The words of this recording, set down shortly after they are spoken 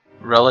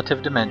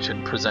Relative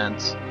Dimension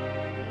presents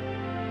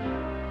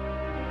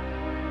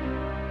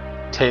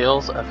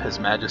Tales of His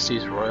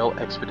Majesty's Royal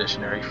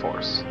Expeditionary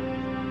Force.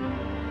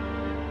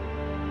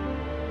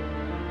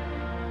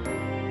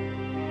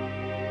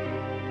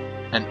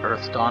 An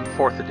Earthdawn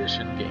 4th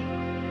Edition game.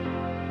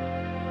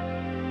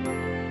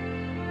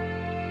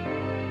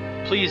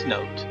 Please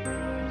note,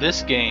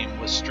 this game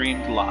was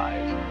streamed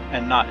live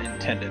and not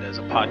intended as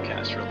a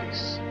podcast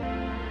release.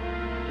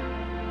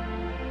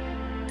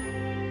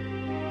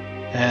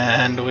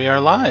 And we are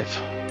live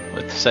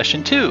with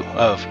Session 2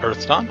 of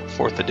Earthdawn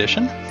 4th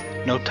Edition.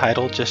 No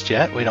title just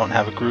yet. We don't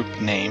have a group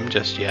name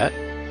just yet.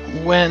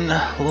 When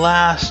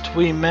last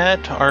we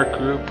met, our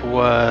group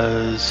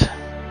was...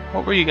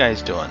 What were you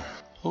guys doing?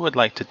 Who would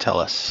like to tell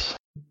us?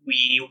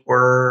 We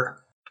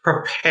were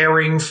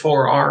preparing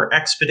for our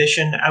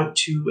expedition out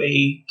to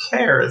a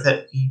care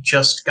that we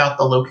just got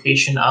the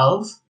location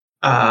of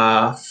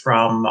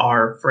from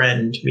our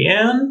friend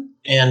Mian.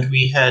 And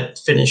we had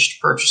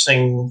finished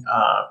purchasing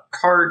a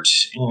cart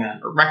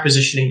and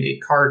requisitioning a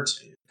cart,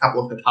 a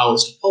couple of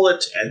Katalas to pull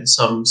it, and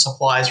some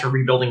supplies for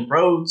rebuilding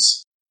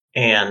roads.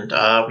 And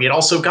we had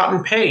also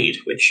gotten paid,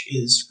 which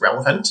is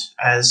relevant,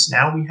 as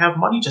now we have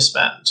money to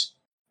spend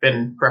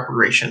in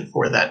preparation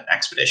for that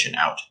expedition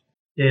out.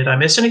 Did I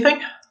miss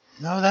anything?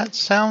 No, that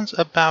sounds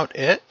about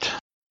it.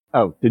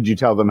 Oh, did you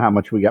tell them how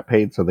much we got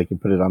paid so they can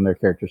put it on their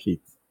character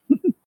sheets?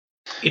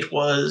 It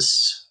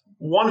was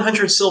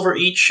 100 silver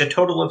each, a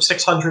total of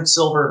 600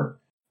 silver,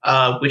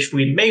 which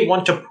we may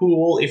want to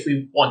pool if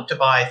we want to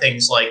buy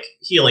things like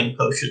healing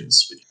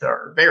potions, which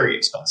are very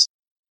expensive.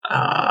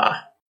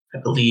 I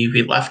believe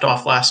we left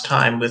off last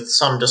time with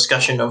some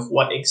discussion of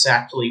what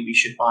exactly we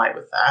should buy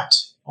with that.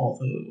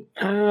 Although,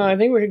 I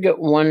think we should get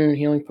one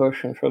healing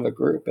potion for the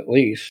group, at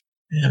least.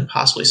 And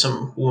possibly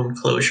some wound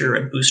closure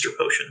and booster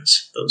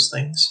potions, those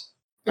things.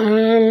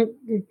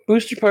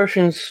 Booster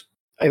potions,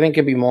 I think,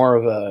 could be more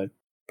of a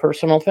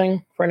personal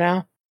thing for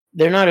now.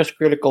 They're not as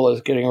critical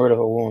as getting rid of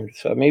a wound,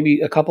 so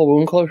maybe a couple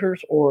wound closures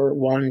or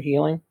one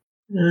healing.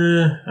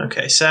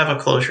 Okay, salve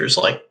closure is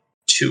like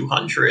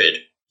 200.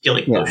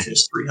 Healing potion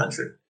is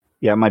 300.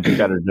 Yeah, it might be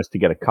better just to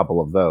get a couple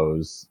of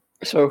those.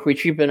 So if we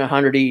cheapen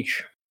 100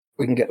 each,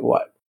 we can get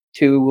what?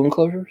 2 wound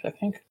closures, I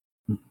think?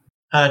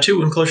 2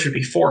 wound closures would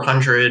be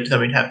 400, then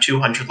we'd have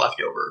 200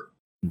 left over.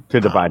 To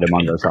divide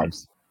among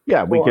ourselves.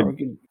 Yeah, we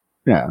could.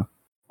 Yeah.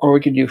 Or we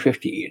could do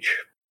 50 each.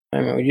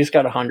 I mean, we just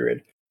got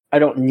 100. I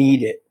don't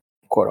need it,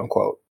 quote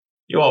unquote.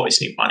 You always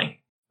need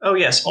money. Oh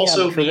yes.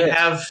 Also,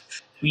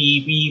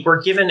 we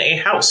were given a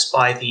house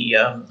by the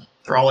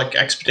Thralic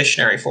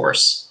Expeditionary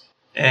Force,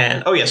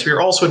 and oh yes, we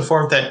were also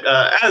informed that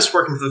as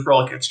working for the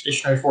Thralic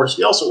Expeditionary Force,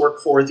 we also work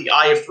for the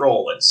Eye of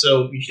Thrall, and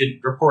so we should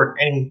report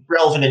any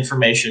relevant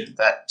information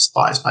that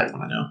spies might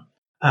want to know.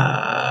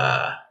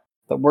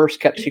 The worst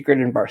kept secret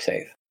in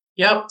Barsaith.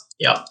 Yep.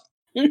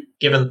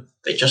 Given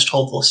they just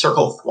told the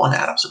Circle of One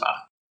Adams about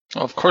it.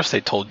 Well, of course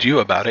they told you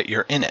about it.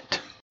 You're in it.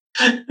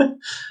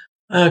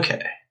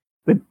 Okay.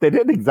 They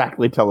didn't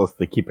exactly tell us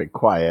to keep it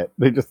quiet.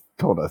 They just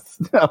told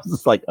us. I was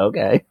just like,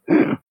 okay.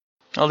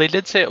 Well, they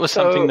did say it was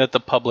something that the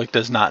public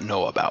does not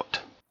know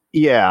about.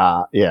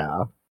 Yeah.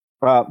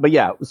 But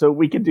yeah, so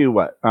we could do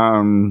what?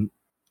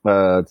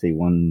 Let's see,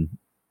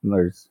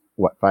 there's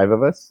what, 5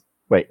 of us?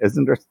 Wait,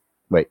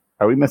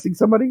 are we missing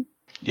somebody?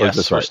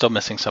 Yes, we're still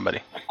missing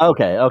somebody.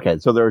 Okay,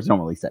 so there's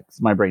normally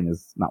 6. My brain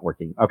is not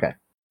working. Okay.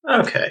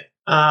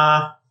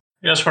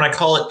 Just when I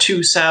call it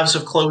 2 salves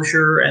of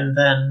closure and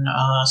then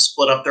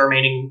split up the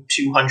remaining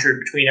 200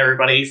 between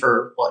everybody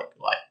for like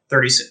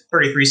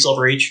 33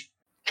 silver each.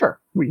 Sure,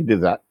 we can do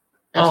that.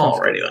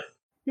 Alrighty then.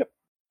 Yep.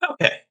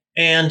 Okay.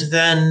 And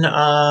then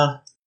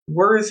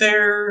was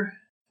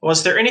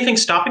there anything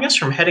stopping us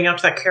from heading out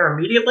to that care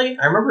immediately?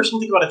 I remember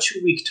something about a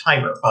 2-week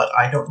timer, but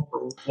I don't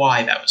remember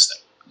why that was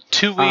there.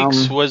 2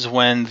 weeks was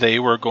when they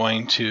were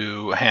going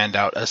to hand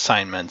out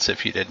assignments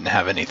if you didn't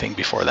have anything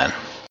before then.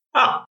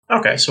 Oh,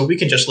 okay. So we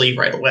can just leave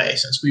right away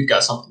since we've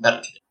got something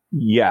better to do.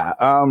 Yeah.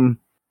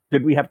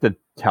 Did we have to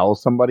tell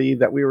somebody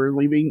that we were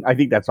leaving? I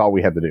think that's all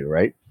we had to do,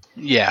 right?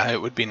 Yeah,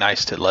 it would be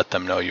nice to let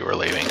them know you were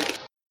leaving.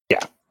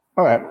 Yeah.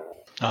 All right.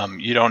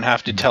 You don't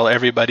have to tell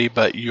everybody,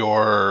 but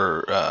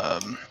your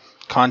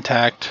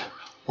contact,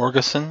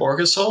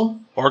 Orgasol,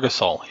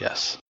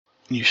 yes.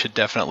 You should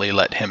definitely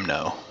let him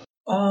know.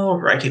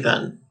 Alrighty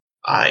then.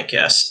 I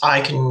guess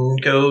I can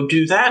go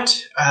do that,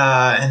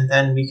 and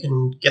then we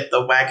can get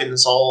the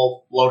wagons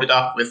all loaded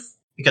up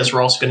because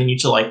we're also going to need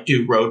to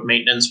do road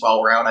maintenance while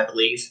we're out, I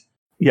believe.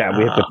 Yeah,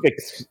 we have to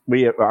fix.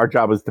 Our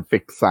job is to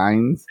fix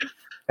signs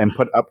and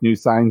put up new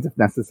signs if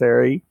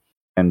necessary.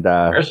 And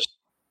where's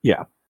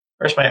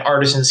my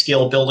artisan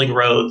skill building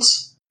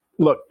roads?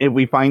 Look, if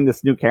we find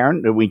this new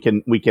cairn, we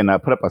can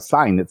put up a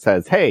sign that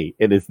says, "Hey,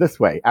 it is this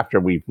way."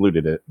 After we've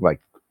looted it,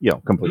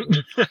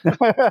 completely.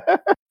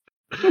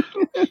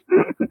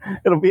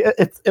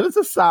 It is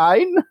a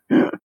sign.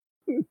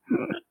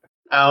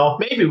 Oh,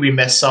 maybe we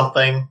missed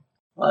something,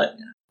 but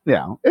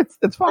yeah,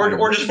 it's fine.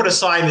 Or just put a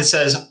sign that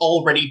says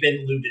 "already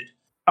been looted."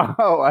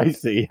 Oh, I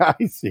see.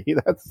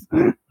 That's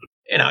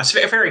it's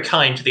very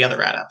kind to the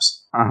other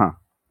adepts.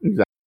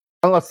 Exactly.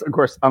 Unless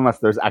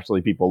there's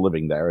actually people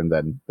living there, and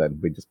then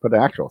we just put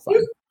an actual sign.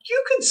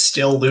 You can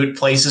still loot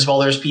places while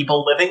there's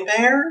people living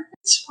there.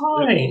 It's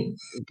fine.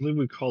 I believe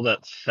we call that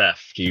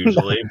theft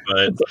usually,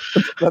 but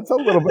That's a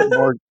little bit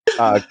more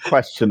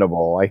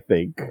questionable, I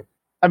think.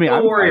 I mean, Don't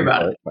I'm worry fine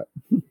about with it. But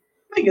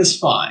I think it's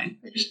fine.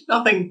 There's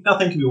nothing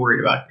to be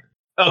worried about here.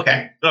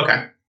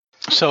 Okay.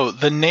 So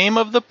the name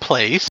of the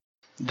place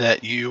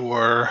that you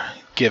were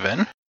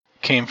given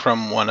came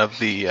from one of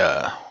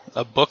the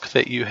a book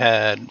that you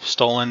had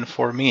stolen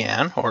for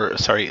Mian,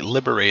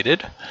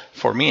 liberated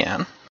for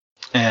Mian,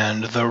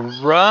 and the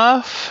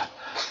rough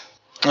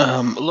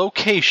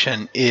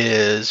location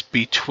is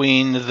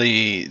between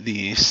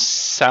the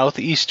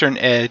southeastern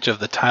edge of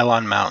the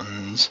Tylon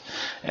Mountains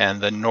and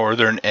the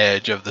northern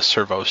edge of the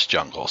Servos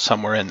jungle,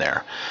 somewhere in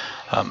there.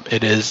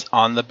 It is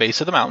on the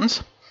base of the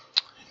mountains.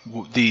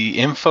 The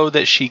info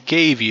that she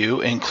gave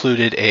you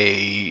included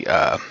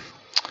a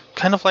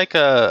kind of like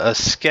a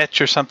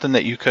sketch or something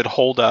that you could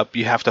hold up.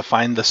 You have to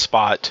find the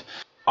spot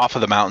off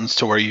of the mountains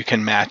to where you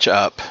can match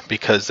up,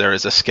 because there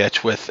is a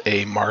sketch with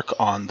a mark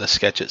on the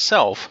sketch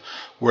itself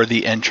where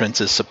the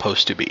entrance is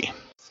supposed to be.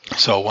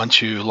 So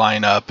once you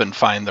line up and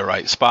find the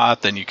right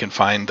spot, then you can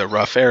find the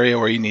rough area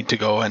where you need to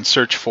go and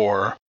search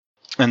for.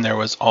 And there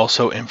was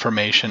also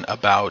information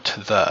about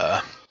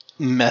the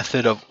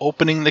method of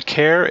opening the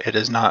care. It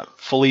is not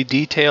fully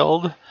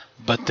detailed,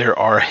 but there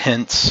are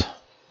hints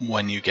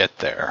when you get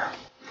there.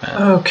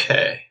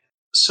 Okay.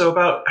 So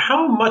about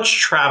how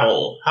much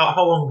travel, how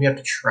long do we have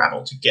to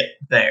travel to get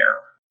there?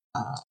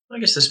 I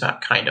guess this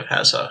map kind of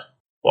has a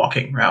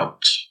walking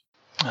route.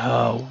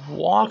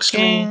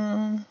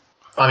 Walking?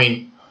 I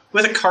mean,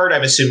 with a cart,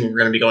 I'm assuming we're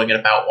going to be going at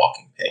about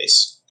walking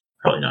pace.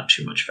 Probably not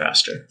too much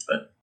faster,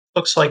 but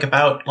looks like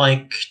about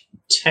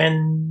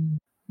 10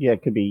 yeah,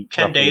 it could be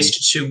 10 days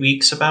to 2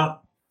 weeks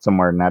about.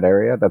 somewhere in that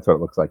area. That's what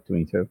it looks like to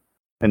me too,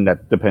 and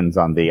that depends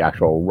on the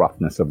actual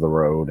roughness of the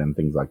road and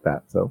things like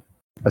that. So,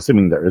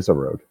 assuming there is a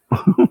road.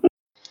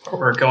 Where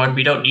we're going,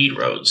 we don't need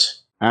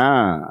roads.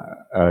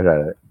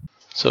 Okay.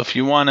 So if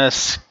you want to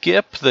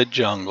skip the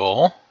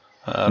jungle,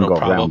 it'll go around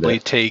probably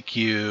it. take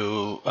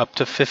you up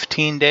to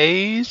 15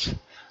 days.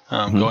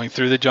 Going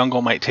through the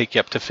jungle might take you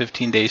up to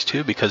 15 days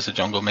too, because the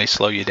jungle may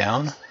slow you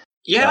down.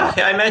 Yeah,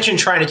 I imagine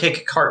trying to take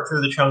a cart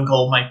through the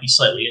jungle might be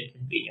slightly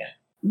inconvenient.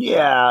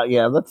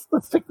 Yeah.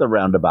 Let's take the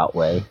roundabout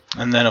way.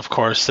 And then, of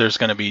course, there's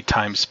going to be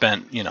time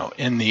spent,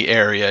 in the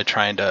area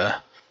trying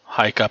to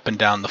hike up and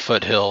down the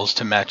foothills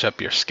to match up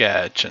your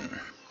sketch and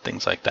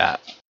things like that.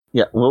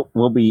 Yeah,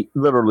 we'll be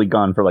literally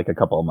gone for a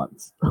couple of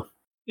months.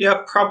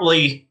 Yeah,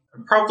 probably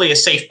a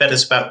safe bet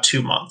is about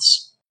 2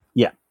 months.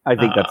 Yeah, I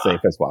think that's safe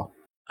as well.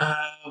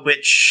 How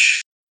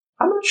much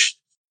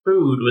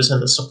food was in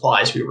the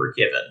supplies we were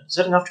given? Is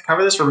that enough to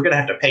cover this, or we're going to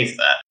have to pay for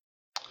that?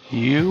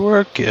 You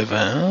were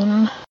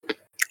given...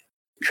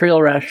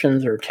 Trail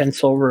rations are 10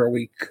 silver a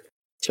week,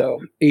 so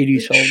 80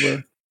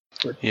 silver.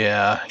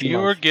 Yeah, you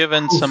were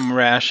given some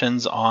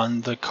rations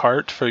on the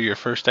cart for your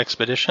first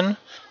expedition.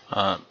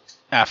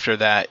 After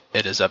that,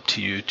 it is up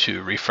to you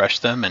to refresh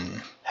them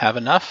and have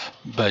enough.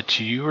 But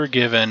you were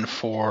given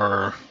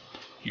for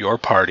your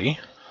party,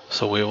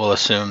 so we will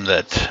assume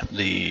that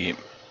the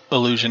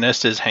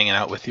illusionist is hanging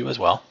out with you as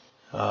well.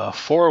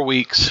 4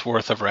 weeks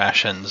worth of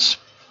rations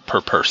per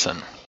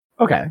person.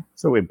 Okay,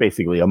 so we're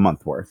basically a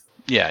month worth.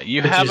 Yeah,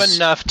 you have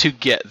enough to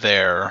get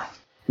there.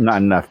 Not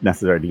enough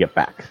necessarily to get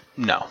back.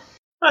 No.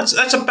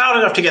 That's about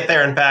enough to get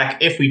there and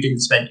back if we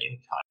didn't spend any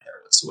time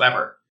there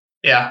whatsoever.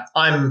 Yeah,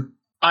 I'm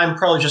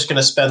probably just going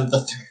to spend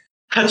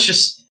let's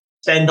just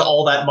spend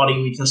all that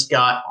money we just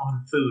got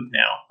on food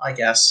now, I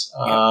guess.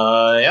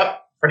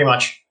 Yep, pretty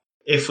much.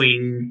 If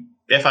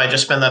I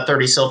just spend that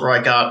 30 silver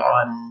I got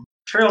on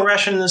trail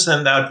rations,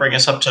 then that would bring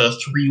us up to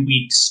 3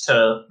 weeks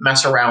to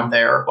mess around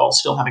there while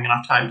still having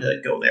enough time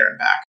to go there and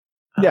back.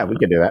 Yeah, we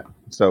could do that.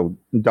 So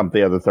dump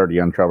the other 30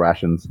 on trail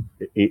rations.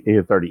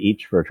 30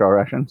 each for trail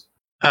rations?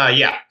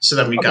 Yeah, so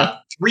then we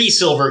got 3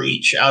 silver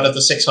each out of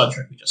the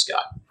 600 we just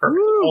got.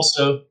 Perfect. Woo.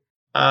 Also,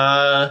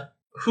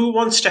 who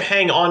wants to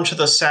hang on to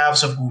the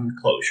salves of wound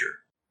closure?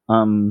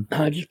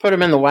 Just put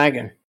them in the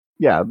wagon.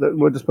 Yeah,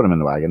 we'll just put them in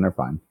the wagon. They're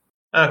fine.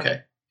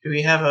 Okay. Do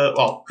we have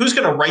who's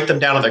going to write them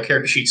down on their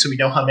character sheet so we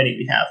know how many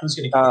we have? Who's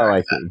going to keep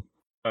track of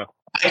that?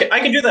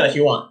 I can do that if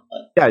you want.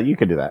 Yeah, you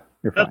can do that.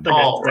 You're fine.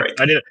 All right.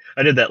 I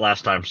did that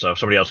last time, so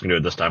somebody else can do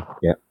it this time.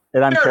 Yeah,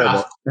 and I'm Fair terrible.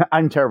 enough.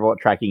 I'm terrible at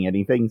tracking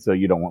anything, so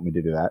you don't want me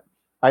to do that.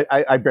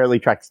 I barely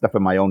track stuff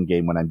in my own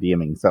game when I'm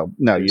DMing, so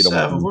no, you don't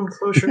Salve want of me. wound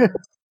closure.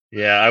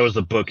 Yeah, I was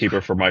the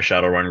bookkeeper for my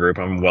Shadowrun group.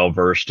 I'm well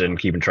versed in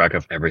keeping track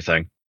of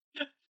everything.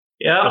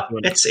 Yeah,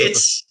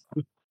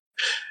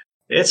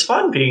 it's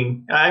fun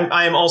being.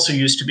 I am also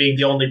used to being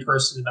the only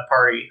person in the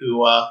party who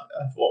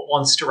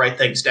wants to write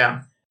things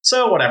down.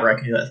 So whatever, I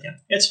can do that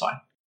again. It's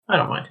fine. I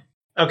don't mind.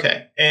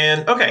 Okay,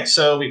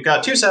 so we've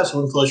got 2 salves of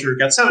wound closure. We've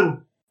got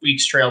 7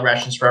 weeks trail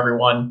rations for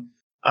everyone.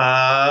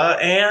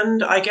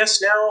 And I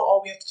guess now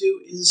all we have to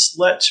do is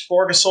let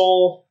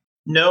Borgasol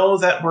know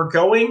that we're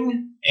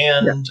going,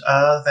 and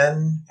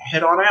then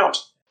head on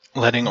out.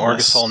 letting Yes.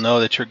 Orgasol know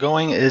that you're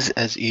going is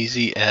as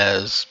easy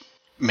as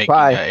making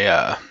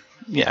Bye.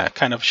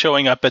 kind of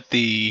showing up at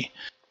the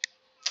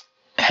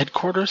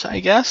headquarters, I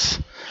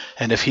guess.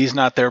 And if he's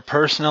not there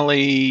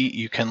personally,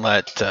 you can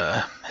let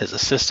his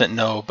assistant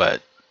know,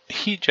 but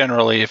he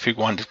generally, if you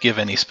want to give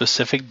any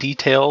specific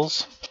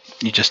details,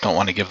 you just don't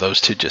want to give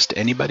those to just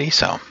anybody,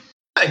 so.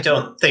 I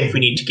don't think we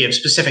need to give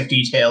specific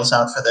details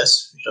out for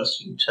this. We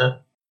just need to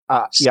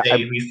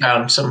say we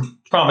found some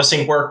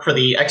promising work for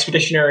the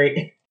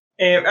expeditionary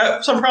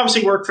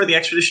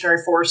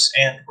force,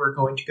 and we're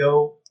going to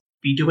go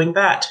be doing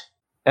that.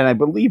 And I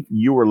believe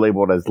you were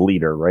labeled as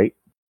leader, right?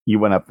 You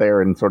went up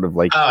there and sort of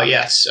like... Oh,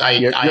 yes.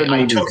 Your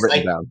name is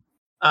written down.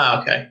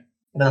 Okay.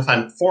 I don't know if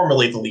I'm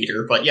formally the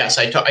leader, but yes,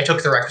 I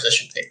took the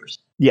requisition papers.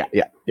 Yeah.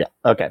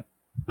 Okay.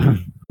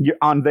 You're,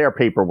 on their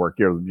paperwork,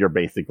 you're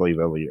basically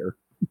the leader.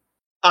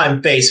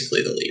 I'm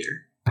basically the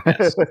leader.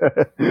 Yes.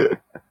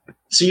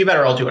 So you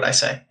better all do what I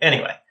say.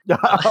 Anyway.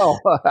 Oh,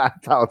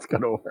 that's how it's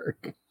going to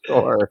work.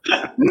 Sure.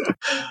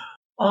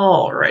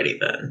 Alrighty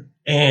then.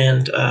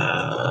 And,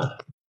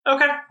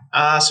 okay.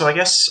 So I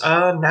guess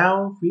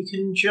now we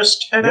can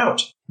just head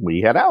out.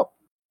 We head out.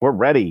 We're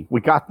ready.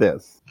 We got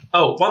this.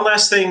 Oh, one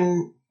last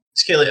thing,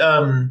 Scaly.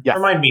 Yes.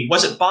 Remind me,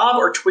 was it Bob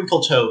or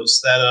Twinkle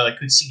Toes that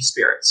could see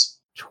spirits?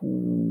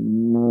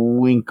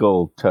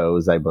 Twinkle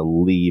Toes, I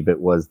believe it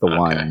was the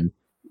one.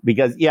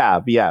 Because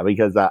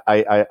because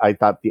I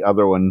thought the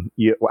other one.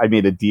 I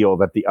made a deal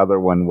that the other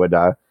one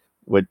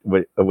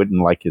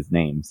wouldn't like his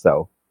name,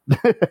 so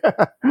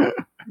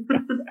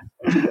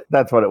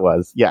that's what it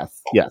was.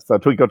 Yes. So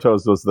Twinkle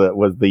Toes was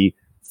the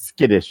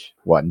skittish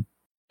one.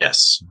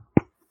 Yes,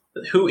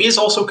 who is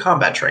also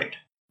combat trained.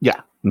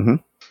 Yeah. Mm-hmm.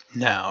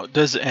 Now,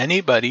 does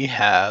anybody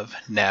have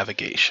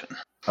navigation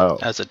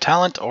as a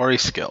talent or a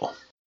skill?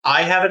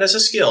 I have it as a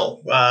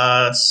skill.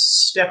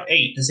 Step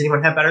 8. Does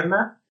anyone have better than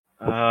that?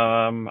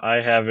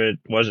 I have it.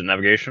 Was it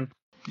navigation?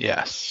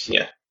 Yes.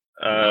 Yeah.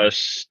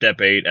 Step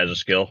 8 as a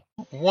skill.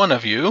 One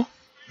of you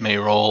may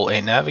roll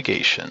a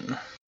navigation.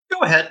 Go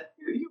ahead.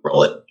 You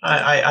roll it.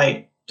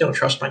 I don't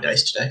trust my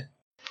dice today.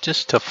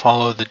 Just to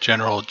follow the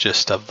general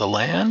gist of the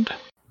land.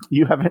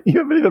 You haven't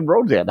even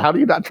rolled yet. How do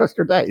you not trust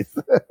your dice?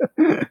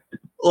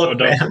 Look,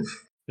 man.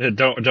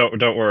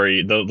 Don't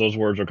worry. Those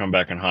words will come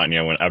back and haunt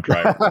you after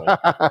I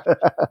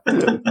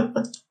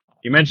roll.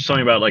 You mentioned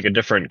something about like a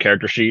different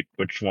character sheet.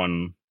 Which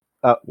one?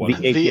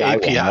 The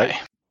API. One, right?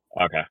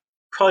 Okay.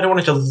 Probably don't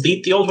want to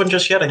delete the old one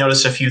just yet. I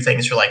noticed a few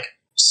things are like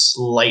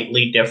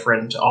slightly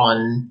different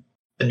on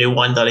the new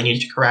one that I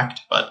needed to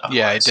correct. But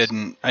otherwise.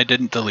 I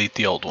didn't delete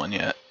the old one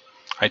yet.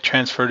 I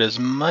transferred as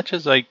much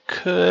as I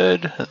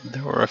could.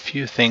 There were a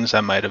few things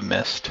I might have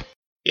missed.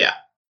 Yeah.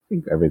 I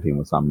think everything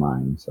was on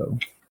mine, so.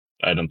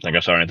 I don't think I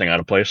saw anything out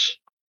of place.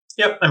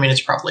 Yep, I mean,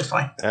 it's probably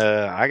fine.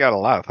 I got a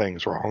lot of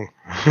things wrong.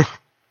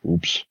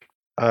 Oops.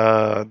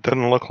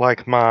 Didn't look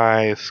like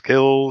my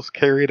skills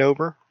carried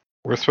over.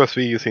 We're supposed to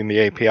be using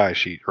the API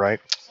sheet, right?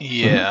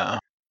 Yeah.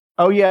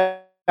 Oh, yeah.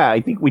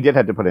 I think we did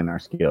have to put in our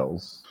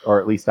skills. Or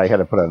at least I had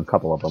to put in a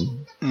couple of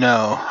them.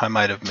 No, I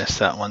might have missed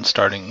that one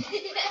starting.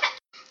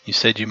 You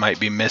said you might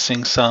be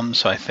missing some,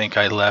 so I think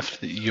I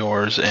left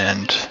yours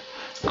and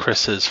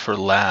Chris's for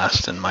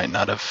last and might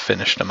not have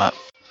finished them up.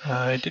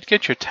 I did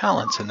get your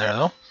talents in there,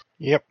 though.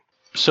 Yep.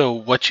 So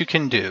what you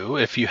can do,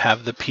 if you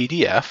have the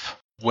PDF,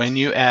 when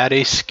you add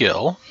a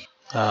skill,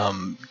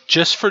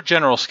 just for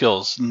general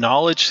skills,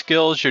 knowledge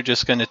skills, you're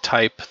just going to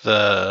type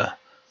the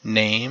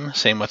name,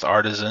 same with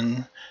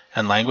artisan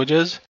and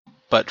languages.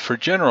 But for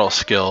general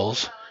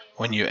skills,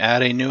 when you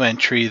add a new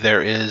entry,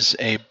 there is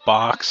a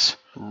box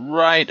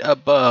right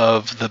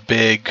above the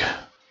big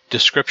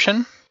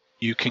description.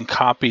 You can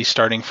copy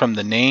starting from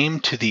the name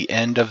to the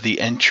end of the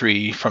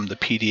entry from the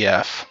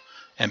PDF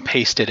and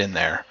paste it in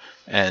there.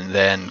 And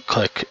then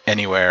click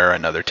anywhere,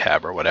 another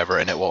tab or whatever,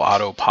 and it will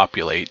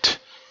auto-populate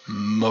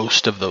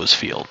most of those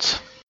fields.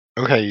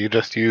 Okay, you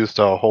just used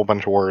a whole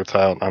bunch of words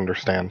I don't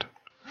understand.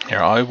 Here,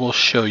 I will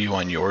show you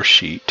on your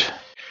sheet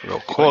real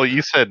quick. Well,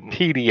 you said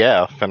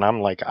PDF, and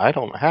I'm like, I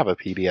don't have a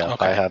PDF.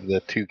 Okay. I have the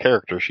 2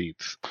 character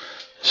sheets.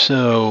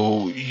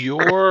 So,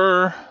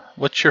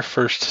 what's your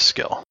first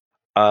skill?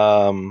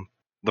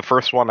 The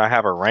first one I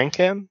have a rank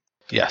in?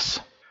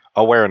 Yes.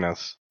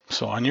 Awareness.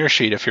 So on your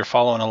sheet, if you're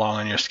following along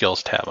on your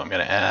skills tab, I'm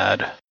going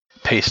to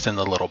paste in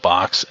the little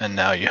box, and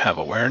now you have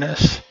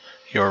awareness.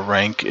 Your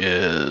rank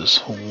is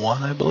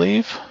 1, I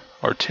believe,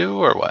 or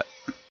 2, or what?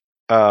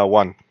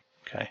 1.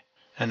 Okay.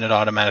 And it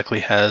automatically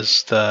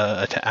has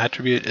the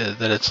attribute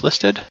that it's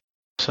listed.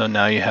 So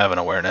now you have an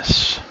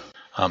awareness.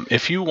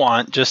 If you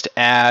want, just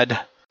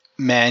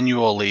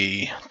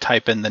manually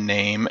type in the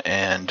name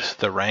and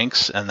the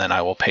ranks, and then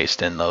I will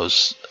paste in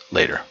those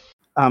later.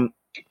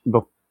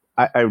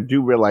 I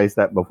do realize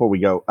that before we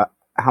go,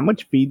 how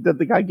much feed did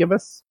the guy give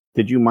us?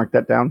 Did you mark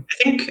that down?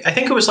 I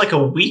think it was like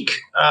a week,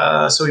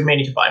 so we may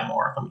need to buy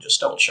more. Let me just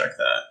double check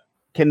that.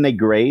 Can they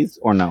graze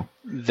or no?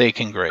 They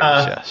can graze,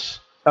 yes.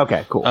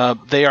 Okay, cool.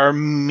 They are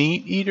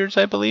meat eaters,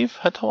 I believe,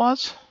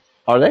 Hatawaz?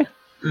 Are they?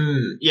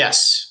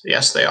 Yes,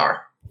 they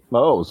are.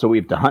 Oh, so we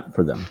have to hunt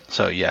for them.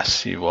 So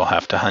yes, you will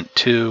have to hunt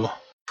 2.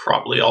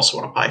 Probably also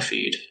want to buy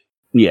feed.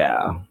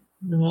 Yeah.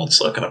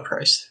 Let's look at a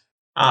price.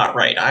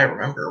 Right, I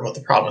remember what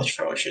the problem with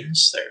Trojan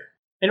is there.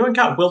 Anyone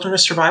got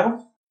wilderness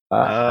survival?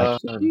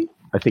 Actually,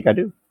 I think I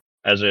do.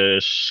 As a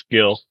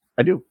skill.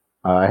 I do.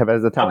 I have it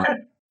as a talent. Okay.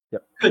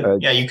 Yep.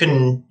 Good.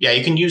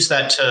 You can use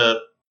that to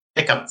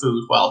pick up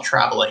food while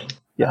traveling.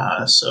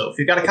 Yeah. So if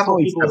you've got a It's couple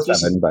only people, step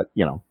 7, but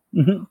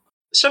Mhm.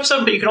 step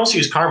 7, but you can also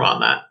use karma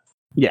on that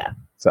Yeah.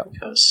 So.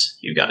 because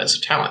you got it as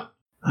a talent.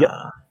 Yep.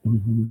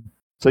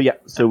 So yeah.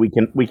 So we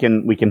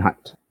can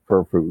hunt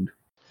for food.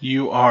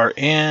 You are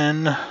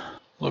in,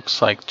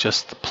 looks like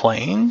just the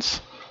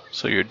plains.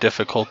 So your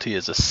difficulty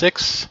is a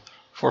 6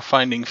 for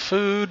finding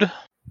food.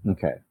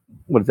 Okay.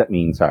 What does that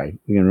mean? Sorry,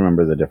 you can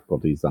remember the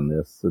difficulties on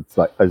this. It's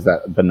like, is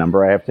that the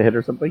number I have to hit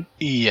or something?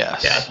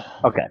 Yes. Yeah.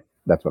 Okay,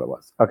 that's what it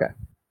was. Okay.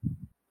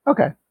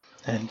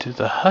 And do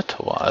the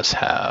Hutawas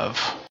have?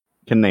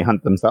 Can they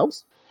hunt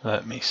themselves?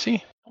 Let me see.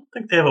 I don't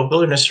think they have a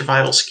wilderness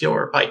survival skill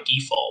or by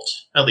default.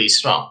 At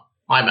least, well,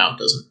 my mount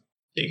doesn't.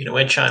 Speaking of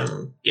which,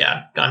 I'm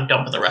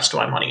dumping the rest of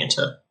my money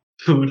into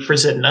food for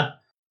Zidna.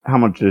 How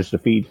much is the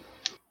feed?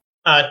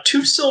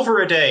 2 silver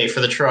a day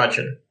for the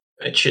Trojan,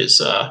 which is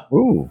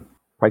Ooh,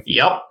 pricey.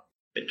 yep,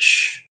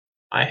 which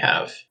I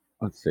have.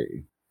 Let's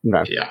see.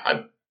 Okay. Yeah,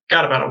 I've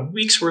got about a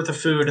week's worth of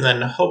food, and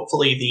then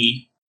hopefully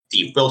the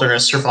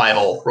wilderness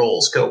survival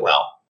rolls go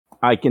well.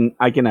 I can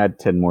add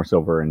 10 more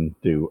silver and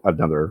do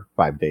another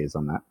 5 days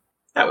on that.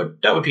 That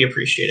would be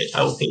appreciated.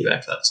 I will pay you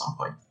back for that at some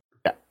point.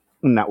 Yeah,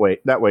 and that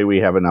way we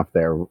have enough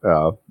there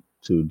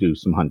to do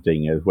some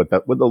hunting with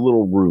the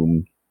little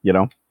room.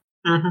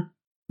 Mm-hmm.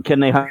 Can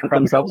they hunt Probably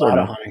themselves a or lot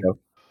of no? hunting. No?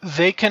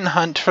 They can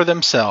hunt for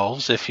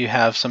themselves if you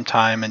have some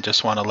time and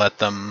just want to let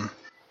them,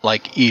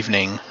 like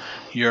evening.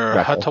 Your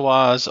Gotcha.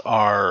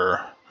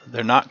 Hutawas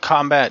they're not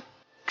combat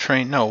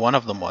trained. No, one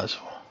of them was.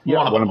 Yeah,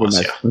 One of them was,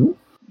 is. yeah. Mhm.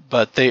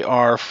 But they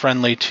are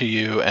friendly to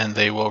you and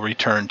they will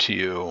return to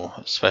you,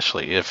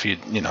 especially if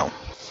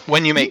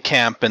when you make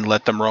camp and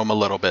let them roam a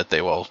little bit,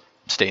 they will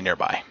stay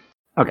nearby.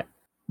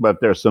 But if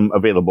there's some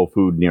available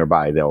food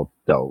nearby, they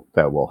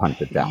will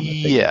hunt it down.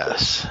 if they-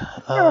 Yes.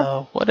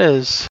 What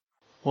is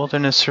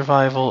wilderness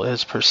survival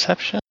is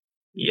perception?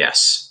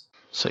 Yes.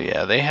 So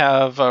yeah, they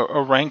have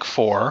a rank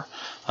 4.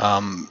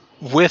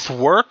 With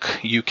work,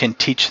 you can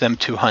teach them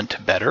to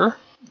hunt better.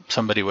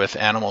 Somebody with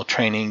animal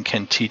training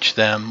can teach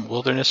them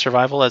wilderness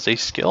survival as a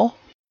skill.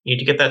 Need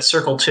to get that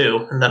circle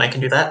too, and then I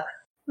can do that.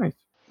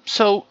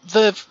 So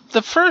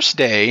the first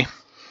day,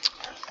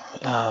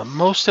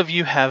 most of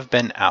you have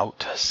been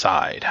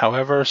outside.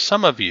 However,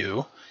 some of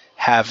you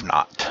have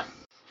not,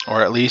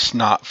 or at least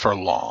not for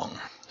long.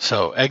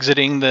 So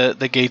exiting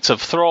the gates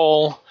of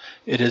Thrall,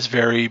 it is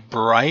very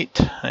bright.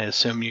 I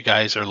assume you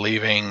guys are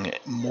leaving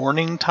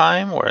morning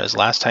time, whereas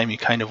last time you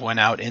kind of went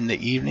out in the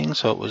evening,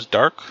 so it was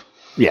dark.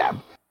 Yeah,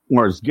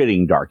 or it's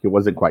getting dark. It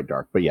wasn't quite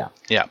dark, but yeah.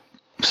 Yeah.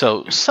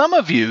 So some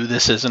of you,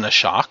 this isn't a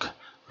shock,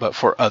 but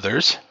for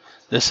others,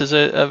 this is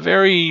a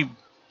very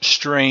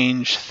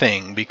strange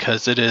thing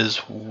because it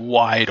is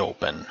wide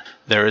open.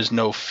 There is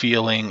no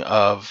feeling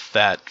of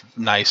that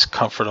nice,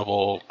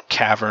 comfortable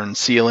cavern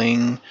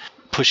ceiling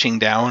pushing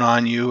down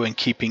on you and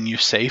keeping you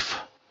safe.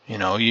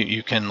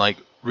 You can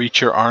reach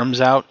your arms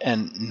out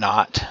and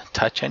not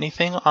touch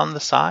anything on the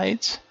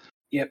sides.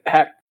 Yep,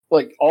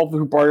 all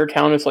through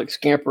Bartertown is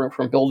scampering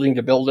from building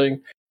to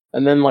building,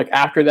 and then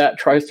after that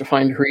tries to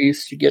find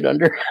trees to get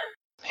under.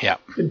 Yeah.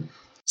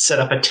 Set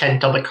up a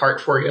tent on the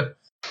cart for you.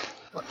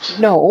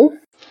 No,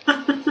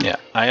 Yeah.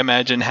 I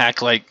imagine Hack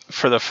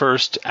for the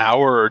first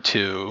hour or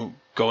two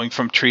going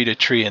from tree to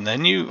tree, and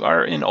then you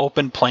are in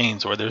open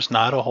plains where there's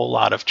not a whole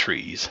lot of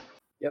trees.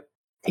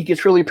 he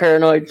gets really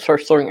paranoid,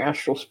 starts throwing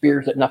astral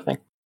spears at nothing.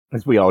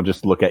 As we all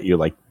just look at you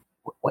like,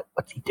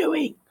 what's he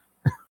doing?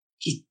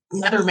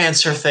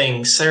 Nethermancer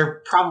things.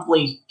 They're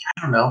probably,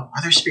 I don't know.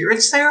 Are there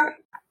spirits there?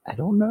 I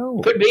don't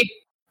know. Could be.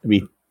 I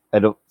mean, I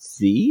don't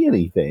see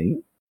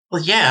anything.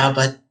 Well, yeah,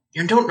 but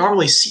you don't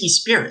normally see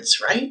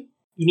spirits, right?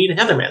 You need a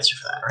Nethermancer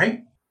for that,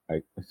 right?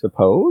 I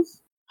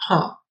suppose.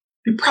 Huh.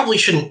 We probably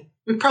shouldn't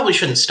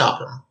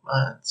stop him.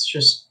 It's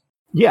just...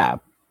 Yeah.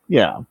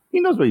 He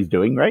knows what he's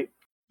doing, right?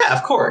 Yeah,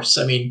 of course.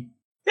 I mean,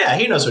 yeah,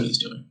 he knows what he's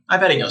doing. I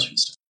bet he knows what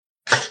he's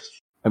doing.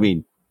 I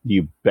mean, do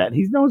you bet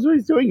he knows what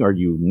he's doing, or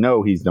he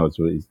knows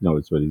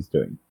what he's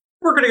doing?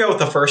 We're going to go with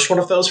the first one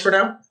of those for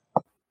now.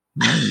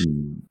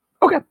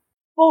 Okay.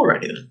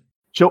 Alrighty then.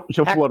 She'll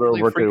Hack flutter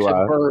really over freaks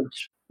out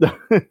birds.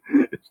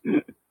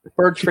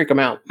 Birds freak him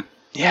out.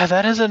 Yeah,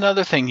 that is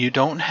another thing. You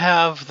don't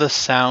have the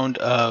sound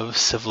of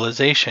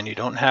civilization. You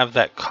don't have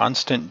that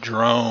constant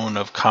drone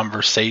of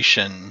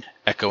conversation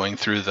echoing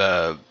through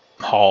the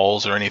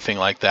halls or anything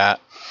like that.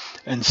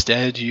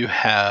 Instead, you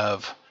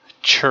have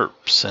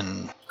chirps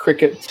and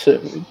Crickets.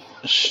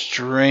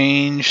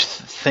 strange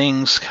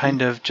things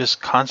kind of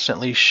just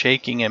constantly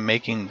shaking and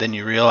making. Then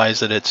you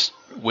realize that it's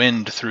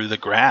wind through the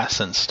grass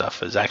and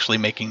stuff is actually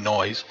making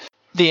noise.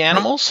 The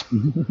animals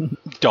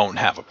don't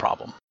have a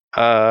problem.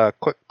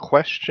 Quick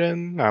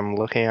question. I'm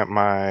looking at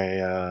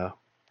my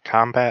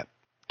combat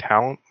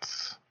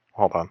talents.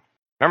 Hold on.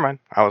 Never mind.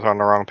 I was on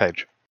the wrong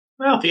page.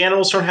 Well, if the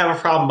animals don't have a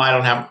problem, I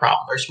don't have a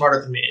problem. They're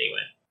smarter than me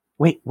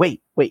anyway.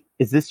 Wait.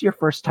 Is this your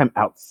first time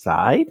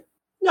outside?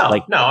 No,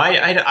 Like- no,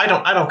 I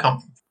don't come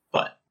from.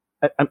 But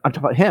I'm talking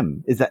about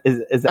him. Is that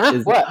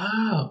What?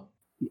 oh,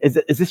 is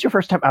this your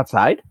first time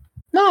outside?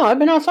 No, I've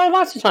been outside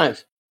lots of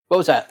times. What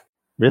was that?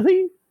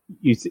 Really?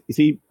 You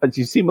seem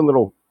a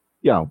little,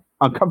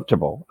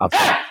 uncomfortable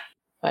outside.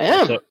 I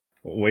am. So,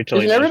 wait till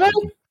Isn't he notices.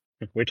 everybody?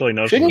 Wait till he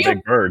notices Shouldn't the you?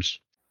 big birds.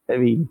 I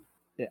mean,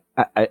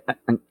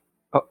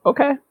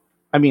 okay.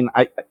 I mean,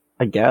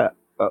 I get,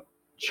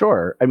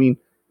 sure. I mean,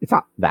 it's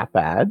not that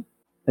bad.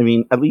 I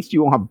mean, at least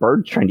you won't have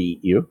birds trying to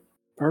eat you.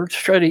 Birds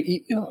try to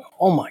eat you?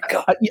 Oh my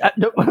god.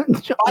 No,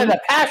 By the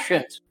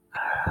passions.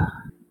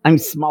 I'm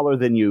smaller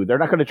than you. They're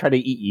not going to try to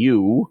eat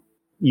you.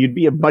 You'd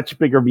be a much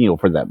bigger meal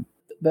for them.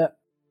 That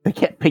They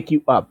can't pick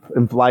you up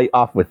and fly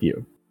off with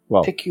you.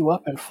 Well, pick you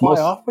up and fly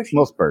off with you?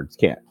 most birds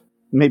can't.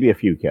 Maybe a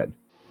few can.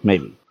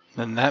 Maybe.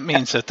 Then that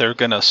means that they're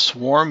going to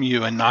swarm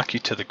you and knock you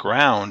to the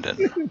ground.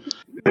 And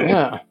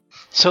Yeah.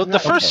 so the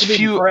first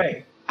few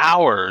Prey.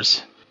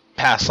 hours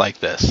pass like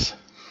this.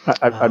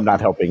 I'm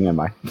not helping, am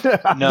I?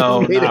 I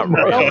No, just made not it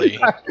more- really.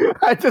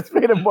 I just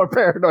made him more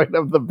paranoid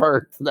of the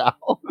birds now.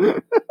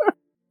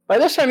 By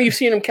this time, you've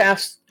seen him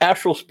cast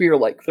Astral Spear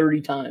like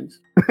 30 times.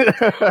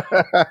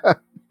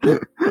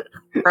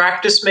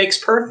 practice makes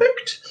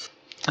perfect.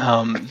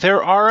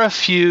 There are a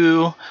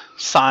few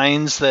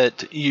signs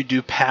that you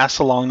do pass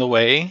along the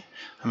way.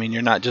 I mean,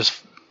 you're not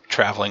just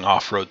traveling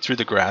off-road through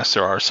the grass.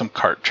 There are some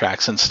cart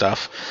tracks and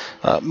stuff.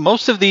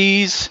 Most of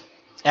these,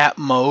 at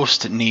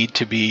most, need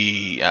to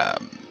be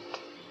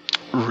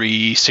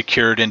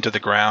re-secured into the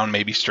ground,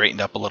 maybe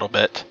straightened up a little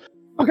bit.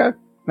 Okay.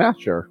 Yeah,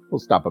 sure. We'll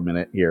stop a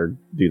minute here.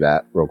 Do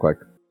that real quick.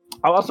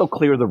 I'll also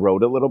clear the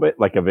road a little bit,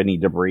 like of any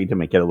debris, to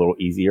make it a little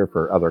easier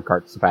for other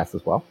carts to pass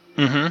as well.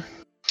 Mm-hmm.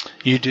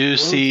 You do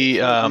see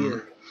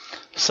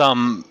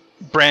some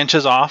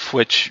branches off,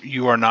 which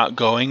you are not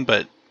going,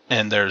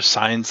 and there's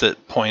signs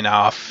that point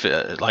off,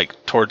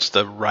 like towards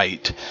the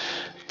right,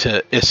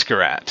 to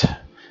Iskarat,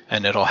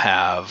 and it'll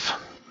have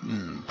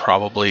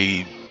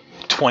probably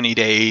 20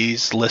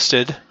 days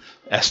listed,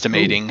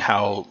 estimating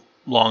how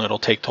long it'll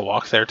take to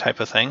walk there, type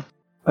of thing.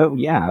 Oh,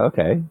 yeah,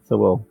 okay. So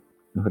we'll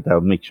have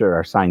to make sure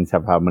our signs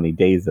have how many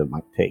days it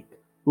might take.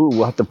 Ooh,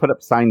 we'll have to put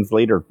up signs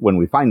later when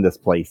we find this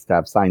place to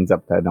have signs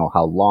up to know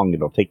how long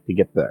it'll take to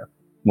get there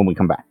when we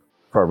come back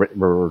for a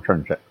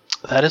return trip.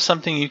 That is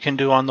something you can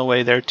do on the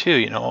way there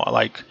too.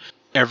 Like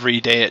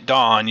every day at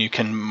dawn, you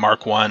can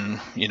mark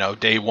one,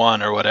 day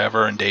one or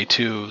whatever, and day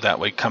two. That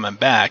way, coming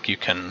back, you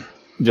can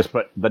just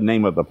put the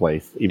name of the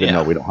place, even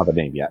though we don't have a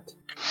name yet.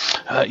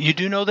 You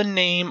do know the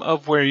name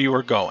of where you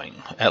were going.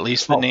 At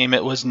least the name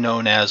it was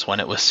known as when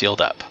it was sealed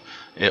up.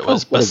 It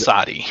was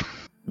Basadi.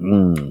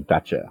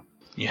 Gotcha.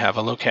 You have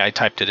a location. I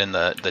typed it in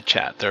the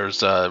chat.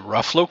 There's a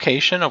rough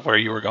location of where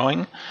you were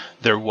going.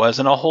 There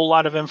wasn't a whole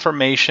lot of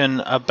information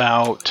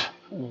about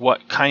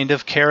what kind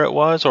of care it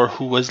was or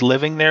who was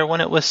living there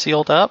when it was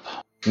sealed up.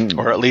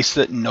 Or at least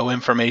that no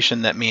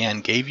information that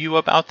Mian gave you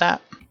about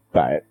that.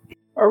 Got it.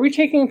 Are we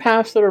taking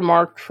paths that are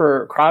marked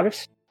for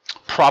Kratos?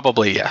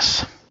 Probably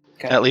yes.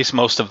 Okay. At least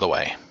most of the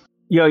way.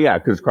 Yeah,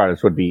 because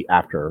Kratos would be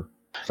after.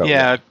 So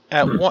Yeah,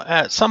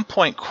 at some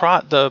point,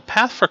 the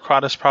path for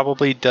Kratos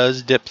probably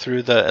does dip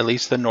through at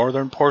least the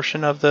northern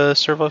portion of the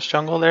Servos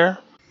jungle there.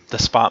 The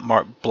spot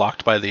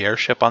blocked by the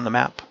airship on the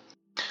map.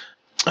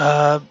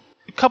 A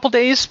couple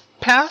days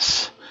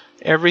pass.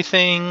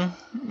 Everything,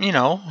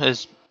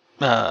 is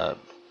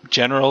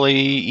generally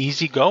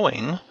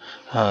easygoing.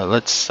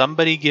 Let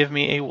somebody give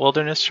me a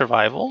wilderness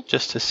survival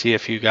just to see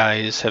if you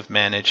guys have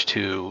managed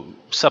to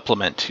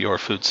supplement your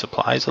food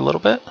supplies a little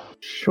bit.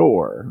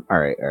 Sure. All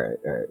right.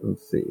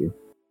 Let's see.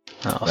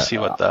 I'll see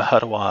what the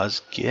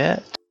Hutawas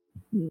get.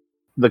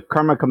 The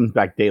karma comes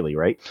back daily,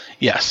 right?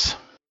 Yes.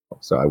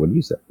 So I would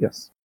use it,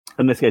 yes.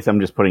 In this case, I'm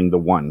just putting the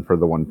 1 for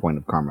the 1 point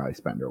of karma I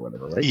spend or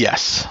whatever, right?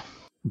 Yes.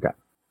 Okay.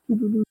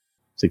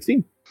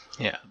 16.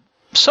 Yeah.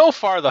 So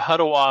far, the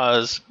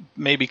Hutawas,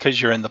 maybe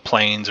because you're in the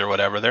plains or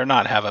whatever, they're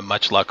not having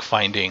much luck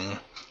finding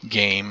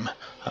game.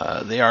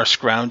 They are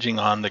scrounging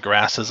on the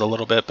grasses a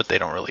little bit, but they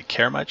don't really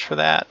care much for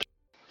that.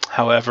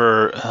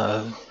 However,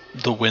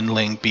 the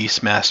Windling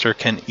Beastmaster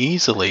can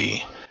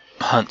easily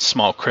hunt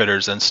small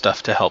critters and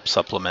stuff to help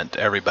supplement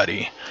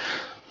everybody.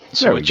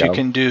 So what you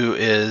can do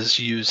is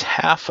use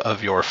half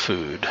of your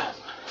food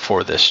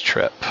for this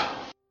trip.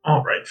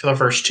 All right, for the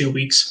first 2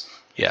 weeks.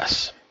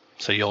 Yes.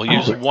 So you'll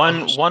use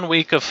one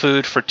week of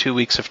food for 2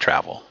 weeks of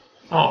travel.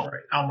 All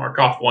right, I'll mark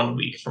off 1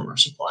 week from our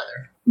supply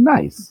there.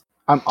 Nice.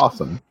 I'm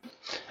awesome.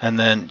 And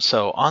then,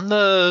 so on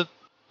the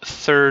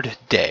third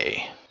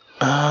day,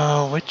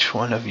 which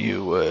one of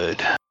you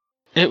would?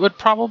 It would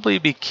probably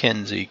be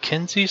Kinsey.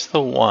 Kinsey's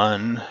the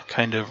one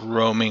kind of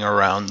roaming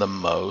around the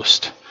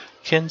most.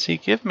 Kinsey,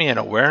 give me an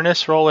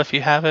awareness roll if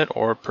you have it,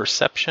 or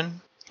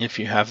perception. If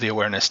you have the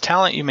awareness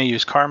talent, you may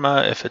use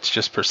karma. If it's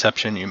just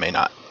perception, you may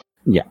not.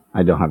 Yeah,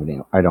 I don't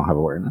have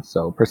awareness,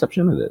 so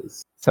perception it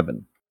is.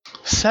 7.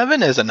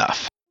 7 is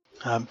enough.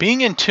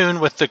 Being in tune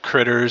with the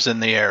critters in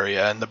the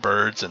area and the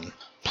birds and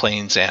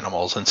plains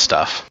animals and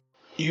stuff,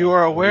 you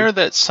are aware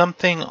that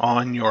something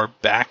on your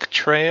back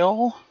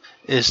trail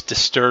is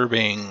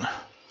disturbing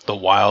the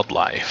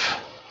wildlife.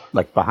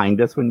 Like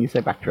behind us when you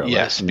say back trail?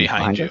 Yes, right?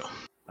 behind you. us?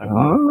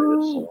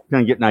 Oh, can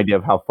I get an idea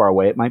of how far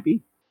away it might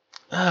be?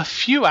 A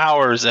few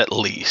hours at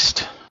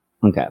least.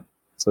 Okay.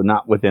 So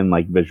not within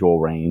like visual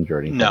range or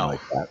anything No.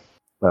 like that.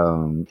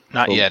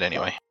 Not so- yet,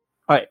 anyway.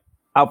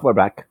 I'll flare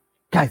back.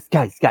 Guys.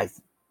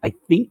 I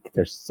think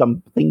there's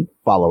something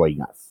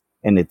following us.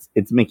 And it's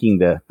making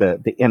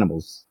the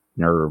animals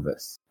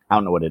nervous. I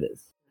don't know what it is.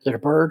 Is it a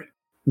bird?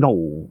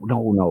 No.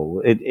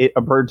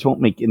 Birds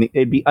won't make any.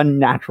 It'd be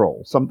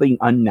unnatural. Something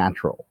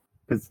unnatural.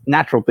 Because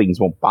natural things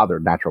won't bother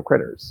natural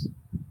critters.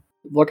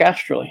 Look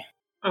astrally.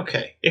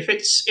 Okay, if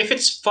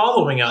it's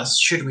following us,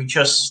 should we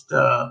just?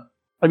 I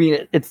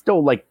mean, it's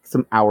still like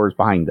some hours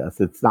behind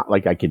us. It's not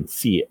like I can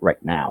see it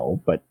right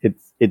now, but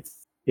it's.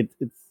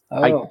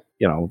 Oh.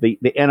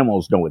 The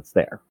animals know it's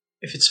there.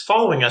 If it's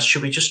following us,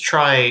 should we just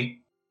try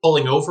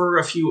pulling over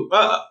a few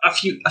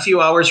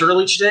hours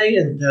early today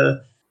and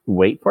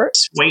Wait for it.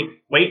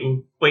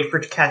 wait for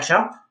it to catch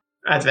up?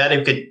 I'd bet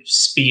it could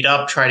speed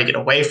up, try to get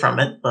away from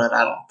it, but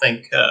I don't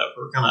think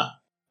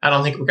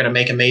we're gonna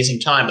make amazing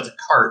time with a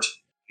cart.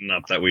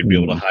 Not that we'd be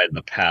able to hide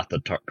the path the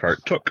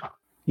cart took.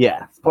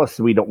 Yeah. Plus,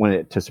 we don't want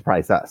it to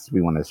surprise us.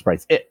 We want to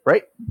surprise it,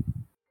 right?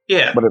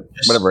 Yeah,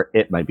 Whatever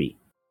it might be.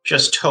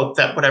 just hope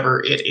that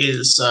whatever it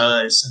is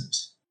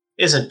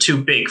isn't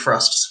too big for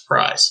us to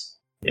surprise.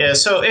 Yeah,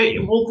 so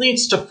we'll need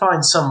to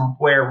find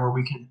somewhere where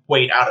we can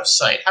wait out of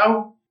sight.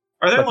 How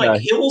are there But,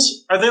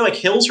 hills? Are there like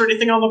hills or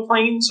anything on the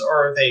plains,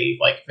 or are they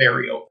like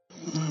very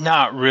open?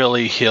 Not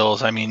really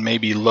hills. I mean,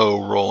 maybe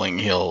low rolling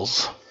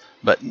hills.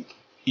 But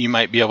you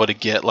might be able to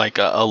get like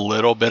a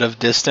little bit of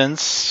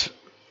distance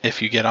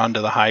if you get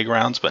onto the high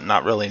grounds, but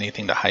not really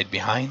anything to hide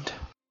behind.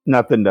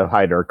 Nothing to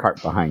hide our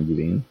cart behind, you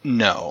mean?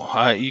 No.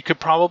 You could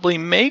probably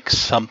make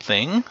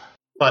something.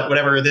 But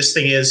whatever this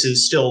thing is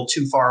still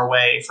too far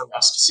away for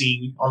us to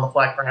see on the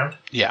flat ground.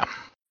 Yeah.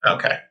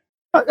 Okay.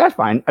 That's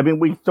fine. I mean,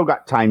 we still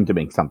got time to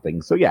make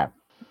something. So yeah,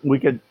 we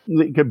could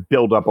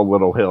build up a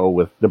little hill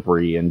with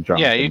debris and junk.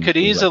 Yeah, you and could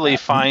things like easily that.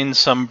 find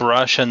some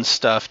brush and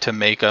stuff to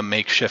make a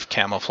makeshift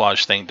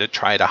camouflage thing to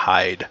try to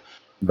hide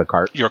the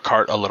cart. your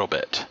cart a little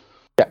bit.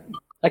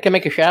 I can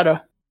make a shadow.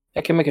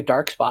 I can make a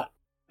dark spot.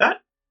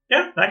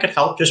 Yeah, that could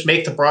help. Just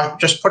make the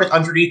brush. Just put it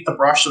underneath the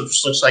brush, so it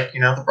just looks like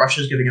the brush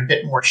is giving a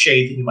bit more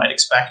shade than you might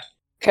expect.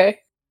 Okay.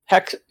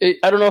 Hex.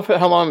 I don't know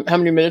how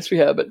many minutes we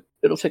have, but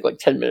it'll take like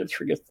 10 minutes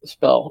to get the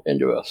spell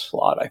into a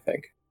slot, I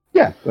think.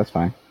 Yeah, that's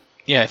fine.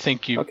 Yeah, I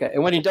think you... Okay,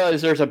 and when he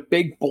does, there's a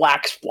big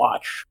black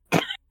splotch.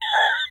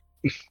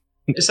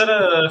 Is that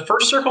a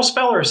first circle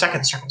spell or a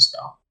second circle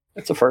spell?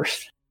 That's the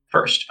first.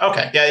 First.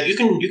 Okay. Yeah, you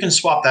can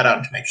swap that out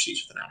into make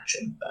sheets with an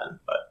action then,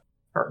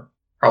 or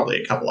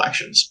probably a couple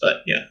actions.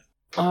 But yeah.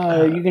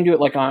 You can do it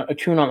like on a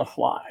tune on the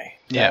fly.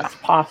 Yeah. That's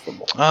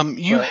possible.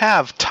 You But-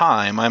 have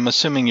time. I'm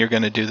assuming you're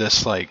going to do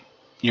this like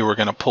you were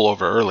going to pull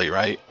over early,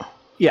 right?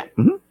 Yeah.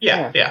 Mhm.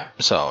 Yeah.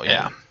 So,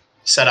 yeah.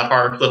 Set up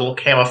our little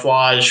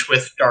camouflage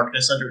with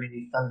darkness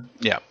underneath them.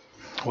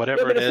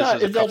 Whatever but it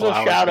is it's a not couple a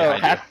hours shadow.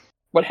 behind you. Hack,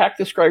 what Hack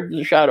described as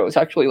a shadow is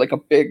actually like a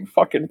big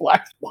fucking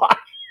black spot.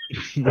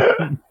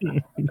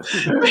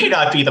 May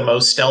not be the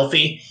most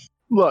stealthy.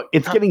 Look,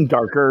 it's getting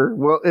darker.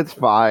 Well, it's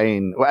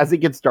fine. Well, as it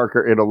gets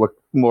darker, it'll look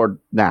more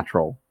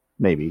natural.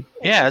 Maybe.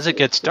 Yeah, as it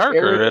gets darker,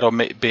 area- it'll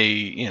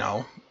be,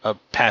 a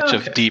patch Okay.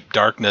 of deep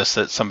darkness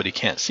that somebody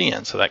can't see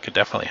in, so that could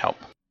definitely help.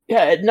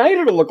 Yeah, at night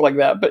it'll look like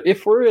that, but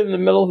if we're in the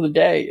middle of the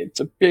day, it's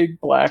a big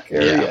black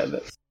area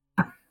that's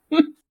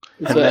it's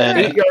And then-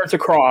 8 yards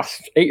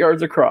across. 8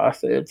 yards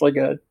across. It's like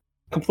a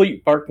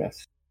complete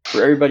darkness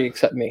for everybody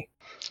except me.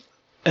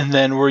 And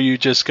then were you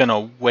just going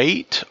to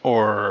wait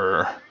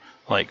or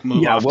like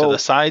move Yeah, off to well- the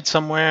side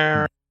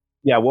somewhere?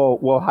 Yeah,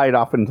 we'll hide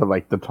off into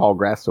like the tall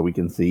grass so we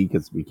can see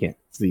because we can't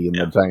see in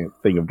the giant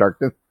thing of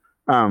darkness.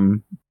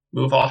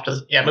 Move off to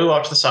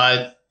the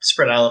side,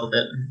 spread out a little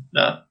bit,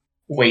 and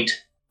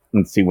wait.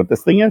 And see what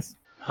this thing is.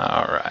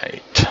 All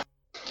right.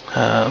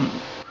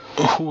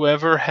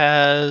 Whoever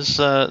has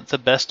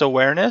the best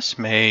awareness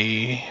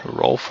may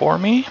roll for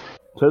me.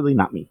 Certainly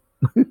not me.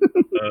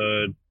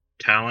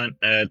 Talent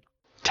at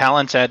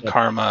Talents add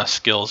karma,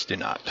 skills do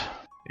not.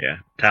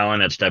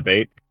 talent at step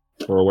 8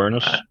 for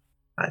awareness.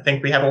 I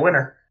think we have a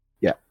winner.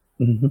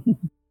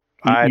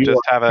 I You just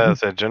are- have it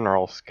as a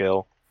general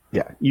skill.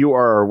 Yeah, you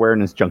are a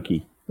awareness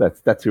junkie.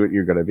 That's what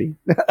you're going to be.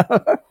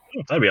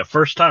 That'd be a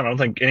first time. I don't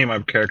think any of my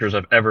characters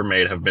I've ever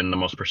made have been the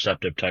most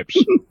perceptive types.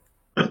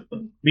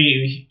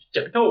 We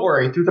don't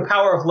worry. Through the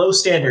power of low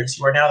standards,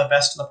 you are now the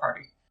best in the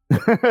party.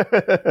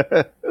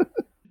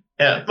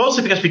 Yeah,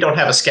 mostly because we don't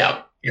have a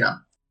scout.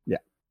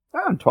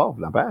 12,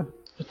 not bad.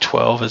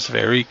 12 is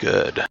very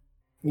good.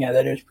 Yeah,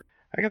 that is.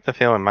 I get the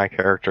feeling my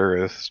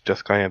character is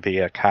just going to be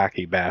a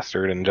cocky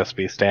bastard and just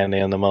be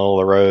standing in the middle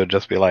of the road,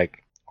 just be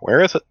like,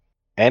 "Where is it?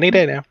 Any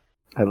day now."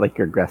 I like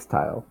your grass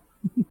tile.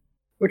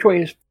 Which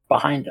way is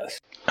behind us?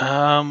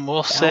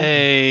 We'll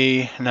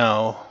say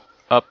no.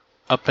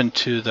 up and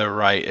to the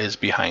right is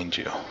behind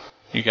you.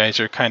 You guys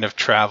are kind of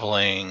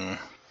traveling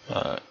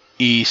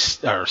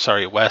west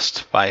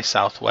by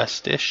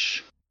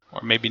southwest-ish,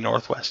 or maybe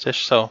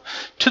northwest-ish. So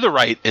to the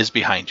right is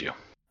behind you.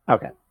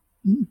 Okay.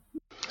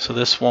 So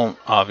this won't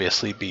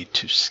obviously be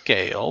to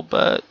scale,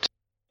 but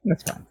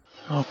That's fine.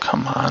 oh,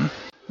 come on.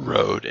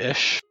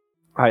 Road-ish.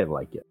 I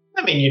like it.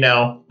 I mean,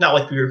 not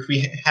like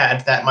we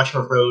had that much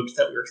of a road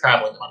that we were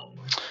traveling on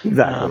anymore.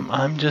 Exactly.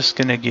 I'm just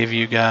going to give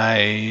you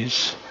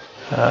guys...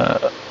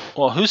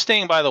 who's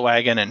staying by the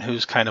wagon and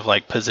who's kind of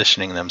like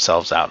positioning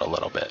themselves out a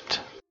little bit?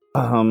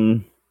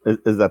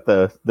 Is that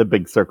the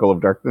big circle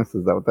of darkness?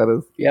 Is that what that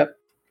is? Yep.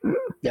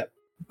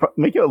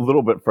 Make it a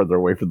little bit further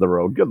away from the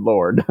road. Good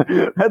lord,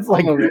 that's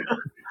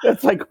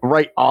like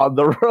right on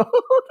the road.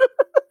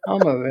 I'll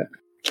move it.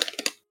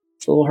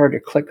 It's a little hard to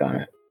click on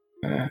it.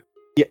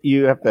 Yeah,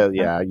 you have to.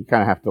 Yeah, you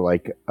kind of have to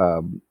like.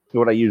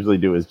 What I usually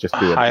do is just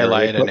do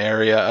highlight an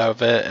area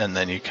of it, and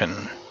then you can.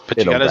 But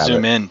you got to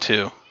zoom in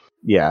too.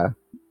 Yeah,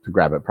 to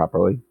grab it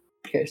properly.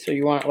 Okay, so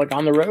you want it like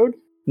on the road?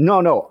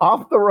 No,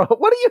 off the road.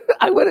 What do you?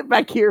 I went it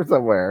back here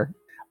somewhere.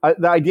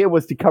 The idea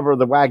was to cover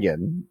the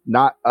wagon,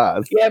 not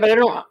us. Yeah, but I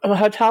don't. The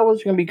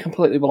Hatawa's going to be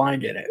completely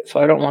blind in it, so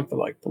I don't want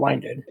the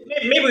blinded.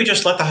 Maybe we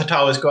just let the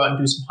Hatawas go out and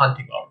do some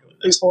hunting while we're doing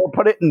this. Or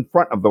put it in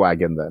front of the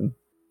wagon then.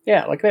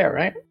 Yeah, like there,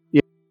 right?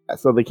 Yeah,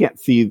 so they can't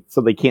see.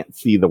 So they can't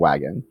see the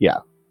wagon. Yeah,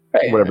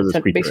 right. Whatever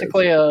this creature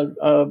basically is.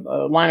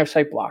 a line of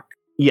sight block.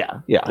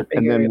 Yeah,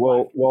 and then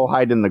we'll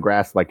hide in the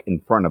grass, like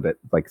in front of it,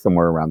 like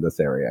somewhere around this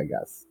area, I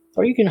guess.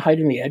 Or you can hide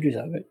in the edges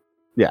of it.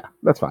 Yeah,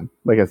 that's fine.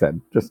 Like I said,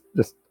 just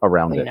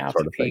around it,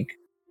 sort of thing.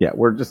 Yeah,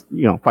 we're just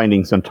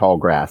finding some tall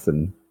grass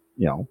and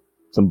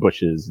some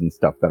bushes and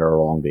stuff that are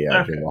along the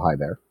edge, and we'll hide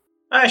there.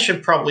 I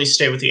should probably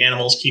stay with the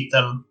animals, keep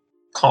them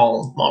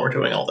calm while we're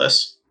doing all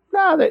this.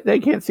 No, they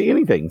can't see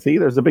anything. See,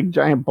 there's a big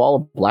giant ball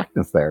of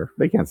blackness there.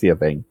 They can't see a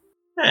thing.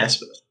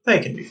 Yes,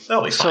 they'll be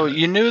fine. So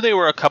you knew they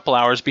were a couple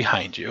hours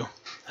behind you.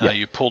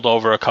 You pulled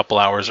over a couple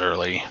hours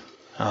early.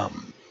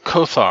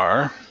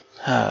 Kothar,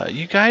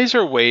 you guys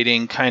are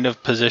waiting kind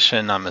of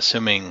position, I'm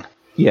assuming.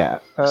 Yeah.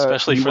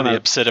 Especially for the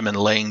Obsidian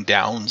laying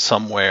down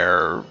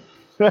somewhere.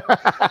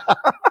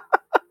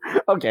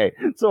 Okay,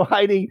 so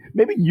hiding,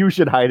 maybe you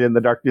should hide in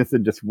the darkness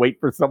and just wait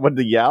for someone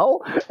to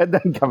yell and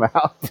then come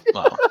out.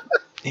 Well,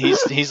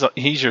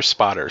 he's your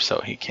spotter,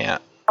 so he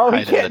can't. Oh,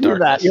 he can't do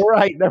that. You're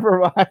right.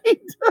 Never mind.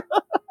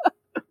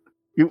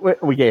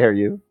 We can't hear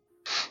you.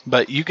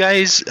 But you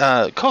guys,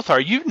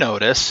 Kothar, you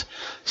notice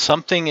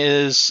something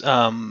is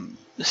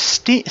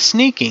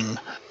sneaking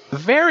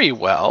very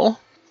well,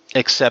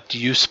 except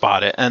you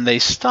spot it, and they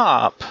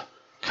stop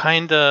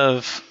kind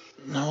of,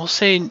 we'll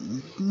say,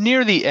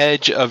 near the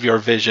edge of your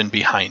vision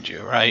behind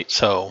you, right?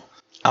 So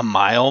a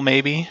mile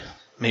maybe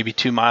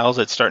 2 miles.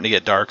 It's starting to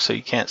get dark, so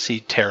you can't see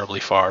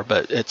terribly far,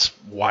 but it's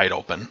wide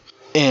open.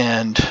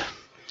 And...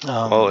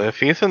 well,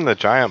 if he's in the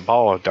giant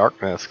ball of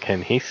darkness,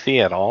 can he see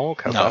at all?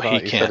 No,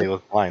 he can't. Said he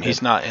was blinded.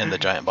 He's not in the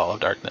giant ball of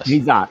darkness.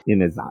 He's not.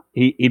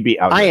 He'd be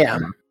out. I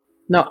am.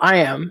 No, I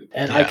am,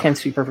 and I can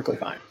see perfectly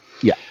fine.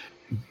 Yeah.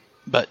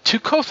 But to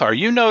Kothar,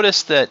 you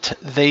notice that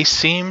they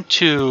seem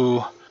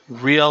to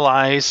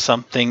realize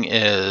something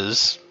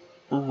is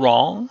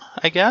wrong,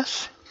 I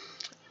guess,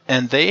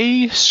 and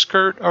they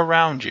skirt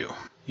around you.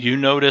 You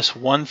notice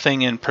one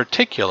thing in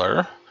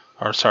particular,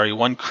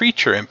 one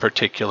creature in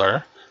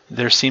particular.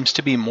 There seems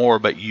to be more,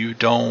 but you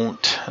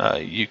don't.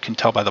 You can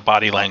tell by the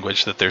body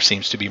language that there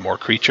seems to be more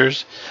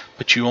creatures,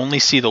 but you only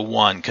see the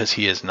one because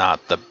he is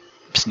not the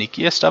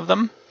sneakiest of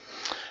them.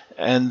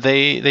 And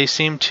they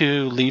seem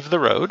to leave the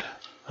road,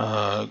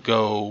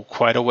 go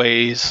quite a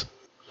ways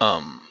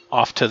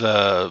off to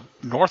the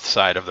north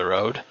side of the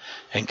road,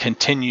 and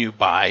continue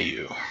by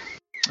you.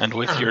 And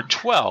with your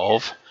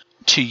 12,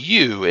 to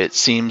you, it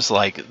seems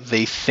like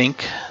they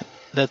think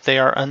that they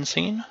are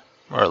unseen.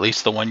 Or at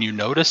least the one you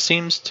notice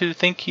seems to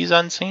think he's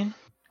unseen.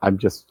 I'm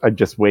just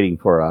waiting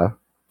for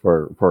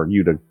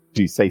you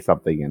to say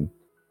something, and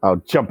I'll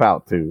jump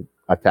out to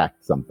attack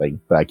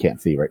something that I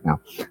can't see right now.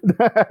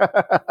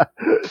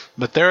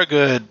 But they're a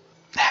good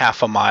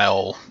half a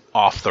mile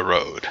off the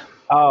road.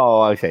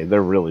 Oh, okay.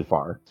 They're really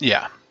far.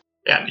 Yeah.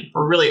 Yeah, I mean,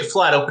 we're really at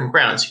flat open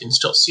ground, so you can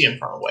still see them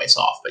from a ways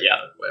off, but yeah,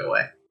 they're way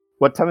away.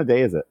 What time of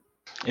day is it?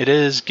 It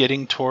is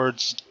getting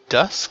towards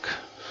dusk.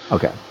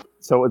 Okay.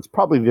 So it's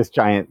probably this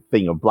giant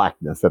thing of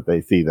blackness that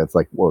they see that's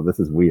like, whoa, this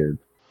is weird.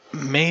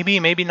 Maybe,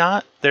 maybe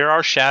not. There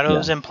are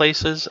shadows in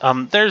places.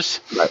 There's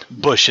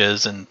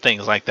bushes and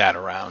things like that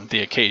around, the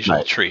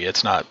occasional tree.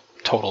 It's not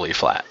totally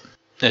flat.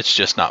 It's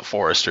just not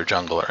forest or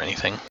jungle or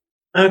anything.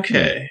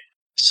 Okay.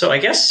 So I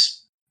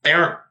guess they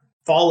aren't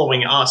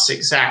following us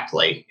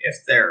exactly if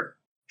they're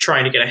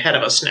trying to get ahead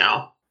of us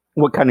now.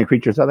 What kind of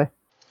creatures are they?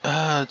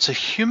 It's a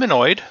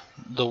humanoid,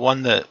 the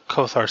one that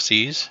Kothar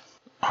sees.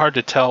 Hard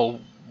to tell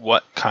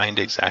what kind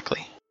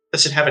exactly.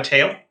 Does it have a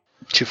tail?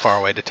 Too far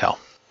away to tell.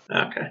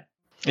 Okay.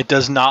 It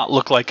does not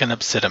look like an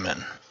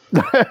Obsidian.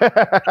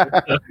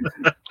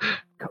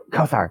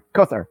 Kothar,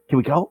 can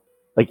we go?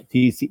 Like, do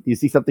you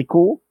see something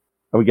cool?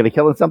 Are we gonna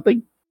kill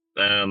something?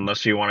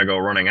 Unless you want to go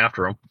running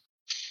after him.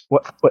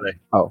 What?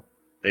 Oh.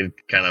 They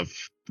kind of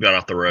got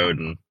off the road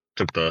and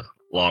took the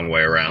long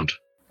way around.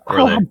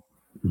 How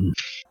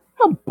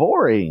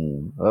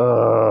boring.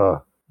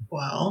 Well,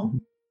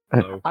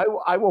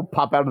 I will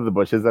pop out of the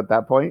bushes at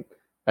that point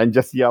and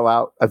just yell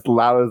out as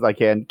loud as I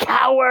can,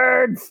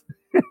 "Cowards!"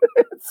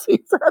 See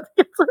if that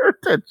gets her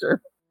attention.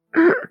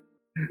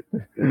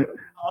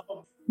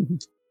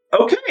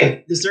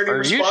 okay. Is there any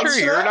Are you response sure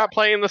to you're that? not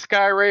playing the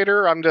Sky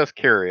Raider? I'm just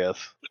curious.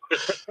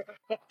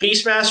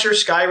 Beastmaster,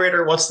 Sky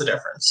Raider, what's the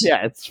difference?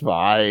 Yeah, it's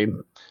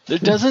fine. There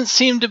doesn't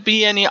seem to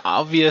be any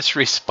obvious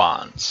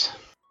response.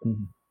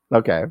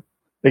 Okay.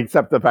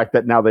 Except the fact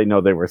that now they know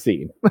they were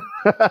seen.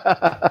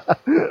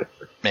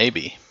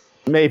 Maybe.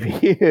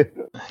 Maybe.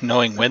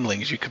 Knowing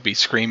windlings, you could be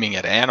screaming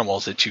at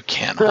animals that you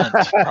can't hunt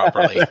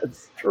properly.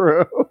 That's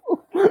true.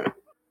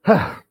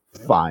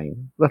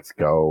 Fine. Let's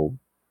go.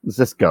 Let's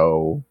just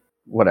go.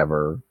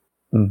 Whatever.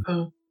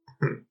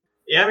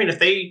 Yeah, I mean, if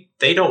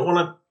they don't want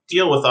to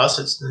deal with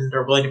us,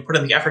 they're willing to put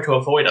in the effort to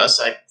avoid us.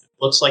 It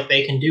looks like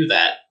they can do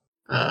that.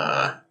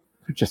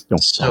 Just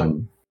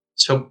don't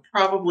So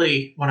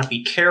probably want to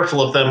be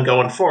careful of them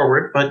going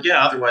forward. But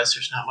yeah, otherwise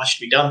there's not much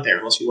to be done there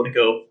unless you want to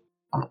go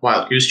on a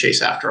wild goose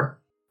chase after them.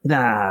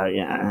 Nah,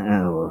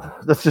 yeah.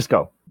 Let's just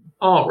go.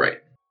 All right.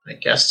 I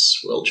guess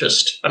we'll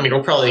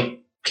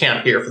probably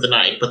camp here for the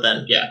night, but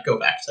then, yeah, go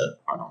back to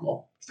our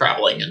normal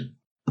traveling and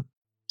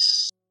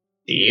see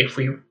if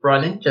we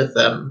run into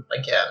them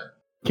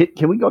again.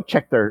 Can we go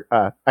check their,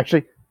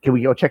 can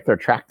we go check their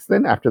tracks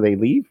then after they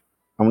leave?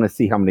 I want to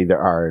see how many there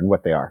are and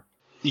what they are.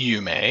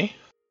 You may.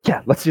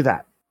 Yeah, let's do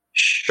that.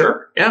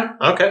 Sure. Yeah.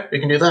 Okay. We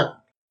can do that.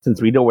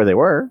 Since we know where they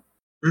were.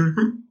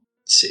 Mm-hmm.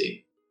 Let's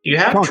see. Do you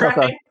have Come on,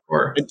 tracking? Kessa.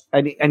 Or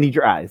I need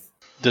your eyes.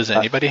 Does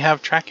anybody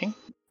have tracking?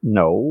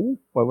 No.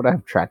 Why would I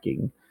have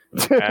tracking?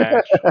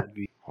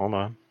 Actually, hold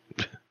on.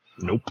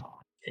 Nope.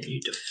 can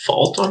you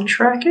default on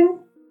tracking?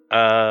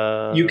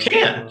 You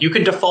can. You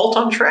can default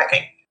on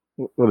tracking.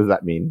 What does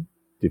that mean?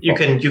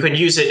 Default. You can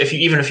use it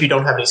even if you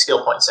don't have any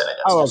skill points in it.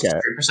 Oh, It's okay.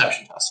 just a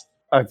perception test.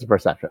 Oh, it's a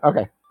perception.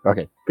 Okay.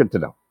 Good to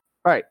know.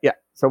 All right. Yeah.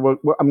 So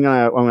I'm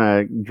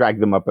gonna drag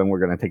them up and we're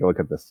gonna take a look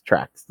at this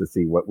tracks to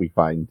see what we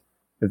find.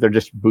 If they're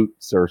just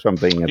boots or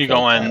something. You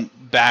going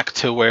back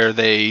to where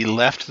they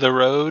left the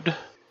road?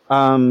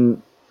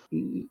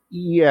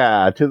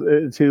 Yeah.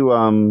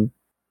 To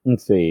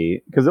let's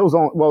see, because it was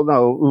all. Well,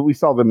 no, he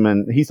saw them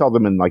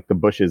in like the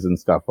bushes and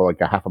stuff,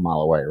 like a half a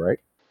mile away, right?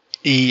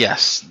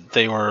 Yes,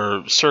 they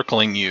were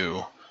circling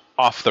you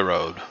off the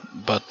road,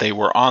 but they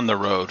were on the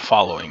road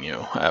following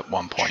you at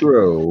one point.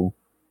 True.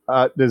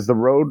 Does the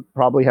road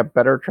probably have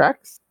better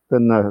tracks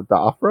than the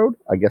off road?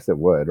 I guess it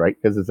would, right?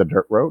 Because it's a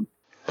dirt road.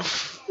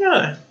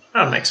 Yeah,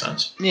 that would make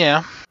sense.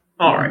 Yeah.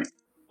 All right.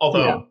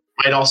 Although Yeah.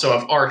 might also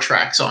have our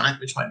tracks on it,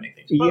 which might make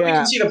things. But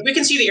Yeah. we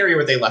can see the area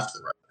where they left the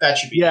road. That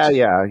should be. Yeah, easy.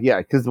 yeah.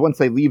 Because once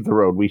they leave the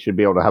road, we should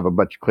be able to have a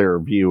much clearer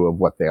view of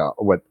what they are,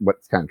 what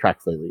kind of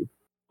tracks they leave.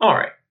 All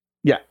right.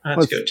 Yeah.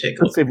 Let's go take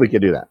a Let's look. see if we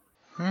can do that.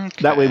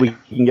 Okay. That way we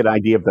can get an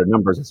idea of their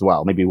numbers as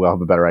well. Maybe we'll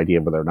have a better idea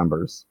of their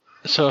numbers.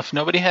 So if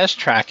nobody has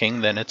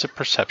tracking, then it's a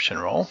perception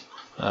roll.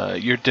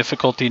 Your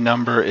difficulty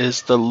number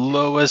is the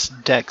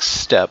lowest dex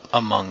step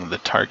among the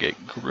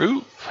target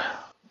group,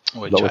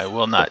 which Lowest I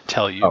will not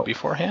tell you Oh.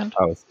 beforehand.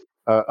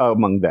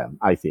 Among them.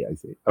 I see.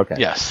 Okay.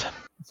 Yes.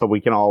 So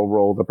we can all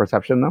roll the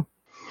perception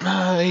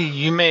now?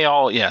 You may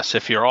all, yes,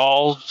 if you're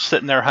all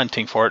sitting there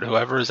hunting for it,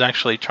 whoever is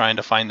actually trying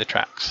to find the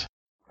tracks.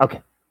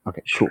 Okay,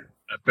 cool.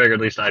 I figured at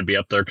least I'd be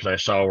up there because I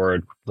saw where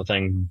the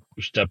thing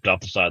stepped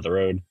off the side of the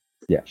road.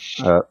 2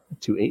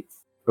 8s.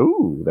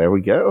 Ooh, there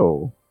we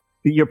go.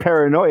 Your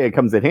paranoia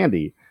comes in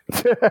handy.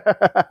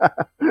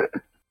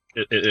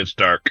 It's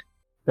dark.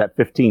 That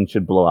 15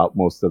 should blow out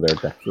most of their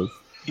dexes.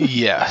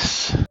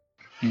 Yes.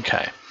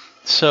 Okay.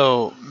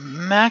 So,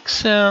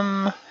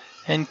 Maxim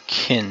and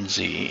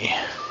Kinsey,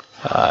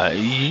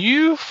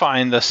 you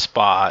find the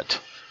spot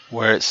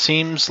where it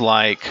seems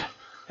like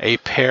a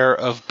pair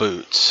of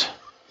boots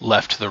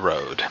left the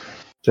road.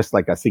 Just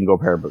like a single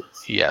pair of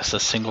boots. Yes, a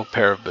single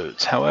pair of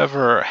boots.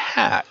 However,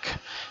 Hack,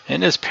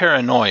 in his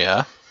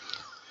paranoia,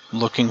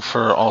 looking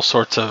for all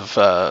sorts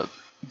of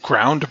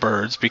ground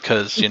birds,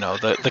 because,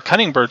 the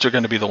cunning birds are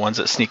going to be the ones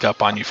that sneak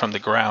up on you from the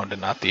ground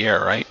and not the air,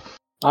 right?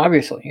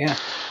 Obviously,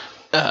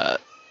 yeah.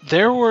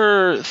 There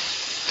were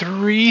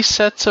 3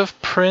 sets of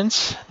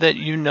prints that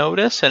you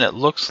notice, and it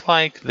looks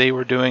like they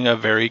were doing a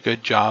very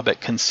good job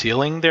at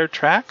concealing their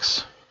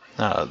tracks.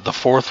 The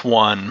 4th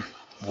one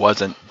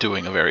wasn't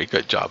doing a very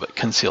good job at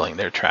concealing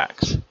their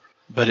tracks.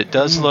 But it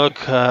does look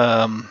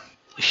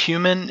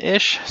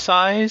human-ish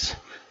size.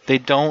 They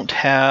don't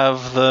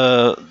have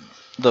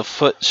the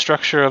foot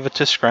structure of a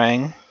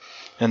Tiskrang,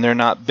 and they're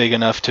not big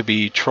enough to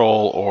be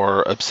troll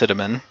or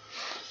obsidian.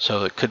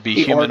 So it could be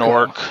The human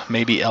orc. orc,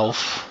 maybe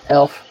elf.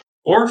 Elf.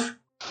 Orf?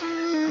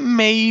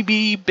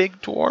 Maybe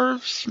big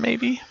dwarves,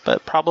 maybe,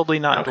 but probably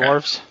not Okay.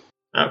 dwarves.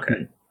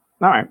 Okay.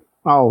 All right.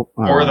 I'll.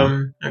 Or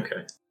them.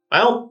 Okay.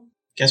 Well,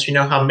 guess we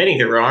know how many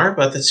there are,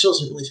 but that still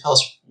doesn't really tell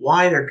us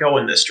why they're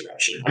going this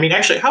direction. I mean,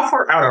 actually, how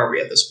far out are we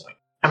at this point?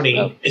 How many?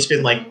 Oh. It's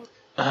been like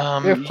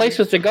We have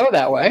places to go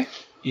that way.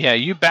 Yeah,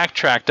 you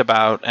backtracked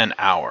about an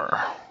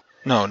hour.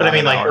 No, But not I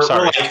mean, an hour,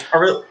 sorry.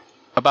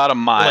 About a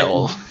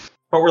mile.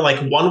 But we're like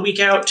 1 week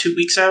out, 2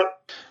 weeks out?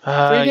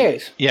 3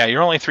 days. Yeah,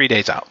 you're only 3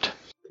 days out.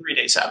 3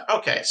 days out.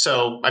 Okay,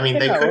 so, I mean,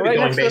 they Yeah, could we're be right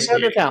going next to the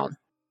basically... border town.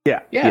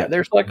 Yeah. Yeah,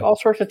 there's like all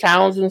sorts of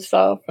towns and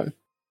stuff. And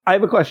I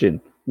have a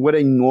question. Would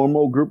a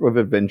normal group of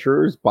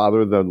adventurers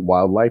bother the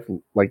wildlife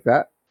like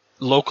that?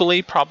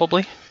 Locally,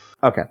 probably.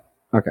 Okay.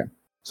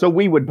 So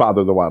we would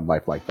bother the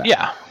wildlife like that.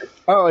 Yeah.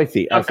 Oh, I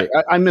see. Okay.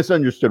 I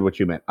misunderstood what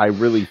you meant. I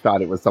really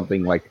thought it was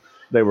something like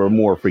they were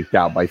more freaked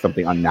out by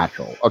something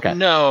unnatural. Okay.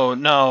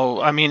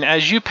 No. I mean,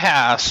 as you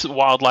pass,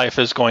 wildlife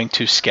is going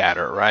to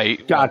scatter,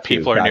 right? When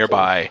people are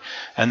nearby,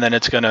 and then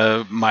it's going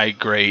to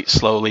migrate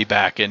slowly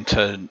back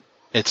into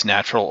its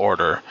natural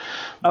order.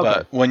 Okay.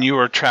 But when you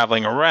were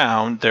traveling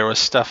around, there was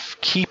stuff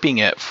keeping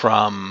it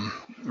from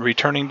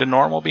returning to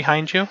normal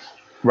behind you.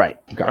 Right.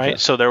 Gotcha. Right?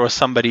 So there was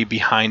somebody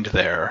behind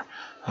there.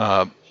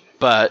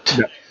 But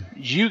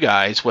you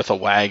guys with a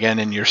wagon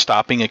and you're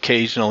stopping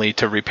occasionally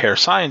to repair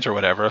signs or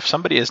whatever, if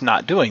somebody is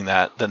not doing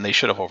that, then they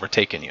should have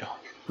overtaken you.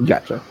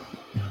 Gotcha.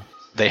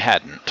 They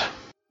hadn't.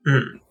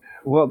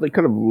 Well, they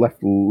could have left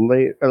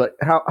late. Like,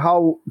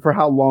 for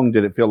how long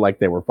did it feel like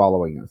they were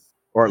following us?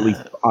 Or at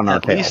least on our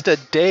tail? At least a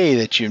day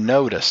that you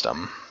noticed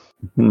them.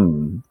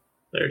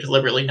 They're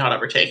deliberately not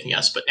overtaking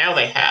us, but now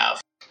they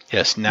have.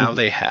 Yes, now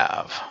they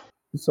have.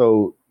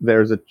 So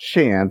there's a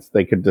chance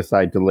they could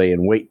decide to lay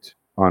in wait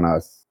on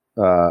us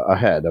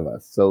ahead of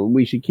us. So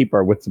we should keep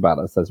our wits about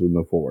us as we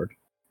move forward.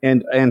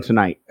 And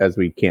tonight, as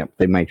we camp,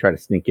 they might try to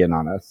sneak in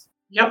on us.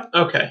 Yep,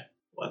 okay.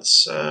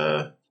 Let's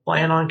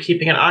plan on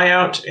keeping an eye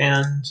out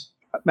and...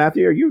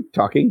 Matthew, are you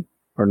talking?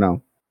 Or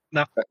no?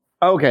 No.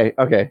 Okay.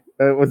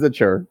 Was it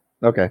sure?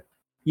 Okay.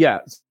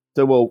 Yeah,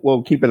 so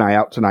we'll keep an eye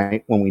out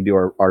tonight when we do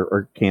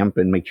our camp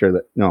and make sure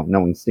that no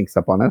one sneaks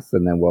up on us,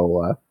 and then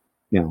we'll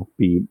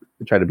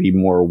try to be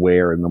more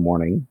aware in the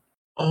morning.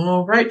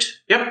 All right.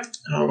 Yep.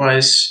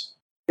 Otherwise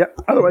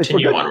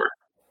Continue onward.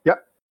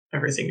 Yep.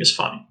 Everything is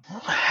fine.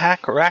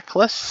 Hack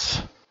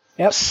Reckless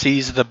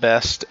sees the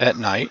best at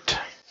night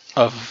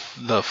of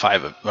the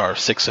 5 or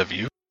 6 of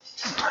you.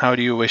 How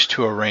do you wish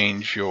to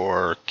arrange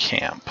your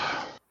camp?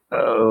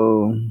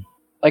 Oh.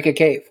 like a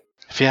cave.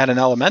 If you had an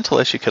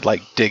elementalist, you could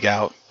dig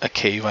out a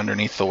cave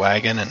underneath the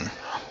wagon and...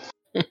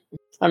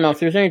 I don't know if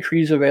there's any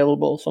trees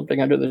available, something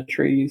under the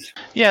trees.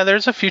 Yeah,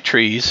 there's a few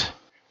trees.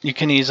 You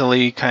can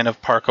easily kind of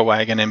park a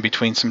wagon in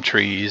between some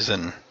trees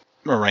and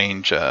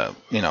arrange,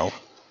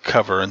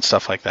 cover and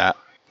stuff like that.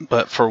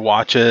 But for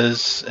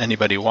watches,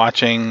 anybody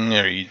watching,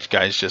 or are you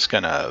guys just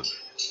gonna...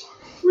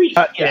 We'll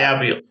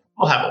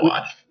have a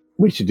watch.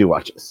 We should do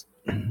watches.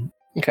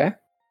 Okay.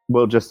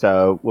 We'll just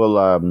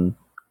we'll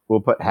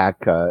put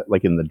Hack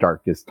in the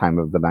darkest time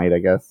of the night, I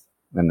guess,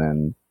 and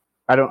then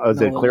I don't.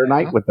 Is it clear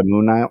night with the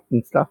moon out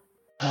and stuff?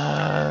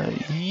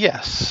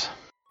 Yes.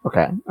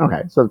 Okay,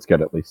 so it's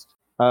good at least.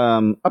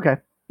 Okay,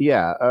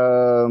 yeah.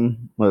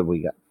 What have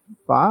we got?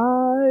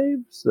 5.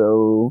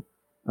 So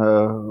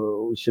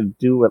we should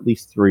do at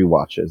least 3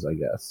 watches, I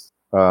guess.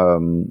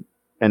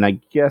 And I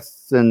guess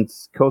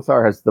since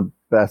Kothar has the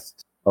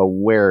best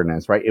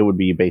awareness, right? It would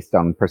be based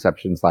on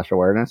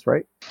perception/awareness,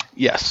 right?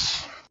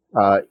 Yes.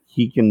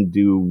 He can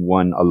do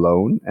 1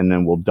 alone, and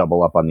then we'll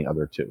double up on the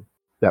other 2.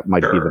 That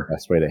might be the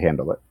best way to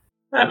handle it.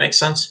 That makes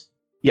sense.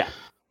 Yeah.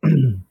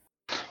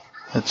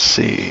 Let's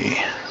see.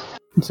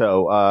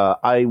 So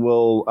I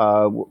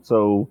will.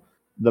 So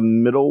the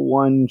middle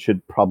one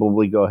should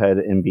probably go ahead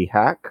and be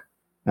Hack.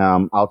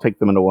 I'll take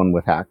the middle one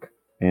with Hack,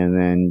 and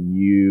then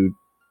you.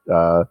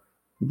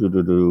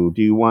 Do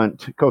you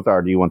want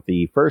Kothar? Do you want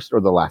the first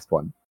or the last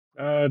one?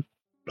 I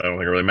don't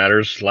think it really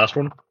matters. Last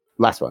one.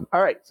 Last one.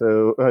 All right.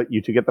 So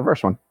you 2 get the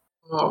first one.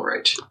 All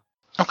right.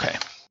 Okay.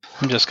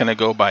 I'm just going to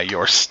go by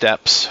your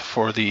steps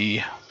for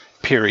the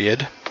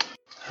period.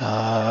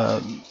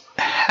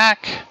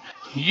 Hack,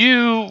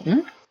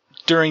 you,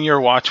 during your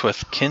watch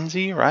with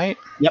Kinsey, right?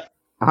 Yep.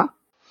 Uh-huh.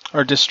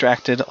 Are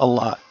distracted a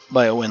lot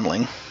by a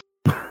windling.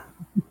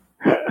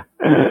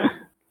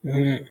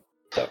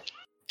 So,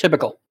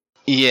 typical.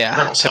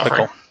 Yeah,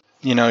 typical.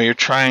 You're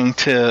trying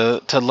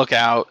to look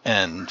out,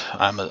 and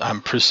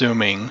I'm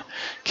presuming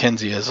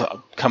Kinsey is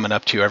coming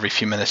up to you every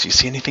few minutes. Do you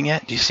see anything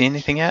yet? Do you see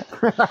anything yet?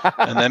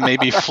 And then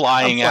maybe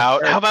flying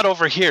out. How about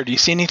over here? Do you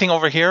see anything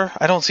over here?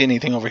 I don't see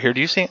anything over here.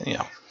 Do you see?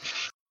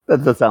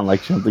 That does sound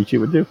like something she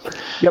would do.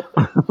 Yep.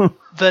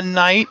 The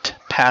night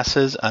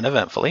passes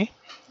uneventfully.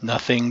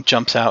 Nothing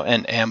jumps out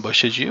and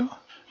ambushes you.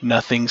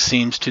 Nothing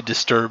seems to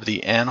disturb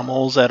the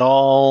animals at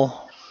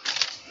all.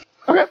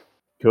 Okay.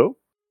 Cool.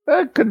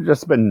 It could have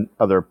just been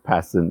other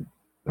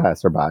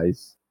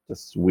passerbys.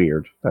 Just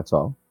weird, that's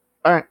all.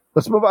 All right,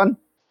 let's move on.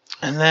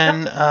 And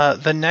then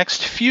the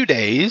next few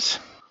days,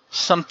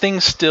 something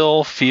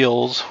still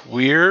feels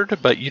weird,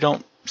 but you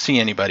don't see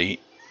anybody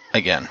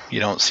again. You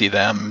don't see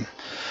them.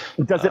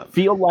 Does it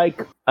feel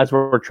like, as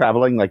we're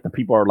traveling, like the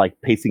people are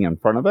pacing in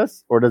front of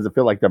us? Or does it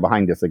feel like they're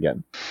behind us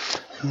again?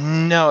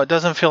 No, it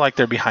doesn't feel like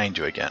they're behind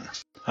you again.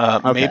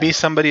 Okay. Maybe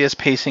somebody is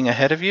pacing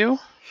ahead of you.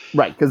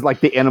 Right, because like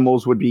the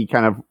animals would be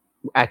kind of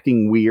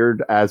acting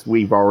weird as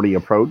we've already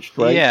approached,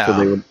 right? Yeah. So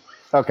they would.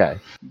 Okay.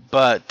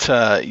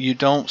 But you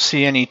don't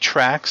see any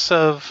tracks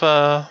of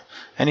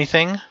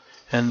anything.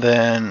 And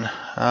then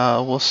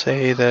we'll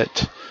say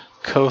that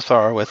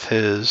Kothar, with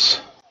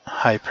his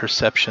high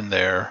perception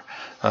there,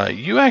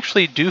 you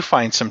actually do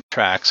find some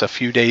tracks a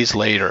few days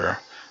later,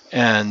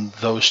 and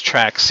those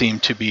tracks seem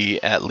to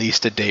be at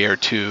least a day or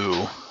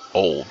two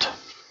old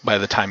by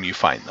the time you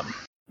find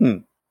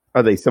them.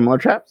 Are they similar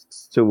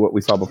traps to what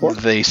we saw before?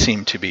 They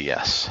seem to be,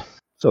 yes.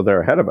 So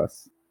they're ahead of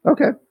us.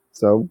 Okay.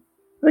 So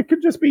they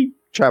could just be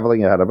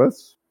traveling ahead of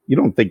us. You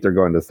don't think they're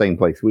going to the same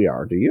place we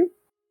are, do you?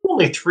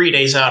 Only 3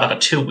 days out of a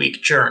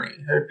 2-week journey.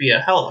 It would be a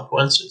hell of a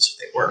coincidence if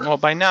they were. Well,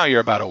 by now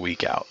you're about a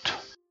week out.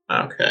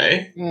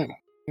 Okay.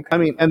 I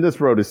mean, and this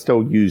road is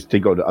still used to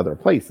go to other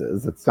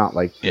places. It's not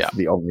like it's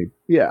the only.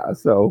 Yeah.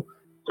 So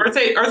Are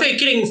they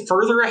getting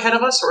further ahead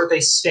of us, or are they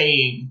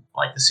staying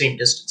like the same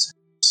distance?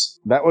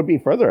 that would be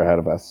further ahead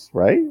of us,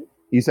 right?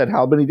 You said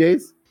how many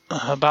days?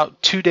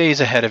 About 2 days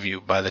ahead of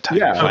you by the time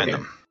Yeah, you find okay.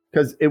 them.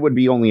 Because it would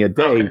be only a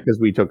day Okay. because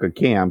we took a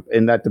camp,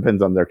 and that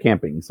depends on their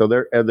camping. So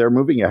they're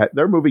moving ahead.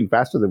 They're moving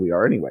faster than we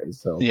are, anyways.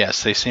 So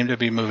Yes, they seem to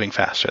be moving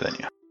faster than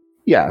you.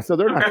 yeah. So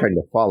they're not Okay. trying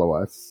to follow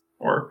us.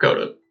 Or go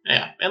to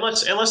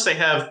unless they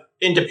have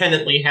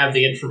independently have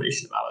the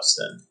information about us,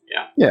 then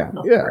Yeah.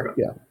 No, Yeah. fair enough.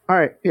 Yeah. All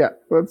right. Yeah.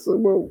 That's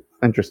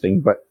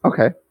interesting, but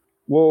okay.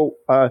 Well,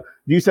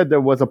 you said there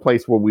was a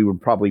place where we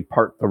would probably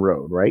part the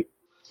road, right?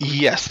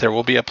 Yes, there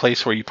will be a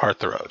place where you part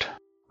the road.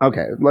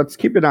 Okay, let's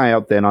keep an eye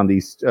out then on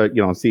these,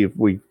 see if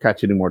we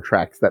catch any more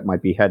tracks that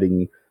might be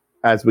heading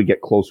as we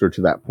get closer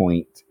to that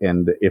point,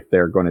 and if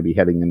they're going to be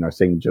heading in our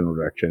same general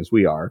direction as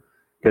we are,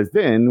 because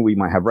then we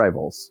might have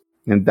rivals,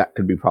 and that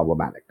could be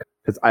problematic,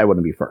 because I want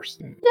to be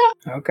first.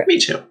 Okay. me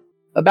too.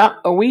 About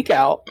a week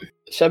out,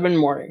 7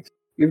 mornings,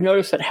 you've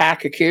noticed that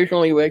Hack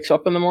occasionally wakes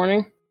up in the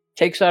morning,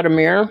 takes out a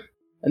mirror,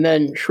 and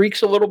then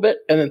shrieks a little bit,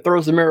 and then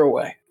throws the mirror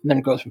away, and then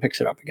goes and picks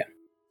it up again.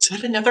 Is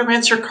that another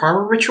Rancer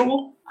Karma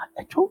ritual?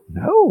 I don't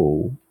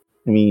know.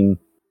 I mean,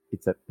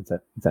 it's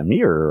a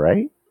mirror,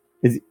 right?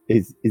 Is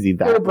he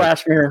that? Little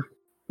brass mirror.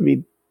 I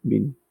mean,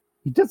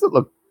 he doesn't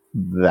look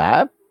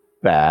that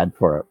bad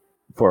for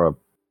a.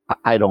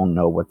 I don't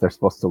know what they're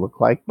supposed to look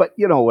like, but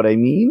you know what I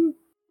mean.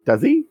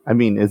 Does he? I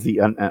mean, is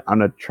he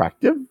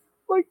unattractive?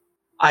 Like,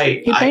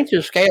 He paints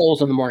his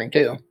scales in the morning,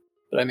 too.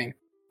 But I mean,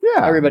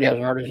 yeah, everybody has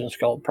an artisan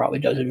skull, probably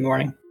does it in the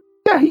morning.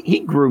 yeah. He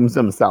grooms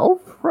himself,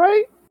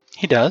 right?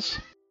 He does.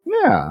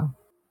 Yeah,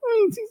 I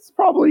mean, he's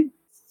probably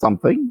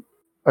something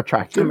I'm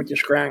attractive. with your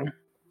scrying.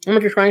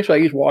 So I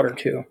use water,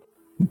 too.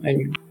 I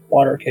use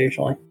water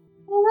occasionally.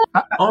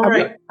 All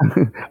right.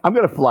 I'm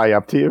gonna fly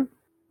up to you.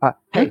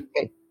 Hey,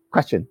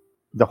 question.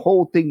 The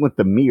whole thing with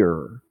the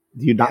mirror.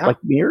 Do you not Yeah. like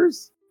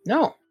mirrors?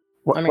 No.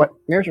 What, I mean, what?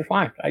 mirrors are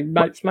fine.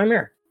 It's my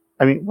mirror.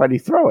 I mean, why do you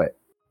throw it?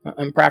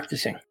 I'm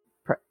practicing.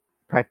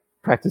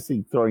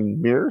 Practicing throwing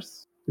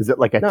mirrors? Is it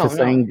like a No,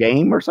 Tisane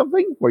game or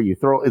something where you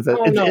throw? Is it?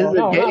 No, is no, it a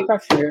not game?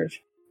 practicing mirrors.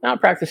 Not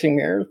practicing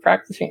mirrors.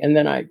 Practicing, and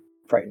then I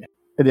frighten it.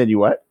 And then you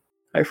what?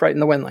 I frighten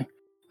the Wendling.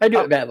 I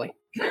do it badly.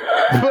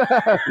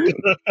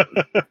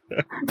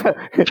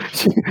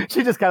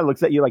 she just kind of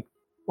looks at you like,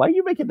 "Why are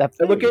you making that?"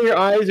 I look in your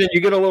eyes, and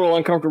you get a little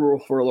uncomfortable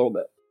for a little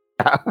bit.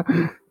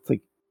 It's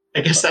like,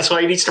 I guess that's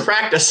why he needs to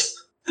practice.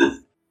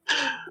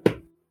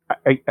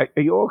 are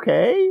you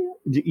okay?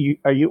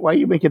 Why are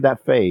you making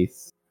that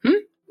face?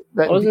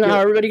 Well, isn't that how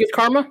everybody gets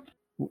karma?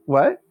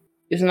 What?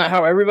 Isn't that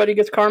how everybody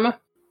gets karma?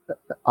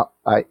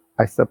 I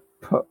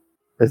suppose.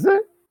 Is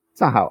it?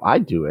 It's not how I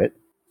do it.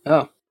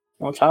 Oh,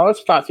 well, it's how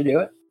it's taught to do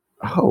it.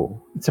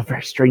 Oh, it's a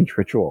very strange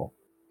ritual.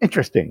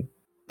 Interesting.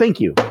 Thank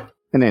you.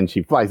 And then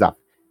she flies off.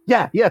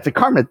 Yeah, it's a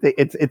karma thing.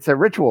 It's a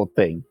ritual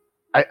thing.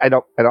 I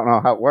don't know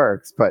how it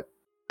works, but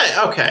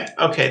Okay,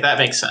 that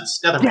makes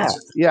sense. Another yeah,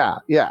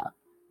 Rancer. yeah.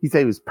 He said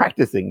he was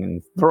practicing and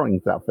he's throwing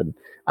stuff, and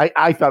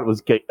I thought it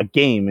was a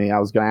game, and I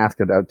was going to ask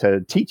him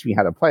to teach me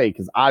how to play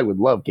because I would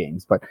love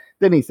games, but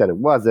then he said it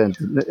wasn't.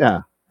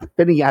 Yeah.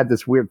 Then he had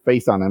this weird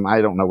face on him.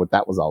 I don't know what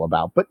that was all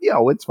about, but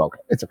it's okay.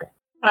 It's okay.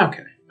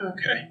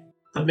 Okay.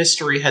 The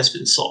mystery has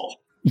been solved.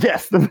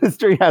 Yes, the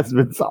mystery has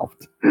been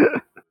solved.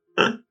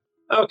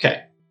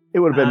 Okay. It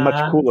would have been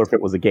much cooler if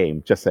it was a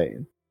game. Just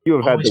saying. You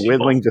would have had the Always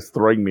Whittling just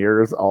throwing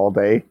mirrors all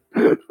day.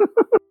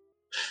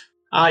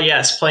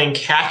 Yes, playing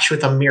catch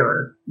with a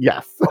mirror.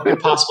 Yes. What could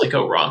possibly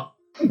go wrong?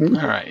 All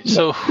right.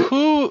 So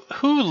who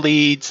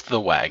leads the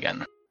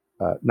wagon?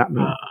 Not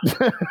me.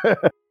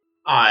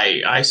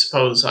 I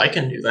suppose I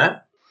can do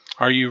that.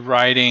 Are you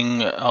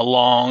riding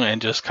along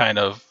and just kind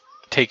of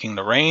taking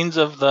the reins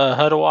of the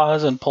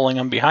Hudawas and pulling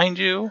them behind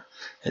you?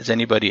 Is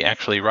anybody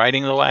actually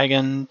riding the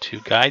wagon to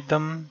guide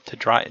them, to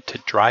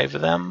drive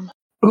them?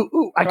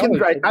 Ooh, I can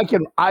Probably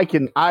drive.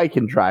 I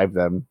can drive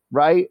them.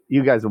 Right?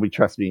 You guys will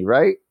trust me,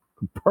 right?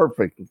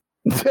 Perfect.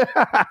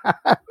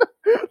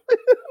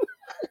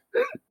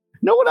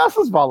 No one else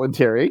is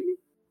volunteering.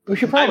 We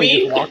should probably I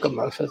mean- just walk them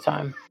most of the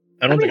time.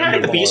 I don't think I'm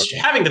having gonna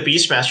the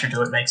Beastmaster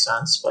do it makes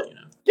sense, but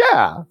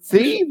Yeah.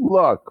 See?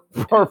 Look.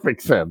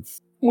 Perfect sense.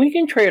 We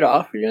can trade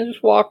off.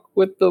 Just walk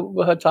with the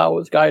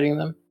Hatawas guiding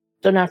them.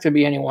 Doesn't have to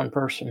be any one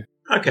person.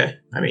 Okay.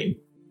 I mean,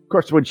 Of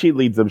course, when she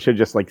leads them, she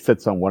just like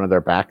sits on one of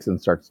their backs and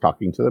starts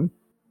talking to them.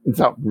 It's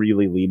not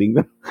really leading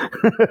them.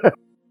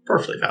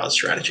 perfectly valid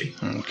strategy.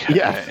 Okay.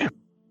 Yeah.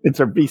 It's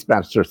her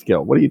Beastmaster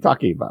skill. What are you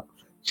talking about?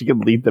 She can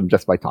lead them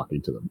just by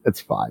talking to them. It's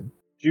fine.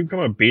 If you become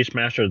a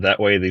Beastmaster, that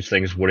way these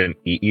things wouldn't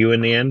eat you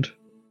in the end.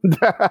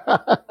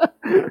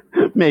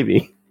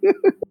 Maybe.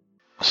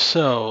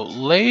 So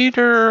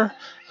later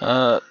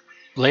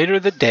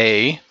the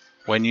day,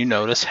 when you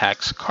notice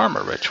Hack's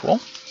karma ritual,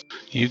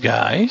 you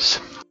guys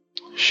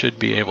should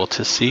be able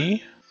to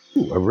see,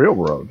 Ooh, a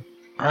railroad.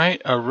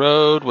 right? A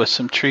road with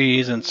some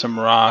trees and some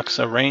rocks.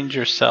 Arrange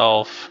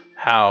yourself.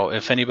 How,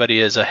 if anybody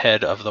is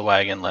ahead of the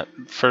wagon,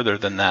 further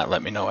than that,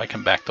 let me know. I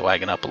can back the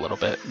wagon up a little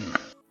bit.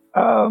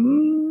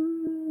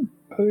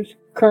 Who's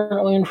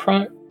currently in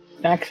front?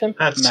 Maxim?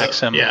 That's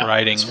Maxim yeah,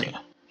 riding. that's me.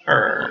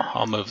 Or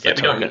I'll move the yeah,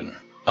 we don't token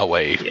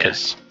away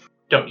because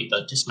don't need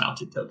the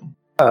dismounted token.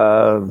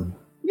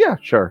 Yeah,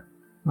 sure.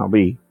 I'll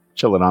be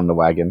chilling on the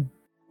wagon.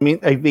 I mean,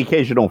 the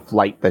occasional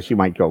flight that she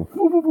might go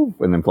woof, woof, woof,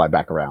 and then fly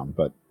back around,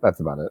 but that's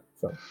about it.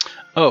 So,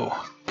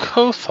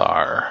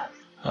 Kothar,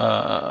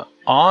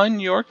 on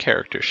your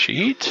character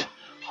sheet,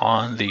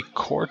 on the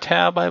core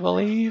tab, I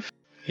believe.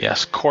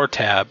 Yes, core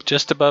tab,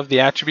 just above the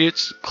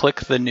attributes,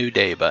 click the New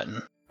Day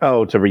button.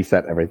 oh, to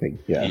reset everything.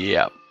 Yeah.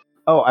 Yep.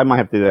 Oh, I might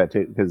have to do that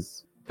too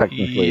because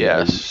technically,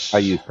 Yes. I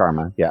used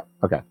karma. Yeah.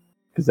 Okay.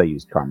 Because I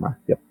used karma.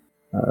 Yep.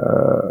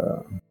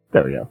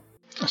 There we go.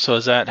 So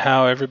is that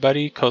how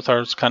everybody?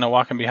 Kothar's kind of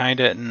walking behind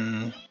it,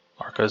 and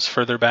Arca's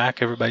further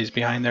back. Everybody's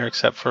behind there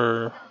except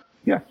for.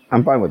 Yeah,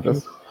 I'm fine with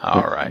this.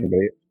 All right.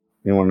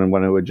 Anyone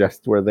want to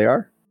adjust where they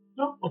are?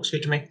 No, looks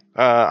good to me.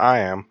 I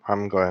am.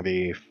 I'm going to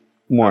be.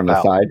 More on the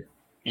About. side,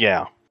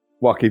 Yeah.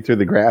 walking through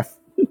the grass.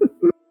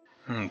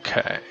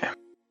 Okay.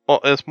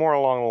 Well, it's more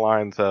along the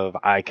lines of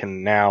I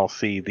can now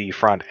see the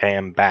front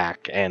and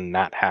back and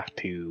not have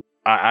to.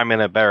 I'm in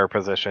a better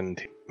position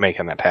to make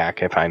an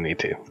attack if I need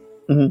to.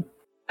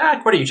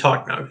 What are you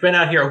talking about? We've been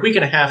out here a week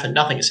and a half and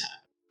nothing has happened.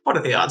 What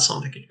are the odds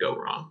something could go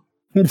wrong?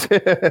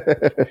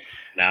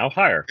 Now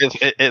higher.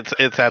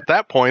 It's at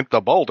that point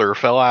the boulder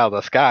fell out of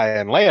the sky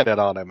and landed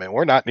on him, and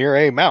we're not near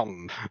a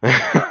mountain.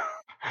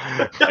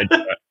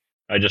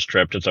 I just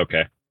tripped. It's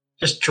okay.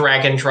 Just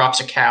dragon drops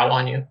a cow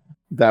on you.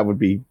 That would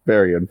be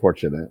very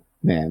unfortunate.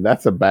 Man,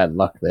 that's a bad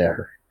luck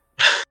there.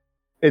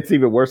 It's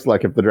even worse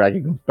luck if the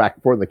dragon comes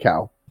back for the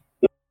cow.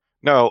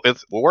 No,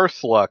 it's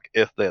worse luck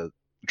if the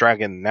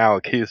dragon now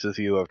accuses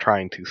you of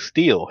trying to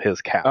steal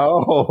his cow.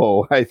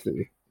 Oh, I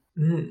see.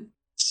 Mm.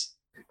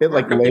 It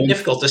like really lands,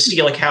 difficult to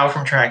steal a cow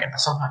from dragon, but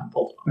sometimes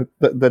pull it off.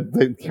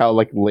 the cow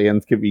like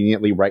lands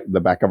conveniently right in the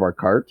back of our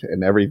cart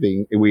and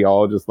everything. We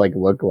all just like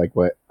look like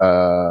what?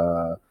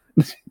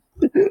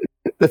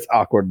 This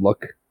awkward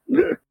look.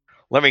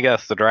 Let me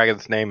guess, the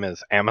dragon's name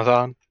is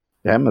Amazon?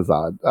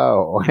 Amazon.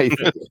 Oh, I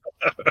see.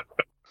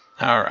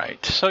 All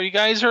right. So you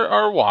guys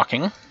are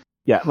walking.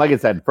 Yeah, like I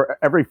said, for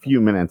every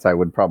few minutes, I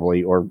would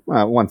probably, or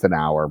once an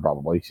hour,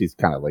 probably. She's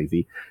kind of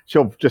lazy.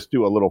 She'll just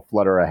do a little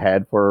flutter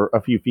ahead for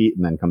a few feet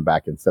and then come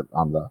back and sit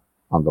on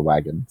the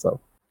wagon. So,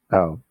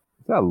 oh,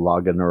 is that a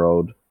log in the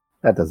road?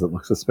 That doesn't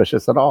look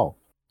suspicious at all.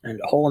 And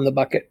a hole in the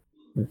bucket.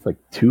 It's like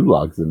 2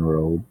 logs in the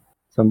road.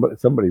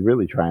 Somebody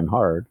really trying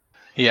hard.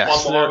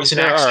 Yes, One log is an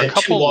there are a accident,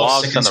 couple 2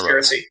 logs is a logs on the road.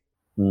 conspiracy.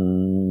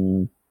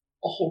 Mm,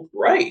 All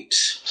right.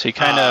 So you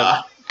kind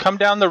of come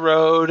down the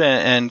road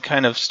and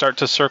kind of start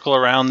to circle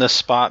around this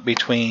spot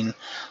between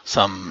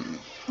some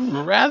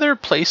rather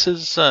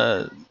places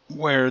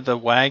where the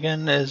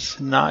wagon is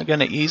not going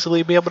to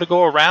easily be able to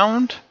go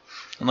around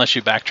unless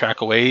you backtrack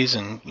a ways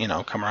and,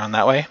 come around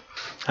that way.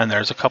 And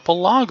there's a couple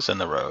logs in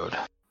the road.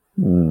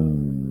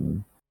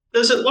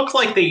 Does it look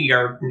like they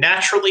are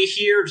naturally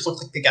here, or does it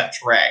look like they got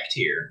dragged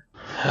here?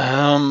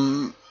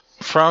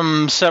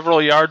 From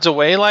several yards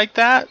away like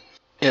that,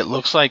 it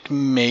looks like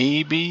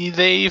maybe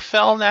they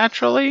fell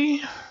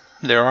naturally.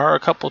 There are a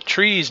couple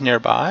trees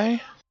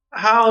nearby.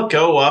 I'll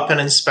go up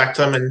and inspect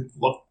them and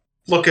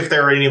look if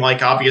there are any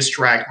obvious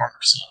drag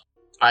marks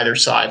on either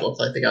side. Look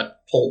like they got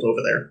pulled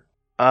over there.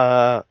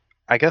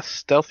 I guess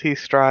stealthy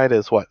stride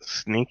is what,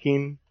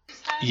 sneaking?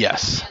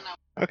 Yes.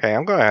 Okay,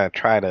 I'm gonna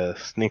try to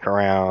sneak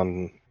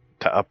around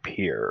to up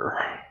here.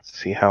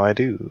 See how I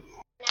do.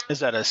 Is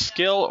that a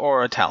skill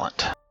or a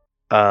talent?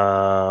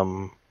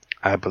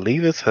 I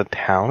believe it's a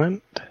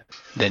talent.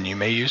 Then you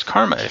may use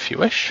karma if you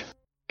wish.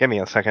 Give me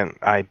a second.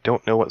 I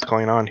don't know what's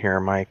going on here.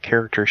 My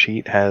character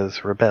sheet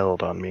has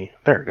rebelled on me.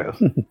 There it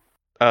goes.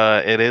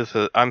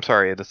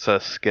 It's a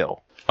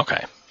skill.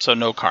 Okay, so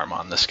no karma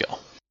on the skill.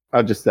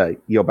 I'll just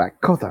yell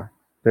back, Kothar.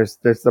 There's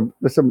some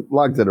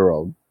logs in the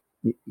road.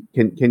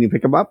 Can you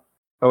pick them up?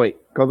 Oh wait,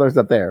 Kothar's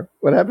up there.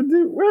 What happened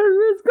to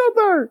where's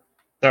Kothar?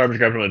 Sorry, I'm just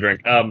grabbing a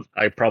drink.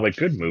 I probably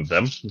could move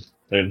them.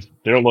 They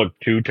don't look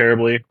too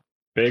terribly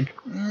big.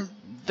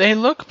 They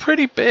look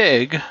pretty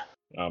big.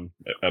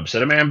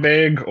 Obsidian Man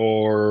big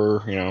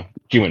or,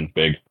 human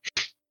big?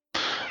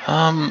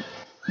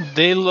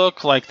 They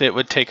look like they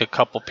would take a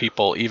couple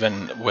people,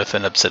 even with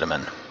an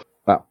obsidian.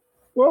 Oh.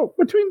 Well,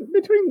 between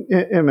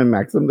him and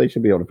Maxim, they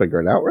should be able to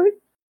figure it out, right?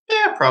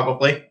 Yeah,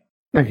 probably.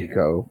 There you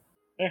go.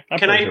 Yeah,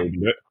 Can I- do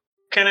it.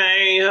 Can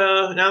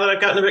I, now that I've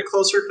gotten a bit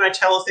closer, can I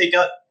tell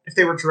if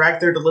they were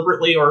dragged there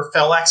deliberately or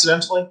fell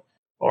accidentally?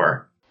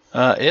 Or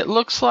It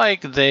looks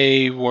like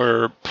they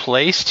were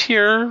placed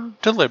here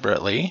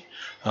deliberately,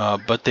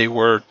 but they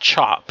were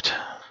chopped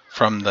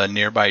from the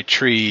nearby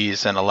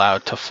trees and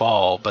allowed to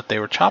fall, but they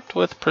were chopped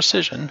with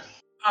precision.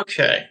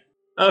 okay,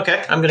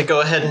 I'm gonna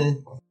go ahead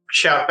and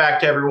shout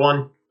back to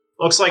everyone.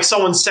 Looks like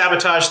someone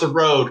sabotaged the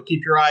road.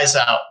 Keep your eyes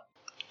out.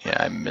 Yeah,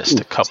 I missed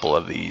a couple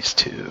of these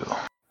too.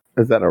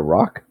 Is that a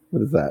rock?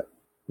 What is that?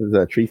 Is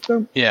that a tree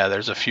stump? Yeah,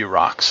 there's a few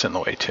rocks in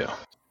the way too.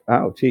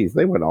 Oh, geez,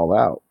 they went all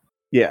out.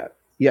 Yeah,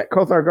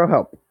 Kothar, go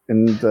help.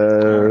 And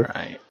All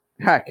right.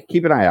 Hack,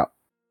 keep an eye out.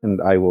 And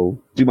I will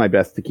do my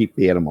best to keep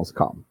the animals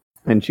calm.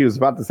 And she was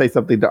about to say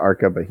something to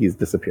Arca, but he's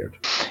disappeared.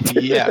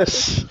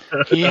 Yes,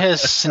 he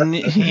has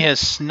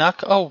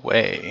snuck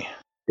away.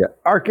 Yeah,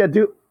 Arca,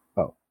 do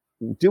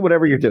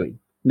whatever you're doing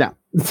now.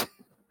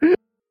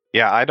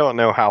 Yeah, I don't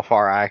know how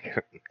far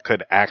I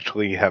could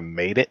actually have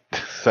made it,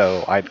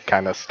 so I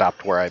kind of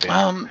stopped where I did.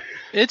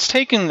 It's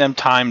taking them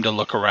time to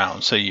look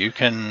around, so you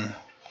can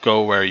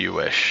go where you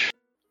wish.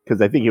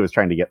 Because I think he was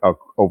trying to get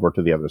over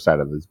to the other side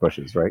of these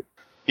bushes, right?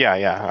 Yeah.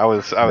 I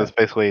was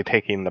basically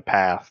taking the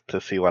path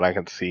to see what I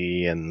could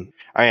see, and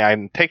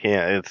I'm taking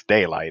it. It's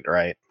daylight,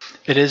 right?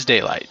 It is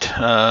daylight.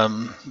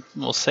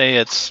 We'll say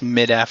it's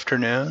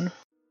mid-afternoon.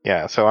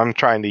 Yeah, so I'm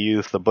trying to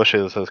use the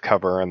bushes as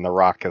cover and the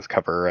rock as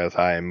cover as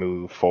I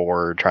move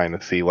forward, trying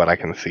to see what I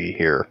can see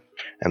here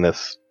in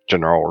this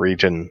general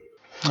region.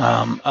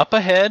 Up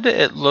ahead,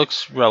 it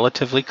looks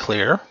relatively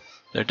clear.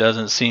 There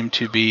doesn't seem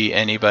to be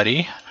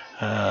anybody.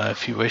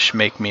 If you wish,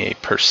 make me a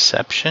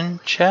perception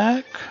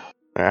check.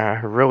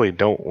 I really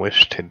don't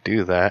wish to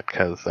do that,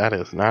 because that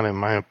is not in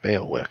my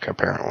bailiwick,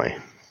 apparently.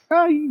 You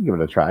can give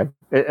it a try.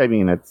 I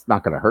mean, it's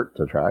not going to hurt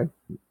to try.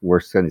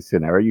 Worst case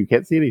scenario, you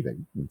can't see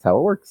anything. That's how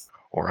it works.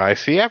 Or I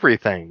see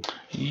everything.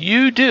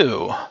 You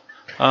do.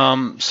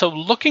 So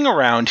looking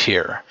around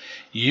here,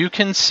 you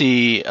can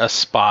see a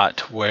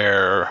spot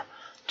where,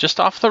 just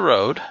off the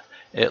road,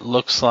 it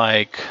looks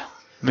like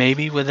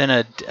maybe within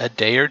a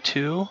day or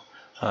two,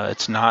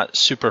 it's not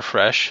super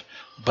fresh,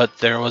 but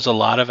there was a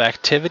lot of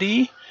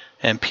activity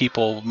and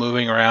people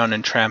moving around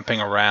and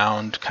tramping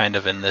around kind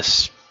of in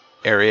this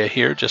area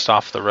here, just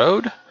off the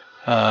road.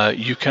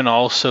 You can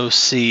also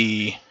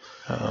see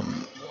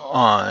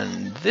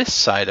on this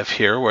side of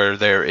here where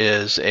there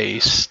is a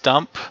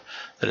stump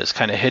that is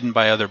kind of hidden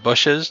by other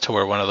bushes to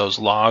where one of those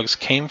logs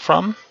came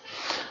from.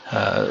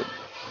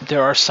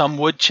 There are some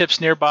wood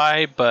chips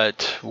nearby,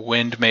 but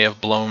wind may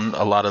have blown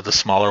a lot of the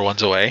smaller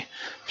ones away.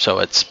 So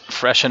it's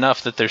fresh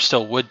enough that there's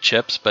still wood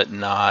chips, but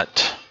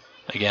not,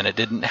 again, it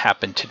didn't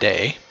happen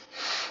today.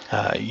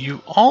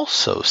 You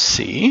also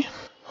see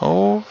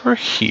over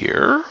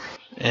here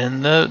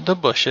in the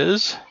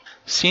bushes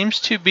seems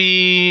to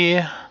be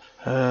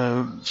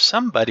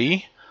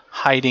somebody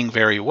hiding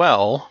very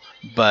well,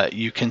 but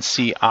you can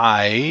see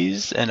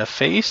eyes and a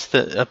face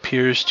that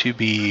appears to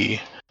be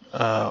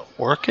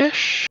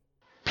orcish,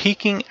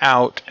 peeking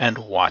out and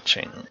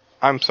watching.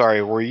 I'm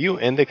sorry, were you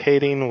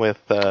indicating with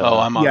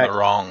I'm on the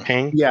wrong.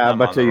 ping? Yeah, I'm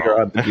but on the you're wrong.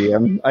 on the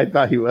DM. I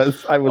thought he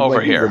was. I was Over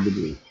like, here.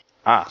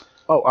 Ah,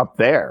 Oh, up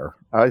there.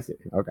 Oh, I see.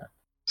 Okay.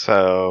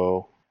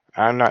 so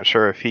I'm not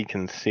sure if he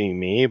can see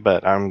me,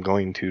 but I'm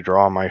going to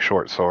draw my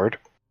short sword,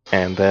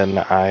 and then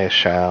I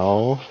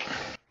shall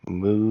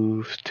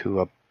move to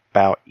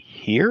about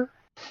here.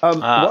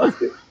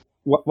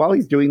 While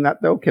he's doing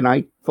that, though, can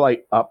I fly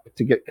up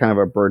to get kind of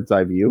a bird's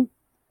eye view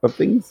of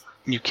things?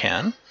 You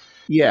can.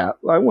 Yeah,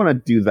 I want to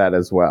do that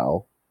as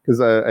well, because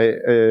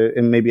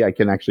and maybe I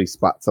can actually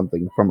spot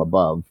something from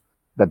above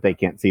that they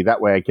can't see. That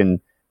way, I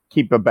can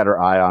keep a better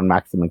eye on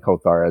Maxim and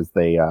Kothar as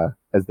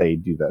they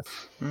do this.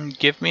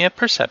 Give me a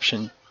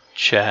perception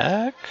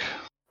check.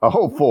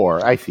 Oh,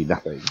 4. I see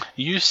nothing.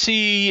 You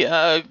see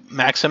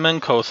Maxim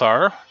and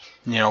Kothar,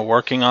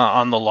 working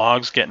on the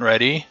logs, getting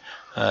ready.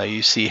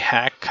 You see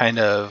Hack kind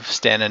of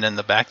standing in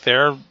the back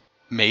there,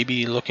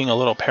 maybe looking a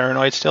little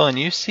paranoid still, and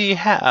you see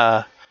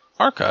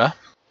Arca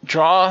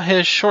draw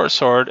his short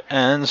sword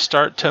and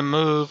start to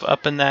move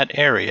up in that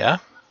area.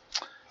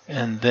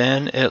 And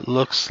then it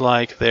looks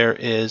like there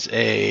is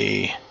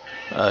a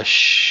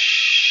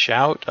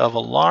shout of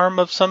alarm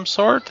of some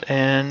sort,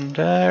 and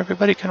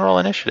everybody can roll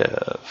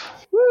initiative.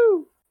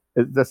 Woo!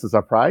 Is this a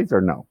surprise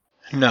or no?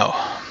 No.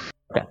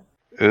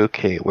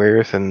 Okay,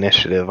 where's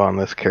initiative on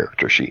this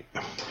character sheet?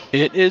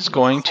 It is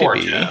going to Core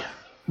be tab.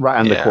 Right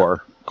on the Yeah,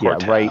 core. core Yeah,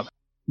 tab.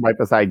 right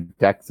beside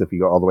Dex. If you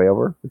go all the way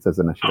over, it says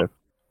initiative.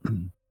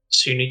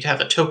 So you need to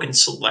have a token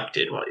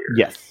selected while you're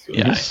Yes.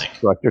 Yeah. I think.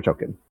 Select your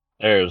token.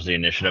 There's the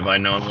initiative I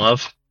know and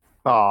love.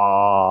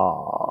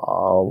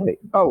 Oh, wait.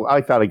 Oh,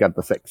 I thought I got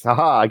the 6.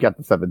 Haha, I got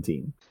the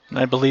 17.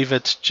 I believe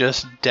it's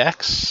just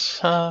Dex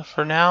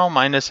for now,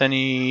 minus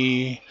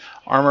any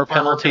armor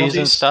penalties and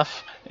penalties.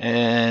 stuff.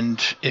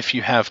 And if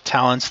you have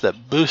talents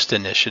that boost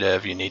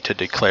initiative, you need to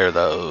declare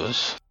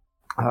those.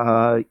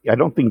 I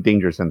don't think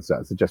Danger Sense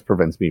does. It just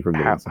prevents me from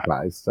getting How-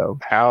 surprised. So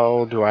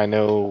How do I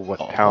know what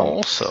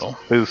talents Also,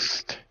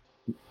 boost?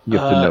 you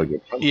have to know your.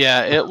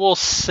 yeah, it will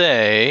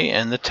say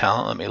in the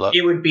talent. Let me look.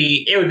 It would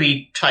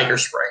be Tiger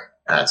Spring.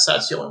 That's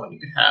the only one you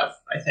could have.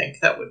 I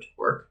think that would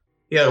work.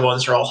 The other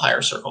ones are all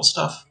higher circle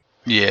stuff.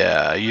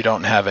 Yeah, you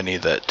don't have any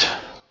that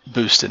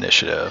boost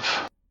initiative.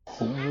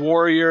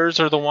 Warriors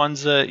are the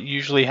ones that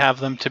usually have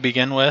them to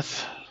begin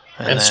with.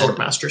 And then- Sword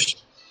Masters.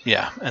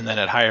 Yeah, and then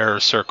at higher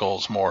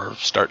circles, more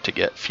start to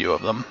get few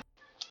of them.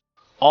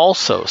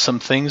 Also, some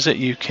things that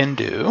you can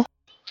do.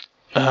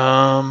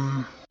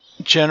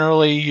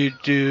 Generally, you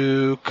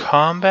do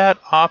combat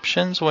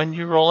options when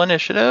you roll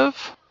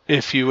initiative.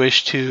 If you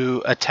wish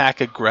to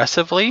attack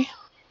aggressively,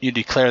 you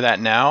declare that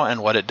now,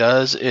 and what it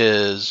does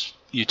is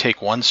you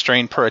take 1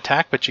 strain per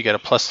attack, but you get a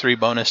 +3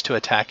 bonus to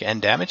attack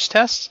and damage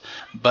tests,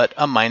 but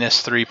a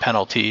 -3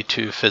 penalty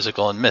to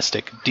physical and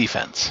mystic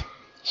defense.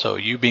 So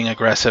you being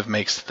aggressive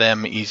makes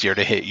them easier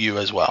to hit you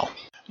as well.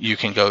 You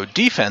can go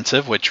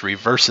defensive, which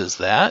reverses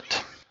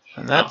that.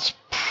 And that's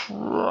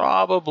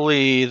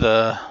probably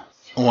the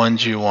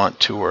ones you want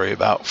to worry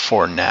about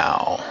for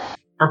now.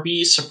 Are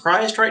we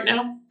surprised right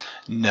now?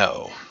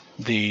 No.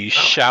 The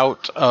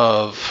shout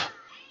of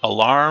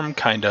alarm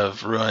kind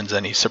of ruins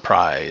any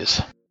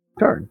surprise.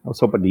 Turn. I was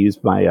hoping to use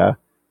my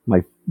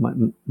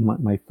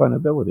my fun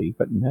ability,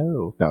 but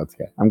no, it's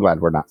okay. I'm glad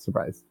we're not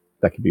surprised.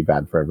 That could be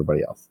bad for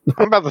everybody else.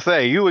 I'm about to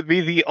say, you would be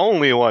the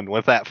only one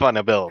with that fun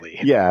ability.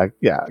 yeah,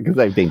 because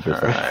I have Danger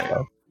Sense. Alright.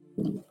 So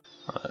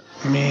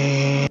Let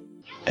me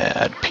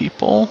add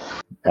people.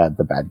 add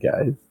the bad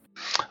guys.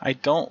 I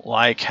don't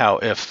like how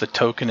if the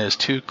token is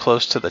too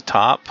close to the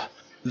top,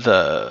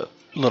 the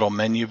little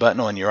menu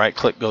button when you right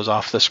click goes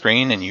off the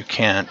screen and you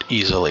can't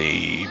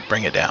easily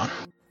bring it down.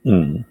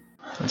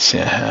 Let's see,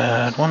 I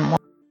had one more.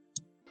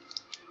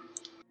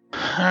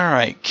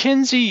 Alright,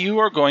 Kinsey, you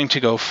are going to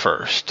go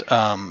first.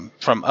 From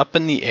up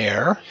in the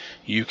air,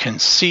 you can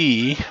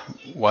see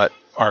what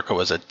Arca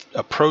was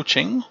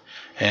approaching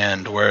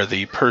and where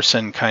the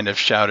person kind of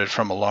shouted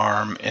from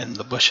alarm in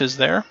the bushes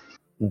there.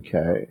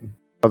 Okay.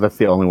 Oh, that's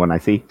the only one I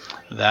see.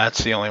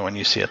 That's the only one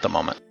you see at the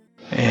moment.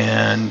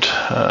 And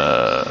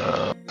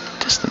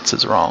distance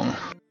is wrong.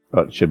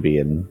 Oh, it should be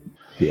in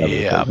the other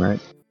Yeah. thing, right?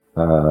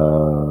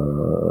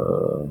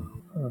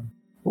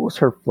 What was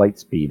her flight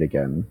speed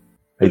again?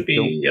 It would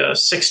be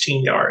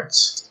 16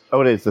 yards.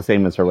 Oh, it is the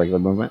same as her regular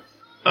movement.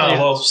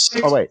 Well,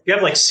 wait. you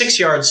have like 6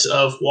 yards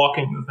of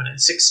walking movement and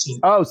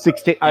 16. Oh,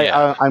 16.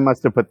 Yeah. I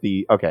must have put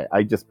the... Okay,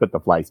 I just put the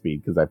fly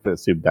speed because I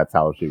assumed that's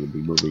how she would be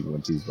moving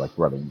when she's like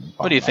running.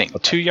 What do you think?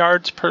 Okay. 2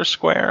 yards per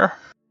square?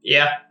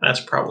 Yeah,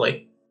 that's what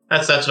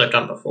I've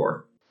done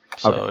before.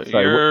 So Okay, so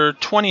you're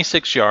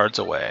 26 yards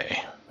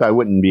away. So I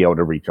wouldn't be able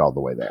to reach all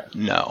the way there.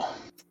 No.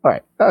 All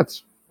right,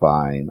 that's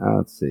fine.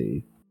 Let's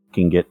see.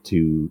 Can get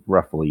to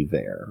roughly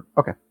there.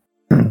 Okay.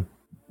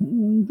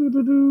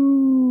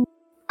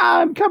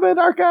 I'm coming,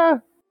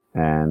 Arca!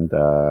 And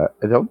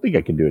I don't think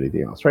I can do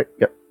anything else, right?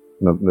 Yep.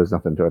 No, there's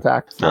nothing to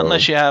attack. So, Not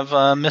unless you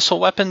have missile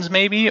weapons,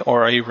 maybe,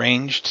 or a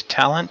ranged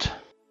talent,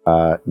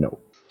 no.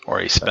 or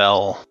a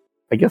spell.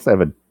 I guess I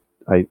think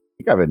I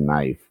have a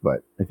knife,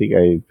 but I think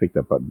I picked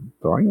up a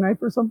throwing knife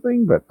or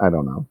something, but I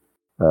don't know.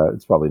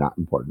 It's probably not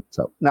important.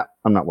 So, no,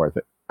 I'm not worth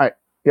it. All right.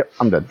 Yep,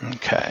 I'm done.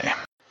 Okay.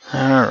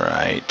 All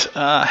right.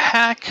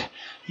 Hack,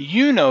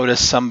 you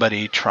notice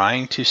somebody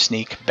trying to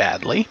sneak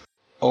badly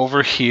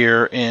over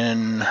here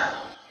in...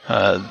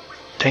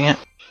 dang it.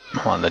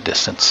 I'm on the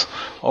distance.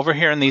 Over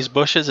here in these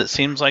bushes, it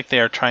seems like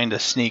they are trying to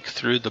sneak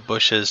through the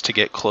bushes to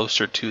get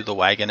closer to the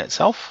wagon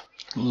itself.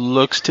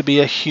 Looks to be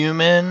a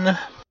human.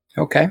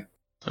 Okay.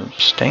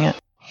 Oops, dang it.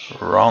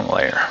 Wrong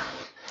layer.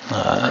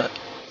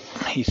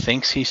 He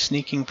thinks he's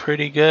sneaking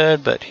pretty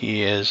good, but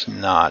he is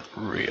not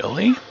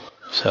really.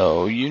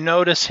 So you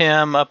notice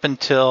him up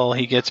until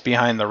he gets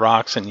behind the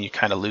rocks and you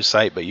kind of lose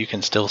sight, but you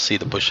can still see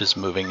the bushes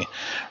moving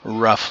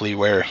roughly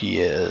where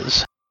he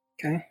is.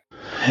 Okay.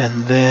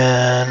 And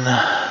then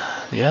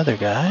the other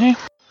guy,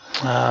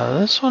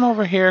 this one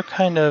over here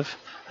kind of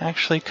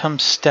actually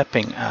comes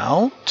stepping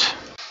out.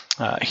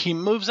 He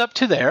moves up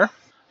to there.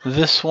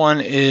 This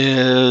one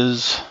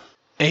is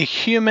a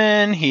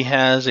human. He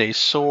has a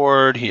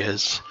sword. He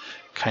is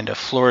kind of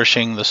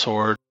flourishing the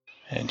sword.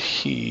 And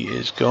he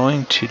is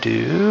going to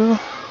do...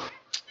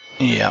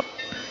 Yep.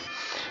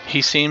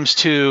 He seems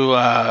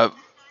to,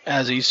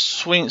 as he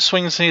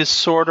swings his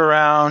sword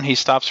around, he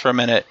stops for a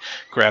minute,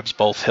 grabs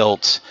both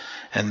hilts,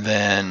 and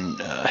then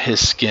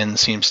his skin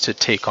seems to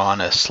take on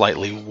a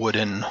slightly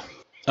wooden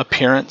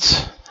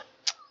appearance.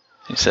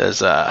 He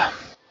says,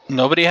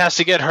 nobody has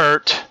to get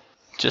hurt.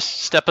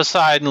 Just step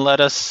aside and let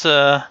us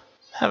have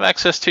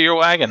access to your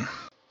wagon.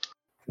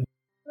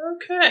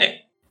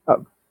 Okay.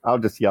 I'll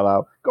just yell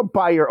out, go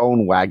buy your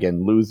own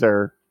wagon,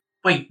 loser.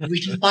 Wait, we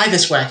didn't buy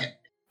this wagon.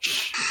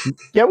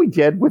 Yeah, we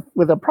did,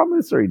 with a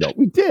promissory note.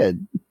 We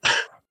did.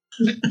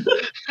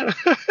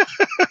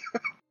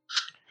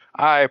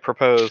 I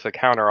propose a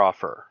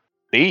counteroffer.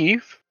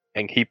 Leave,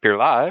 and keep your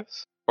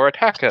lives, or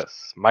attack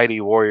us, mighty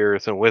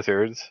warriors and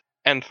wizards,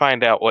 and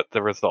find out what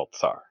the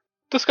results are.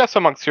 Discuss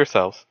amongst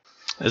yourselves.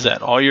 Is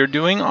that all you're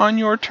doing on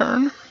your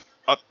turn?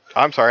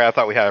 I'm sorry, I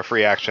thought we had a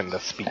free action to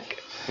speak.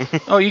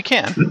 Oh, you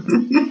can.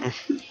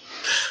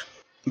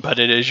 But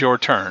it is your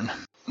turn.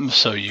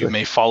 So you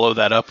may follow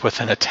that up with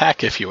an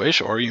attack if you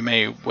wish, or you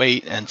may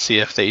wait and see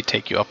if they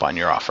take you up on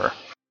your offer.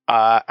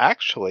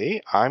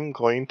 Actually, I'm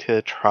going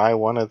to try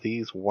one of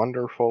these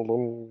wonderful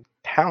little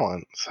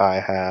talents I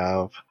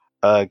have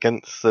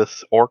against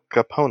this orc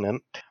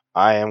opponent.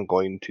 I am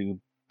going to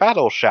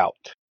battle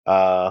shout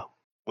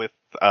with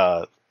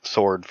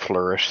sword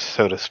flourish,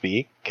 so to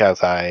speak,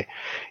 as I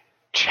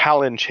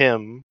challenge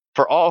him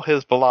for all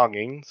his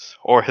belongings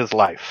or his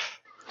life.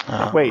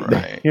 Wait,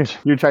 right.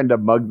 you're trying to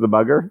mug the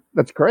mugger?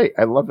 That's great.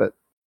 I love it.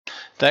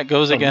 That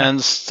goes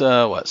against,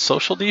 what,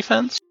 social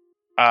defense?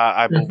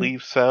 I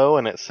believe so,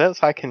 and it says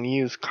I can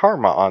use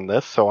karma on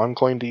this, so I'm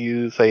going to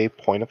use a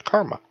point of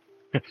karma.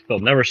 They'll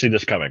never see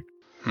this coming.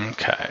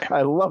 Okay.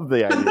 I love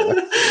the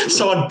idea.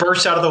 Someone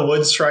bursts out of the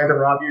woods trying to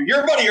rob you.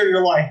 Your money or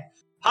your life.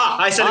 Ha!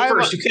 I said it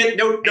first. You can't.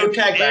 No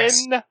tag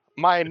backs. In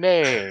my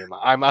name,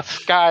 I'm a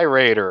Sky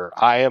Raider.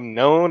 I am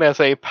known as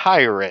a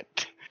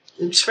pirate.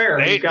 It's fair.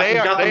 They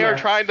are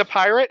trying to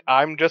pirate.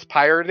 I'm just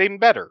pirating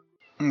better.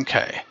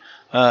 Okay.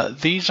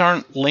 These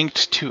aren't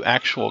linked to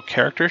actual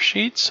character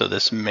sheets, so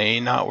this may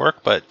not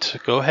work, but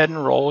go ahead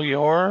and roll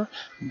your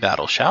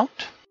battle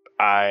shout.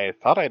 I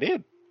thought I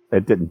did.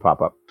 It didn't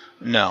pop up.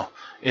 No.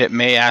 It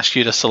may ask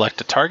you to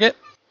select a target,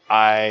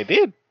 I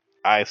did.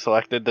 I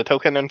selected the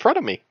token in front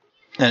of me.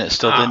 and it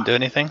still didn't do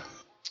anything?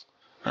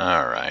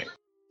 All right.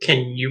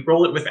 Can you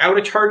roll it without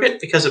a target?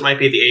 Because it might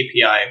be the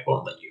API. It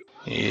won't let you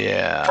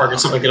Yeah. target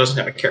something that doesn't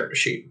have a character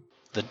sheet.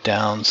 The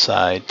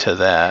downside to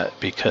that,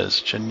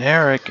 because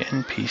generic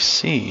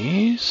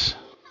NPCs...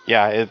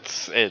 Yeah,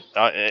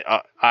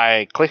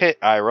 I click it,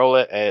 I roll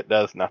it, it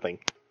does nothing.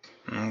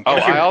 Okay.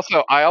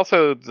 Oh, I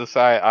also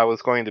decided I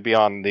was going to be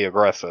on the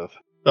aggressive.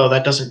 Oh,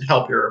 that doesn't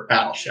help your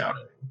battle shout.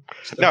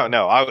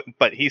 No,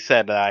 but he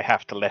said that I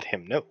have to let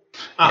him know.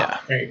 Yeah.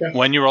 There you go.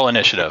 When you roll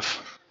initiative.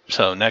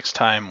 So next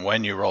time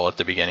when you roll at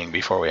the beginning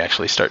before we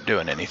actually start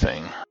doing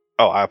anything.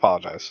 Oh, I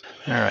apologize.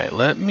 All right,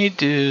 let me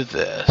do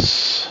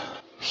this.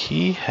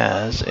 He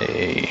has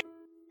a...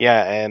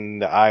 Yeah,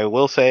 and I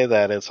will say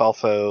that it's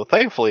also,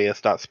 thankfully,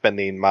 it's not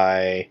spending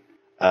my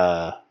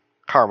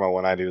karma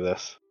when I do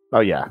this. Oh,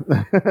 yeah.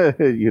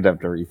 You'd have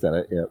to reset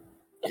it. Yep.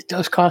 It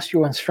does cost you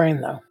 1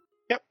 strain, though.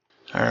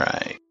 All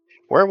right.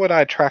 Where would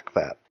I track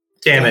that?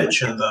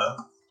 Damage in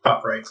the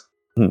top right.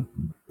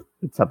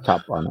 It's up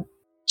top on it.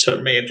 So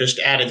it may have just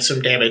added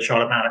some damage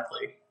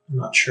automatically. I'm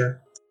not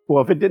sure.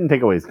 Well, if it didn't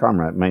take away his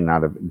karma, it may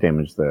not have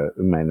damaged it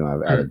may not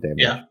have added damage.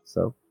 Yeah.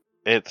 So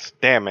It's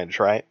damage,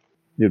 right?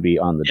 you'd be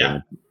on the Yeah.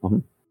 damage.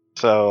 Mhm.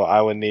 So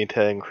I would need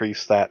to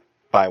increase that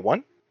by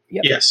 1?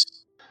 Yep. Yes.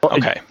 Well,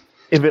 Okay.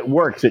 If it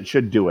works, it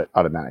should do it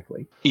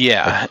automatically.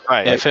 Yeah,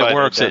 Right, if but it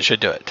works, it does-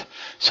 should do it.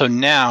 So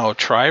now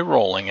try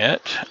rolling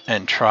it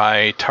and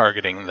try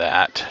targeting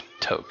that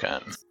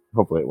token.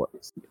 Hopefully it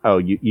works. Oh,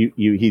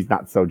 he's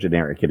not so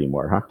generic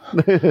anymore,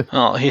 huh?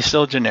 Oh, he's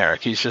still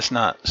generic. He's just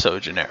not so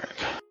generic.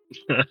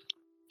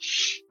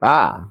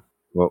 Well,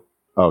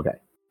 okay.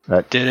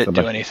 Did it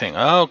do anything?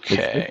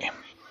 Okay.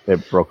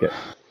 It broke it.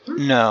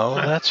 No,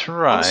 that's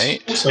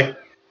right. Looks like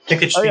I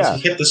think it just Oh, means yeah.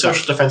 he hit the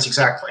social defense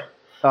exactly.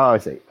 Oh, I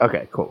see.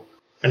 Okay, cool.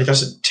 And it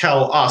doesn't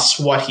tell us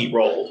what he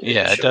rolled.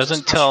 Yeah, it shows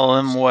doesn't us tell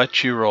him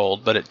what you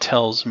rolled, but it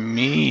tells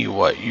me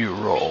what you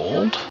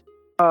rolled.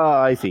 Oh,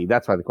 I see.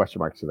 That's why the question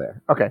marks are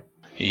there. Okay.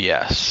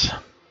 Yes.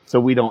 So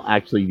we don't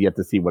actually get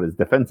to see what his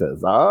defense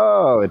is.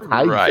 Oh, it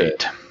hides Right.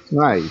 it.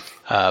 Nice.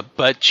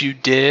 But you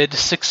did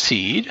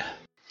succeed.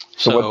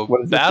 So So,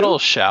 what does it Battle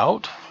do?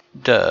 Shout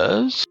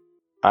does...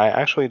 I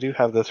actually do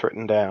have this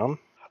written down.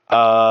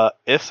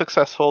 If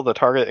successful, the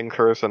target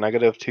incurs a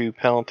 -2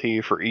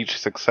 penalty for each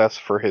success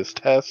for his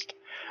test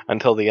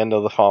until the end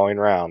of the following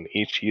round.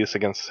 Each use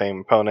against the same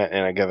opponent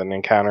in a given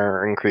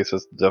encounter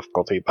increases the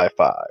difficulty by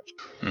 5.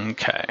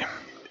 Okay.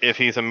 If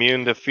he's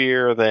immune to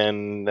fear,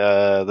 then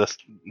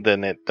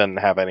it doesn't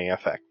have any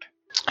effect.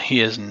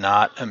 He is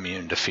not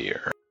immune to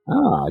fear.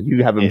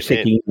 You have him It-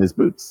 shaking in his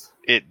boots.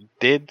 It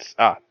did.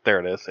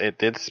 There it is. It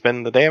did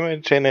spend the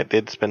damage and it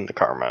did spend the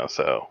karma.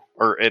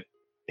 Or it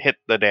hit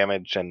the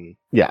damage and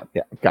Yeah,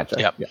 gotcha.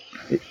 Yep.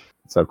 Yeah.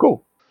 So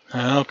cool.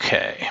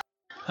 Okay.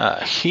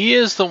 He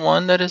is the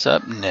one that is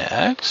up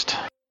next.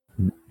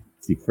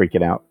 Is he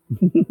freaking out?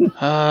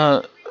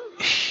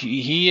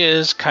 He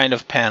is kind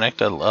of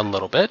panicked a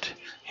little bit.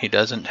 He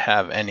doesn't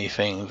have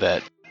anything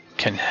that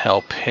can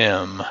help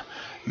him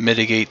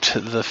mitigate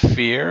the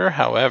fear.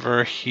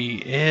 However,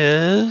 he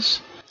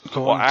is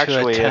going well,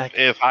 actually, to attack.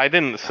 if I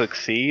didn't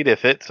succeed,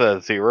 if it's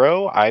a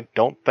 0, I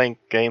don't think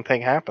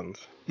anything happens.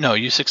 No,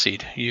 you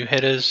succeed. You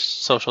hit his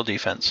social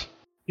defense.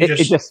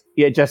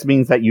 It just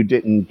means that you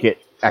didn't get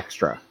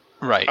extra.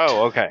 Right.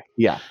 Oh, okay.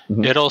 Yeah.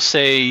 Mhm. It'll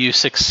say you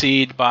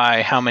succeed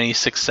by how many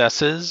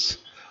successes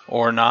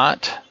or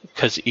not,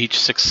 because each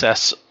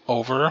success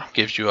over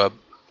gives you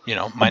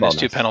minus 2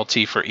 bonus.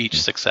 penalty for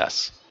each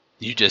success.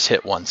 You just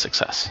hit 1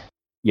 success.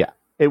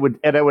 It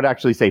would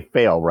actually say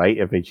fail, right?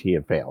 If he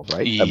had failed,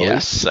 right?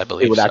 Yes, I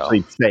believe It would so.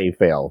 actually say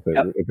fail if,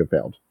 Yep. if it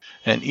failed.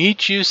 And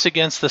each use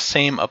against the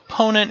same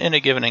opponent in a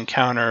given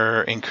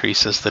encounter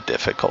increases the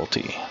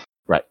difficulty.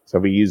 Right. So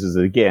if he uses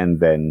it again,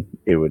 then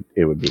it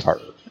would be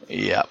harder.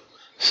 Yep.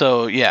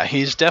 So, yeah,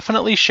 he's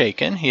definitely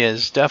shaken. He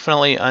is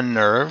definitely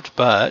unnerved,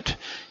 but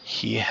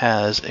he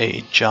has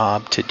a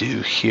job to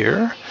do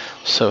here.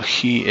 So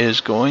he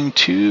is going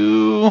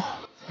to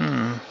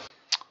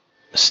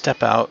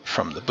step out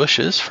from the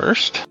bushes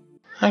first.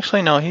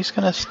 Actually, no, he's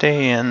going to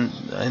stay in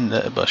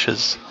the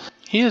bushes.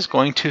 He is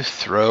going to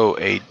throw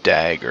a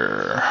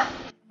dagger.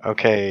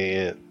 Okay,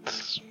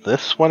 it's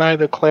this one I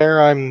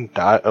declare I'm...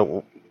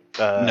 No.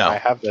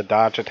 I have the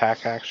dodge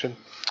attack action.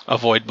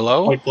 Avoid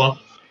blow. Point blow.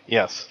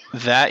 Yes.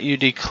 That you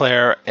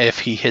declare if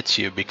he hits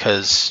you,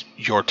 because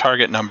your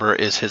target number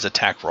is his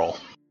attack roll.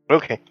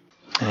 Okay.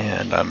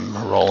 And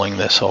I'm rolling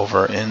this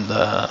over in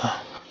the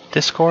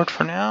Discord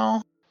for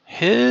now.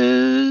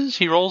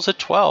 He rolls a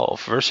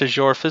 12 versus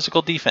your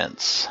physical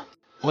defense.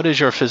 What is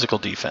your physical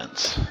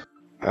defense?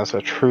 That's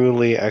a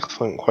truly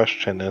excellent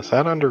question. Is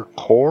that under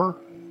core?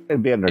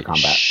 It'd be under It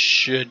combat.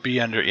 should be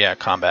under,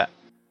 combat.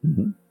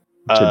 Mhm.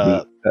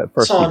 Should be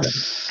first. So on-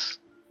 defense.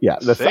 Yeah,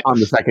 that's 6? on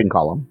the second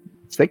column.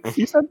 6,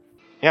 you said?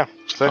 Yeah.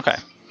 6. Okay.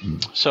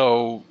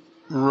 So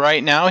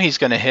right now he's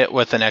going to hit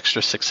with an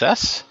extra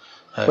success.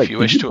 Wait, If you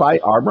wish did to, you buy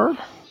armor?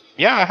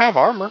 Yeah, I have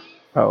armor.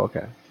 Oh,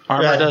 okay.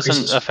 armor Yeah, it doesn't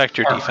increases affect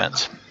your armor.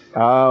 defense.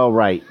 Oh,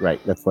 right.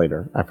 That's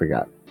later. I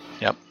forgot.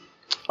 Yep.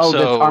 Oh, So-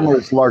 that's armor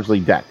is largely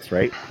dex,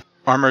 right?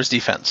 Armor's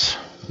defense.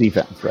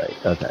 Defense, right?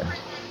 Okay.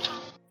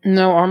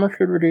 No, armor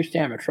should reduce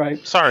damage,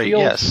 right? Sorry,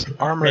 Shields- yes.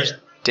 Armor's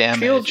damage.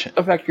 Shields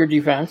affect your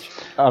defense.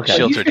 Okay.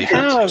 Shield- Shields you are should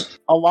defense. have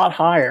a lot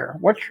higher.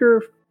 What's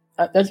your...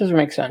 that doesn't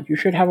make sense. You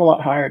should have a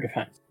lot higher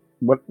defense.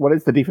 What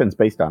is the defense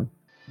based on?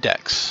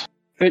 Dex.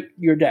 Fit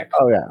your deck.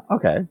 Oh yeah.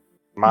 Okay.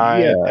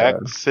 My Yeah.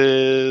 dex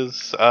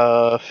is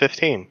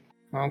 15.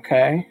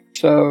 Okay.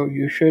 So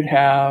you should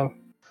have...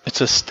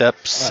 It's a step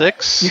You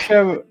 6. should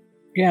have...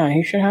 Yeah,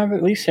 he should have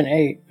at least an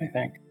 8, I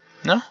think.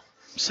 No?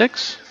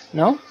 6?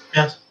 No?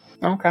 Yes.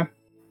 Okay.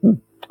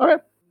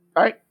 Okay.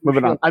 All right.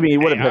 Moving on. I mean, he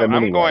would have hit him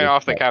I'm anyway, going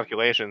off the but-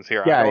 calculations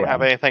here. Yeah, I don't yeah.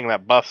 have anything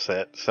that buffs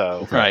it,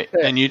 so Right.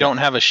 And you don't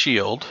have a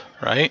shield,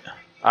 right?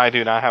 I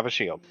do not have a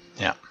shield.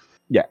 Yeah.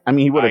 I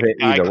mean, he would have hit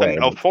I either way.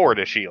 couldn't afford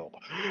a shield.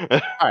 All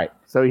right.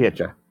 So he hit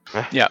you.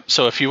 Yeah.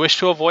 So if you wish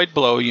to avoid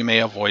blow, you may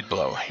avoid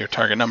blow. Your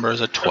target number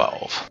is a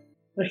 12.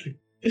 Actually,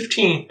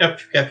 15.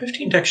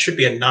 15 dex should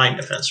be a 9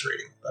 defense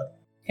rating. But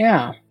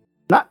Yeah.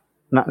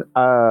 Not.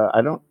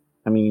 I don't.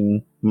 I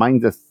mean,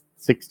 mine's a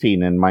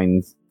 16 and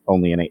mine's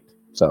only an 8.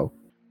 So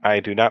I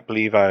do not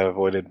believe I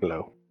avoided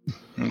blow.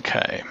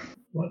 Okay.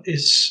 what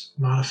is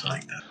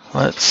modifying that?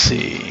 Let's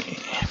see.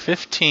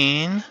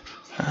 15.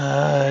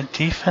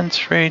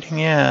 Defense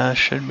rating,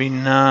 should be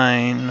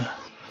 9.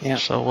 Yeah.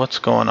 So what's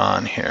going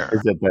on here?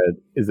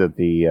 is it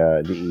the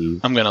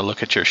I'm going to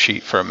look at your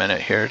sheet for a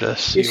minute here to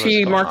see Is what's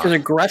he going marked as on.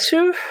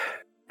 aggressive?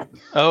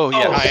 Oh, Oh,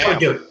 yes. that would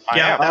do it. I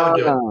Yeah, am. that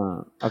would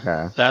do it.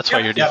 Okay. That's why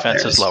Yep, your yep,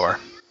 defense there it is is. lower.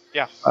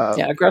 Yeah,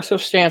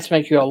 aggressive stance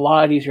makes you a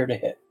lot easier to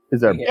hit.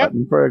 Is there a Yeah.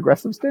 button for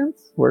aggressive stance?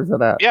 Where's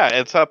that at? Yeah,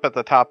 it's up at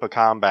the top of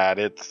combat.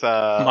 It's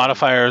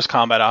Modifiers,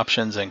 combat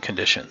options, and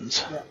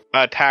conditions.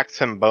 attacks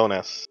and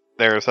bonus.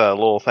 There's a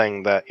little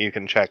thing that you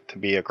can check to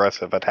be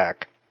aggressive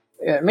attack.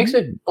 Yeah, it makes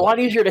it a lot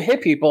easier to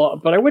hit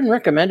people, but I wouldn't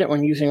recommend it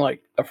when using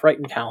like a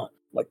frightened talent,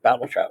 like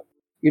Battle Shout.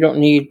 You don't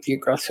need the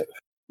aggressive.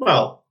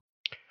 Well,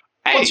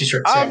 Hey, Once you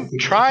start saying I'm people-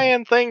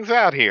 trying things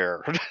out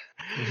here.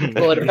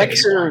 Well, it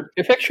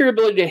affects your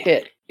ability to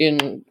hit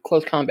in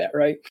close combat,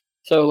 right?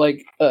 So,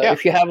 like, Yeah.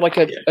 if you have like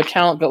a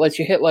talent that lets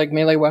you hit like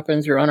melee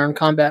weapons or unarmed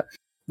combat,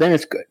 then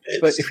it's good.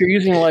 But It's- if you're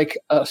using like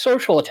a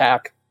social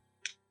attack,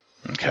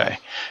 Okay. not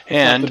the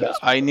And best.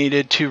 I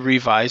needed to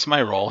revise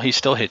my roll. He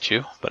still hit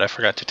you, but I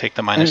forgot to take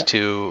the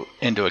 -2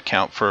 into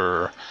account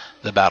for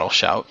the battle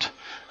shout.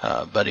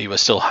 But he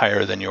was still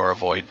higher than your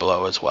avoid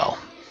blow as well.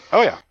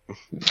 Oh yeah.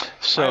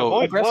 So,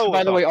 avoid- aggressive, blow by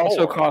is the a way,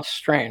 also 4. costs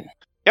strain.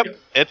 Yep.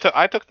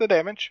 I took the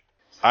damage.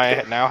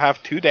 I now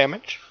have 2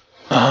 damage.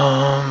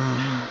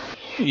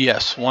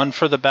 yes, 1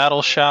 for the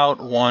battle shout,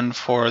 1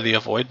 for the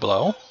avoid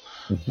blow,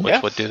 which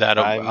Yes, would do that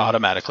I'm-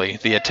 automatically.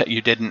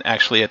 You didn't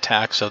actually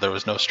attack, so there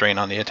was no strain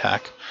on the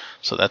attack.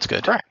 So that's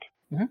good. Correct.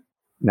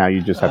 Now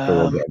you just have to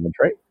roll Um, damage,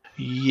 right?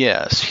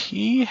 Yes,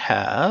 he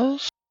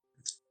has.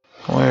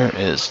 Where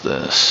is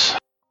this?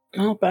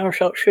 Well, Battle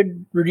Shout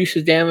should reduce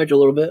his damage a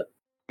little bit.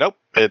 Nope.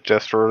 It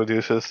just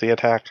reduces the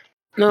attack.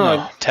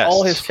 No, tests.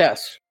 all his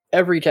tests.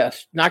 Every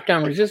test.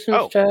 Knockdown resistance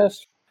Oh.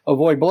 test,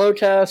 avoid blow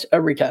test,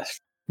 every test.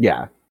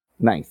 Yeah.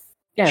 Nice.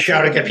 Yeah, so-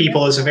 Shouting at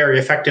people is a very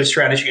effective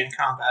strategy in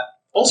combat.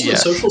 Also Yeah. in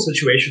social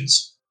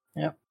situations.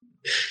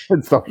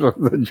 In social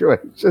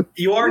situations.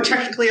 You are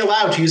technically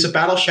allowed to use a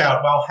battle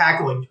shout while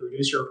haggling to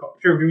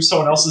reduce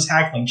someone else's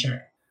haggling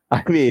check.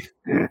 I mean,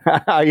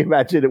 I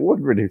imagine it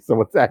would reduce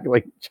someone's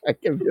haggling check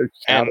if you're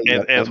And shouting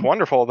at it's them.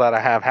 wonderful that I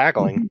have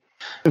haggling.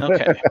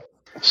 Okay.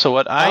 So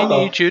what I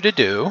need you to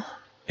do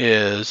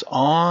is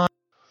on,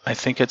 I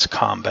think it's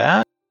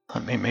combat.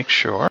 Let me make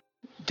sure.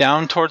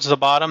 Down towards the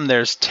bottom,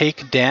 there's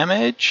take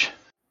damage.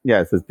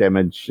 Yeah, it says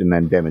damage and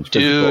then damage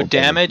physical. Do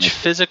damage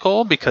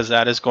physical because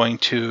that is going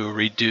to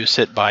reduce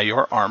it by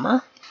your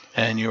armor.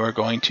 And you are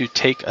going to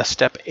take a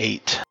step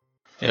 8.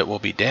 It will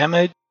be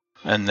damage.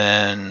 And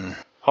then...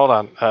 Hold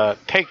on.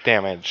 Take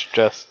damage.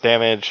 Just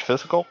damage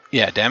physical?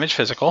 Yeah, damage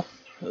physical.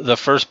 The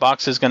first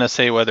box is going to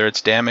say whether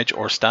it's damage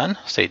or stun.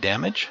 Say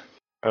damage.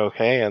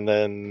 Okay, and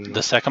then...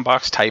 The second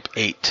box, type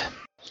 8.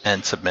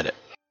 And submit it.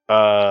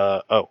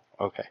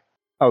 Okay.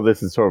 Oh,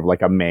 this is sort of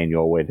like a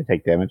manual way to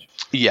take damage?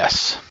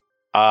 Yes.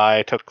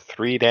 I took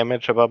 3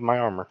 damage above my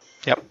armor.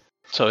 Yep.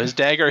 So his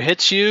dagger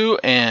hits you,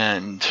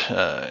 and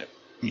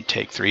you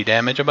take 3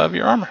 damage above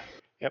your armor.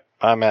 Yep,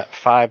 I'm at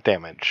 5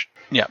 damage.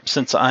 Yep.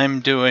 Since I'm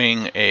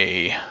doing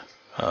a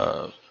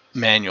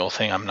manual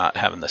thing, I'm not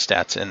having the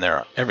stats in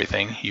there.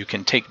 Everything. You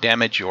can take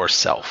damage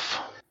yourself.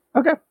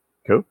 Okay.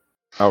 Cool.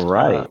 All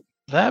right.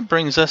 That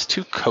brings us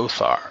to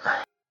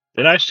Kothar.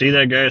 Did I see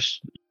that guy,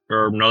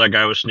 or no, that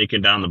guy was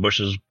sneaking down the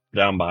bushes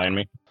down behind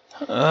me?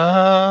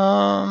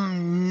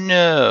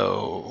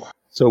 No.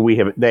 So we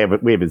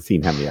haven't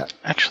seen him yet.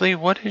 Actually,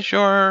 what is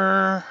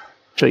your...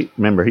 Actually,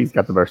 remember, he's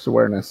got the burst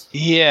awareness.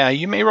 Yeah,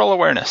 you may roll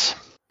awareness.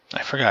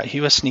 I forgot,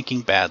 he was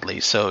sneaking badly,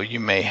 so you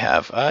may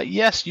have...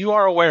 yes, you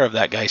are aware of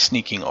that guy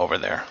sneaking over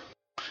there.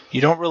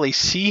 You don't really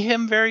see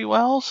him very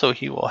well, so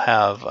he will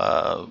have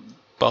a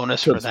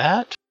bonus for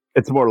that.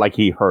 It's more like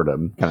he heard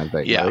him kind of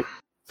thing, Yeah. Right?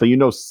 So you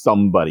know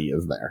somebody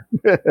is there.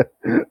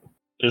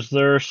 Is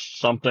there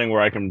something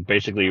where I can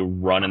basically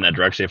run in that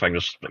direction, if I can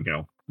just,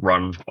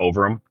 run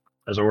over him,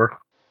 as it were?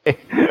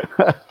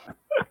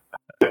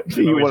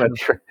 So you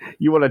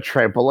want a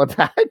trample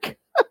attack?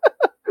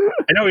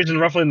 I know he's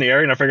roughly in the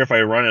area, and I figure if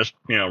I run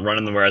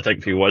in where I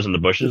think he was in the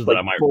bushes, that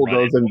I might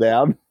bulldoze him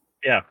down.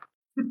 Yeah.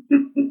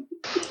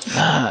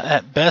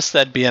 At best,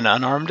 that'd be an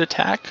unarmed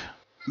attack,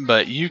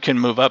 but you can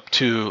move up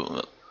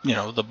to,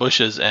 the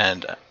bushes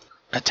and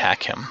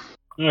attack him.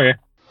 Okay.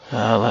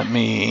 Let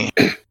me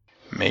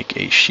make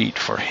a sheet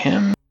for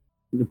him.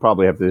 You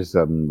probably have there's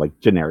some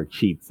generic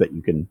sheets that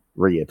you can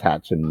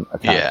reattach and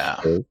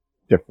attach to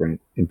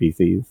different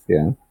NPCs.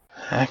 Yeah.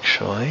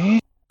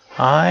 Actually,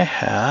 I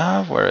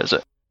have. Where is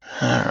it?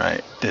 All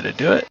right. Did it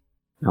do it?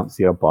 I don't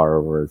see a bar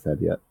over his head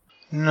yet.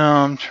 No,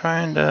 I'm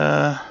trying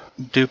to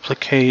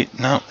duplicate.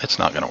 No, it's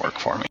not going to work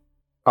for me.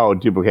 Oh,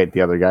 duplicate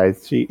the other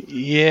guy's sheet?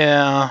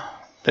 Yeah.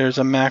 There's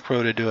a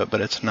macro to do it, but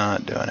it's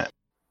not doing it.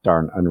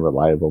 Darn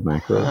unreliable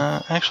macro.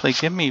 Actually,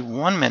 give me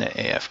 1 minute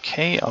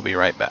AFK. I'll be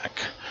right back.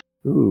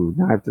 Ooh,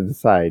 now I have to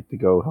decide to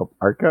go help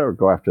Arca or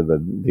go after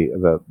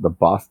the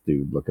boss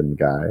dude looking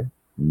guy.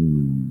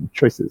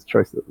 Choices.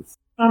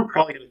 I'm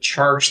probably going to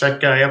charge that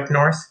guy up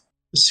north,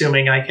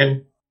 assuming I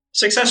can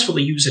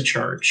successfully use a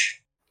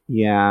charge.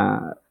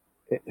 Yeah,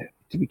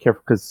 to be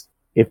careful, because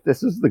if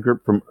this is the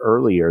group from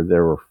earlier,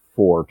 there were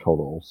 4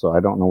 total, so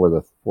I don't know where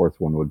the 4th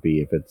one would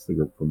be if it's the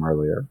group from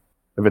earlier.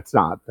 If it's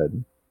not,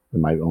 then it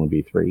might only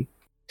be 3.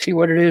 See,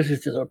 what it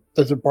is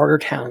there's a barter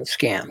town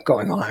scam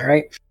going on,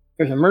 right?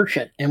 There's a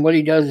merchant, and what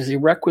he does is he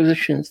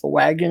requisitions the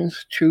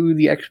wagons to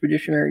the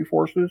expeditionary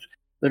forces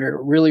that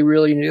are really,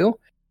 really new,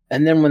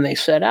 and then when they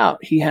set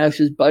out, he has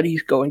his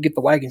buddies go and get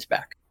the wagons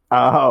back.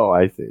 Oh,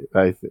 I see.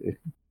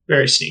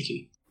 Very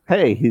sneaky.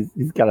 Hey,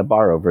 he's got a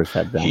bar over his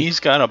head now. He's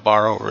got a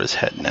bar over his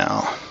head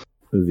now.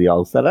 Is he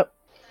all set up?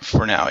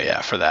 For now,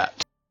 yeah, for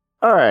that.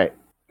 All right,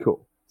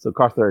 cool. So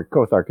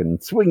Kothar can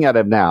swing at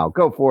him now.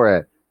 Go for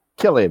it.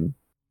 Kill him.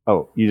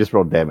 Oh, you just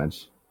rolled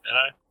damage. Did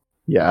I?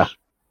 Yeah.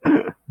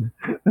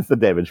 That's the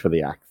damage for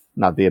the axe,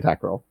 not the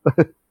attack roll.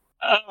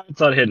 I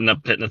thought hitting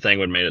the thing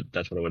would made it.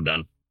 That's what it would have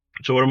done.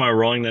 So what am I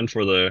rolling then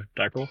for the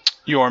attack roll?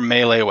 Your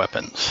melee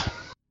weapons.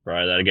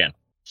 Try that again.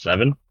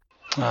 7?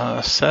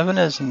 7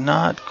 is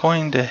not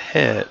going to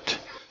hit.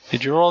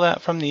 Did you roll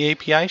that from the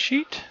API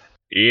sheet?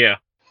 Yeah.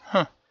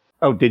 Huh.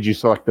 Oh, did you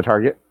select the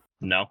target?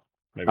 No.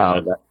 Maybe Oh,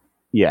 not.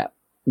 yeah.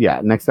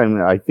 Next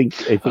time, I think.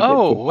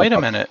 Oh, wait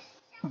a minute.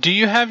 Do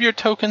you have your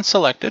token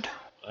selected?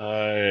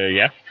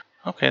 Yeah.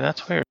 Okay,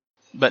 that's weird.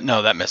 But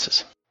no, that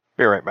misses.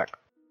 Be right back.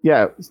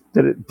 Yeah,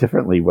 did it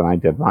differently when I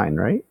did mine,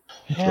 right?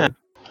 Yeah,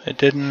 it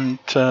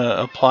didn't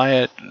apply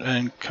it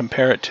and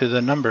compare it to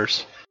the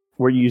numbers.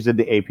 Were you using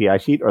the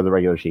API sheet or the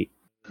regular sheet?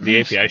 The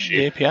API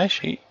sheet. The API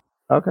sheet.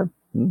 Okay.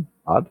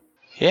 Odd.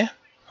 Yeah.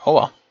 Oh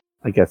well.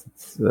 I guess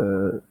it's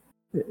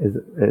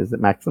is it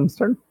Maxim's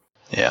turn?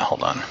 Yeah,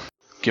 hold on.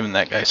 Giving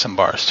that guy some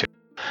bars too.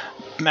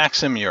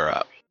 Maxim, you're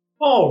up.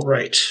 All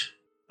right.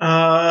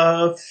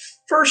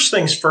 First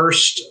things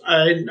first,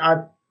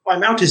 my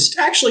mount is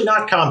actually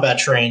not combat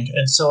trained,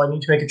 and so I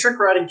need to make a trick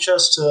riding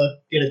just to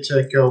get it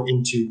to go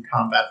into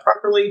combat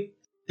properly.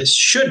 This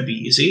should be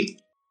easy.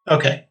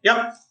 Okay.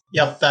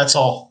 Yep. That's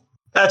all.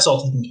 That's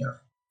all taken care of.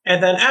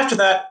 And then after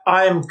that,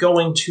 I'm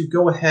going to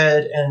go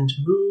ahead and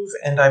move,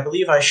 and I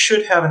believe I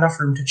should have enough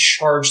room to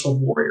charge the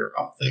warrior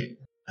up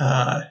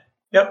there.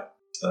 Yep.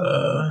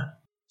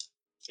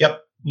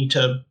 Need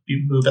to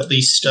move at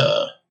least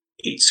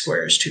 8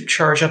 squares to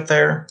charge up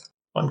there.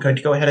 I'm going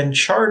to go ahead and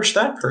charge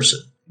that person.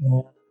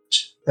 And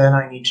then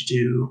I need to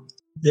do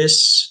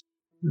this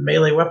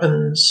melee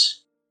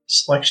weapons,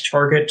 select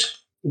target,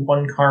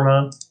 1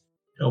 karma,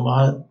 no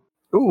mod,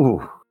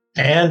 Ooh,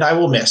 and I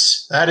will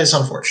miss. That is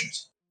unfortunate.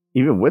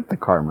 even with the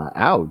karma.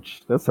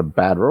 Ouch. That's a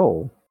bad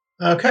roll.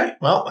 Okay,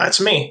 well, that's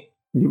me.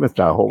 You must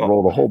have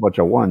rolled a whole bunch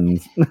of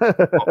ones.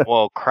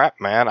 Well, crap,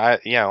 man.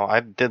 I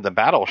did the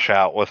battle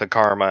shout with a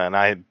karma, and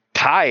I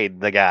tied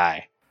the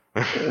guy.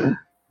 Clearly,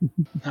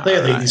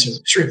 Alright. these are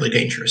extremely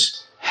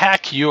dangerous.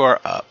 Hack, you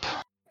are up.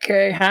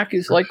 Okay, Hack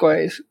is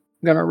likewise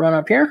going to run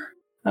up here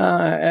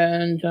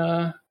and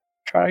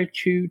try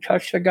to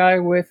touch the guy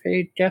with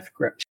a Death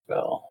Grip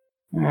spell.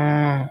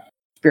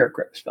 Spirit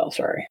Grip spell,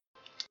 sorry.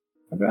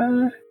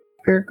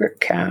 Spirit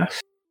Grip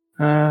cast.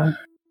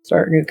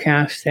 Start new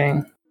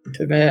casting.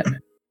 Submit.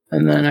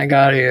 And then I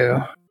got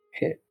to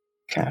hit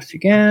cast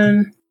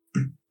again.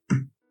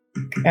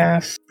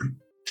 Cast.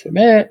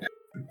 Submit.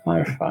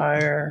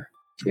 Modifier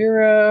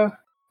 0.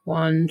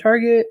 1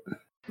 target.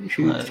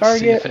 Shoot Let's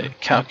target. see if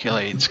it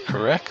calculates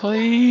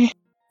correctly.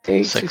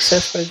 8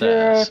 success by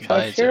 0. Success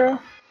by Touch 0.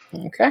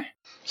 Okay.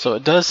 So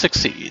it does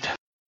succeed.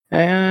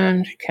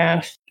 And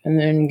cast, and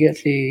then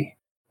get the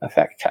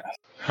effect test.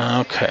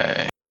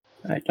 Okay.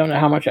 I don't know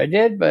how much I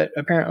did, but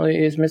apparently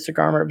his Mystic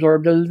Armor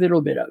absorbed a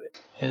little bit of it.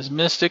 His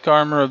mystic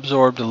armor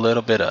absorbed a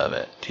little bit of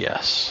it,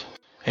 yes.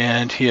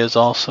 And he is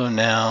also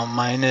now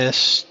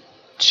minus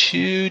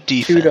 2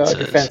 defenses. 2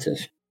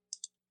 defenses.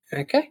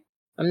 Okay,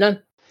 I'm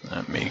done.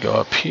 Let me go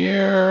up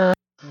here.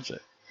 Where's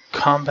it?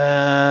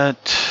 Combat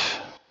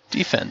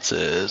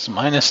defenses,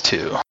 minus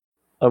 2.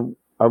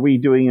 Are we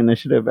doing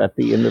initiative at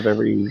the end of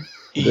every?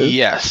 This?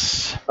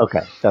 Yes.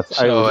 Okay, that's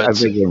So I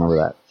it's- vaguely remember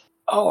that.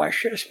 Oh, I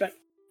should have spent.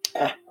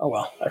 Oh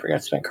well, I forgot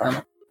to spend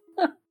karma.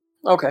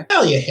 Okay.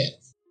 Hell, you hit.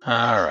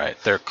 All right,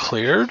 they're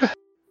cleared.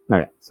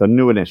 Okay, so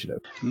new initiative.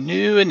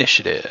 New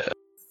initiative.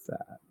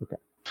 Okay.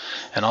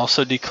 And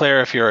also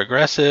declare if you're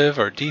aggressive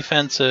or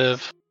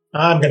defensive.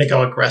 I'm going to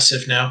go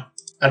aggressive now.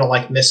 I don't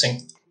like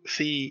missing.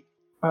 See,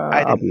 I'll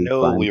I didn't be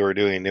know fine. we were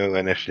doing new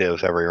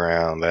initiatives every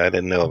round. I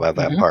didn't know about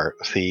that Mhm.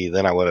 part. See,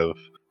 then I would have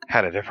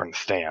had a different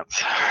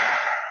stance.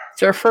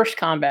 It's our first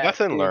combat.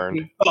 Lesson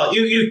learned. Well,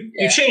 you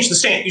Yeah. change the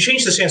stance. You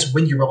change the stance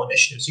when you roll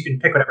initiatives. You can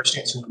pick whatever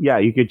stance you want. Yeah,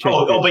 you could change.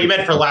 Oh, but you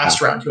meant for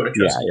last round. You want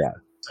to Yeah, choose. yeah.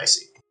 I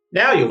see.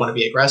 Now you want to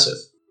be aggressive.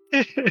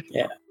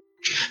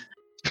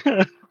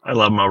 I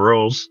love my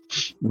rolls.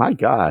 My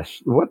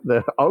gosh, what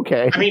the?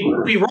 Okay. I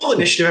mean, we roll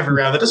initiative every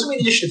round. That doesn't mean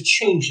the initiative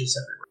changes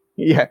every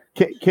round.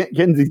 Yeah,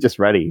 Kenzie's just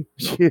ready.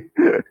 I've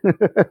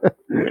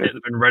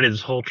been ready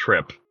this whole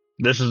trip.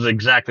 This is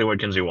exactly what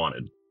Kinsey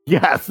wanted.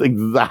 Yes,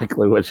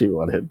 exactly what she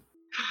wanted.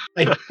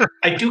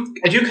 I do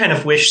kind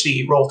of wish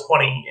the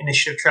Roll20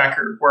 initiative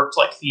tracker worked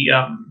like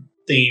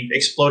the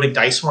exploding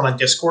dice one on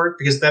Discord,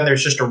 because then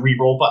there's just a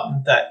reroll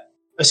button that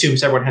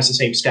assumes everyone has the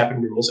same step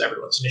and rerolls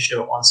everyone's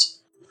initiative at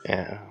once.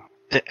 Yeah.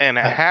 And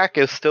a hack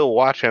is still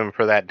watching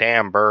for that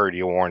damn bird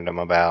you warned him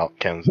about,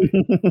 Kenzie.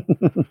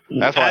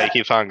 That's why he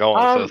keeps on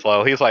going so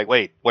slow. He's like,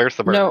 wait, where's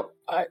the bird? No,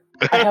 I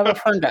have a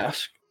fern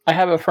desk. I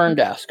have a fern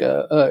desk,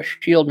 a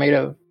shield made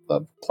of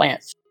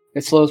plants.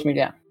 It slows me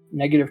down.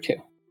 -2.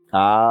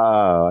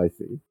 Ah, I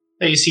see.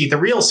 Now you see, the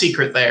real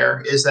secret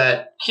there is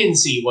that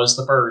Kinsey was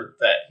the bird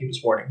that he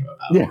was warning him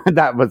about. Yeah,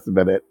 that must have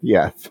been it.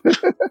 Yes.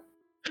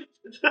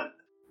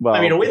 Well, I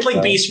mean, a Whittling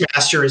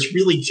Beastmaster is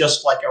really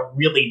just like a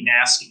really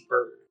nasty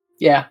bird.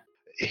 Yeah,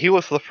 He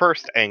was the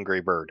first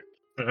angry bird.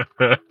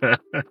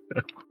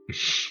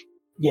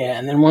 yeah.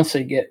 And then once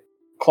they get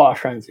claw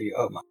frenzy,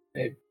 oh my,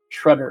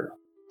 Shredder.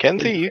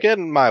 Kenzie, you get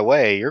in my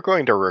way, you're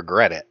going to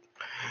regret it.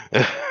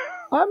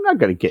 I'm not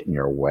going to get in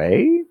your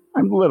way.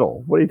 I'm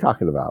little. What are you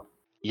talking about?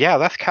 Yeah,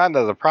 that's kind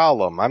of the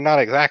problem. I'm not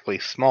exactly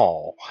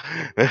small.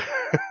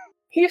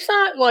 He's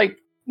not like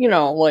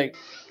like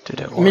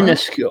Did it work?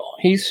 minuscule.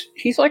 He's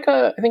like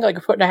I think like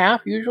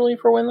 1.5 feet usually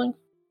for Windling.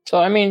 So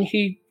I mean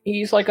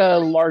he's like a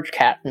large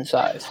cat in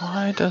size.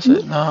 Why does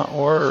it not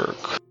work?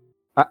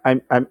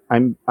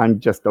 I'm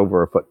just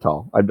over a foot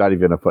tall. I'm not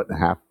even 1.5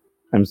 feet.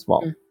 I'm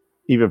small,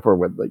 even for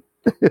Woodley.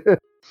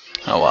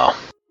 Oh well.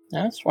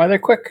 That's why they're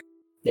quick.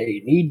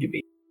 They need to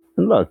be.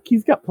 And look,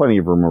 he's got plenty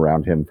of room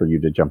around him for you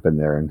to jump in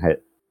there and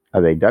hit.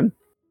 Are they done?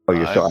 Oh,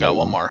 you're still I've got at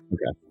one more.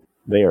 Okay.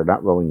 They are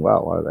not rolling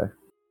well, are they?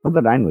 Well,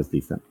 the 9 was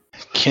decent.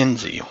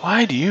 Kinsey,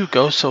 why do you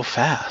go so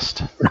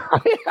fast?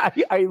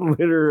 I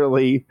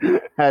literally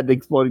had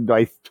exploding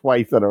dice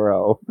twice in a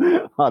row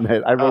on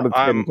it. I rolled a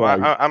 10 twice.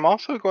 I'm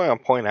also going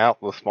to point out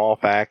the small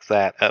facts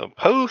that,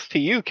 opposed to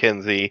you,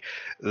 Kinsey,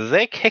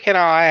 they kicking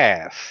our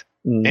ass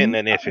in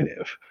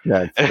initiative.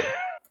 That's true.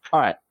 All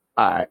right.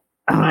 I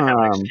have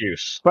an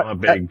excuse. but- I'm a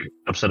big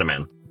upset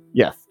man.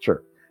 Yes,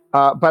 sure.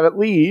 But at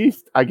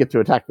least I get to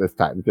attack this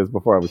time, because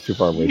before I was too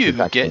far away. You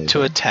attack get to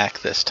anything. attack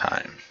this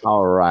time.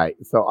 All right,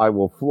 so I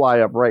will fly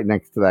up right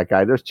next to that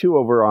guy. There's 2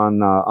 over on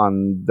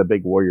the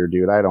big warrior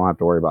dude. I don't have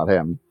to worry about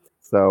him.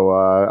 So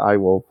I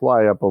will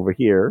fly up over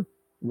here,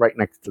 right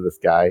next to this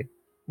guy,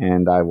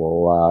 and I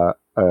will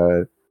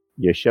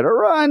you should have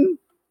run,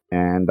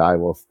 and I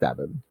will stab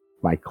him.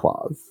 My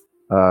claws.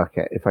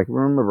 Okay, if I can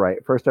remember right,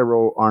 first I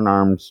roll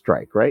unarmed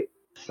strike, right?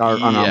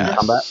 Unarmed Yes.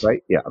 combat,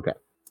 right? Yeah, okay.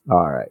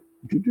 All right.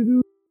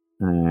 Doo-doo-doo.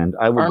 And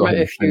I will Karma go ahead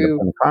and send issue.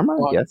 up the karma.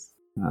 One. Yes,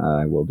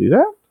 I will do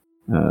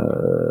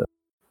that.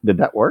 Did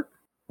that work?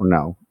 Or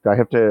no? Do I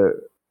have to?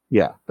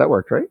 Yeah, that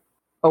worked, right?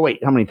 Oh,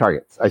 wait, how many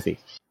targets? I see.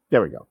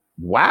 There we go.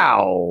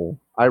 Wow,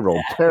 I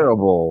rolled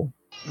terrible.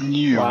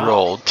 You Wow.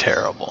 rolled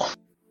terrible.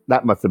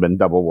 That must have been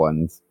double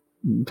ones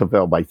to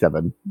fail by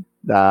 7.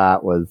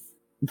 That was...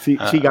 She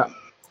got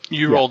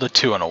You Yeah. rolled a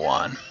 2 and a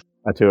 1.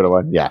 a 2 and a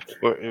 1. Yeah.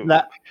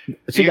 That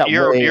she got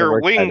your way your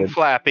wing overexcited.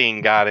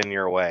 flapping got in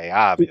your way,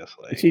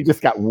 obviously. She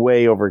just got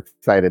way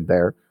overexcited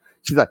there.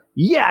 She's like,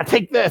 "Yeah,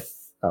 take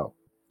this." Oh,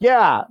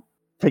 yeah,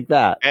 take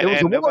that. and it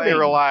was a nobody warning.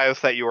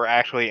 realized that you were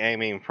actually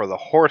aiming for the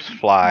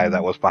horsefly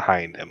that was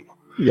behind him.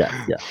 Yeah.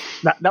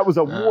 That was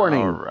a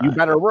warning. Alright. You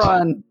better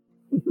run.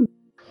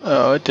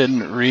 Oh, it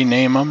didn't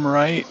rename them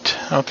right.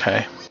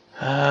 Okay.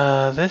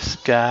 This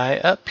guy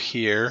up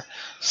here,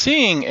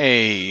 seeing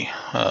a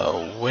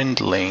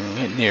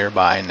windling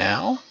nearby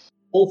now.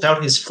 Pulled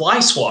out his fly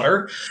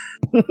swatter.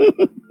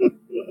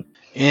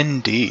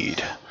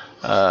 Indeed.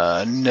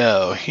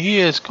 No, he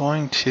is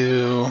going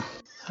to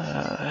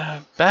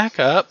back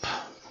up.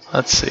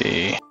 Let's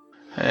see.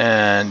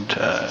 And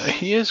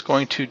he is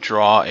going to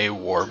draw a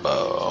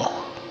warbow.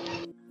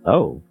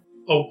 Oh,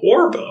 A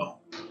warbow.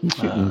 he's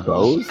shooting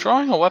bows.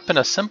 Drawing a weapon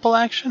a simple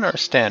action or a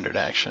standard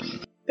action?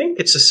 I think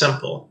it's a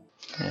simple.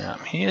 Yeah,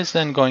 he is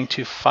then going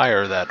to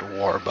fire that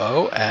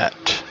warbow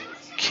at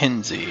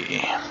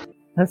Kinsey.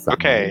 That's not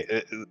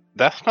Okay,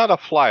 that's not a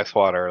fly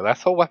swatter.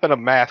 That's a weapon of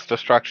mass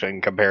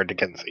destruction compared to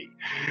Kinsey.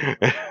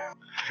 nice.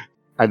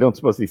 I don't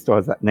suppose he still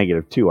has that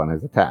 -2 on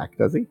his attack,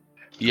 does he?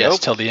 Yes,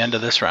 Nope. till the end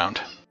of this round.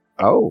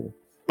 Oh,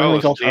 Oh, He's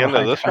it's also the end a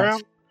high of this defense.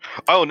 round?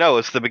 Oh, no,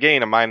 it's the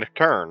beginning of my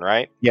turn,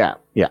 right? yeah.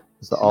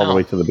 So all the No.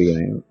 way to the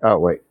beginning. Oh,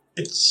 wait.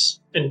 It's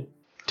in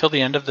Till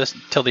the end of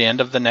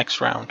the next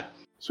round.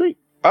 Sweet.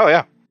 Oh,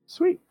 yeah.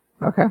 Sweet.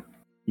 Okay.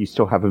 You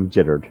still have him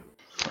jittered.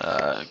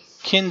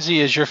 Kinsey,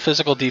 is your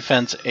physical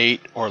defense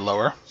 8 or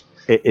lower?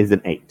 It is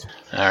an 8.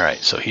 All right,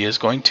 so he is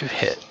going to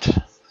hit.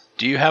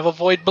 Do you have a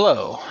void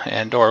blow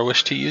and/or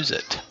wish to use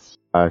it?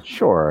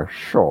 Sure.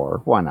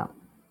 Why not?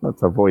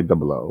 Let's avoid the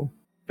blow.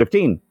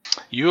 15.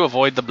 You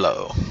avoid the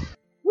blow.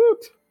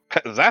 Woot.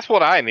 'Cause that's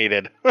what I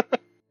needed.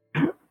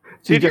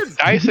 She Did your just-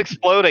 dice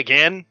explode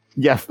again?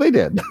 Yes, they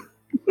did.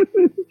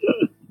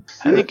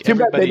 I think Too bad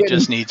they everybody didn't-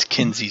 just needs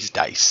Kinsey's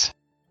dice.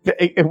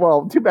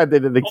 Well, too bad they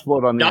didn't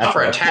explode on the Not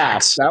for actual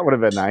attacks. attack. That would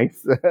have been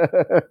nice.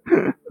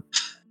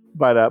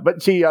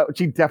 But she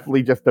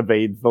definitely just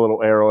evades the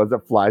little arrow as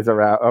it flies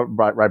around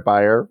right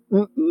by her.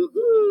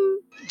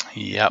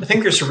 Yep. I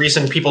think there's a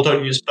reason people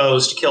don't use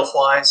bows to kill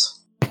flies.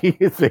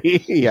 You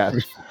see, yeah.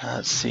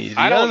 Let's see. The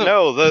I don't other-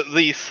 know.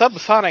 The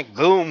subsonic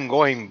boom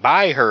going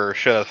by her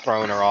should have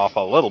thrown her off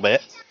a little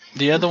bit.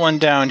 The other one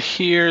down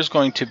here is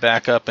going to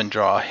back up and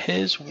draw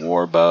his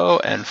warbow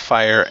and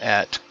fire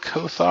at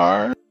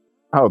Kothar.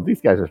 Oh,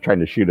 these guys are trying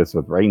to shoot us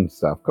with range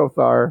stuff.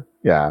 Kothar,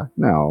 yeah,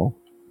 no.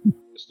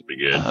 This will be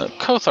good.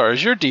 Kothar,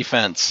 is your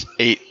defense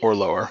 8 or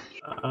lower?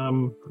 If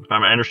I'm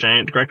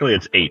understanding it correctly,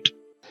 it's 8.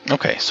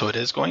 Okay, so it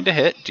is going to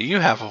hit. Do you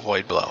have a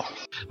void blow?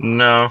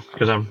 No,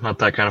 because I'm not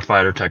that kind of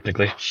fighter,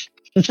 technically.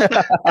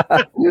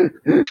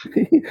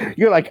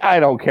 You're like, I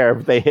don't care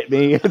if they hit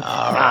me. It's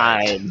All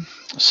right. fine.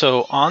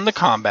 So on the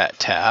combat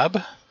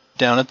tab,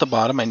 down at the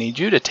bottom, I need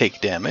you to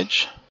take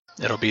damage.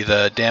 It'll be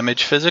the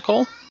damage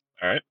physical.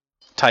 All right.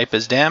 Type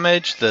is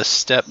damage. The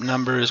step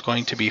number is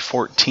going to be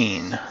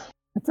 14.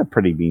 That's a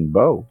pretty mean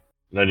bow.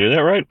 Did I do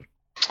that right?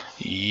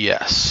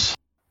 Yes.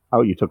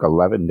 Oh, you took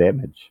 11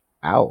 damage.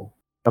 Ow.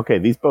 Okay,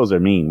 these bows are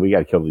mean. We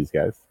gotta kill these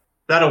guys. Is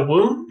that a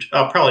wound?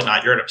 Oh, probably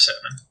not. You're at a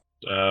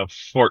 7.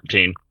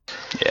 14.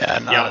 Yeah,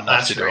 not Yeah, enough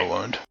that's to do a great.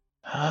 wound.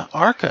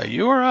 Arca,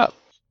 you are up.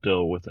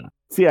 Still within.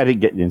 See, I didn't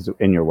get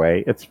in your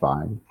way. It's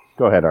fine.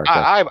 Go ahead, Arca.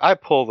 I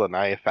pull the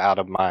knife out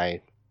of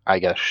my, I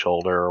guess,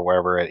 shoulder or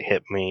wherever it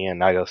hit me,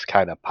 and I just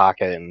kind of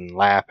pocket and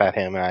laugh at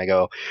him, and I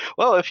go,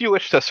 well, if you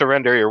wish to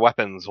surrender your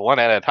weapons one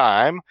at a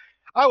time,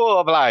 I will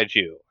oblige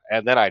you.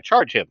 And then I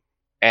charge him,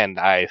 and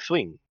I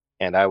swing,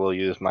 and I will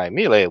use my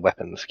melee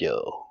weapon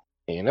skill.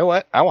 And you know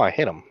what? I want to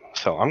hit him,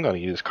 so I'm going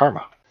to use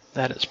Karma.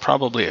 That is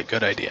probably a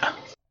good idea.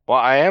 Well,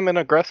 I am in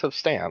aggressive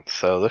stance,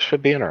 so this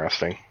should be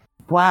interesting.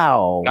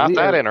 Wow. Not we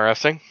that are,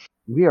 interesting.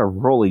 We are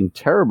rolling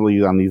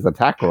terribly on these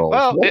attack rolls.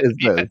 Well, What is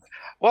this?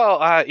 Well,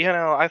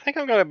 I think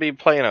I'm going to be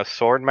playing a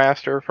sword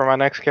master for my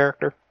next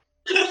character.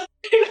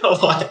 You know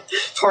what?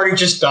 Party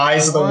just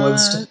dies in the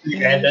woods to What the is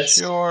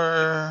bandits.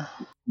 your...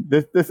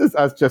 This is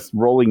us just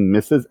rolling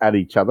misses at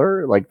each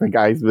other. Like the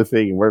guy's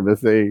missing, we're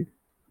missing.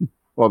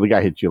 Well, the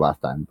guy hit you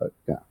last time, but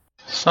yeah.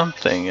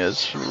 Something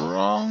is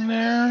wrong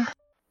there.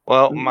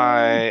 Well,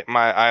 my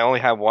I only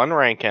have one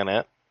rank in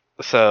it,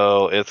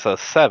 so it's a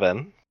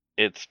 7.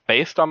 It's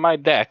based on my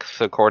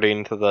dex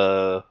according to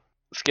the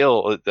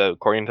skill,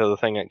 according to the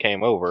thing that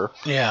came over.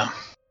 Yeah.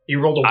 You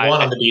rolled a 1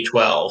 on the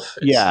d12.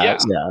 Yeah.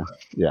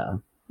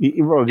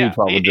 You rolled a Yeah,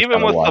 d12 with just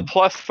even got a with the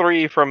one.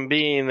 +3 from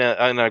being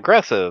in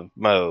aggressive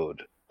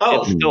mode,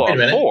 Oh, It's still wait a a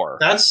minute. 4.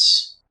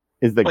 That's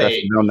Is the aggressive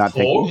Wait, no not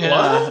taking? four?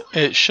 Yeah, What?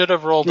 it should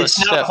have rolled a it's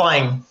not step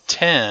applying.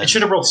 10. It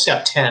should have rolled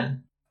step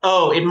 10.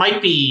 Oh, it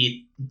might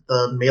be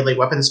the melee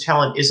weapons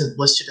talent isn't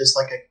listed as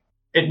like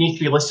a. It needs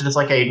to be listed as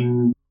like a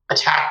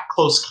attack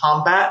close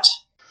combat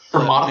for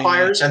Let me-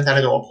 modifiers, and then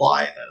it'll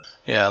apply. Then.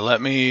 Yeah,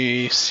 let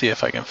me see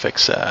if I can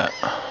fix that.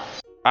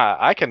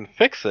 I can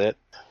fix it.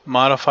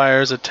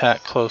 Modifiers,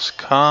 attack close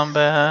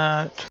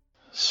combat.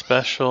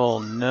 Special,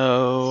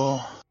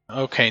 no.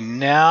 Okay,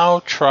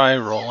 now try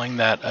rolling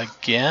that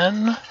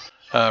again.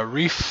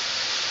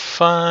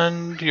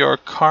 Refund your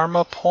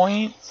karma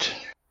point.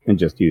 And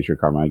just use your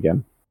karma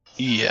again.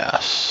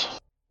 Yes.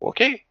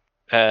 Okay.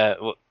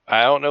 Well,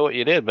 I don't know what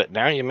you did, but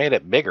now you made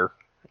it bigger.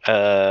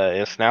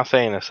 It's now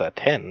saying it's a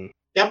 10.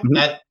 Yep, Mhm.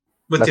 that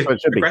with That's the what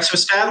it should be. aggressive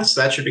stats,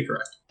 that should be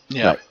correct.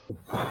 Yeah.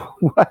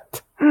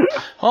 What?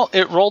 Well,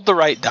 it rolled the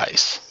right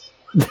dice.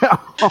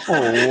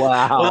 Oh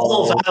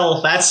wow!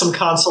 Well, that's some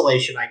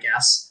consolation, I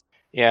guess.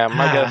 Yeah,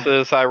 my guess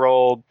is I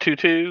rolled 2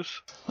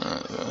 2s.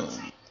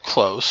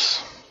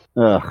 Close.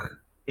 Ugh.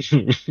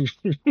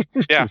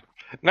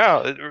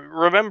 No,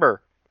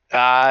 remember,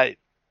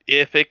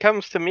 if it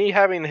comes to me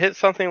having to hit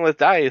something with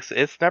dice,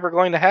 it's never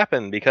going to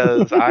happen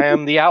because I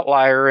am the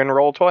outlier in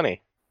Roll20.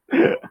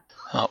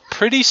 Well,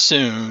 pretty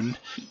soon.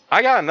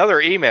 I got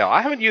another email.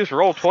 I haven't used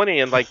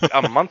Roll20 in like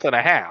a month and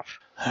a half.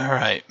 All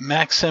right,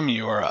 Maxim,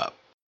 you are up.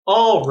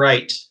 All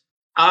right.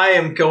 I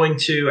am going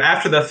to,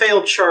 after the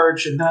failed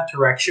charge in that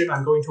direction,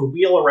 I'm going to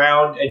wheel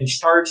around and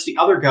charge the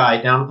other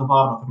guy down at the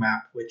bottom of the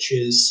map, which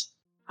is,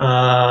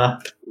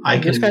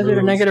 This guy's at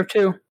a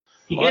 -2.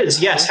 He What?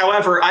 is, yes.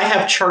 However, I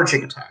have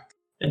charging attack.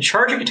 And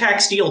charging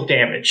attacks deal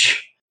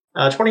damage.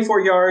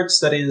 24 yards,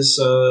 that is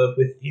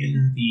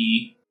within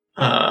the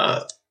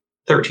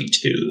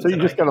 32. So you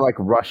just gotta like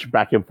rush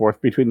back and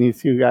forth between these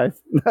two guys.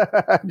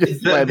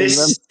 Just slamming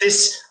them.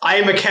 I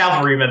am a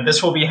cavalryman.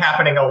 This will be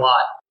happening a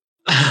lot.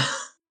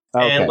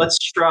 Okay. And let's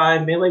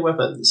try melee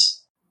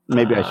weapons.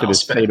 Maybe I should I'll have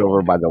spend stayed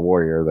over by the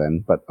warrior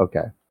then, but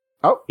okay.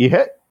 Oh, you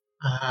hit.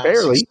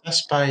 Barely.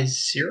 Success by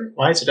 0?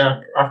 Why is it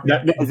down?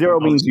 That 0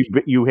 means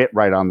you hit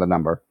right on the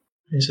number.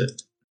 Is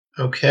it?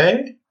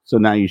 Okay. So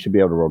now you should be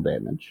able to roll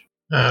damage.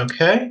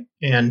 Okay.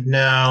 And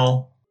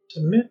now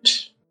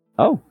submit.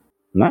 Oh,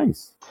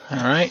 nice. All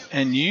right,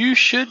 and you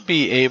should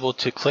be able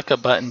to click a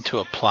button to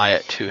apply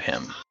it to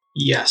him.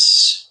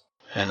 Yes.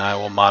 And I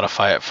will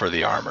modify it for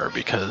the armor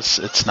because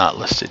it's not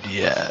listed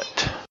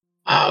yet.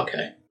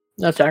 Okay.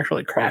 That's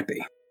actually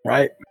crappy,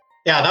 right?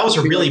 Yeah, that was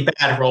a really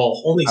bad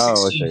roll. Only Oh,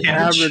 16 okay.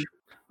 damage. Average.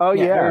 Oh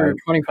yeah. average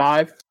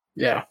 25.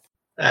 Yeah.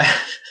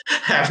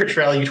 Average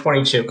value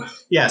 22.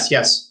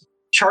 Yes.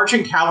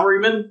 Charging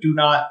cavalrymen do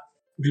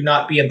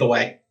not be in the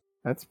way.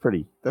 That's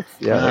pretty. That's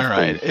All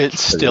right,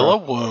 it's still a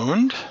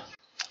wound.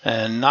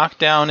 And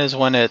knockdown is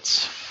when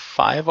it's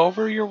 5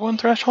 over your wound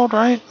threshold,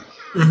 right?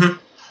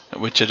 Mm-hmm.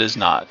 Which it is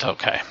not.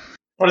 Okay.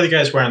 What are the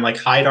guys wearing? Like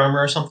hide armor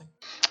or something?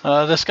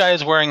 This guy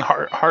is wearing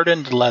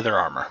hardened leather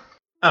armor.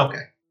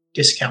 Okay.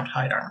 Discount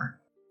hide armor.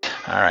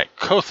 All right,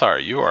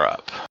 Kothar, you are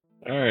up.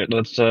 All right,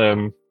 let's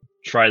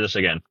try this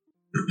again.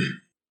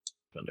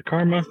 Spend the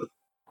karma,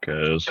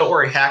 because Don't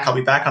worry, Hack. I'll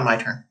be back on my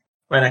turn.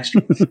 My next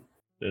turn. did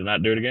it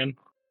not do it again?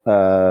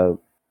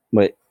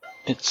 Wait.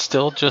 It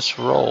still just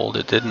rolled.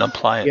 It didn't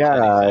apply it Yeah,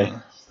 to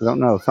anything. I don't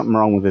know. Something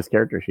wrong with this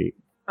character sheet.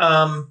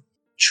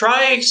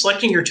 Try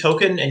selecting your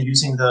token and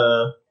using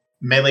the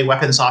melee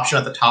weapons option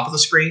at the top of the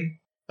screen.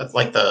 That's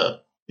like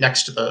the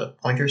next to the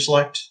pointer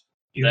select.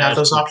 Do you have That's-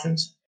 those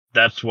options?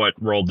 That's what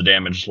rolled the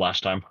damage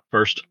last time.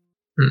 First.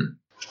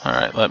 All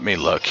right, let me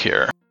look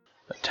here.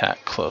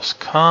 Attack close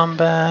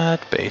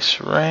combat,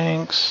 base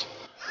ranks,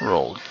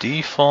 roll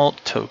default,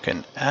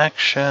 token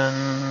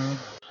action.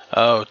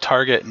 Oh,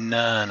 target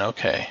none.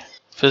 Okay.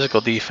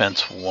 Physical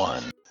defense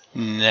 1.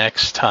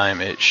 Next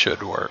time it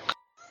should work.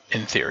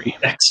 In theory.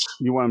 Next.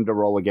 You want him to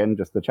roll again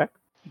just to check?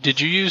 Did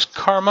you use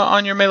karma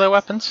on your melee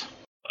weapons?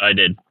 I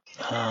did.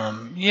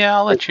 Yeah,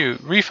 I'll let you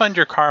refund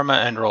your karma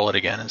and roll it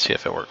again and see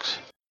if it works.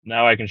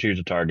 Now I can choose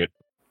a target.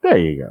 There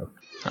you go.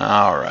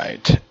 All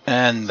right,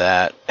 and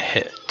that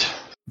hit.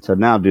 So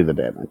now do the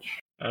damage.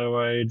 How do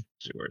I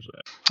see where's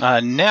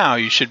that? Now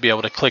you should be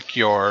able to click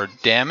your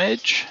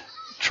damage,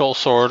 troll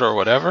sword or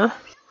whatever,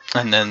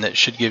 and then it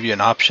should give you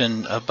an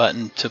option, a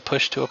button to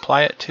push to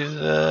apply it to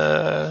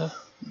the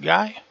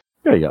guy.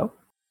 There you go.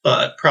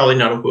 But probably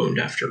not a wound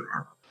after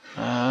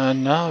armor.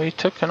 No, he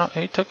took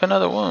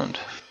another wound.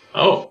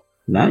 Oh,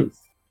 Nice.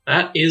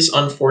 that is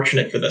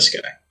unfortunate for this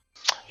guy.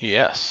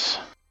 Yes.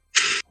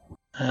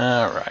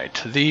 All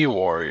right, the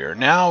warrior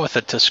now with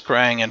a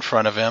Tiskrang in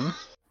front of him,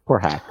 Poor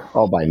Hack.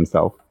 All by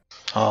himself.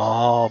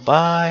 all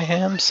by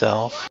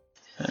himself.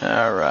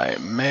 All right,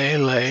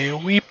 melee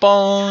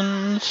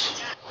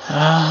weapons.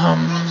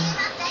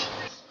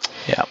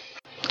 Yeah.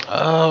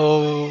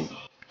 Oh,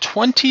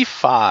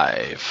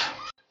 25.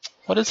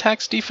 What is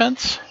Hack's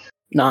defense?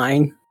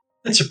 9.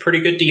 That's a pretty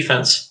good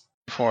defense.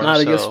 For Not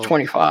so against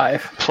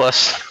 25.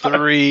 plus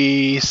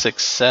 3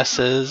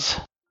 successes.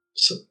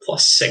 So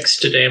 +6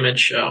 to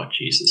damage. Oh,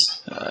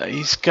 Jesus.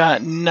 He's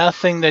got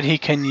nothing that he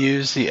can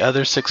use the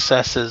other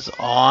successes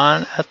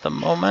on at the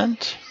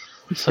moment.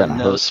 So gonna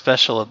no hurt.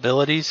 special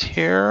abilities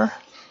here.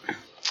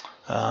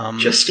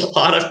 Just a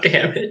lot of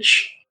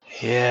damage.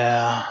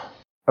 Yeah.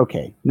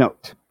 Okay,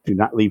 note. Do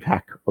not leave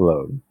Hack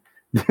alone.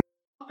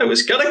 I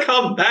was gonna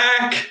come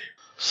back.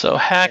 So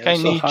Hack, Yeah, I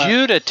so need hot.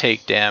 you to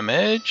take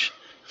damage.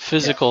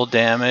 Physical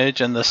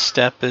damage, and the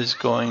step is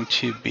going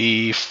to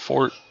be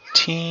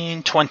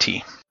 14,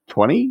 20.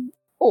 20?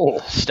 Oh,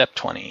 Step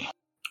 20.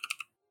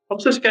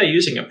 What's this guy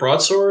using? A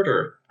broadsword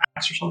or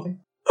axe or something?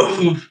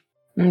 Oh,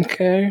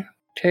 Okay.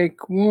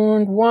 Take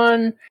wound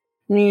 1.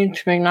 Need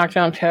to make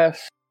knockdown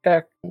test.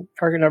 Check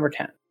target number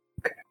 10.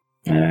 Okay.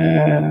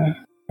 Trying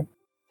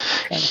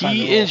to find the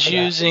He roll is for that.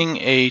 using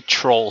a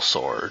troll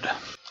sword,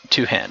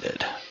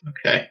 two-handed.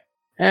 okay.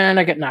 And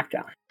I get knocked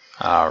down.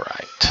 All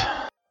right.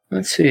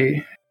 Let's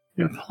see.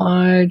 You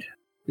applied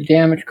the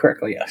damage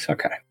correctly. Yes.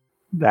 Okay.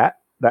 that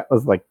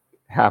was like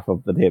half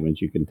of the damage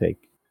you can take.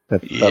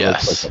 That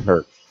Yes. looks like it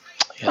hurt.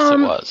 Yes, it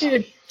was. Yeah,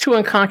 2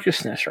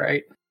 unconsciousness,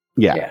 right?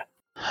 Yeah. Yeah.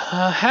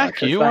 Hack,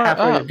 So it's you about are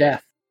halfway to up.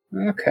 death.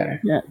 Okay.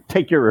 Yeah.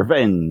 Take your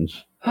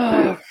revenge.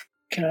 Can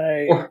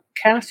I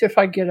cast if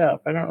I get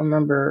up? I don't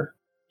remember.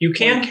 You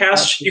can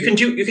cast. You can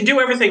do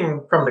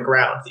everything from the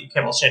ground that you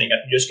can while standing up.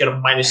 You just get a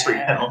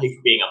 -3 penalty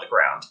for being on the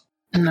ground.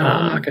 No,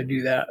 I'm not gonna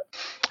do that.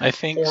 I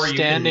think Or you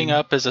standing can-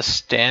 up is a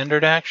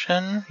standard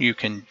action. You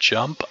can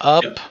jump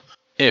up Yep.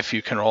 if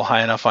you can roll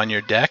high enough on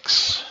your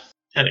dex.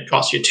 And it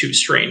costs you 2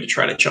 strain to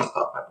try to jump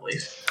up, I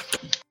believe.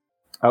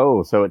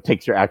 Oh, so it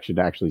takes your action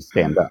to actually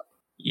stand up.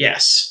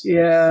 Yes.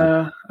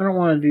 Yeah, I don't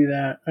want to do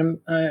that. I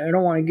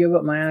don't want to give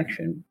up my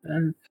action.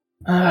 And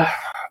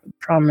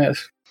problem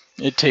is,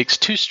 It takes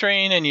 2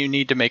 strain, and you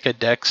need to make a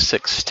dex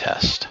 6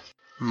 test,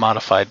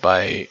 modified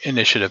by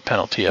initiative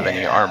penalty of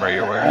any armor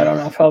you're I wearing. don't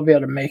know if I'll be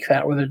able to make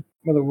that with a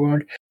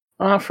wound.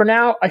 For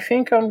now, I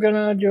think I'm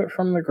gonna do it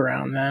from the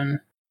ground. Then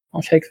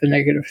I'll take the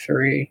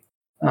 -3.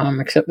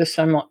 Except this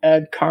time I'll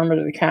add karma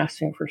to the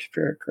casting for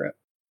spirit grip.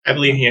 I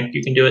believe you.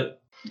 You can do it.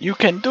 You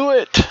can do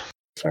it!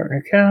 Start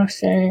new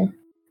casting.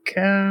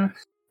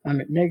 Cast.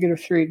 I'm at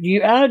 -3. Do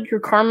you add your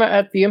karma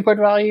at the input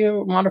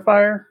value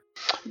modifier?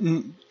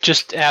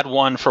 Just add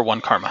 1 for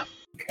 1 karma.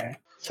 Okay.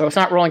 So it's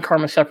not rolling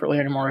karma separately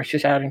anymore. It's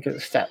just adding to the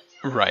step.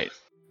 Right.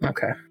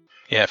 Okay.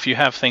 Yeah, if you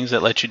have things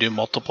that let you do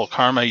multiple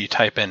karma, you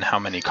type in how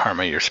many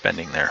karma you're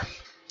spending there.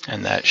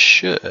 And that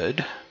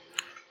should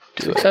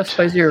do Success it.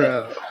 by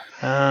 0.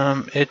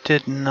 It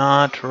did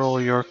not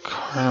roll your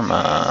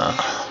karma.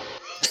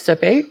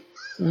 Step 8?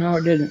 No,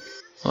 it didn't.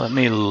 Let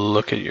me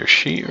look at your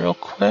sheet real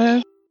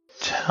quick.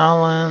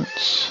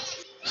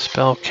 Talents,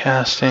 spell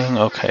casting.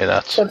 Okay,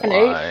 that's Step an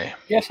why.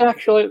 Yes,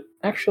 actually,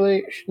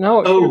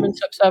 no, it should have been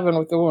step 7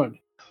 with the wound.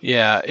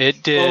 Yeah, it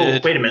Oh,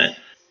 did. wait a minute.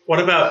 What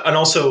about, and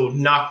also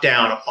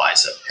knockdown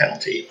applies a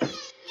penalty.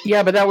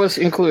 Yeah, but that was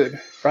include,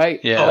 right?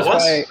 Yeah. Oh, it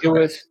was? Why it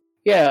was.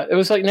 Yeah, it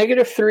was like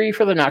 -3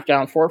 for the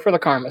knockdown, 4 for the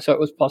karma, so it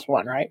was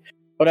 +1, right?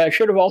 But I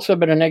should have also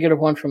been a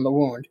 -1 from the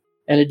wound,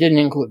 and it didn't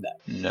include that.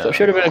 No. So it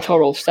should have been a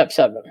total of step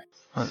 7.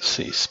 Let's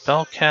see.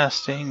 Spell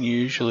casting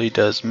usually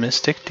does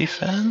mystic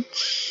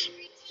defense.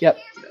 Yep.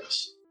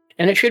 Yes.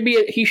 And he should be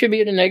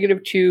at a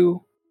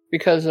 -2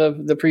 because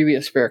of the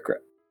previous spirit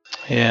grip.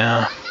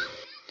 Yeah.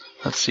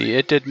 Let's see.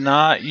 It did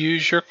not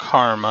use your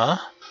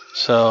karma,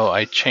 so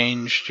I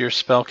changed your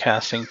spell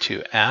casting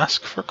to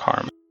ask for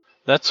karma.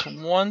 That's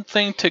one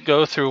thing to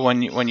go through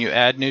when you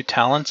add new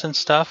talents and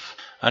stuff.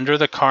 Under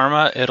the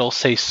karma, it'll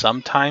say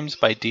sometimes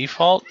by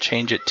default,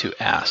 change it to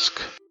ask.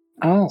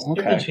 Oh,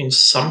 Okay. okay. Between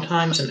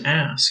sometimes and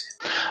ask.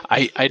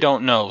 I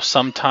don't know.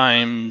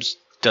 Sometimes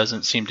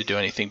doesn't seem to do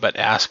anything, but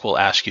ask will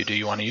ask you, do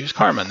you want to use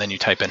karma? And then you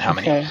type in how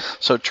many. Okay.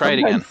 So try it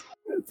again.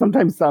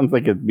 Sometimes sounds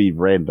like it'd be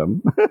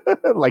random.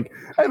 Like,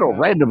 I don't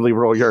randomly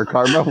roll your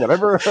karma,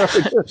 whatever.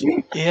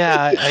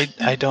 Yeah,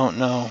 I don't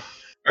know.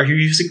 Are you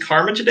using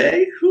karma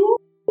today? Who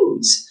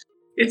knows?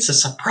 It's a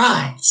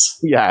surprise.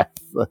 Yes,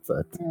 that's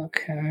it.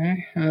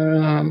 Okay.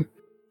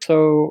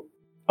 So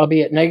I'll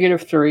be at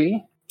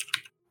 -3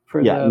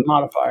 for Yeah. the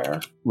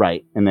modifier,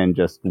 Right. And then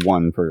just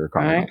 1 for your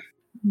karma. right?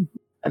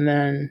 And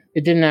then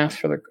it didn't ask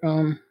for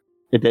the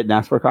It didn't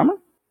ask for karma?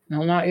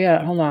 no, not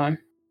yet. Hold on.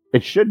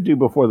 It should do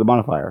before the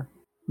modifier,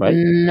 right?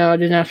 No, it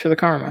didn't ask for the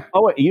karma.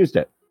 Oh, it used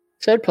it.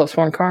 It said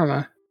 +1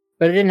 karma,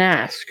 but it didn't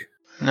ask.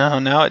 No,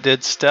 now it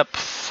did step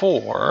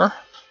 4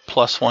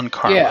 plus 1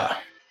 karma. Yeah.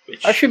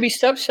 Which, I should be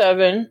step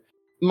 7,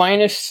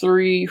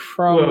 -3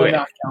 from Wait, the wait.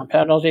 knockdown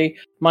penalty,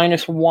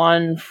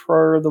 -1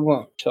 for the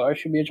wound. So I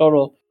should be a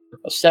total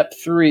of step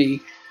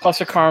 3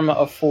 plus a karma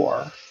of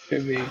 4.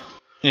 Should be.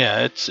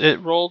 Yeah,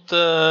 it rolled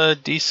the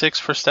d6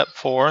 for step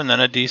 4 and then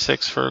a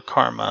d6 for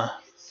karma.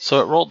 So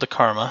it rolled the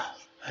karma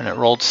and it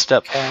rolled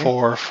step Okay.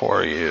 4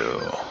 for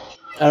you.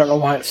 I don't know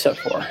why it's step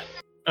 4.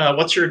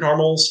 what's your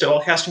normal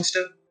spell casting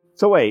step?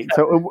 So wait,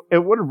 so it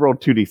would have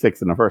rolled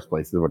 2d6 in the first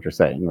place, is what you're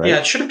saying, right? Yeah,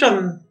 it should have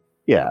done.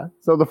 Yeah.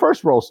 So the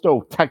first roll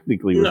still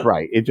technically was No.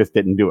 right. It just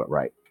didn't do it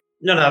right.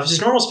 No,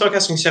 his normal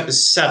spellcasting step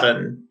is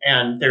 7,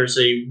 and there's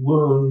a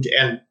wound,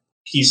 and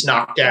he's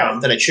knocked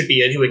down, then it should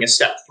be doing a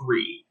step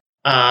 3.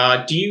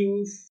 Do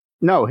you...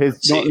 No,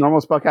 his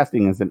normal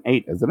spellcasting is an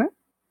 8, isn't it?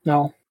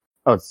 No.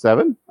 Oh, it's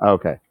 7? Oh,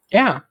 okay.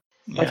 Yeah.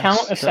 My Yes,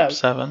 talent is step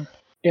 7. 7.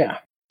 Yeah.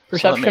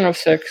 Perception of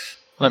 6.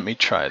 Let me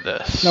try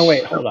this. No,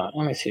 wait, hold on.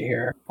 Let me see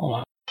here. Hold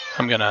on.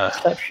 I'm gonna.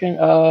 Perception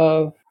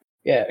of...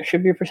 Yeah, it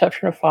should be a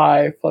perception of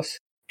 5 plus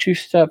 2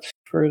 steps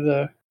for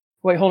the...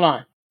 Wait, hold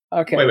on.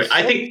 Okay. Wait.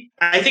 I think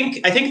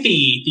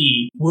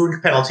the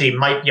wound penalty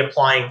might be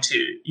applying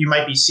to... You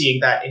might be seeing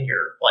that in your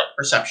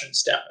perception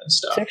step and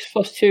stuff. 6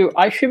 plus 2.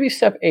 I should be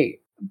step 8.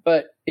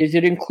 But is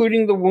it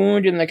including the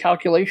wound in the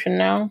calculation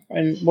now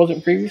and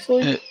wasn't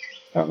previously? I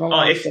don't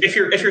know. If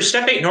you're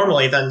step 8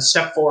 normally, then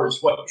step 4 is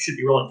what you should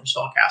be rolling for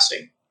spell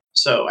casting.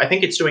 So I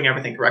think it's doing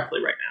everything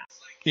correctly right now.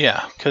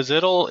 Yeah, because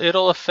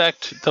it'll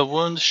affect the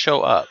wounds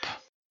show up,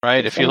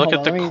 right? If you look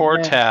at the core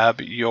tab,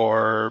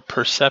 your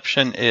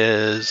perception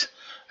is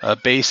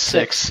base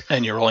 6,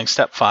 and you're rolling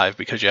step 5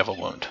 because you have a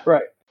wound.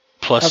 Right.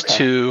 Plus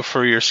 2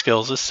 for your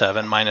skills is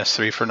 7. Minus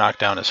 3 for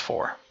knockdown is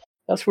 4.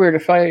 That's weird.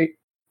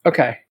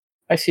 Okay,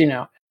 I see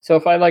now. So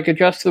if I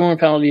adjust the wound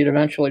penalty, it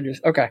eventually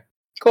just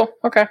cool.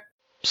 Okay.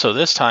 So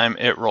this time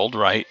it rolled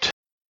right.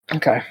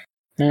 Okay,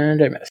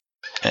 and I missed.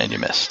 And you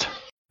missed.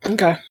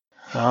 Okay.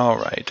 All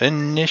right.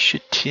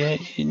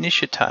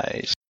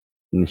 Initiatize.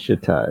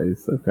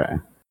 Okay.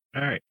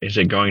 All right. Is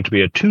it going to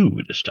be a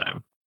 2 this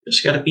time?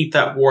 Just got to beat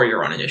that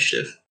warrior on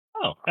initiative.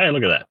 Oh, hey,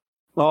 look at that.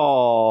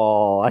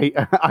 Oh, I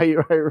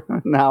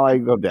now I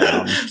go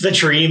down. The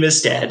dream is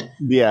dead.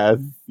 Yes.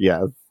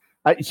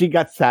 She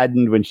got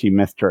saddened when she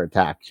missed her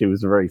attack. She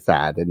was very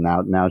sad, and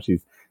now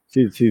she's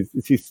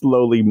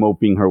slowly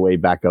moping her way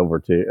back over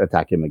to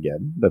attack him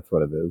again. That's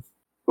what it is.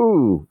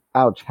 Ooh,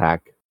 ouch,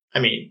 Hack. I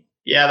mean,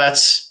 yeah,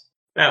 that's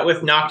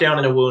with knockdown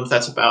and a wound.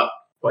 That's about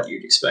what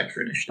you'd expect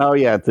for initiative. Oh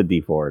yeah, it's a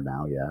D4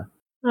 now. Yeah.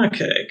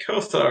 Okay,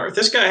 Kothar.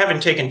 This guy having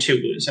taken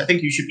 2 wounds, I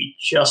think you should be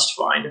just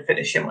fine to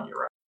finish him on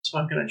your own. So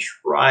I'm going to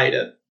try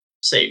to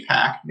save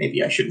Hack.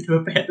 Maybe I shouldn't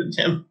have abandoned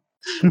him.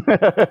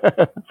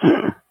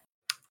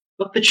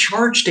 But the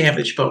charge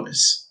damage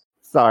bonus.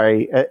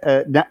 Sorry.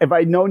 Now, if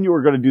I'd known you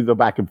were going to do the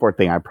back and forth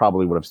thing, I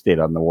probably would have stayed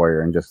on the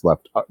warrior and just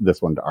left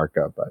this one to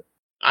Arca. But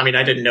I mean,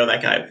 I didn't know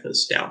that guy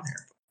was down there.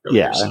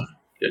 Yeah. So I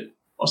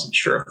wasn't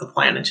sure of the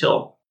plan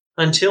until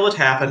it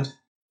happened.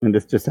 And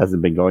this just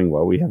hasn't been going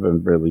well. We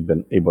haven't really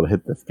been able to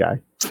hit this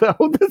guy. So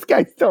this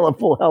guy's still at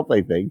full health,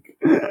 I think.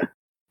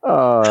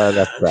 Oh,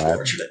 that's bad.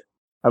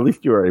 At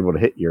least you were able to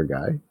hit your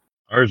guy.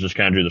 Ours just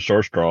kind of drew the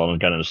source draw and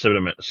kind of sit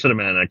him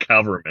in a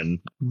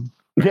cavalryman.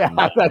 Yeah,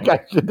 that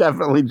guy should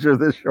definitely drew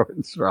the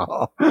short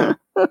straw.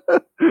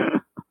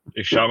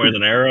 He shot me with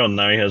an arrow, and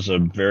now he has a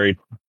very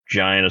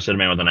giant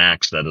Acidoman with an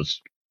axe that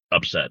is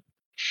upset.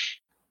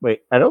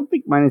 Wait, I don't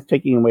think mine is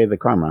taking away the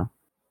karma.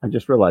 I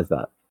just realized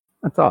that.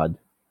 That's odd.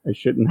 I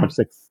shouldn't have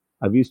 6.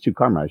 I've used 2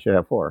 karma. I should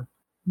have 4.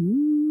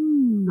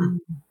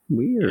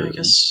 Weird. Yeah, I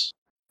guess.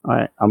 All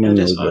right, I'm gonna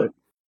do it.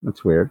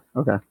 That's weird.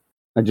 Okay.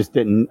 I just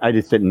didn't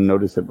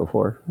notice it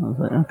before. I was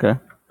like, okay.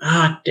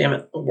 Ah, damn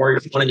it. The warrior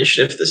 1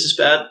 initiative. This is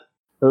bad.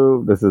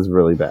 Oh, this is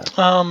really bad.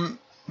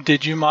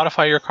 Did you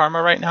modify your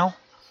karma right now?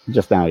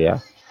 Just now, yeah.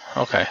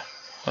 Okay.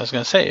 I was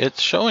going to say,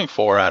 it's showing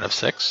 4 out of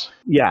 6.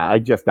 Yeah, I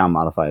just now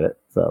modified it.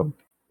 So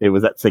it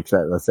was at 6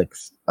 out of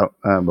 6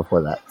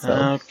 before that. So.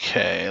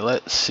 Okay,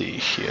 let's see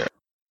here.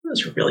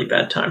 That's a really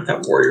bad time for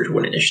that warrior to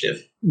win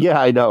initiative.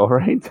 Yeah, I know,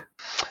 right?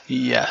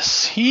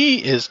 Yes,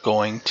 he is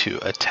going to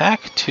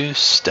attack to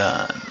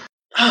stun.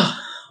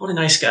 What a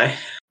nice guy.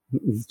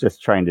 He's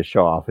just trying to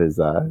show off his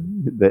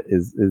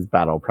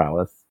battle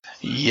prowess.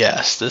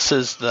 Yes, this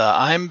is the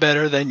I'm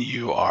better than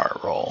you are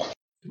roll.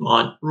 Come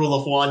on, rule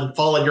of 1,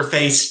 fall on your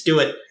face, do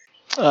it.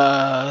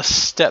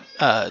 Step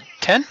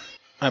 10.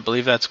 I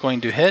believe that's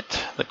going to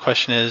hit. The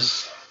question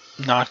is,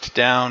 knocked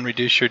down,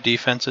 reduce your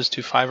defenses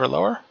to 5 or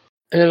lower?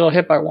 It'll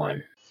hit by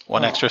 1.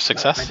 1 extra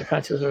success? My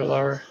defenses are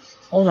lower.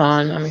 Hold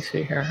on, let me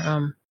see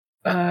here.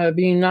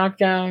 Being knocked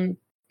down,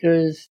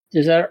 does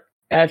that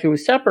add to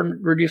his step or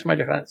reduce my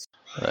defense?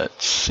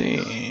 Let's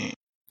see.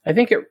 I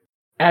think it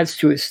adds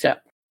to his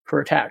step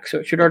for attack, so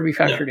it should already be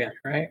factored in,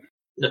 right?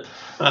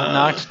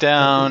 Knocked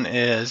down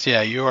is,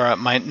 you are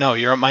at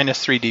you're at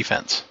minus 3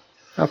 defense.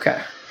 Okay.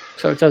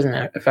 So it doesn't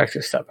affect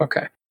his step.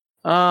 Okay.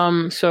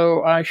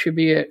 So I should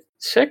be at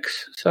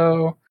 6.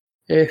 So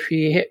if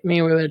he hit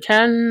me with a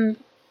 10,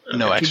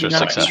 no extra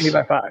success. He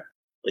by 5. At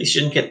least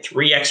you didn't get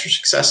 3 extra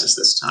successes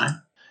this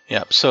time.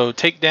 Yep. So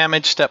take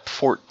damage, step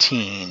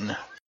 14.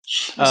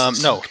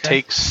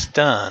 Take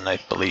stun, I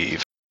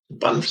believe.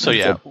 So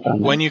yeah,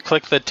 when you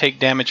click the take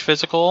damage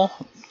physical,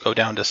 go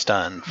down to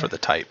stun for the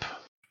type.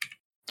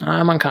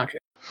 I'm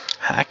unconscious.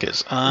 Hack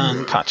is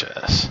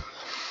unconscious.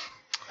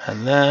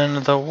 And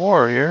then the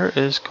warrior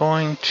is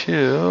going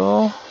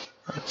to,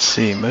 let's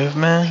see,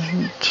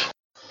 movement.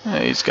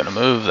 He's going to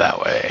move that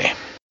way.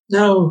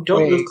 No,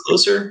 don't move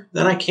closer.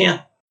 Then I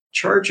can't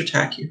charge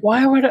attack you.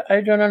 Why would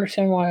I don't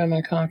understand why I'm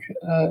unconscious.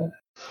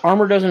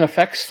 Armor doesn't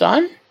affect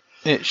stun?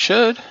 It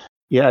should.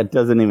 Yeah, it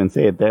doesn't even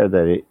say it there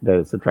that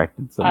it's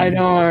subtracted. I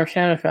don't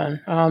understand it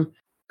then.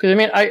 Because I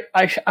mean,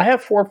 I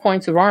have 4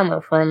 points of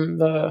armor from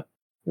the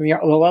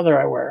leather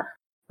I wear,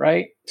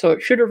 right? So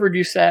it should have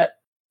reduced that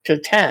to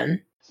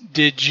 10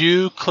 Did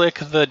you click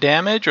the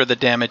damage or the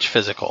damage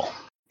physical?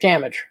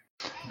 damage.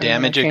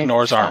 Damage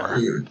ignores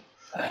armor.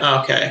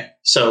 Okay,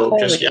 so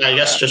just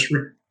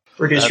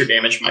reduce your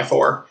damage by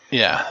 4.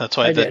 Yeah, that's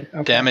why I the did,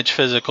 okay. damage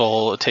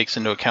physical takes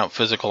into account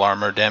physical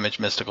armor. Damage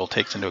mystical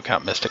takes into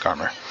account mystic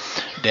armor.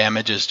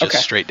 Damage is just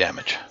Okay. straight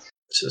damage.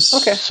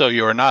 Okay. So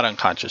you are not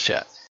unconscious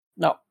yet.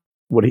 No.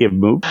 Would he have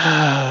moved?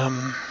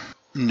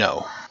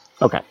 No.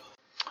 Okay.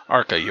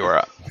 Arca, you are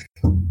up.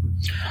 All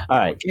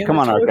right. Damn Come it,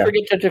 on, I Arca.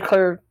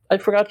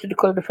 forgot to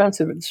declare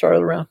defensive at the start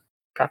of the round.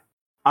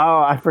 Oh,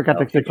 I forgot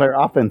to declare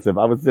offensive.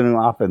 I was doing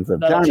offensive.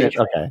 That'll Darn it. change it.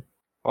 Okay.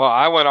 Well,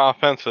 I went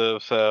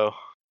offensive, so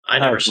I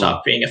never Oh,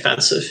 stopped being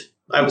offensive.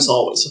 I was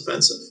always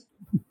offensive.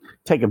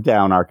 Take him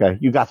down, Arca.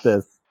 You got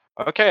this.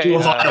 okay. Dual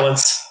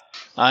violence.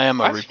 I am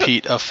a I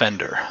repeat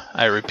offender.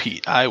 I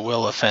repeat, I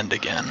will offend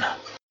again.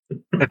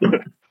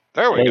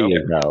 There we There go.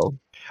 you go.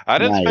 I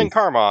didn't Nice. spend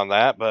karma on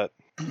that, but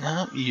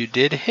No, you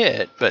did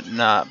hit, but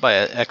not by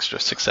an extra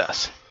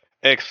success.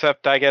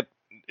 except I get.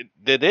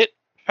 Did it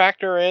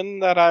factor in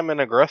that I'm an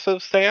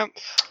aggressive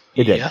stance?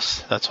 It did.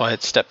 Yes, that's why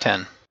it's step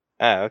 10.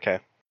 Ah, okay.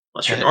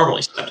 Unless you're And it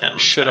normally step 10.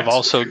 Should have That's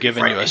also pretty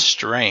given you a frightening.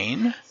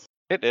 strain.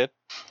 It did.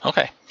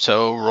 Okay,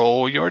 so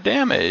roll your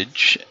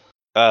damage.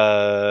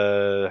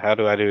 How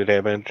do I do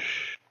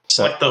damage?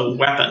 Select the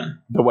weapon.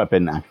 The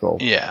weapon, actual.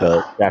 Yeah.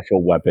 The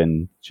actual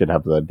weapon should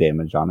have the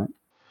damage on it.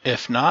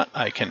 If not,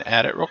 I can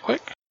add it real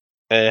quick.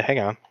 Hang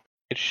on.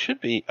 It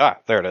should be.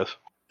 There it is.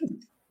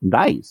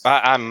 Nice.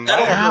 I'm.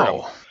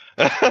 Ow.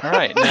 All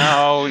right,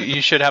 now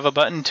you should have a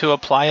button to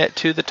apply it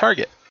to the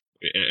target.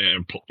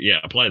 Yeah,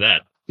 apply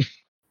that.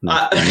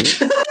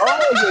 Nice.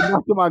 Oh, you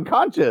knocked him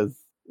unconscious.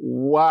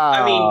 Wow.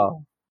 I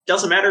mean,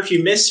 doesn't matter if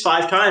you miss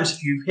 5 times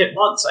if you hit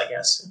once, I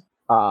guess.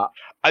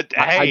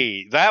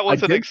 Hey, that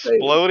was I an did say-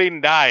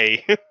 exploding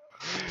die.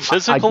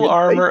 Physical did say-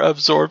 armor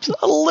absorbs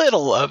a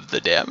little of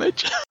the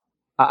damage.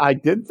 I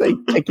did say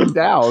take him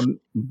down,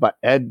 but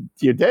Ed,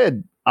 you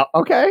did.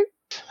 Okay.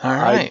 All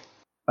right.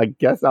 I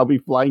guess I'll be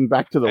flying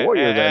back to the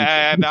warrior then.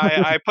 And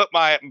I put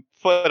my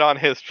foot on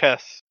his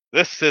chest.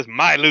 This is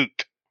my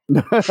loot.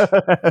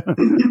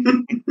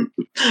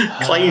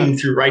 Claimed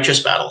through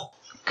righteous battle.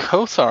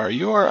 Kothar,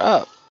 you are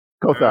up.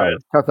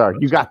 Kothar,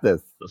 you got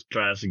this. Let's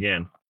try this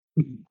again.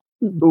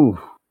 Ooh.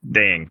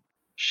 Dang.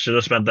 Should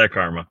have spent that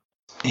karma.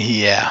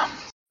 Yeah,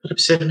 But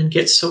Cinnamon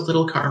gets so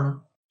little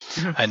karma.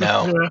 I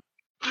know.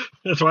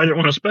 That's why I didn't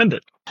want to spend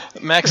it.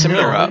 Maxim,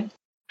 you're up.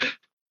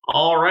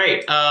 All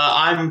right.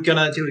 I'm going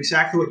to do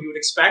exactly what you would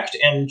expect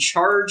and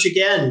charge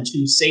again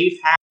to save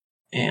half.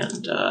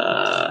 And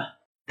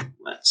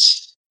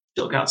let's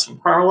still got some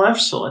power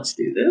left, so let's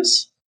do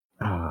this.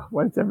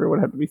 Why does everyone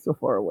have to be so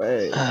far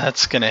away?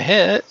 That's going to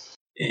hit.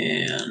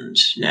 And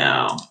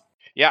now,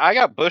 Yeah, I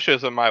got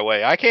bushes in my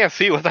way. I can't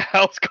see what the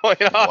hell's going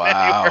on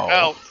Wow. anywhere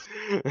else.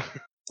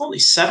 only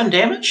 7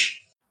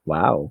 damage?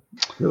 Wow.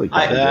 Really good.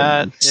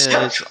 That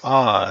is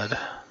odd.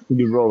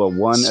 You roll a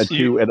 1, a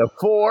 2, and a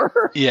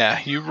 4. Yeah,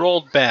 you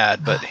rolled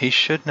bad, but he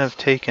shouldn't have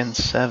taken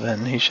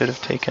 7. He should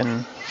have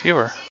taken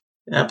fewer.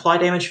 Apply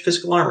damage to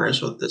physical armor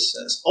is what this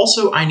says.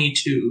 Also, I need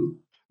to...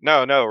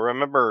 No,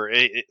 remember,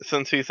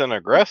 since he's an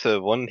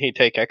aggressive, wouldn't he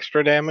take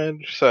extra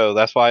damage? So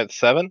that's why it's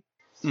 7?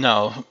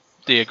 No,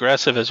 the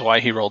aggressive is why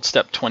he rolled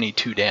step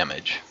 22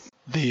 damage.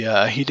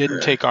 He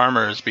didn't take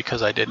armors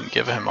because I didn't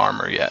give him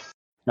armor yet.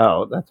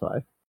 Oh, that's why.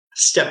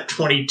 Step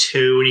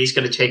 22, and he's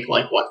going to take,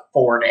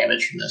 4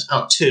 damage from this.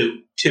 Oh, 2,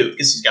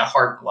 because he's got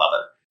hard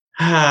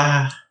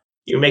leather.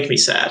 You make me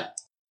sad.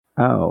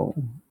 Oh.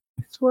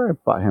 I swear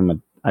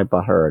I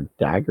bought her a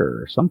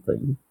dagger or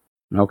something.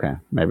 Okay,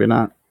 maybe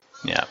not.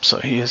 Yeah, so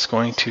he is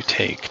going to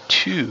take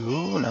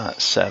 2,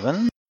 not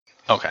 7.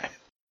 Okay.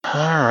 All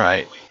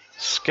right.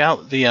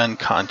 Scout the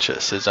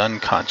unconscious is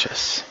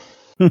unconscious.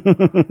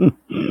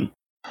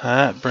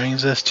 That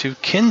brings us to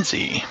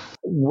Kinsey.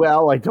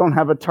 Well, I don't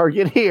have a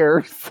target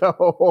here,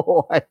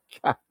 so I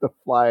have to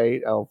fly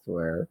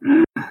elsewhere.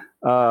 You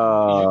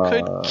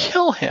could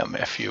kill him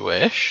if you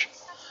wish.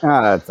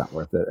 That's not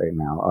worth it right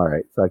now. All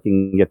right, so I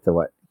can get to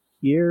what?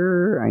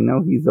 Here? I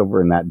know he's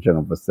over in that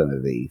general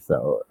vicinity,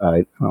 so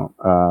I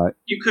don't.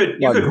 You could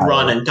One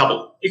run higher. and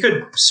double. You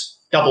could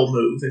double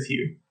move if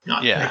you.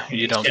 Not Yeah,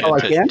 you don't get Oh, I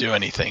get can? to do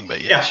anything,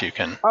 but yes, you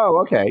can.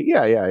 Oh, okay.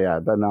 Yeah.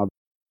 Then I'll.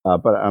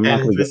 But I'm not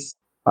And going to. with,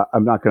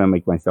 I'm not going to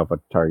make myself a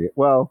target.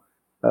 Well,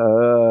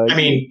 I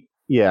mean,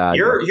 yeah.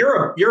 you're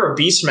a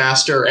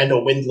beastmaster and a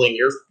windling.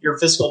 Your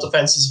physical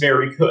defense is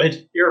very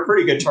good. You're a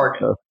pretty good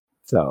target.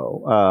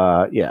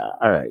 So, yeah.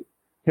 All right.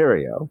 Here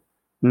we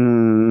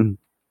go.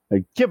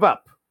 Give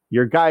up.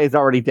 Your guy is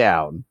already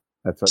down.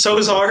 That's what. So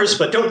is ours,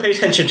 but don't pay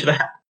attention to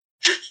that.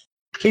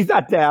 He's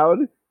not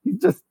down.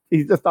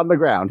 He's just on the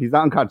ground. He's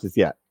not unconscious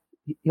yet.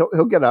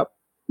 He'll get up.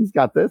 He's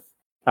got this.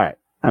 All right.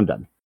 I'm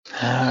done.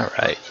 All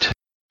right.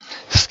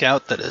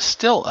 Scout that is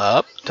still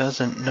up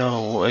doesn't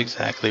know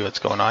exactly what's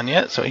going on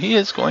yet, so he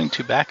is going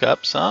to back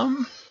up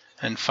some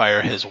and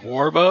fire his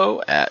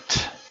warbow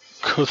at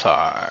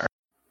Kothar.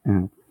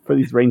 For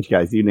these range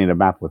guys, you need a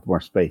map with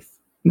more space.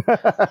 They're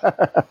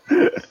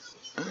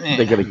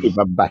going to keep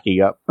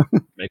backing up.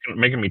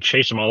 Making me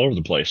chase them all over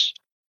the place.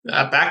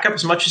 Back up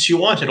as much as you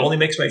want. It only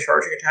makes my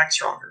charging attack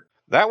stronger.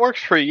 That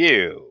works for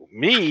you.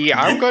 Me,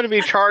 I'm going to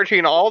be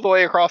charging all the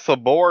way across the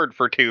board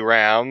for 2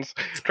 rounds,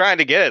 trying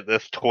to get at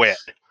this twit.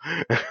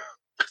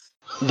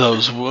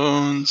 Those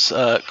wounds.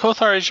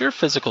 Kothar, is your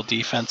physical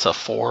defense a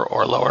 4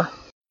 or lower?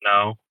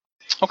 No.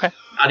 Okay.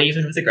 Not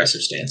even with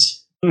aggressive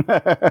stance.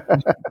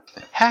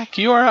 Hack,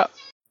 you are up.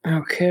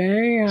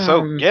 Okay.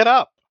 So get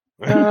up.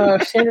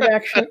 Standard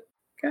action.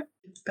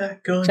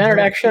 Back on Standard your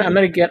action. feet. I'm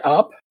going to get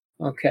up.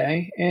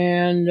 Okay.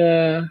 And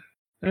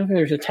I don't think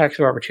there's attacks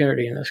of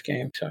opportunity in this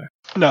game, so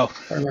No.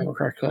 if I remember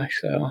correctly.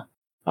 So You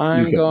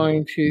I'm can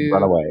going to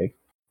Run away.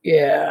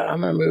 Yeah,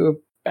 I'm going to move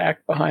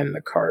back behind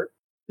the cart.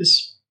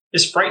 Is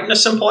Frighten a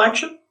simple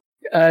action?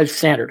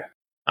 Standard.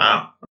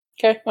 Ah.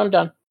 Okay, I'm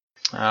done.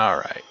 All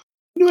right.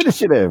 New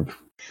initiative.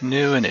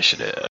 New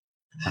initiative.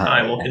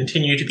 I will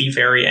continue to be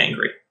very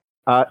angry.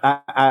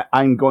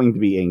 I'm going to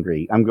be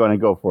angry. I'm going to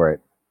go for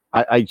it.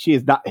 She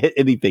has not hit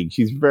anything.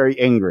 She's very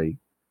angry.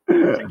 I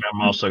think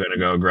I'm also going to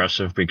go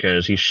aggressive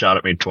because he shot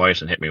at me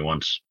twice and hit me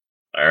once.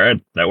 All right,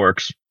 that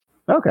works.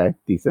 Okay,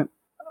 decent.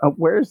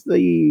 Where's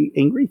the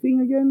angry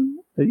thing again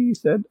that you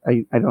said?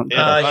 I don't.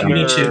 You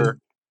need to Under-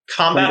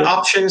 combat Under-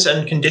 options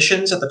and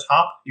conditions at the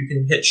top. You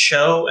can hit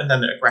show and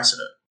then the aggressive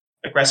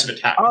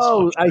attack. is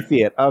Oh, optional. I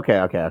see it. Okay.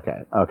 Got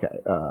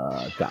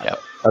Yep.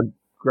 it.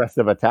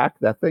 Aggressive attack.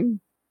 That thing.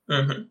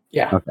 Mhm.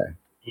 Yeah. Okay.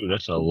 Ooh,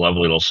 that's a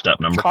lovely little step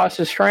number. Costs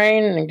a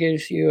strain and it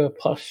gives you a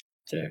plus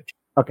to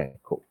Okay.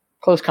 Cool.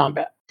 close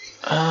combat.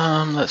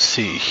 Let's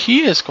see.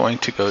 He is going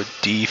to go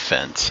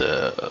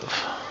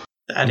defensive.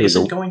 That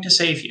isn't going to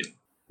save you.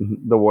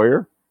 The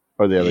warrior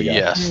or the other guy?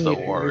 Yes, the You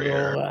need to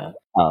warrior. roll that.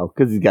 Oh,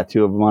 because he's got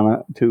 2 of them on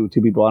it. Two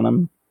people on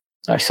him.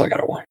 I still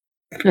got a 1.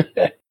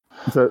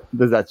 So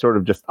does that sort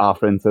of just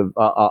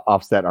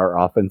offset our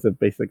offensive,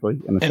 basically?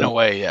 In sense? a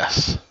way,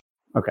 yes.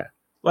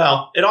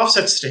 Well, it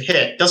offsets to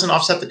hit, doesn't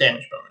offset the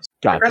damage bonus.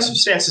 Gotcha. Aggressive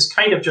stance is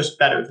kind of just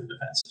better than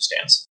defensive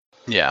stance.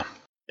 Yeah.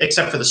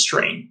 Except for the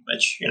strain,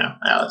 which,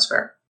 that's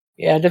fair.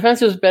 Yeah,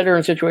 defense is better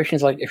in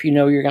situations like if you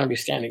know you're going to be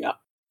standing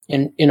up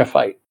in a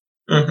fight.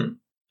 Mm-hmm.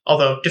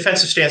 Although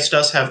defensive stance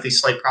does have the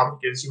slight problem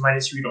it gives you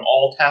 -3 to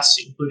all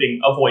tests, including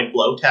avoid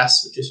blow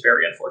tests, which is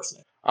very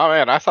unfortunate. Oh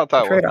man, I thought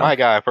that was Trade-off. my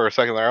guy for a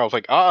second there. I was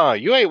like,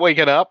 you ain't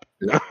waking up.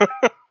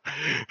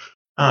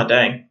 Ah,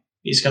 dang.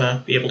 He's going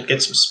to be able to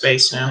get some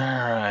space All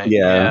now. right.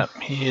 Yeah.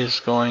 Yep. He is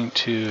going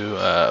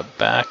to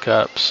back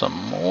up some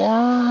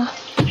more.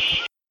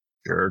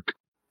 Jerk.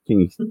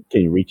 Can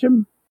you reach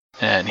him?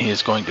 And he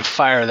is going to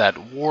fire that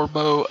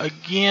warbow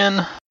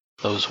again.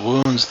 Those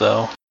wounds,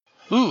 though.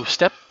 Ooh,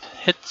 step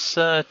hits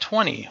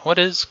 20. What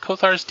is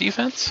Kothar's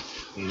defense?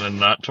 Then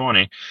not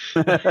 20.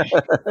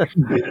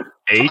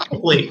 8.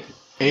 Probably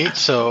 8,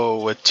 so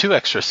with 2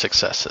 extra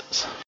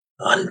successes.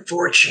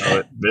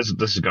 unfortunate. This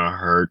is gonna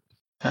hurt.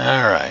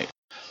 Alright.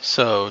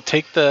 So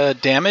take the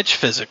damage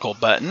physical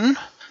button.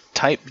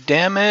 Type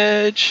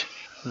damage.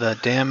 The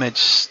damage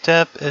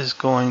step is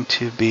going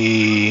to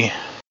be...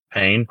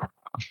 Pain.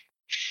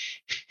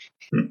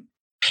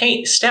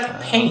 Pain,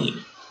 step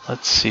pain.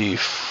 Let's see,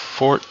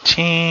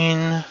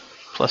 14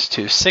 plus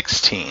 2,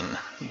 16.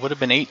 Would have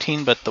been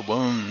 18, but the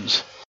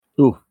wounds.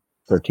 Ooh,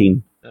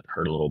 13. That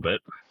hurt a little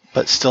bit.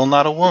 But still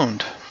not a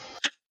wound.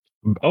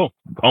 Oh,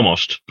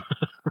 almost.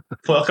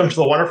 Welcome to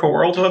the wonderful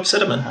world of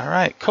Obsidian.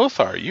 Alright,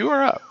 Kothar, you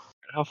are up.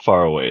 How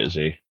far away is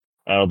he?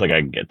 I don't think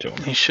I can get to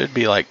him. He should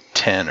be like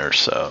 10 or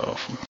so.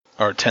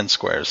 Or 10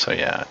 squares, so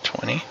yeah,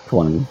 20.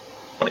 20.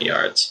 20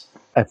 yards.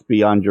 That's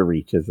beyond your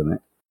reach, isn't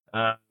it?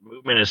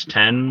 Movement is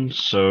 10,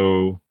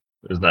 so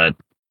is that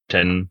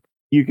 10?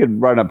 You could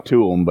run up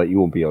to him, but you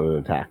won't be able to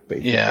attack,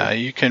 basically. Yeah,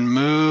 you can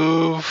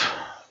move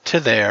to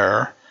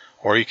there,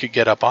 or you could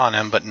get up on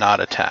him but not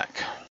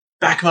attack.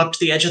 Back him up to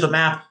the edge of the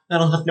map. Then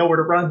he'll have nowhere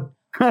to run.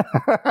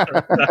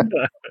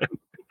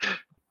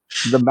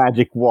 The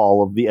magic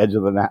wall of the edge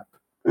of the map.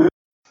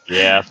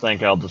 Yeah, I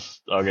think I'll get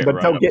But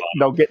right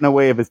don't get in the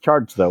way of his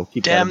charge, though.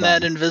 Keep Damn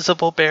that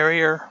invisible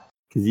barrier.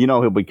 Because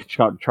he'll be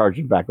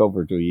charging back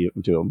over to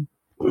him.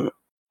 That's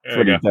There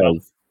what you he go.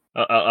 does.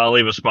 I'll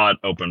leave a spot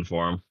open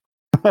for him.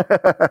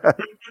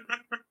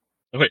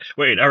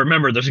 Wait, I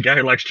remember there's a guy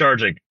who likes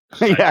charging.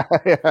 yeah.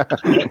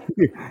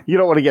 You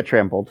don't want to get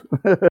trampled.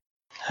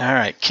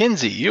 Alright,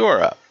 Kinsey, you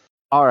are up.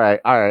 All right.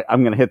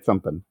 I'm gonna hit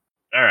something.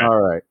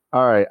 All right.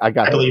 All right. I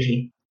got I it. believe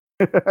you.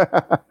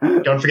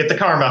 Don't forget the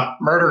karma.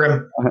 Murder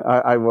him.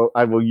 I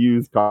will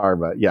use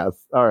karma. Yes.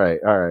 All right.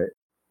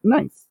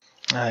 Nice.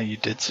 You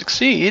did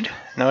succeed.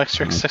 No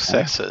extra Okay.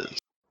 successes.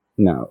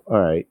 No. All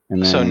right.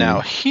 And then, So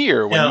now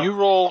here, when Yeah. you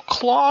roll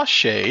claw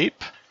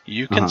shape,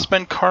 you can Uh-huh.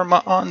 spend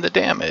karma on the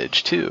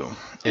damage too,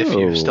 if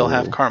you still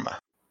have Oh. karma.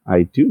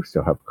 I do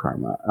still have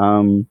karma.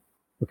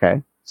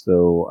 Okay.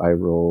 So I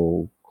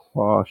roll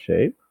claw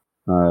shape.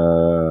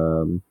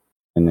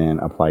 And then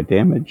apply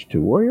damage to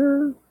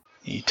warrior.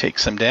 He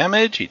takes some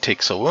damage, he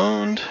takes a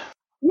wound.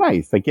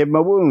 Nice. I give him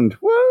a wound.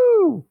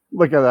 Woo!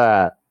 Look at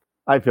that.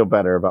 I feel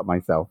better about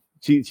myself.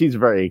 She's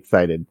very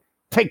excited.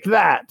 Take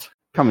that!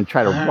 Come and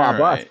try to rob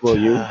us, will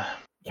you?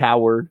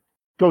 Coward.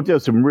 Go do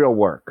some real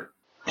work.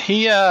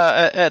 He,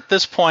 at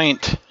this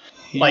point,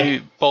 Like-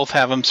 you both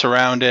have him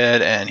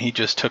surrounded, and he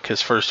just took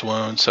his first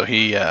wound, so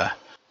he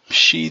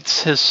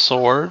sheaths his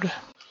sword.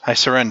 I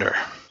surrender.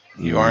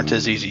 You aren't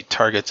as easy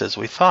targets as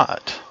we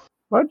thought.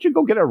 Why don't you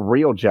go get a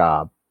real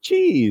job?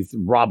 Jeez,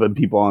 robbing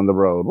people on the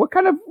road. What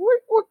kind of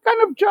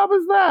job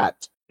is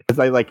that? As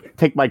I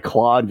take my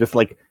claw and just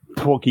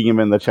poking him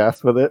in the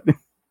chest with it.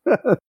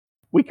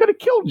 We could have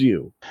killed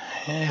you.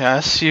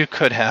 Yes, you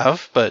could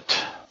have, but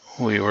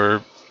we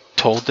were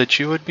told that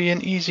you would be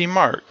an easy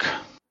mark.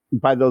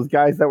 By those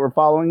guys that were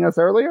following us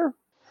earlier?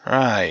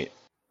 Right.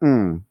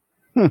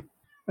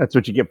 That's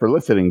what you get for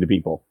listening to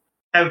people.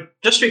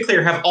 Just to be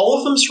clear, have all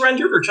of them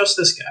surrendered or just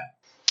this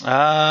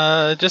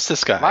guy? Just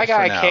this guy. My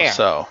guy for now, can't.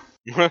 So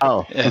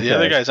Oh, yeah, the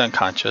other guy's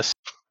unconscious.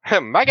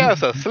 My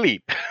guy's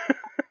asleep.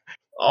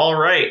 All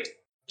right.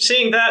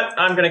 Seeing that,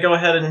 I'm going to go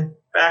ahead and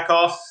back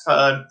off.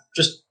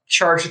 Just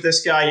charge at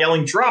this guy,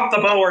 yelling, "Drop the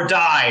bow or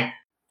die!"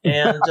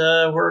 And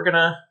we're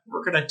gonna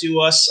do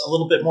us a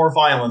little bit more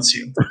violence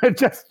here.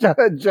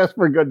 just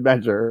for good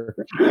measure.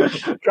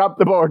 Drop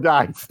the bow or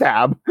die.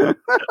 Stab. The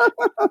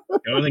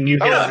only thing you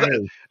can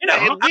do. You know,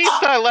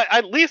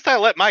 At least I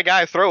let my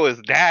guy throw his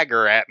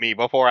dagger at me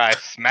before I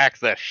smack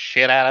the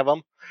shit out of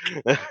him.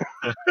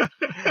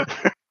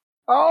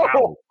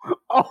 Oh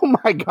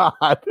my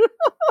God.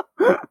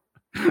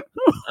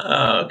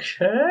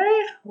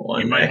 okay.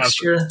 One You might have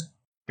extra.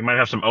 He might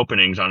have some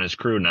openings on his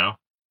crew now.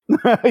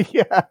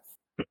 Yeah.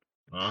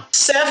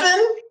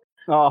 7?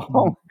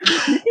 Oh,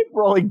 you keep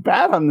rolling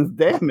bad on this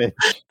damage.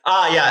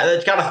 Yeah,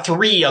 it got a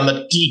 3 on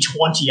the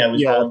D20 I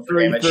was Yeah, rolling for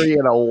damage. 3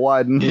 and a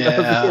 1. Yeah.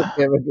 Those are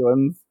damage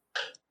ones.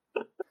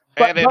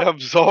 And it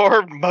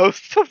absorbed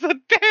most of the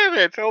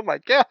damage. Oh my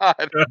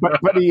god!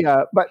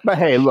 But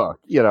hey, look,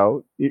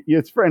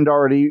 his friend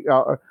already.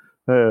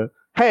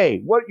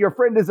 Hey, what? Your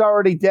friend is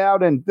already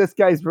down, and this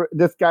guy is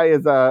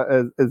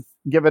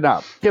given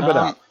up. Give it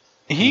up.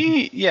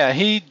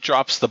 He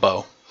drops the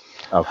bow.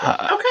 Okay.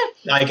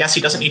 Okay. I guess he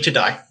doesn't need to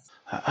die.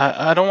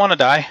 I don't want to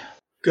die.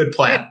 Good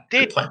plan.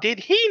 Good plan. Did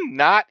he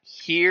not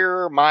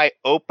hear my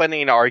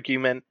opening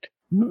argument?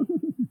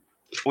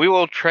 We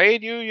will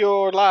trade you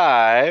your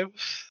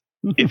lives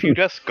if you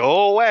just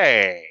go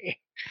away.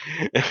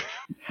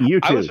 You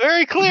I too. was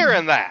very clear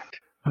in that.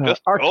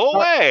 Just go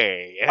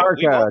away.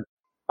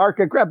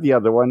 Arca, grab the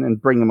other one and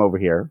bring him over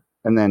here,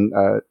 and then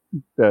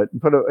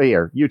put it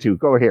here. You two,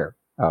 go here.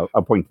 I'll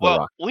point to the Well,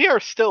 rock. we are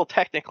still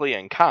technically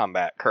in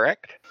combat,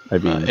 correct? I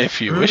mean,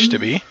 If you wish to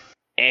be.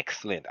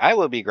 Excellent. I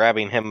will be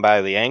grabbing him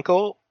by the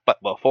ankle,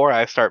 but before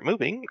I start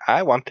moving,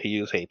 I want to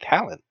use a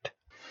talent.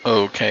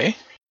 Okay.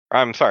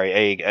 I'm sorry,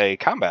 a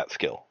combat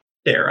skill.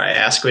 Dare I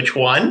ask which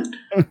one?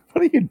 what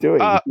are you doing?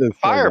 This is so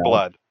Fire bad.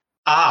 blood.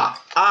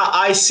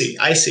 I see.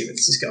 I see where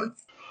this is going.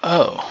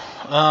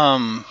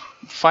 Oh.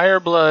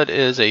 Fireblood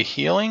is a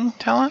healing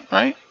talent,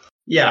 right?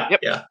 Yeah, Yep.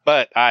 yeah.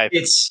 But I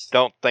It's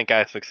don't think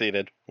I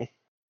succeeded.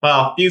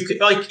 well, you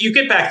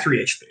get back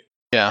 3 HP.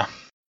 Yeah.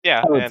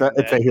 Yeah. Oh,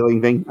 it's a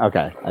healing thing?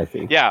 Okay, I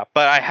see. Yeah,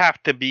 but I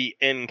have to be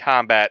in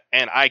combat,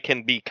 and I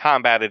can be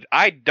combated.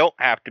 I don't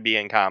have to be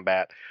in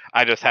combat.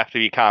 I just have to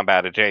be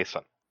combat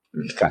adjacent.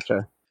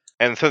 Gotcha.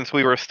 And since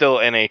we were still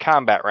in a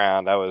combat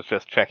round, I was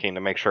just checking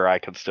to make sure I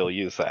could still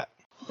use that.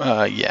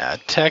 Yeah.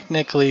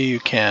 Technically, you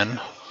can,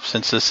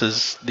 since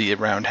the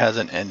round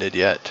hasn't ended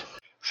yet.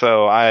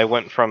 So I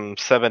went from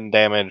 7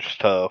 damage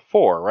to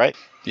 4, right?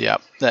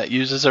 Yep. That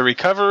uses a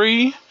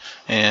recovery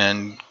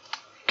and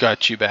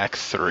got you back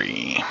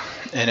 3.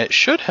 And it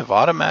should have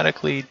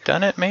automatically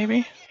done it,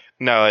 maybe?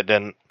 No, it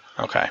didn't.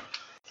 Okay.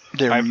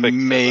 There I fixed it,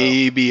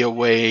 may be a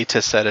way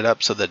to set it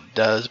up so that it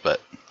does,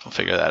 but we'll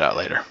figure that out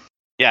later.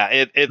 Yeah,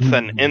 it's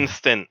an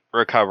instant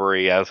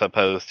recovery as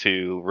opposed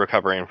to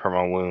recovering from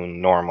a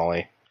wound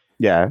normally.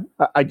 Yeah,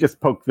 I just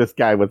poked this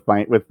guy with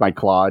my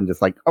claw and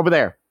just over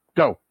there,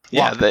 go.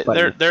 Yeah, Walk,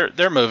 buddy.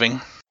 they're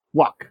moving.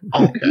 Walk.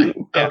 Okay.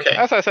 Yeah, Okay.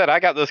 As I said, I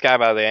got this guy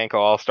by the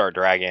ankle. I'll start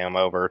dragging him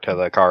over to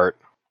the cart.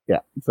 Yeah,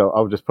 so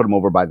I'll just put him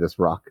over by this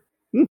rock.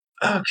 Okay.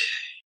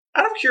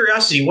 Out of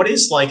curiosity, what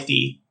is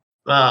the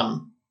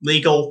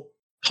legal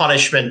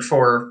punishment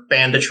for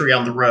banditry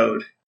on the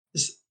road?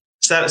 Is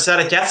that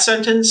a death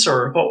sentence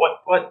or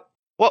what?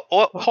 Well,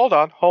 hold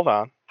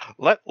on.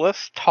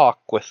 Let's talk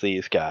with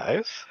these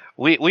guys.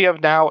 We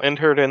have now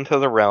entered into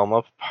the realm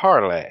of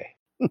parley.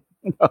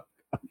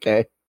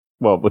 Okay.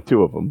 Well, with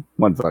 2 of them,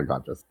 one's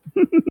unconscious.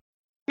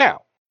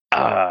 Now,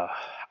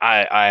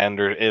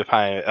 if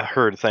I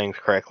heard things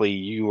correctly,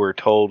 you were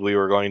told we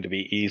were going to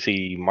be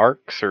easy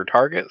marks or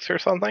targets or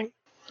something?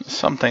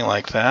 Something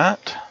like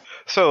that.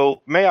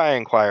 So, may I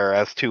inquire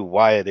as to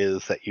why it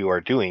is that you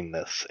are doing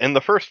this in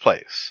the first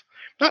place?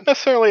 Not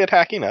necessarily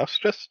attacking us,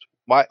 just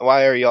why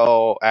are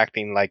y'all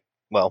acting like,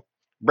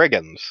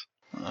 brigands?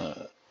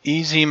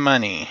 Easy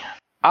money.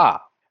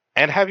 Ah,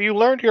 and have you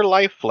learned your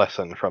life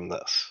lesson from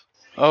this?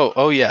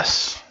 Oh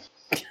yes.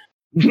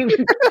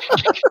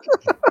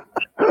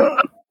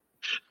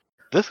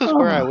 This is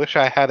where I wish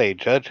I had a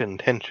judge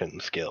intention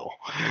skill.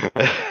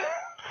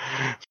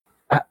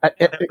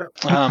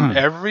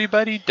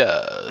 Everybody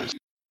does.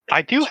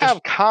 I do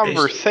have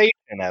conversation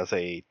as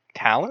a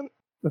talent.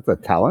 That's a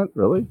talent,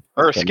 really?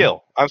 Or a Okay.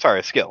 skill. I'm sorry,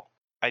 a skill.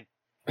 I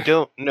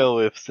don't know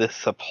if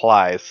this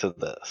applies to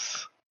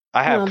this.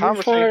 I have There's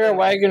conversation. a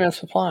wagon and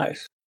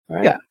supplies.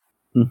 Right?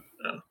 Yeah.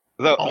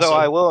 Though Also-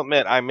 I will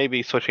admit, I may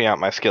be switching out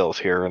my skills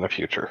here in the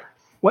future.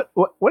 What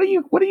did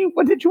you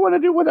want to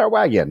do with our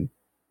wagon?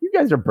 You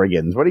guys are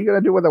brigands. What are you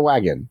going to do with a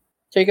wagon?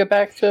 Take it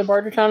back to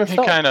Bartertown He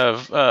himself. kind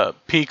of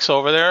peeks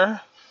over there.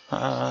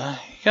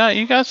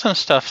 You got some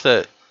stuff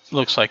that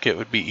looks like it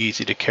would be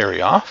easy to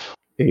carry off.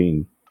 I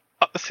mean,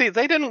 See,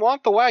 they didn't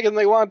want the wagon;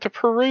 they wanted to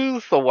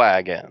peruse the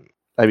wagon.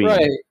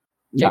 Right.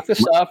 not- Take the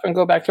stuff and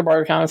go back to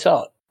Bartertown and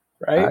sell it.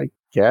 Right? I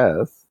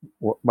guess.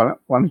 Why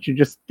don't you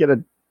just get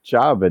a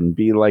job and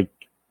be like,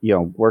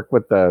 work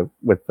with the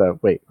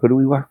wait, who do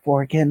we work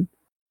for again?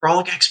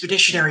 Frolic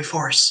Expeditionary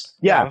Force. I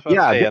Yeah, was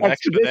about to say, the an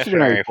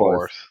expeditionary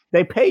force.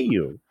 They pay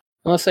you.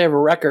 Unless they have a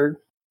record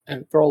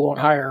and Throll won't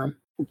hire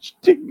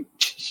them.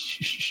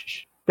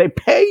 They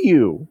pay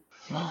you.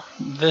 Well,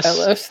 this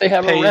Unless they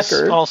have a pays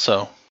record.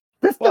 also,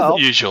 This Well,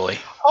 doesn't- usually.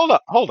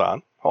 Hold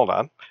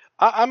on.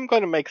 I'm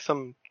going to make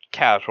some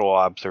casual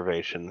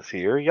observations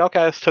here. Y'all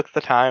guys took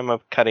the time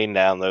of cutting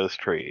down those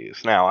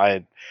trees. Now,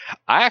 I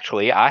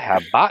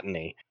have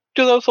botany.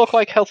 Do those look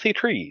like healthy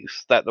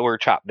trees that were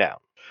chopped down?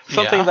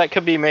 Something Yeah. that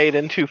could be made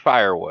into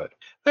firewood.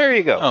 There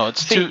you go. Oh,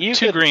 it's See, too you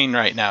too could- green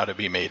right now to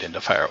be made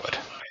into firewood.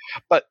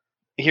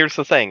 Here's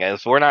the thing,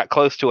 is we're not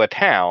close to a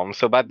town,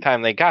 so by the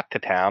time they got to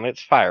town,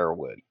 it's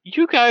firewood.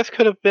 You guys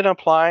could have been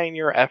applying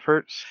your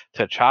efforts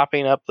to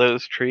chopping up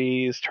those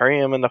trees, turning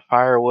them into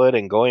firewood,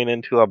 and going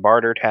into a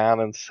barter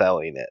town and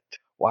selling it.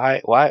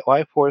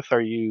 Why forth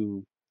are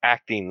you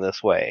acting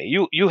this way?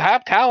 You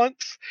have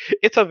talents.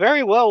 It's a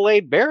very well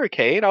laid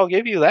barricade, I'll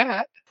give you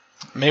that.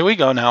 May we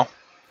go now?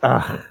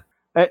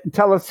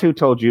 Tell us who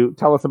told you.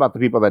 Tell us about the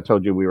people that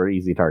told you we were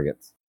easy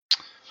targets.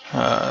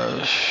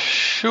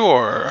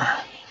 Sure.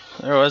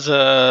 There was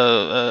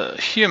a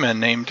human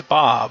named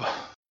Bob.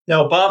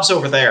 No, Bob's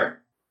over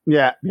there.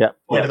 Yeah.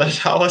 What did they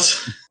tell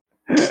us?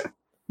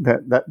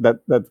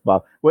 That's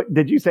Bob. What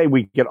did you say?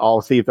 We could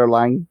all see if they're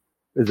lying.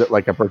 Is it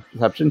like a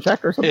perception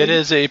check or something? It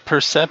is a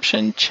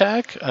perception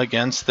check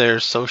against their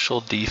social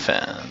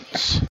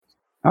defense.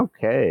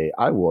 Okay,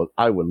 I would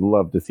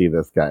love to see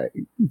this guy.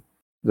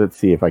 Let's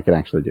see if I can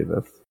actually do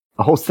this.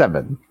 A whole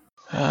 7.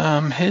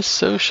 His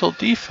social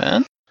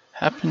defense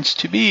happens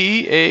to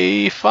be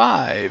a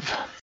 5.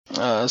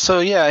 So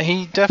yeah,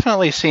 he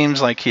definitely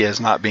seems like he is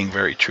not being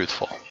very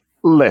truthful.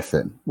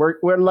 Listen, we're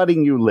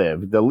letting you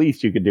live. The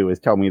least you could do is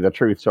tell me the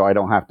truth, so I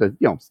don't have to,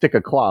 stick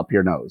a claw up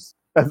your nose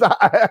as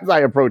I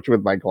approach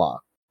with my claw.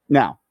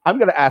 Now, I'm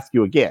going to ask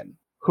you again: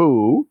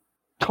 who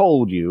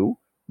told you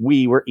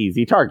we were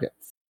easy targets?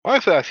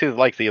 Honestly, I see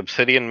like the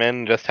Obsidian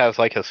Man just has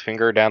like his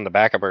finger down the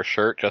back of her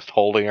shirt, just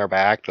holding her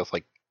back, just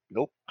like,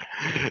 nope.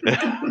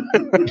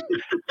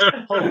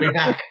 Hold me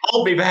back.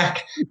 Hold me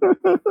back.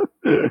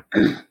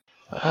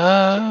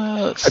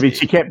 Let's I mean, see.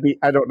 she can't be.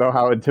 I don't know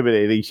how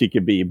intimidating she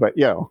can be, but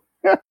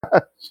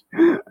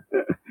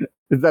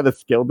is that a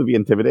skill to be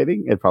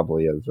intimidating? It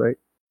probably is, right?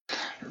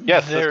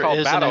 Yes, There it's called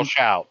is Battle an-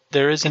 Shout.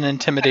 There is an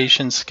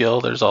intimidation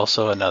skill. There's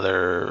also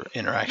another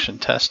interaction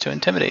test to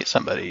intimidate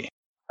somebody.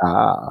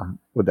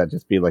 Would that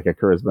just be like a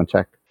charisma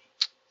check?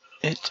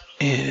 It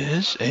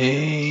is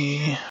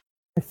a...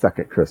 I suck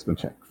at charisma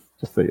checks,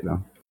 just so you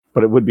know.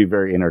 But it would be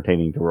very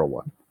entertaining to roll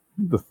one.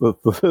 The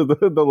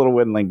little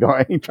windling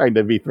going, trying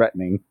to be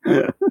threatening.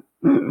 I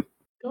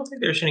don't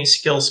think there's any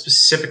skill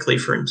specifically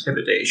for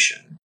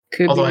intimidation.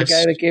 Could Although be the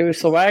I've guy that gave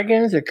us the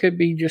wagons. It could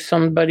be just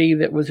somebody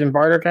that was in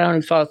Bartertown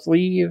who saw us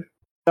leave.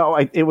 No,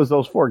 it was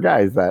those 4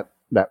 guys that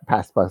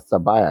passed us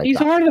by. I These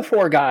thought. are the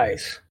 4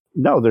 guys,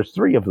 No, there's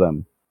 3 of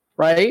them.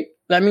 right?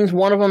 That means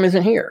one of them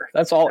isn't here.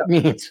 That's all it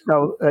means.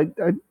 No,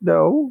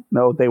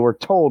 no, they were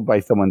told by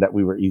someone that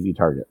we were easy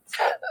targets.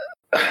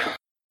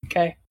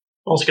 Okay.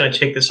 I'm also going to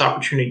take this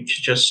opportunity to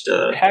just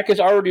Hack has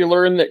already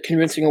learned that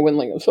convincing a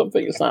windling of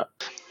something is not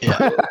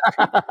Yeah.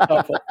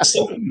 helpful. as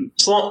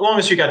long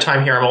as we got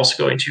time here, I'm also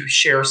going to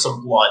share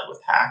some blood with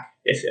Hack.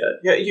 If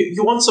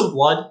you want some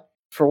blood,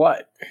 For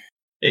what?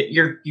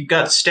 you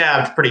got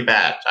stabbed pretty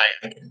bad.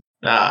 I can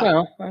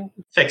Well,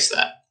 fix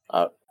that.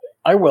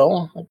 I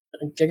will.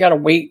 I gotta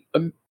wait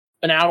an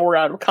hour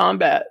out of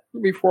combat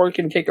before I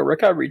can take a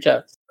recovery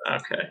test.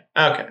 Okay.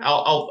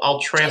 I'll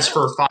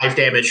transfer 5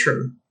 damage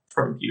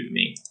from you to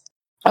me.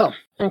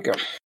 Okay.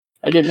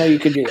 I didn't know you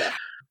could do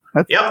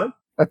that.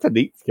 That's a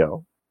neat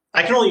skill.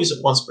 I can only use it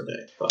once per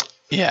day. But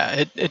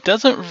Yeah, it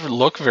doesn't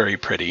look very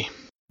pretty.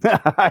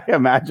 I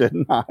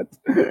imagine not.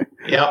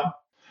 yeah,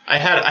 I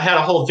had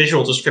a whole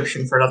visual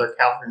description for another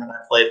cavalryman I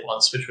played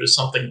once, which was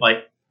something like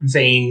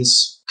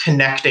veins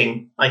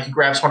connecting. Like he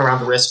grabs one around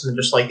the wrist, and then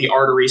just like the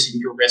arteries in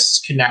your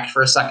wrists connect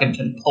for a second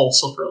and pulse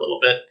for a little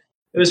bit.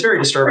 It was very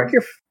disturbing.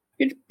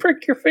 You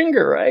prick your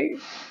finger, right?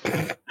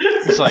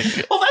 It's like,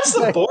 Well, that's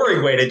the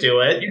boring way to do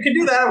it. You can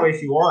do that way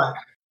if you want.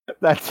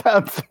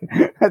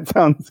 That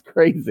sounds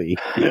crazy.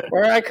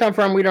 Where I come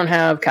from, we don't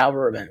have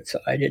cavalry men, so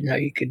I didn't know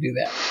you could do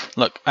that.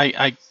 Look,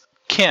 I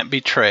can't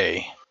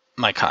betray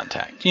my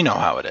contact. You know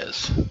how it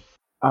is.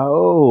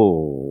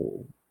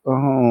 Oh.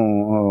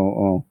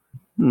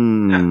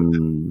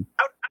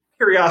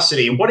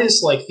 Curiosity, what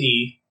is like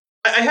the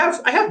I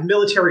have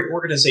military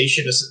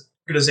organizations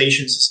as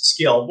a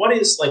skill. What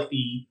is like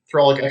the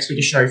Thralic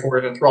Expeditionary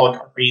Force and Thralic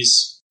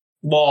Army's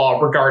law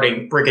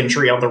regarding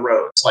brigandry on the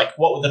roads? Like,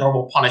 what would the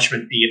normal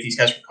punishment be if these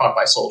guys were caught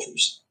by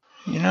soldiers?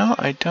 You know,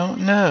 I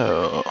don't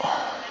know.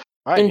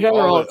 In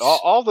general,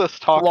 all this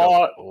talk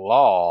law- of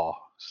law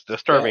is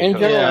disturbing. in to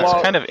general, me. Yeah, law-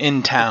 it's kind of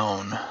in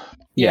town.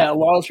 Yeah,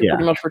 laws are Yeah.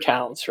 pretty much for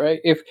towns, right?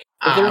 If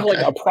there's like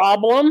okay. a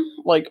problem,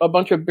 like a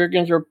bunch of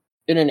brigands are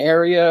in an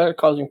area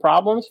causing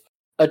problems,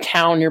 a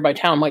nearby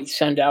town might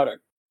send out a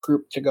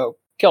group to go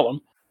kill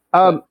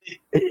them.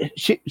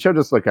 She'll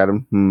just look at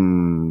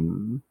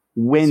him.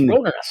 It's When?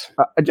 wilderness.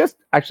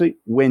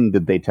 When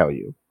did they tell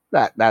you?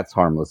 That's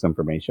harmless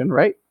information,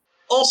 right?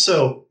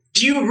 Also,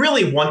 do you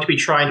really want to be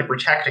trying to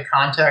protect a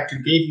contact who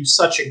gave you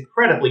such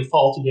incredibly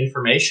faulty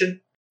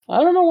information?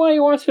 I don't know why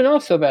you want to know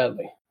so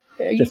badly.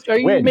 Are Just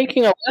you when?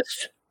 making a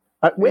list?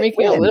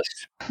 Making a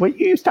list? Wait,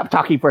 you stop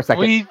talking for a second.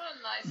 We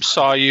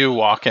saw you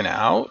walking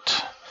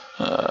out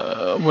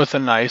with a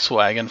nice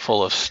wagon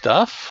full of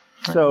stuff.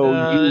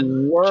 So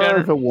you were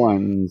Gen- the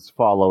ones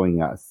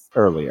following us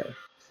earlier.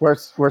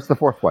 Where's the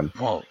fourth one?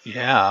 Well,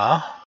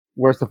 yeah.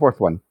 Where's the fourth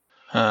one?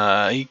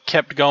 He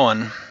kept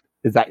going.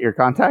 Is that your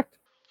contact?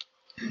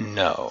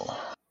 No.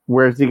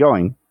 Where's he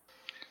going?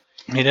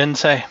 He didn't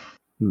say.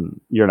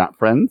 You're not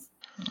friends?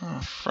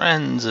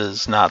 Friends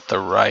is not the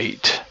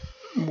right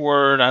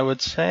word, I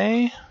would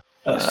say.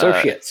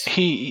 Associates.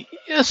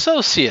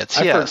 Associates,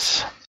 I've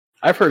yes.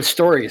 I've heard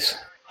stories.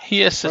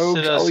 He assisted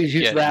Rogues us always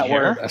use getting that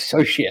here. word,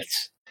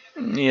 associates.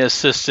 He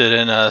assisted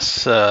in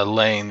us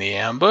laying the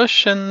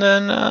ambush, and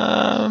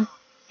then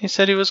he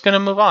said he was going to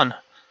move on,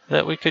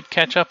 that we could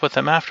catch up with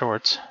him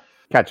afterwards.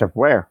 Catch up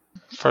where?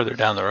 Further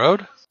down the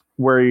road.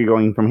 Where are you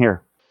going from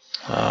here?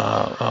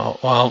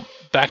 Well,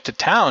 back to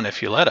town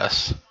if you let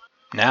us.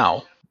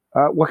 Now.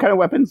 What kind of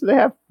weapons do they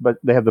have? But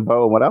they have the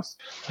bow and what else?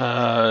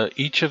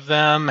 Each of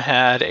them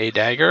had a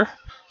dagger,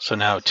 so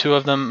now 2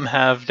 of them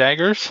have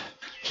daggers,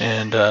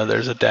 and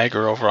there's a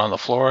dagger over on the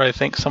floor, I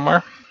think,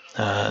 somewhere.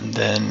 And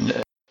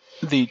then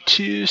the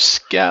 2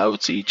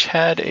 scouts each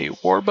had a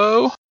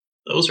warbow,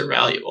 Those are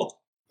valuable.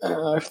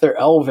 If they're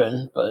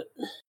elven, but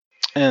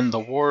and the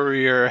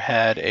warrior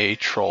had a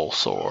troll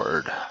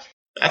sword.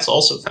 That's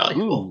also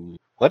valuable. Ooh,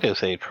 what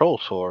is a troll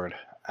sword?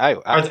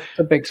 Are I th-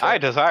 the big I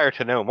desire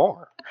to know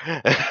more.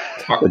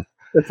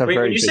 That's a when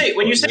very you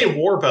big say sword.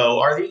 warbow,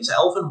 are these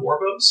elven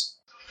warbows?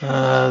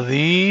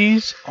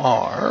 These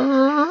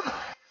are,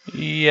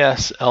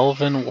 yes,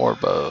 elven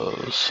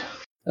warbows.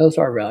 those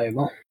are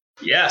valuable.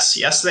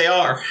 Yes, they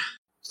are.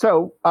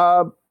 So,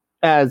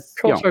 as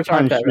Troll swords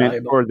aren't that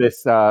punishment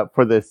valuable.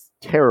 for this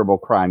terrible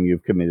crime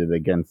you've committed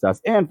against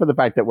us, and for the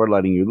fact that we're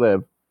letting you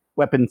live,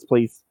 weapons,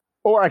 please.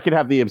 Or I could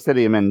have the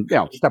obsidian men,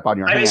 step on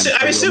your I'm hand. assu- I'm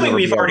so you'll assuming never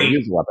we've be able to already-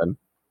 use a weapon.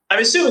 I'm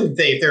assuming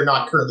they're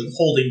not currently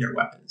holding their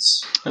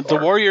weapons. The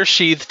warrior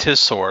sheathed his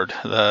sword.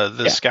 The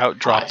Yeah. scout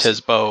dropped I see. his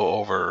bow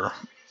over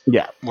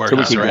Yeah, where so he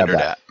we can grab surrendered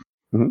that.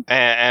 at.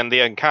 And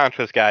the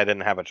unconscious guy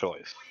didn't have a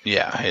choice.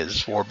 Yeah,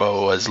 his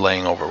warbow was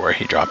laying over where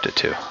he dropped it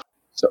to.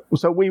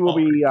 So we will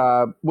be.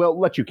 We'll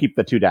let you keep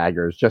the 2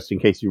 daggers just in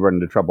case you run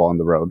into trouble on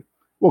the road.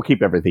 We'll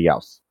keep everything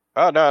else.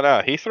 Oh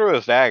no! He threw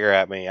his dagger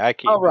at me. I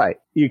keep. All right,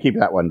 you keep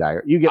that 1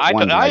 dagger. You get I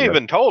 1 I dagger.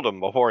 even told him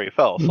before he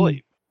fell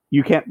asleep.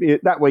 You can't.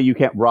 That way, you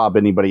can't rob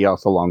anybody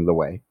else along the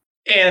way.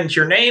 And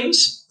your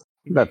names?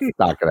 That's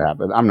not going to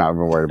happen. I'm not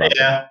even worried about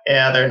that.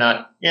 Yeah, they're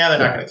not. Yeah, they're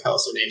not going to tell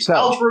us their names. So-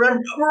 I'll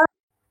remember.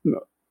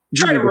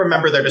 Try to You need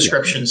remember their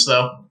descriptions,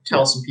 though.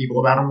 Tell some people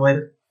about them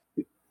later.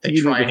 They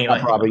you try need to anyway.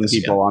 stop robbing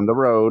people on the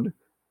road,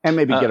 and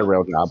maybe get a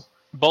real job.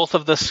 Both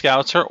of the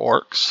scouts are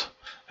orcs,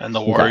 and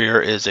the warrior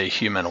is a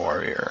human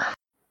warrior.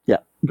 Yeah,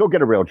 go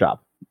get a real job.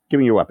 Give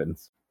me your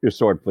weapons, your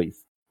sword,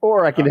 please.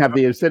 Or I can have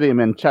the obsidian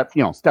men,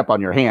 step on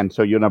your hand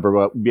so you'll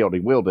never be able to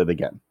wield it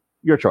again.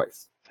 Your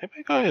choice. Is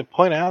anybody going to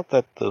point out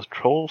that the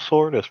troll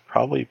sword is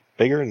probably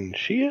bigger than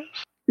she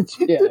is?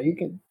 Yeah, you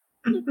can.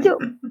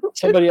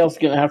 Somebody else is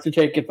gonna have to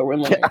take it. The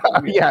win.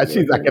 Yeah,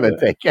 she's not going to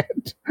take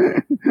it.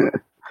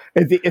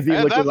 Is he And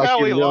looking that's like how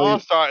he we really?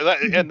 lost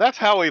and that's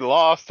how we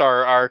lost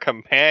our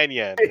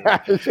companion.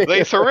 Yeah,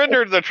 They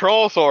surrendered the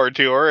troll sword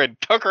to her and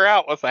took her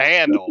out with the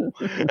handle.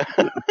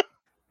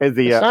 Is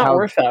he? It's not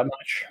worth that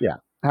much.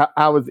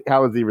 How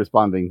is he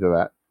responding to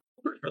that?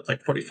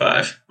 Like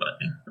 45, but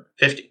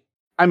 50.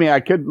 I mean, I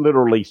could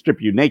literally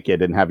strip you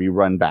naked and have you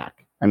run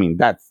back. I mean,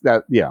 that's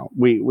that.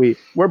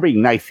 We're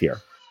being nice here.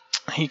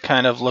 He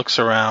kind of looks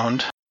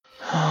around.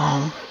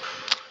 I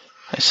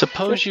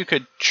suppose you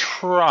could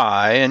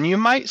try, and you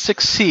might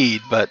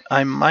succeed, but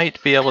I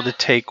might be able to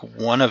take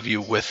one of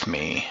you with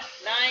me.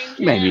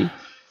 Maybe.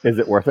 Is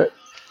it worth it?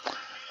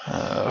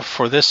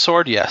 For this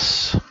sword,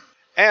 yes.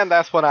 And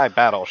that's when I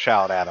battle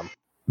shout at him.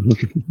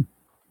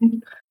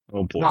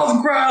 Oh boy. On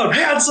the ground,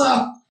 hands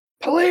up!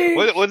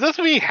 Police! Would this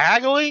be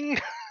haggling?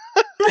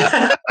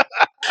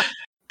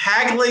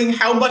 Haggling,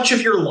 how much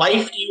of your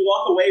life do you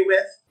walk away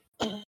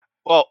with?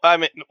 Well, I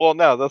mean,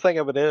 no. The thing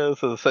of it is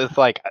it's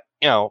like,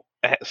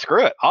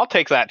 screw it. I'll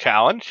take that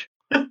challenge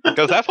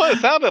because that's what it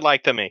sounded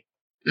like to me.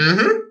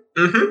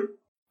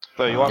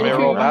 So you want me to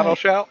roll battle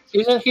shout?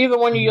 Isn't he the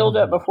one you yelled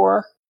at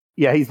before?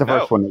 Yeah, he's the No.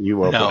 first one that you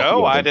will.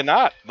 No, I did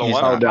not. The He's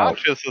one not.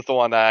 unconscious is the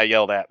one that I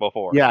yelled at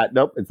before. Yeah,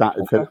 nope, it's not.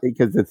 It's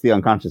because it's the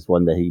unconscious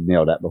one that he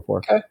nailed at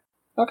before.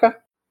 Okay.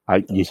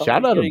 You Somebody's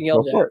shot at him. getting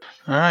yelled Go for it.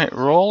 All right,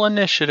 roll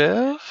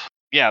initiative.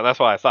 Yeah, that's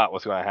what I thought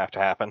was going to have to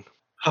happen.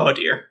 Oh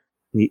dear.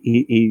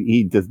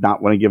 He does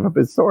not want to give up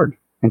his sword.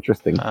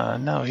 Interesting.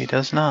 No, he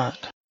does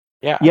not.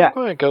 Yeah, Yeah. I'm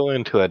going to go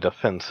into a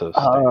defensive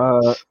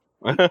Uh,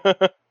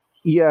 stance.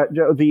 Yeah,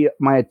 Joe.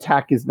 My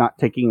attack is not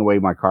taking away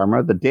my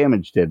karma. The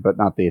damage did, but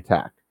not the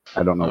attack.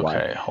 I don't know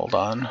Okay, hold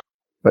on.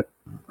 why.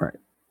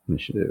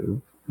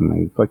 Initiative. Am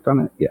I clicked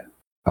on it? Yeah.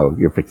 Oh,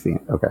 you're fixing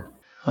it. Okay.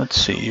 Let's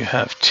see, you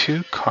have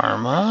 2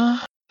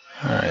 karma.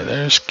 Alright,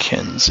 there's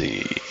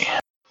Kinsey.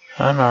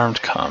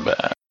 Unarmed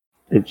combat.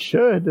 It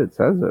should. It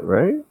says it,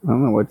 right? I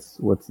don't know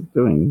what's it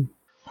doing.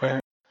 Where?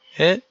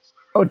 It?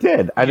 Oh, it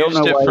did. I don't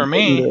Used know it why for it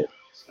me. didn't.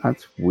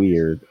 That's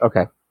weird.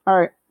 Okay. All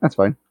right. That's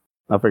fine.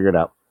 I'll figure it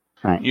out.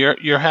 All right.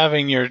 You're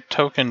having your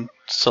token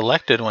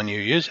selected when you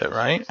use it,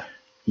 right?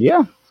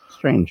 Yeah.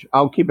 Strange.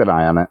 I'll keep an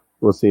eye on it.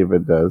 We'll see if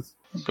it does.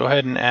 Go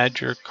ahead and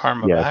add your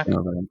karma Yeah. back.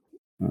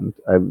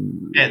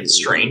 And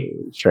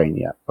strain. Strain.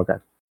 Yeah. Okay.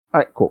 All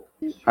right. Cool.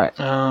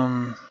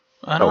 Unarmed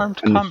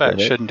initiative. combat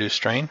shouldn't do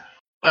strain.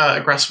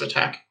 Aggressive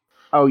attack.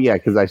 Oh yeah,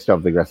 because I still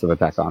have the aggressive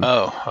attack on.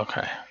 Oh,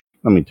 okay.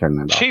 Let me turn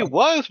that off. She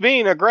was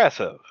being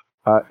aggressive.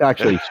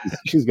 Actually,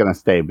 she's gonna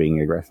stay being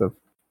aggressive.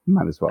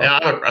 Might as well. Yeah,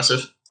 I'm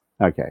aggressive.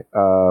 Okay.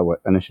 What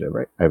initiative?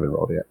 Right? I haven't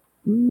rolled yet.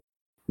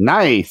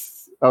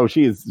 Nice. Oh,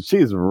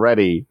 she's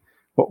ready.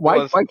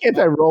 Why can't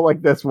I roll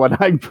like this when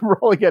I'm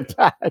rolling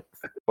attacks?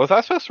 Was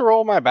I supposed to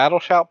roll my battle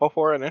shout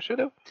before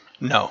initiative?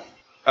 No,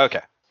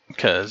 Okay.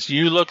 because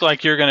you look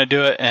like you're going to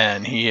do it,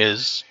 and he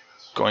is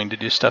going to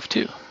do stuff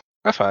too.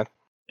 That's fine.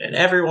 And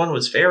everyone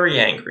was very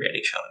angry at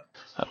each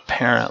other.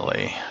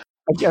 Apparently.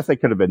 I guess I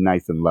could have been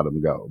nice and let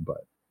him go, but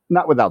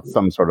not without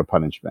some sort of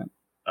punishment.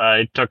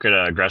 I took an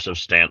aggressive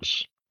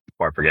stance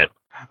before I forget.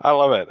 I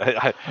love it.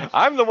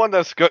 I'm the one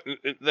that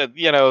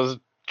is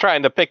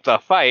trying to pick the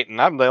fight,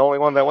 and I'm the only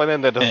one that went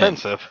into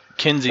defensive.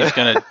 Kinsey's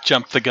going to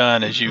jump the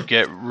gun as you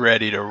get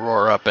ready to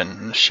roar up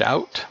and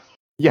shout.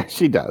 Yeah,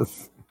 she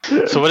does.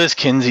 So what is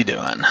Kinsey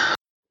doing?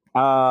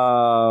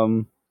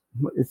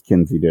 What is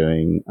Kinsey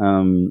doing?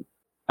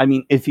 I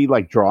mean, is he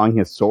like drawing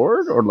his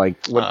sword or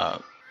like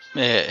what?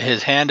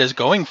 His hand is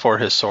going for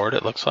his sword,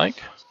 it looks like.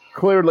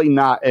 Clearly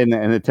not in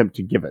an attempt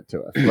to give it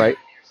to us, right?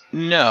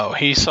 No,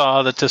 he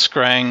saw the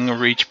Tiskrang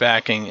reach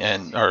back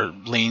or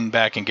lean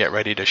back and get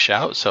ready to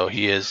shout, so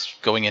he is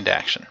going into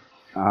action.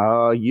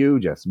 You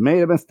just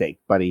made a mistake,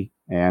 buddy,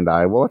 and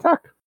I will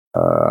attack.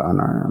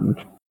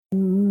 Unarmed.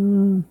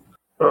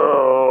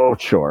 Oh,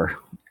 sure.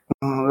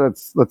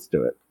 Let's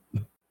do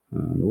it.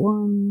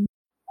 One.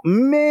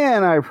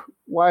 Man,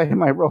 why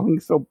am I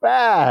rolling so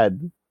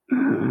bad?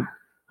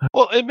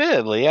 Well,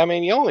 admittedly, I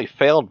mean, you only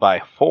failed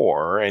by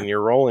 4, and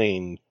you're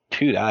rolling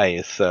 2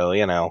 dice, so,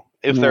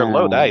 if they're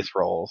low dice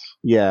rolls.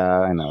 Yeah,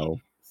 I know.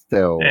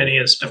 Still. And he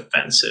is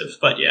defensive,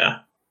 but yeah.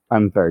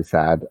 I'm very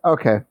sad.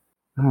 Okay.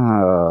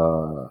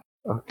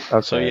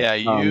 Okay. So yeah,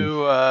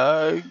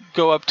 you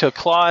go up to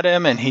claw at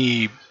him, and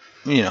he,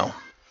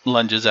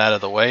 lunges out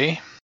of the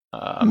way.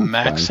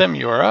 Maxim,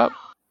 you're up.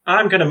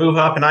 I'm going to move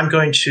up, and I'm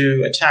going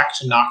to attack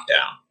to knock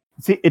down.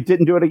 See, it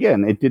didn't do it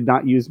again. It did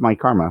not use my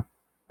karma.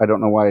 I don't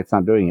know why it's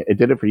not doing it. It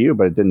did it for you,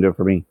 but it didn't do it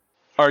for me.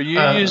 Are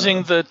you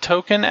using the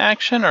token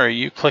action, or are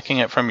you clicking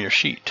it from your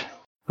sheet?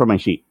 From my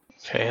sheet.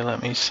 Okay,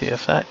 let me see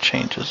if that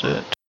changes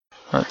it.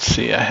 Let's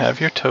see, I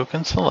have your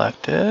token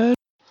selected.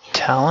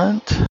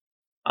 Talent.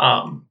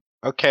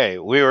 Okay,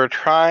 we were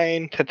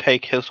trying to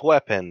take his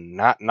weapon,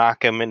 not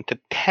knock him into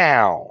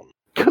town.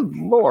 Good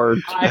lord.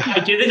 I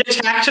did an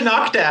attack to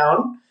knock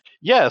down.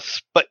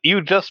 Yes, but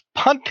you just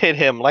punted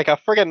him like a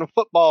friggin'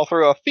 football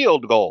through a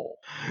field goal.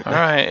 All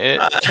right,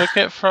 it took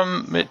it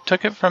from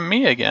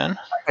me again.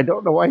 I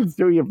don't know why it's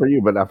doing it for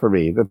you, but not for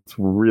me. That's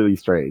really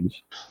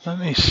strange. Let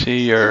me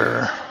see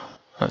your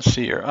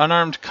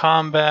unarmed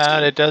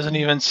combat. It doesn't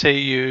even say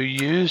you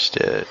used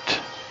it.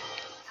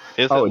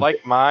 Is it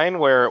like mine,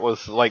 where it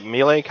was like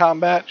melee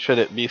combat? Should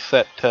it be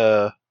set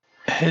to...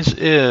 His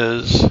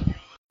is.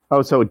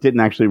 Oh, so it didn't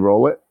actually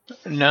roll it?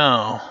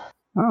 No.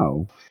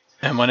 Oh.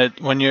 And when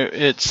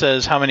it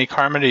says how many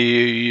karma do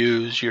you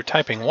use, you're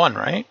typing 1,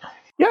 right?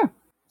 Yeah.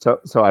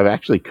 So I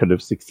actually could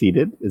have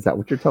succeeded. Is that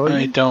what you're telling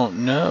me? I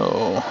don't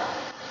know.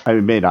 I mean,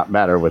 it may not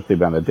matter with the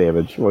amount of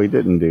damage. Well, he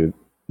didn't do.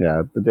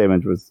 Yeah, the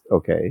damage was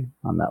okay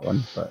on that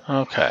one. But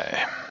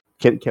Okay.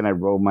 Can I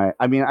roll my?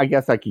 I mean, I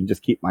guess I can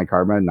just keep my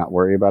karma and not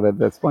worry about it at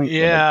this point.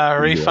 Yeah,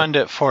 refund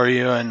it for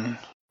you, and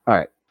all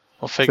right.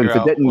 We'll figure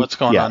out what's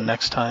going on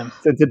next time.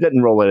 Since it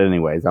didn't roll it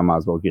anyways, I might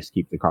as well just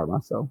keep the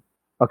karma. So,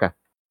 okay.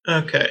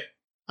 Okay.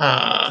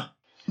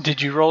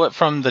 Did you roll it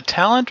from the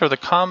talent or the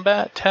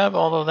combat tab?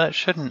 Although that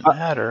shouldn't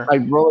matter. I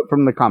roll it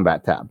from the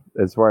combat tab.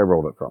 That's where I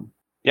rolled it from.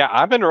 Yeah,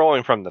 I've been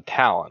rolling from the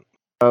talent.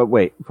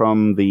 Wait,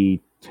 from the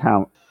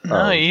talent.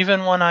 No,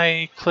 even when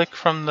I click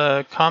from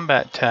the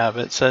combat tab,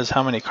 it says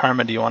how many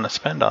karma do you want to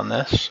spend on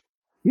this.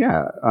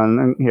 Yeah,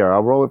 here,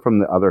 I'll roll it from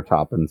the other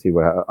top and see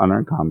what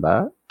unearned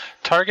combat.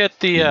 Target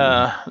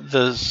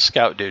the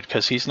scout dude,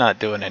 because he's not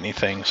doing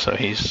anything, so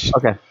he's...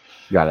 Okay,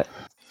 got it.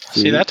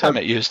 See, that time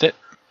it used it.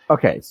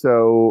 Okay,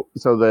 so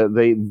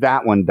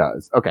that one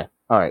does. Okay,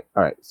 all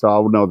right. So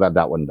I'll know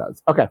that one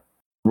does. Okay,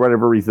 for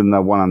whatever reason,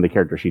 the one on the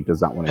character sheet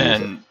does not want to use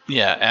it. And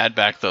yeah, add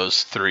back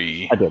those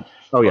 3. I did.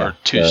 Oh yeah, or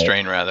 2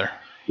 strain rather.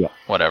 Yeah.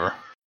 Whatever.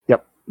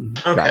 Yep.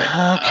 Okay.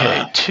 Got it.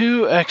 Okay,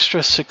 2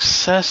 extra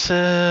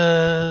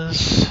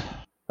successes.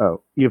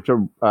 Oh, you have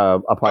to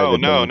apply. Oh,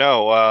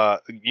 no.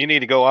 You need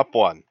to go up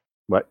 1.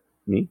 What?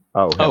 Me?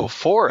 Oh,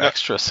 4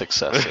 extra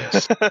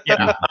successes.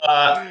 Yeah.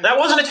 That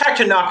was an attack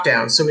to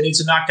knockdown, so it needs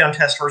a knockdown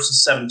test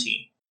versus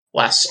 17.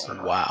 Less,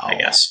 Wow. I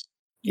guess.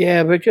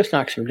 Yeah, but it just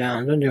knocks him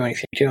down. Doesn't do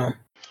anything to him.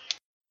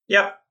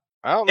 Yep.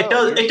 I don't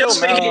know. It does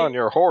You're make still it- on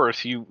your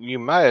horse. You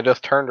might have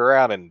just turned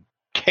around and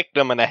kicked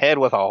him in the head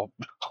with a...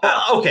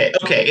 Okay.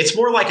 It's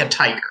more like a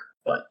tiger,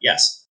 but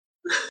yes.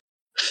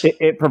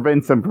 it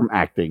prevents him from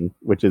acting,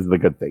 which is the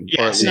good thing.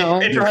 Yes, No,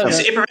 it prevents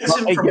him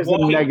It from gives him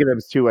walking.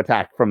 negatives to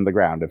attack from the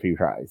ground if he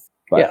tries.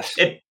 But Yes.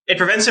 It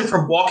prevents him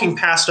from walking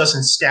past us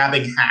and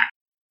stabbing Hack,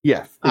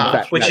 yes,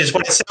 exactly. which is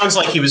what it sounds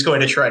like he was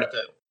going to try to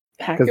do.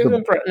 Hack 'Cause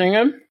isn't threatening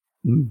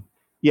him.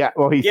 Yeah,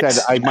 well, he Yes,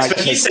 said I that's might what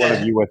he take one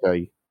said. of you with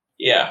a.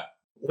 Yeah,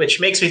 which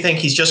makes me think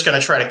he's just going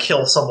to try to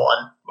kill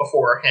someone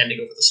before handing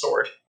over the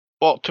sword.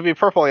 Well, to be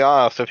perfectly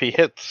honest, if he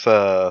hits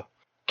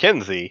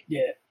Kinsey,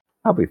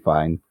 I'll be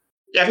fine.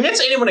 Yeah, if he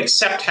hits anyone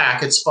except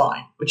Hack, it's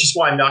fine, which is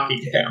why I'm knocking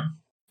it down.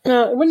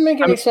 No, it wouldn't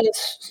make any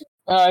sense.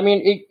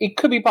 It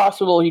could be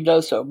possible he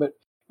does so, but it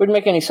wouldn't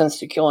make any sense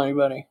to kill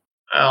anybody.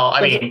 Well,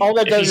 I mean, all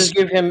that if does he's- is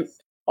give him.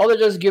 All that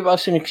does is give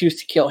us an excuse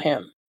to kill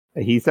him.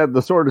 He said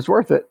the sword is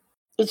worth it.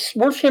 It's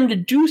worth him to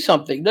do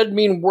something. Doesn't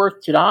mean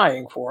worth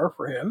dying for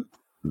him.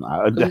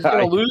 'Cause he's going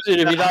to lose it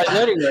if he dies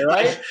anyway,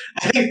 right?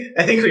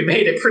 I think we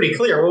made it pretty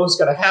clear what was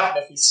going to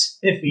happen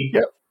if he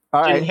Yep.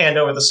 All didn't right. hand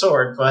over the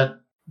sword.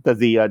 But Does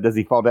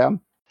he fall down?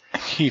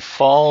 He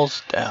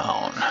falls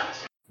down.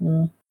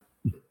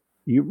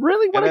 You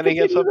really and want to then he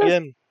gets continue up this?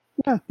 again.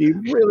 Yeah,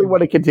 you really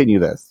want to continue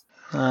this?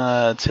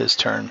 It's his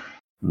turn.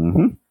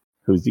 Mm-hmm.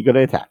 Who's he going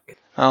to attack?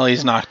 Oh,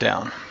 he's knocked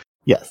down.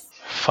 Yes.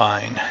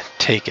 Fine.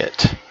 Take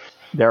it.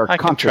 There are I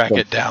can track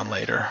it consequences. down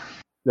later.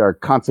 There are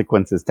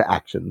consequences to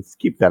actions.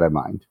 Keep that in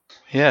mind.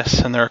 Yes,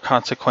 and there are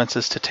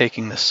consequences to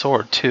taking the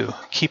sword, too.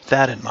 Keep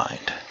that in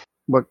mind.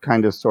 What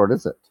kind of sword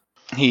is it?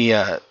 He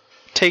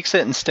takes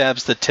it and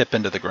stabs the tip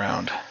into the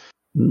ground.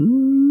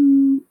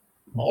 Mm,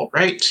 all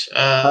right,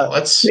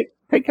 let's.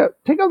 take a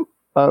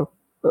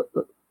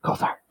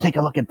Kothar, take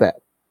a look at that.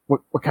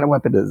 What kind of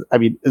weapon is? I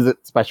mean, is it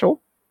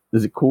special?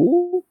 Is it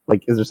cool?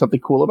 Like, is there something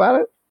cool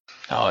about it?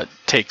 Oh, it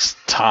takes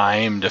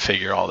time to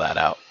figure all that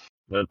out.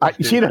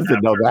 She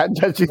doesn't know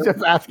that. She's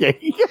just asking.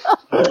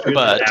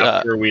 But,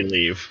 after we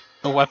leave.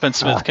 A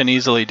weaponsmith can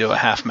easily do a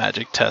half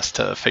magic test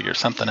to figure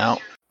something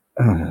out.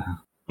 All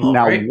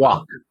Now right,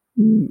 walk.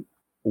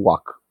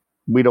 Walk.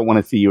 We don't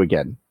want to see you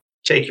again.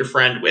 take your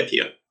friend with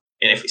you,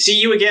 and if we see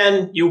you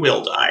again, you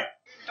will die.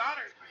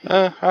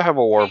 I have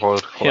a warbow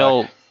to collect.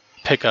 He'll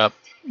pick up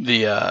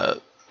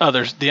the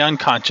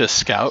unconscious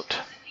scout.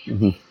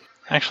 Mhm.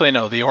 Actually,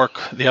 no, the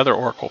other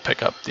orc will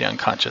pick up the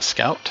unconscious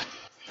scout,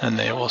 and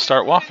they will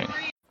start walking.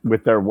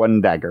 With their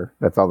one dagger.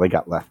 That's all they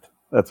got left.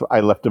 I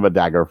left them a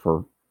dagger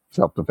for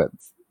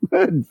self-defense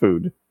and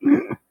food.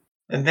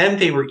 And then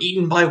they were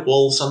eaten by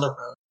wolves on the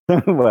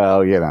road.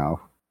 Well, you know.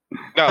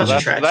 No,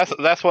 That's tragic.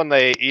 that's when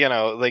they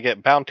they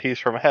get bounties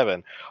from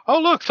heaven. Oh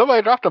look,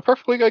 somebody dropped a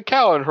perfectly good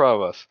cow in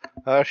front of us.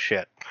 Oh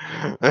shit.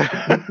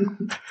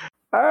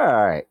 All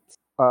right.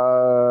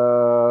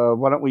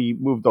 Why don't we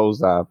move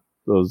those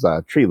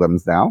tree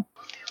limbs now?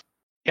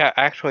 Yeah,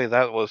 actually,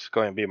 that was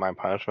going to be my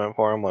punishment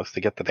for him, was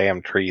to get the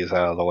damn trees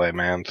out of the way,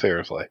 man.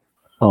 Seriously.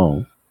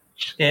 Oh.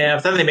 Yeah,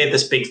 but then they made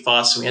this big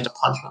fuss, and we had to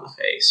punch them in the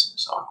face. It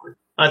was awkward.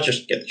 Let's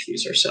just get the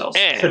trees ourselves.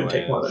 Couldn't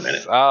take more than a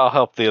minute. I'll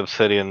help the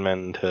obsidian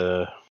men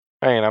to...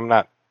 I mean, I'm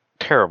not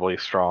terribly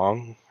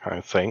strong, I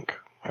think.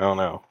 I don't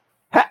know.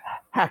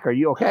 Hack, are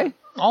you okay?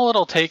 All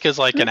it'll take is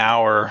like an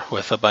hour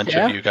with a bunch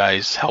Yeah. of you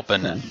guys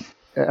helping. And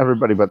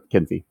Everybody but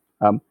Kinsey.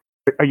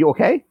 Are you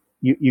okay?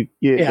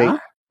 Yeah.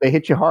 They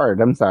hit you hard.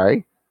 I'm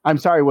sorry. I'm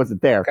sorry I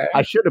wasn't there. Okay.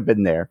 I should have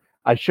been there.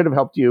 I should have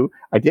helped you.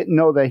 I didn't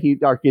know that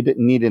Arca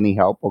didn't need any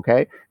help,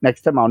 okay?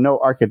 Next time I'll know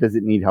Arca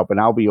doesn't need help, and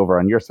I'll be over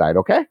on your side,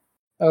 okay?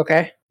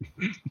 Okay.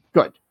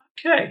 Good.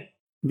 Okay.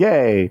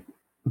 Yay.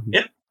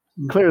 Yep.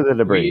 Clear the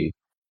debris.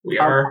 We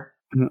are.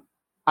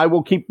 I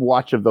will keep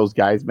watch of those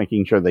guys,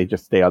 making sure they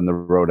just stay on the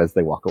road as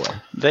they walk away.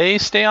 they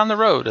stay on the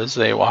road as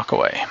they walk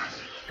away.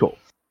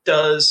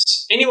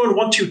 Does anyone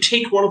want to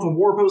take one of the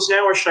warbows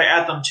now, or should I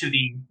add them to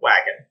the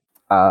wagon?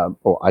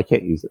 I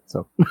can't use it,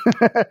 so.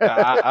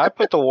 I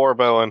put the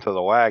warbow into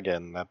the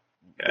wagon.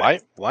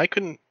 Why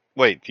couldn't...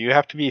 Wait, do you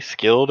have to be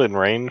skilled in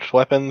ranged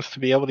weapons to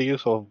be able to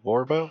use a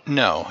warbow?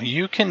 No,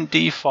 you can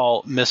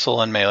default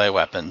missile and melee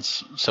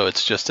weapons, so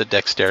it's just a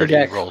dexterity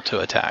roll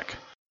to attack.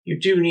 You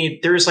do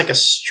need... There's like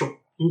you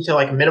need to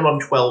like minimum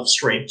 12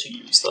 strength to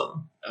use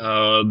them.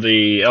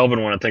 The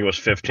elven one, I think, was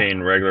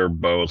 15. Regular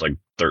bow was like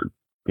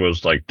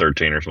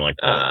 13 or something like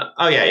that.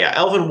 Yeah.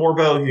 Elven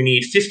warbow, you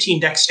need 15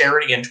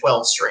 dexterity and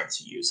 12 strength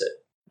to use it.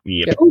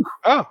 Yep.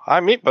 Oh, I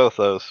meet both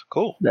those.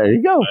 Cool. There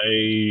you go.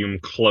 I am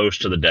close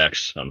to the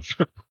dex.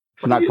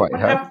 Not quite,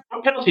 huh?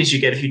 What penalties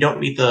you get if you don't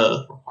meet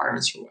the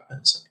requirements for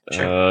weapons?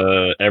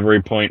 Every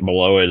point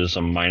below it is a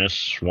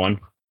 -1.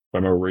 If I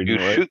remember reading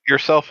You right. shoot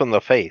yourself in the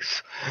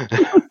face.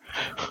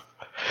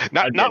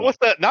 not with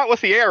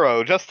the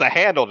arrow, just the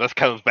handle just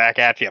comes back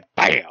at you.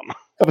 Bam!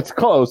 If it's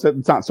close,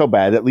 it's not so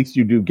bad. At least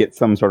you do get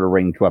some sort of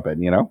ranged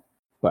weapon, you know?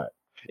 But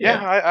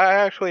Yeah, I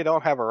actually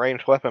don't have a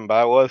ranged weapon, but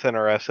I was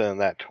interested in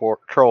that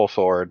troll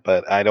sword,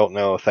 but I don't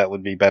know if that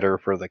would be better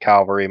for the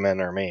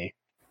cavalrymen or me.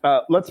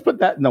 let's put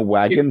that in the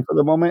wagon for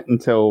the moment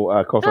until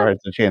Kosar has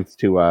a chance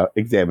to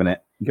examine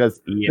it.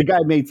 Because the guy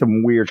made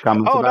some weird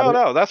comments about it.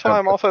 No, that's why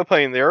I'm also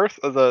playing the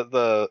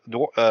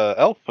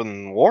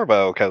elfin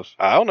warbow, because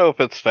I don't know if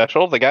it's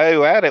special. The guy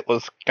who had it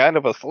was kind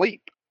of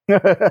asleep.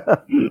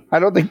 I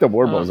don't think the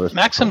warbows are.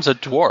 Maxim's a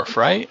dwarf,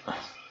 right?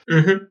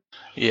 Mm-hmm.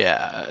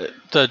 Yeah,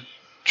 the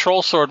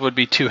troll sword would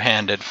be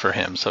two-handed for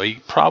him, so he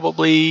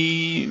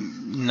probably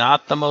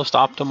not the most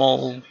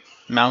optimal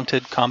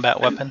mounted combat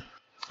weapon.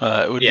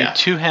 It would be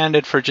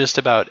two-handed for just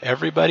about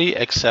everybody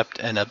except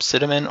an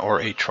Obsidian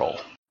or a troll.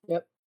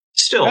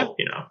 Still,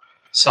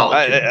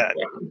 solid.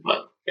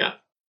 But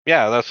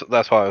yeah, that's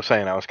what I was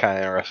saying. I was kind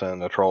of interested in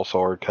the troll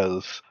sword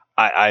because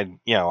I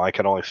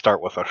could only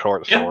start with a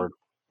short sword.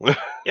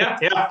 Yeah.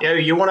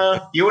 You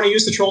wanna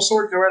use the troll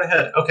sword? Go right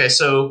ahead. Okay,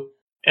 so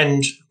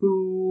and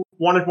who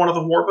wanted one of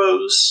the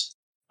warbows?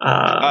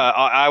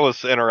 I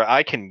was interested.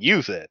 I can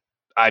use it.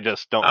 I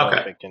just don't know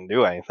if it can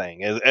do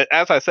anything.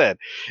 As I said,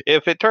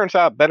 if it turns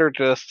out better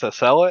just to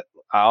sell it,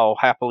 I'll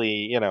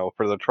happily,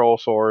 for the troll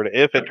sword.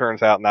 If it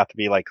turns out not to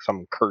be like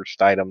some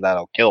cursed item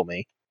that'll kill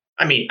me.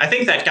 I mean, I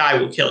think that guy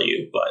will kill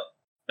you, but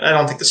I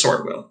don't think the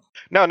sword will.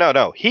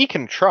 No. He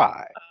can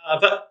try.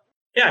 But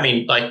yeah, I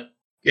mean, like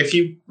if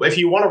you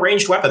want a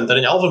ranged weapon, then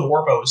an elven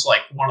warbow is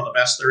like one of the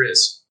best there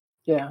is.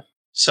 Yeah.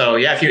 So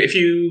yeah, if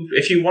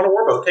you want a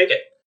warbow, take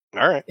it.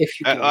 All right. If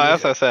you can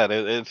as I said,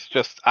 it's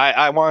just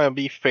I want to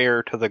be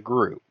fair to the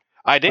group.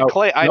 I did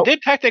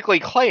did technically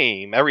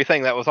claim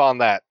everything that was on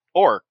that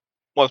orc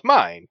was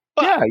mine.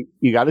 But yeah,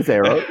 you got his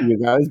arrow,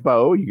 you got his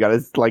bow, you got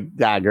his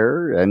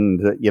dagger, and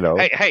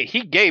Hey,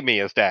 he gave me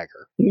his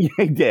dagger. He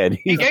did.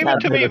 He gave it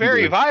to me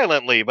very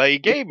violently, but he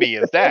gave me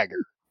his dagger.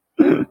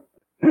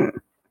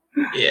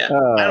 Yeah,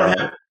 I don't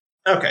have.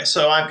 Okay,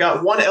 so I've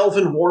got one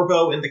elven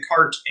warbow in the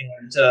cart,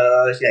 and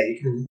you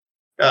can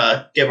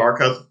give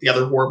Arco the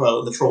other warbow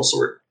and the troll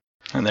sword.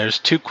 And there's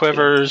 2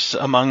 quivers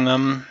among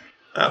them.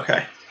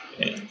 Okay.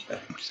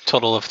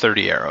 Total of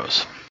 30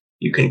 arrows.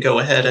 You can go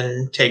ahead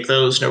and take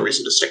those. No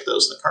reason to stick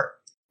those in the cart.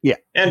 Yeah.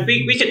 And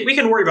we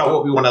can worry about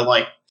what we want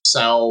to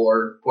sell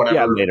or whatever.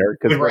 Yeah, later.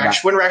 When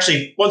we're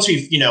actually once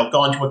we've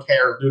gone to a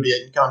care, looted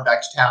it, and gone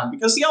back to town,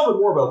 because the elven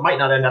warbow might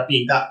not end up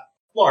being that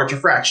large a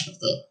fraction of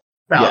the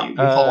value.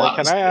 Yeah.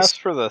 Can I ask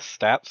for the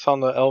stats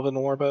on the elven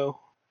warbow?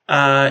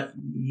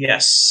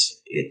 Yes.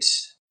 It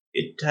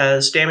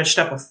has damage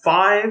step of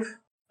 5.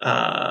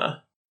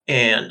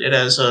 And it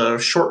has a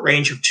short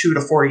range of 2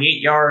 to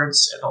 48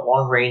 yards and a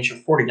long range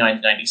of 49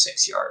 to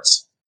 96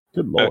 yards.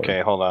 Good lord.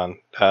 Okay, hold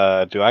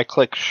on. Do I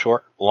click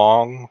short,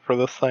 long for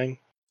this thing?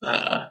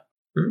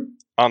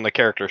 On the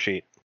character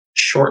sheet.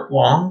 Short,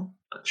 long?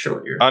 Not sure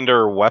what you're...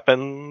 Under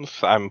weapons,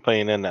 I'm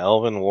putting in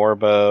Elven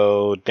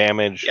Warbow,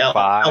 damage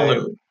 5.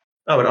 Elven.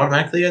 Oh, it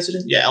automatically has it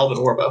in? Yeah, Elven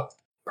Warbow.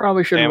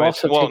 Probably should have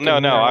also taken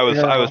I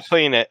was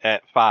putting it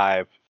at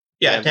 5.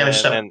 Yeah, and damage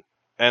step.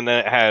 And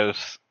then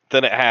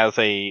it has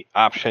a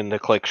option to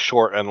click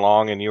short and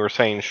long, and you were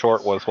saying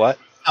short was what?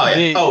 Oh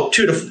yeah.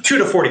 2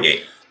 to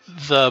 48.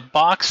 The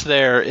box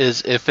there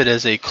is if it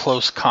is a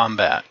close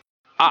combat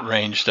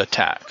ranged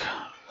attack.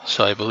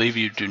 So I believe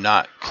you do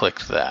not click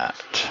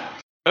that.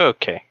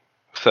 Okay.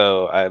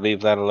 So I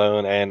leave that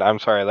alone, and I'm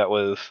sorry, that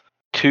was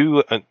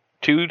 2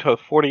 to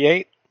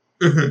 48?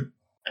 Mm-hmm.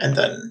 And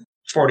then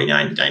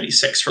 49 to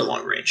 96 for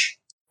long range.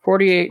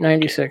 48,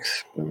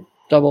 96.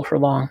 Double for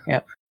long, yeah.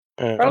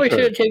 Probably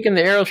should have taken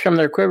the arrows from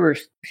their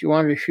quivers if you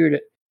wanted to shoot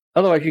it.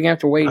 Otherwise, you're going to have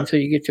to wait until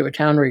you get to a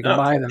town where you can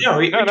buy them.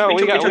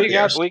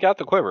 We got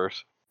the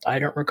quivers. I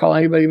don't recall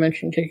anybody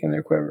mentioning taking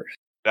their quivers.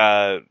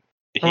 The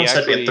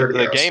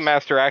game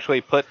master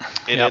actually put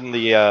it in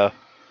the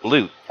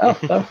loot. Oh,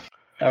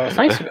 that was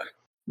nice of him.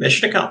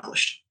 Mission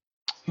accomplished.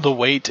 The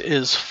weight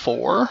is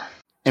 4.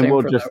 And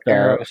we'll just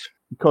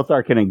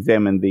Kothar can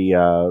examine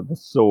the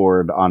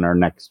sword on our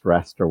next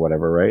rest or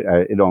whatever, right?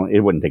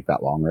 It wouldn't take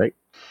that long, right?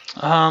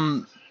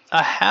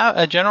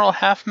 A general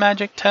half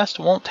magic test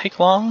won't take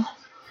long.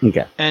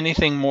 Okay.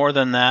 Anything more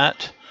than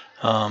that,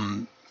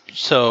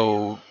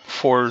 So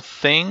for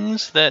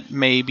things that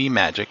may be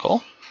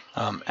magical,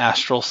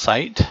 Astral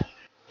Sight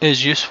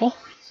is useful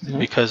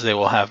because they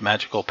will have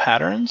magical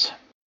patterns.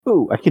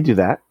 Ooh, I could do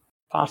that.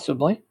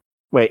 Possibly.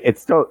 Wait,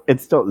 it's still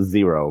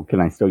 0.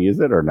 Can I still use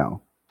it or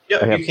no?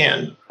 Yep, you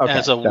can. Okay,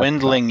 As a that's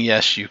windling, fine.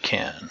 yes, you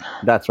can.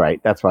 That's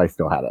right. That's why I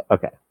still had it.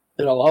 Okay.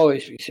 It'll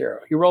always be 0.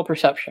 You roll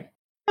perception.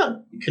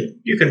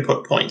 You can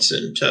put points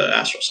into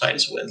Astral Sight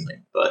as a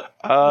windling, but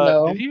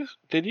No.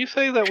 Did you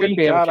say that Shouldn't we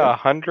be able got to.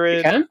 100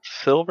 You can?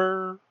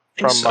 silver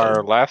Think from so.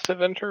 our last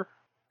adventure?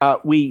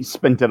 We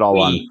spent it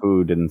all on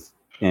food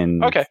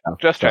and Okay, stuff,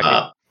 just so-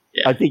 checking.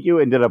 I think you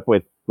ended up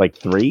with like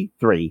 3.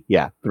 3.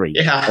 Yeah, 3.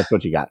 Yeah. That's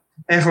what you got.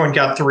 everyone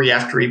got 3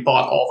 after he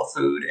bought all the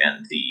food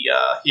and the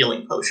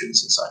healing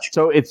potions and such.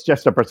 So it's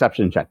just a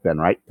perception check then,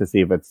 right? To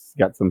see if it's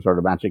got some sort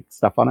of magic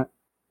stuff on it,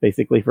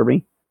 basically for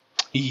me.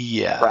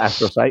 Yes. For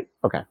Astral Sight?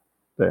 Okay.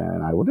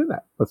 Then I will do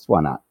that.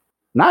 Why not?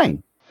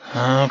 9.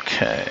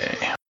 Okay.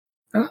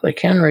 Oh, they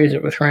can raise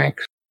it with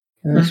ranks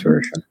in this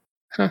version.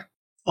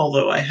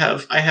 Although I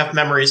have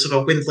memories of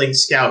a windling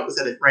scout with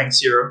it at rank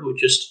 0 who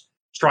just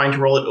trying to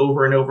roll it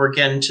over and over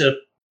again to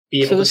be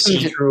able to this see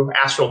means through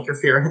astral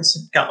interference.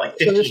 It got like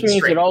 15 So this means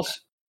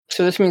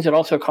strength. it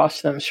also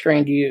costs them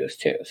strain to use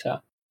too. So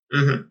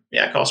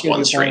Yeah, it costs Gives 1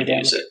 you strain point to of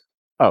use it.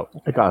 Oh,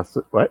 it costs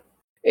what?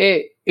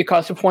 it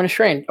costs a point of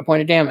strain, a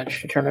point of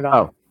damage to turn it on.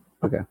 Oh.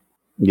 Okay.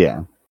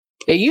 Yeah.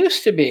 It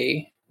used to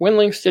be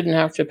windlings didn't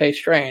have to pay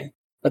strain,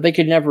 but they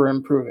could never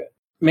improve it.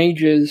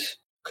 Mages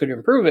could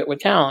improve it with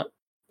talent,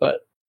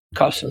 but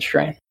cost them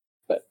strain.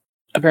 But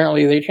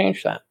apparently they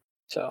changed that.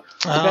 So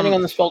depending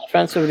on the spell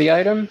defense of the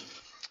item,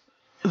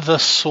 The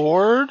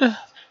sword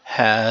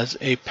has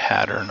a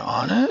pattern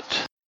on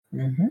it.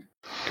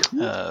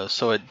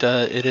 So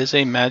it is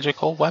a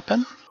magical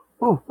weapon.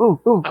 Ooh.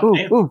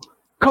 damn. Ooh.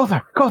 Go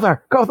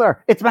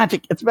there. It's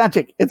magic.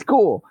 It's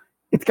cool.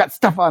 It's got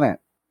stuff on it.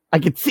 I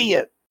can see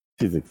it.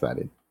 She's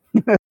excited.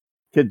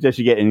 Does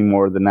she get any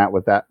more than that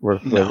with that?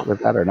 With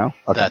that or no?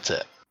 Okay. That's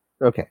it.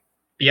 Okay.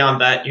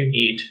 Beyond that, you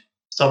need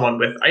someone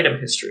with item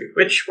history,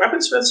 which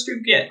weaponsmiths do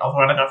get, although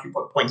I don't know if you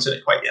put points in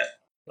it quite yet.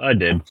 I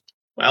did.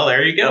 Well,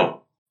 there you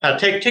go.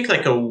 Take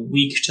like a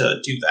week to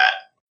do that,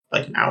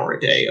 like an hour a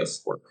day of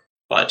work.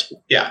 But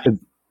yeah,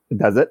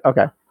 Does it?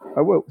 Okay.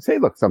 I will say,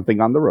 look,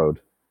 something on the road.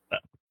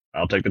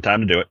 I'll take the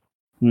time to do it.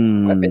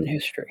 weapon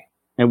history.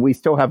 And we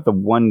still have the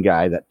one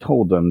guy that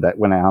told them that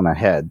went on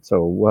ahead,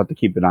 so we'll have to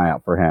keep an eye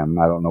out for him.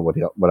 I don't know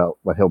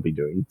what he'll be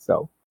doing.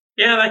 So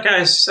yeah, that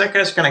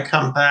guy's gonna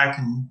come back,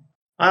 and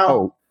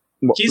well,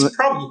 he's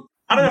probably.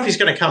 I don't know if he's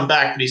gonna come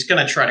back, but he's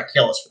gonna try to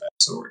kill us for that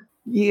sword.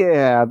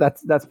 yeah,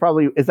 that's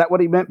probably, is that what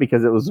he meant?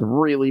 Because it was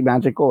really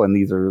magical, and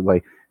these are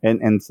like,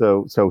 and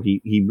so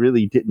he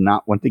really did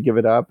not want to give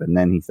it up, and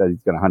then he said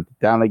he's going to hunt it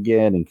down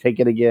again and take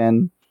it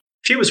again.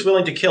 If he was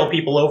willing to kill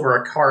people over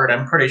a card,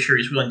 I'm pretty sure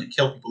he's willing to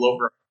kill people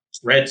over a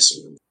red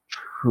sword.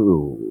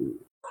 True.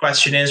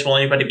 Question is, will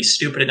anybody be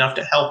stupid enough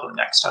to help him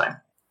next time?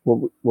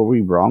 Were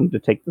we wrong to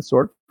take the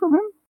sword from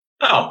him?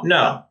 Oh,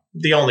 no.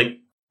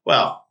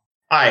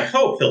 I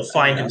hope he'll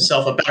find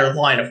himself a better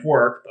line of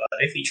work, but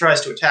if he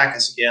tries to attack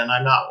us again,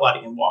 I'm not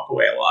letting him walk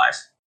away alive.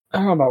 I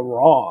don't know about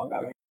wrong.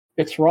 I mean,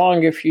 it's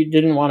wrong if you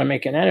didn't want to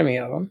make an enemy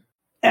of him.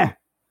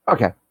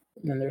 Okay.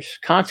 And then there's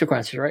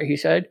consequences, right? He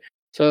said.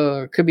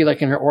 So it could be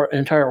like an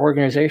entire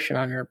organization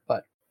on your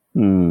butt.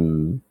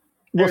 We'll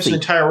There's an see.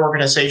 entire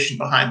organization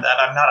behind that.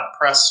 I'm not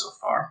impressed so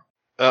far.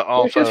 There's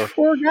Also, just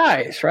 4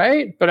 guys,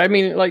 right? But I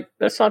mean, like,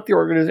 that's not the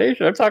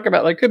organization. I'm talking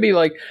about, like, could be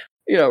like,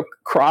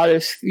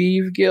 Kratos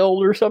Thief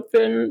Guild or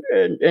something,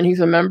 and he's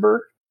a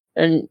member.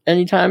 And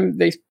anytime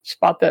they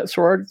spot that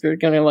sword, they're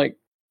going to, like,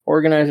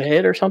 organize a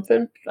hit or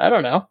something. I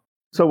don't know.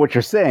 So what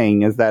you're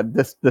saying is that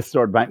this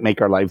sword might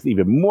make our lives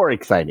even more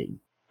exciting.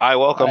 I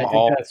welcome I think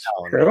all that's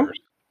calendars.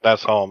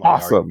 That's all my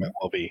Awesome. argument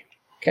will be.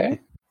 Okay.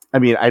 I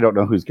mean, I don't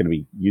know who's going to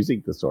be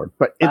using the sword,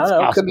 but I it's don't know.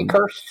 It awesome. could be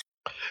cursed.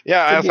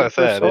 Yeah, Could as be a I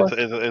said, first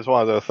it's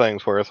one of those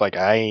things where it's like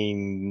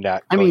I'm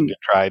not I going mean, to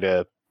try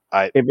to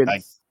If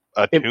it's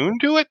attune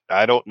to it.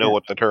 I don't know Yeah.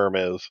 what the term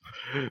is.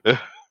 if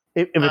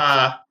it's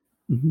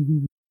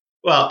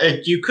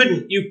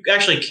You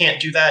actually can't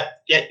do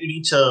that yet. You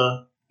need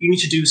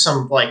to do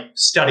some like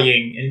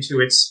studying into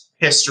its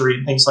history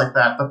and things like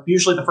that. But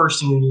usually the first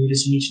thing you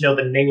need to know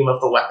the name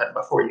of the weapon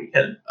before you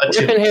can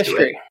attune Weapon to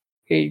history. it.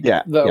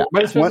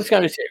 Weaponsmith is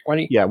going to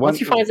say once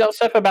he finds out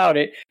stuff about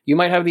it, you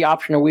might have the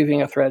option of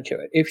weaving a thread to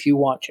it if you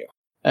want to.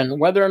 And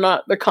whether or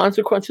not the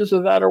consequences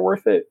of that are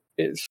worth it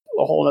is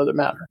a whole other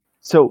matter.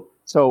 So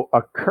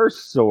a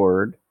cursed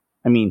sword.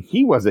 I mean,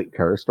 he wasn't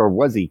cursed, or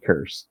was he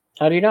cursed?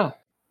 How do you know?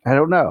 I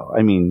don't know.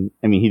 I mean,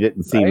 he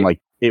didn't seem Right. like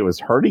it was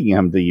hurting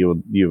him to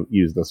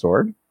use the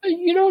sword.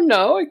 You don't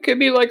know. It could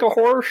be like a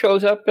horror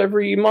shows up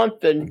every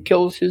month and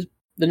kills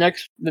the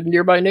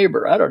nearby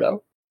neighbor. I don't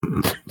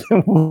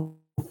know.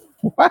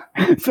 What?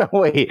 So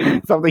wait,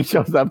 something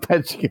shows up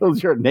that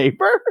kills your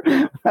neighbor?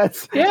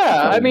 That's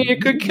Yeah, I mean,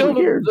 it could kill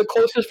the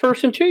closest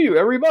person to you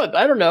every month.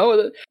 I don't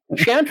know.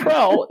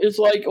 Chantrell is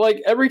like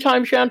every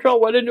time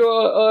Chantrell went into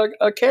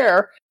a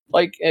care,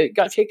 like it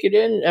got taken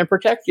in and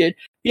protected,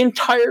 the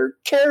entire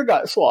care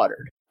got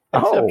slaughtered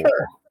except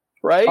her,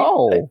 right?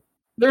 Oh,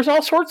 There's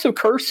all sorts of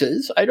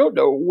curses. I don't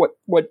know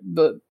what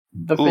the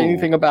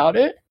anything about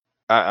it.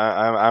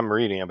 I'm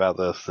reading about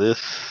this.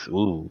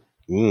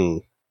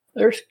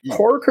 There's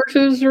core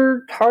curses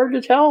are hard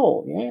to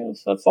tell.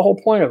 Yes, that's the whole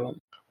point of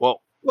them.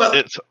 Well,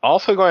 it's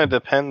also going to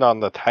depend on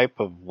the type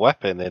of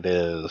weapon it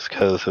is,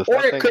 because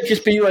or it could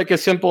just be like a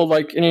simple,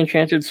 like an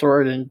enchanted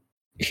sword, and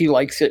he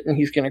likes it, and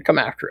he's going to come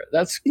after it.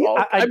 That's all.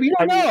 We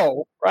don't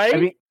know, right? I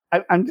mean,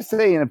 I'm just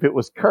saying, if it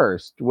was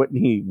cursed, wouldn't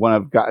he want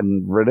to have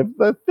gotten rid of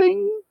the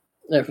thing?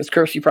 If it's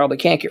cursed, you probably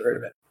can't get rid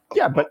of it.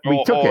 Yeah, but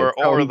we took it.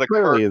 So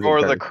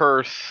the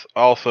curse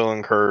also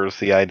incurs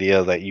the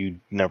idea that you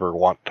never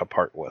want to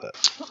part with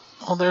it.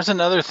 Well, there's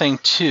another thing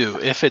too.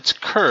 If it's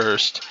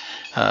cursed,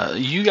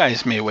 you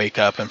guys may wake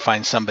up and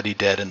find somebody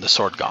dead and the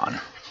sword gone.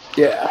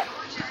 Yeah.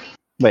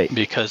 Wait.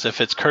 Because if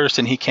it's cursed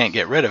and he can't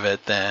get rid of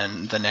it,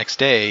 then the next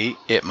day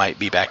it might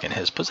be back in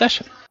his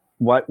possession.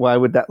 Why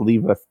would that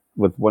leave us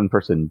with one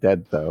person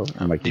dead, though?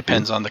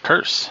 Depends on the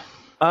curse.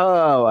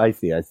 Oh, I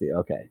see.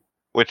 Okay.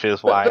 Which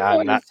is why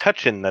I'm not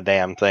touching the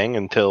damn thing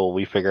until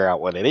we figure out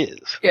what it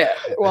is. Yeah,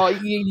 well,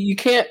 you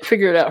can't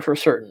figure it out for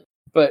certain,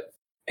 but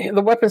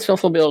the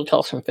weaponsmith will be able to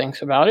tell some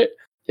things about it.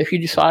 If you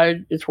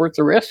decide it's worth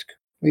the risk,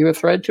 leave a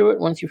thread to it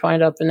once you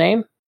find out the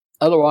name.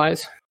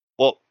 Otherwise...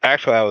 Well,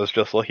 actually, I was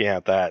just looking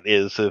at that,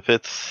 is if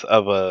it's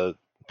of a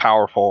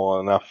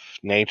powerful enough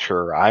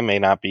nature, I may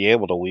not be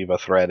able to weave a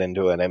thread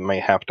into it. I may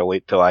have to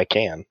wait till I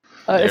can.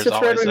 It's a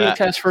thread weaving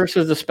test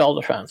versus the spell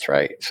defense,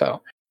 right?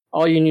 So...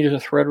 all you need is a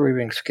thread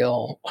weaving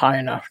skill high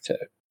enough to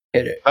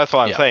hit it. That's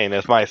what I'm saying,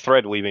 is my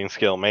thread weaving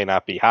skill may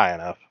not be high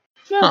enough.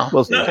 No,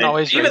 you can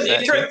always even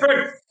raise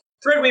that.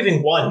 Thread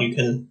weaving 1, you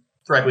can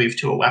thread weave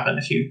to a weapon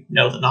if you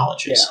know the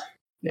knowledge. Yeah.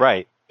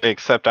 Right.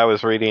 Except I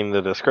was reading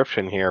the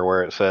description here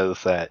where it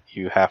says that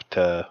you have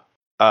to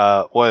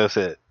what is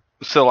it?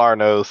 Silar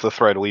knows the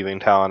thread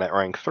weaving talent at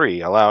rank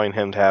 3, allowing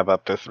him to have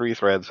up to 3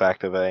 threads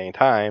active at any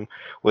time,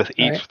 with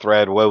each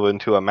thread woven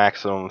to a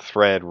maximum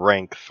thread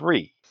rank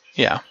 3.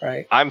 Yeah.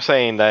 Right. I'm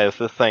saying that if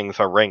this thing's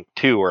a rank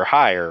 2 or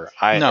higher,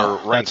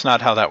 that's not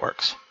how that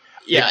works.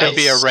 Yeah, it could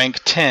be a rank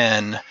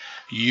 10.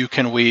 You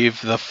can weave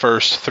the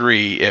first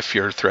 3 if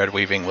your thread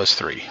weaving was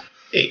 3.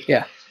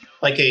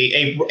 Like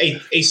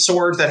a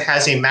sword that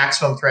has a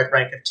maximum thread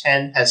rank of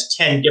 10 has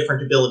 10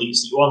 different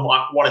abilities that you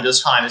unlock one at a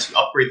time as you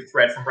upgrade the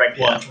thread from rank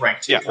 1 to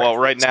rank 2. Yeah, well,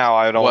 right now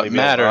I would only be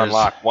able to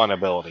unlock one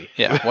ability.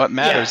 Yeah, what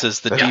matters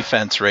is the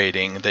defense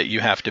rating that you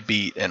have to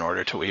beat in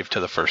order to weave to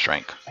the first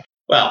rank.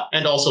 Well,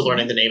 and also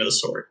learning the name of the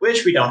sword,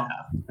 which we don't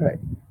have. Right.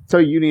 So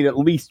you need at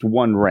least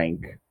 1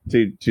 rank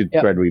to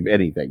thread weave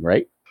anything,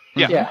 right?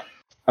 Yeah.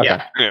 Okay.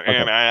 Yeah.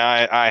 And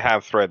I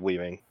have thread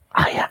weaving.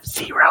 I have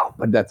 0,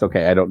 but that's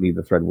okay. I don't need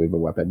the thread weaver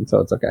weapon,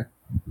 so it's okay.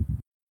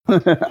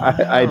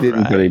 I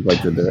didn't put any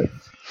points into it.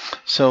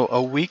 So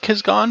a week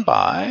has gone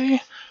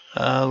by.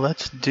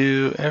 Let's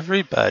do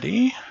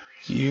everybody.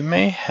 You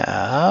may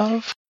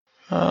have.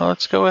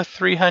 Let's go with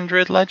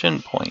 300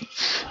 legend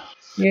points.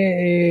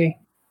 Yay.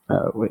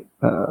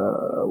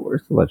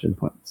 Where's the legend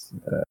points?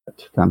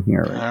 Down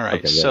here. Right? All right,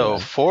 okay, so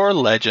for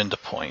legend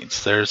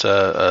points, there's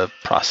a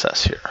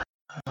process here.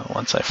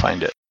 Once I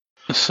find it.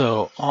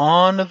 So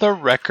on the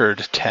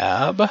record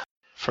tab,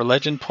 for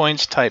legend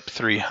points, type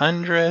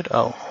 300.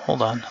 Oh,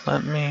 hold on.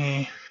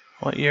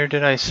 What year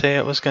did I say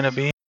it was going to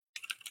be?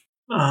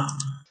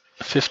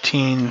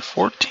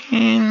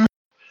 1514?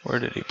 Where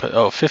did he put?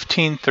 Oh,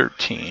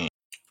 1513.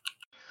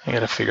 I got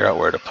to figure out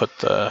where to put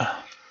the...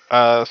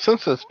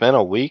 Since it's been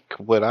a week,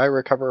 would I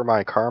recover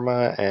my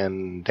karma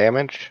and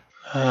damage?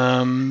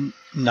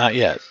 Not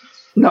yet.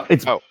 No,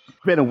 it's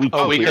been a week.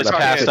 Oh, week has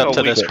passed up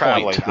to this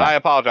traveling. point. I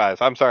apologize.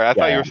 I'm sorry. I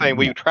thought you were saying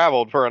we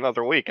traveled for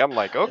another week. I'm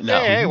like,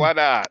 okay, why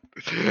not?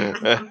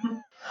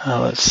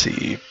 Let's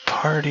see.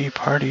 Party.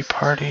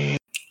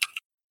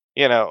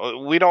 You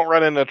know, we don't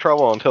run into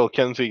trouble until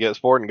Kinsey gets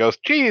bored and goes,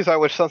 geez, I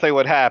wish something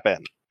would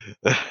happen.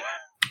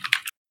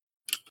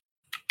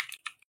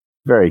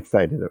 Very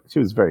excited. She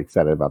was very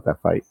excited about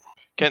that fight.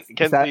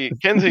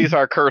 Kinsey's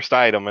our cursed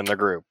item in the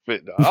group.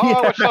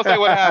 I wish something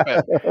would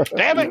happen.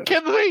 Damn it,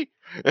 Kinsey!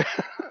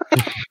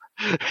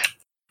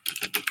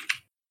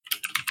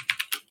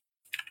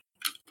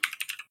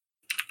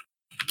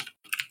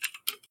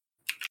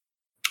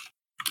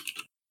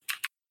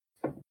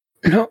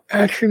 No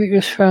attribute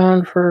is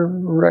found for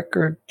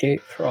record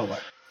date for all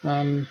that.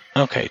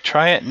 Okay,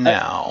 try it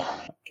now.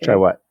 Okay. Try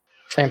what?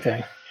 Same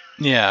thing.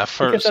 Yeah, It's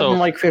something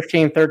like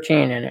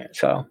 1513 in it,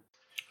 so.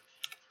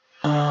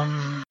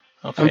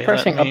 Okay, I'm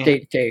pressing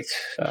update dates,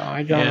 so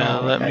I don't know. Yeah,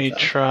 let me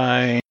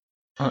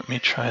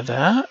try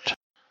that.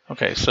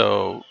 Okay,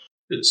 so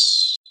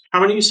It's how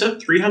many you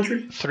said?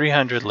 300?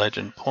 300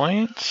 legend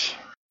points.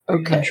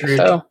 Okay,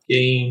 so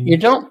you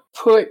don't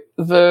put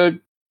the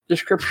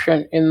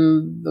description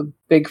in the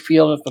big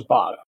field at the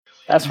bottom.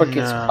 That's what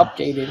gets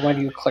updated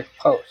when you click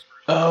post.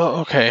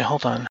 Oh, okay,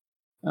 hold on.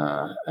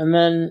 And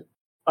then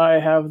I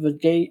have the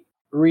date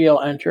real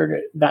entered.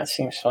 That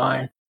seems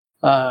fine.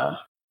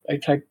 I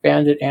type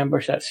bandit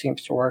ambush. That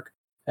seems to work,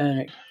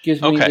 and it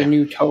gives me Okay. the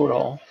new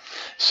total.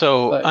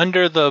 So But-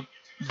 under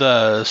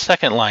the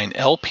second line,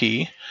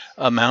 LP,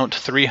 amount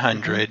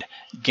 300,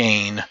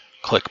 gain,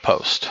 click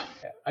post.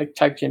 I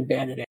typed in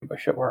bandit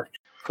ambush. It worked.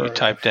 You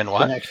typed in the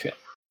what? next bit.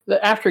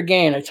 After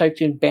gain, I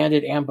typed in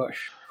bandit ambush.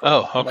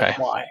 Oh, okay.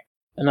 Why?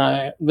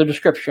 And the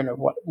description of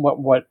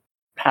what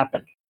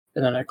happened,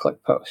 and then I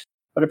click post.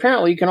 But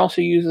apparently, you can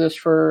also use this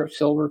for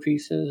silver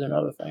pieces and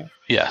other things.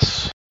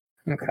 Yes.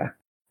 Okay,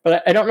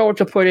 but I don't know what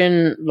to put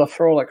in the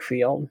Frolic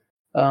field.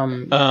 You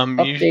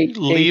Update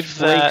leave dates, breaks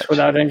that.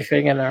 without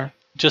anything in there.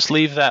 Just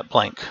leave that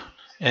blank,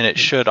 and it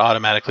should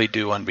automatically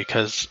do one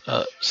because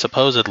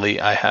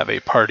supposedly I have a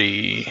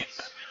party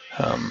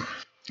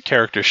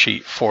character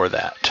sheet for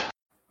that.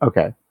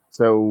 Okay.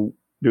 So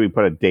do we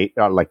put a date,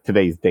 like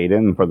today's date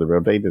in for the real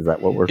date? Is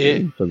that what we're It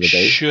doing for the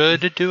date?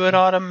 should do it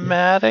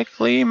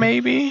automatically,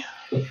 maybe.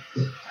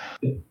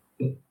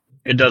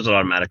 It does it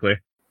automatically.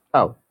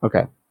 Oh,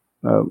 okay.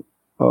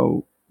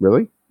 Oh,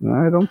 really?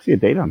 I don't see a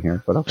date on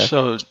here, but okay.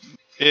 So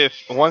If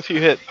once you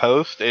hit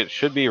post, it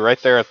should be right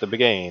there at the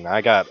beginning.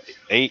 I got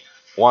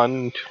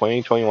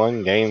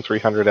 8/1/2021 game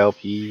 300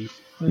 LP,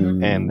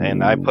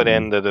 and I put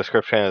in the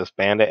description as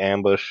bandit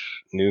ambush,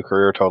 new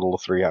career total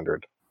of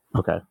 300.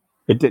 Okay.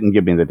 It didn't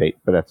give me the date,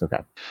 but that's okay.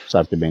 So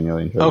I have to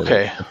manually enter the okay,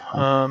 date. That's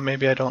fine.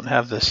 maybe I don't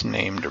have this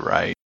named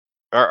right.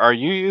 Are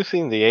you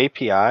using the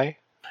API?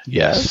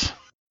 Yes.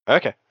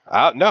 Okay.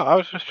 No, I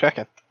was just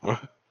checking.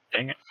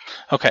 Dang it.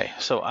 Okay,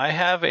 so I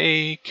have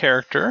a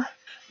character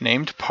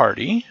named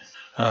Party.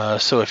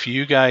 So if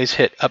you guys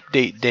hit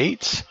update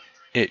dates,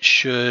 it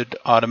should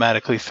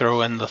automatically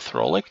throw in the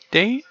Frolic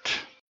date.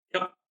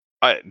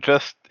 I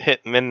just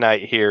hit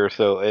midnight here,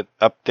 so it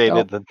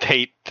updated the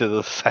date to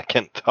the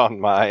second on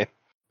mine.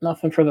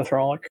 Nothing for the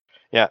Frolic.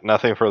 Yeah,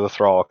 nothing for the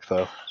Thrall,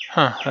 though.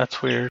 Huh,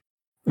 that's weird.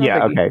 Yeah,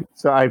 No biggie. okay.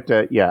 So I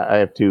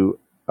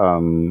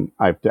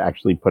have to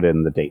actually put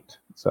in the date.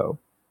 So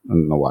I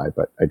don't know why,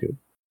 but I do.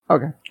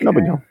 Okay. No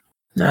big deal.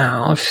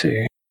 Now let's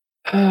see.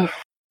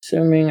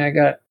 Assuming I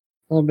got a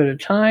little bit of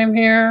time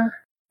here.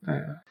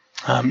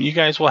 You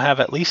guys will have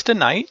at least a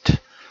night,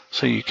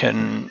 so you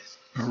can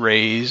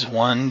raise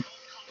one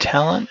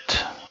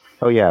talent.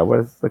 Oh yeah, what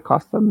is the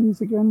cost on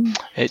these again?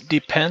 It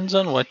depends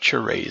on what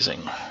you're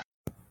raising.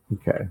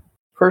 Okay.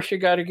 First, you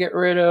got to get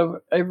rid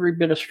of every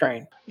bit of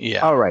strain. Yeah.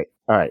 All right.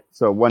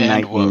 So one And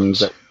night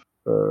wounds. means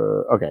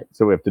that, okay,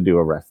 so we have to do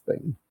a rest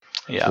thing.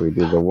 Yeah. So we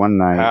do the one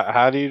night.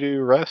 How do you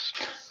do rest?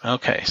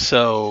 Okay,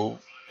 so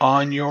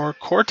on your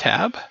core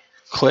tab,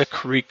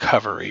 click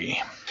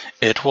Recovery.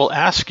 It will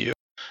ask you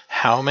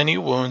how many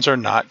wounds are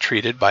not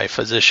treated by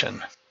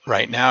physician.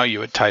 Right now, you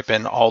would type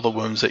in all the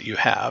wounds that you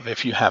have,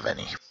 if you have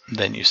any.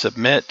 Then you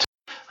submit.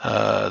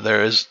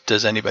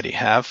 Does anybody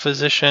have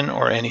physician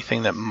or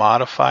anything that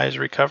modifies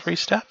recovery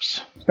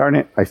steps? Darn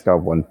it, I still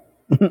have one.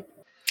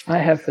 I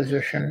have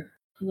physician.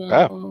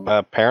 Oh,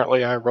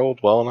 apparently I rolled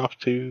well enough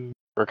to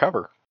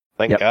recover.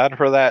 Thank Yep. God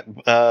for that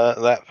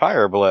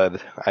fire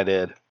blood I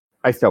did.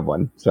 I still have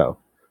one. So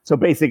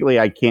basically,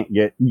 I can't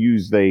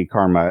use the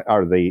karma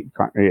or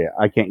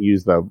I can't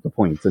use the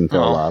points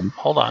until.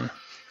 Hold on.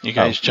 You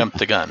guys jumped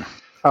the gun.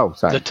 Oh,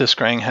 sorry. The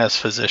Tiskrang has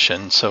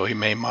physician, so he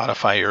may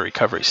modify your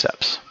recovery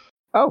steps.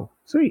 Oh,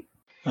 sweet.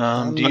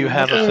 Do you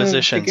have a trying to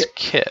physician's get-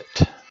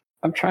 kit?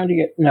 I'm trying to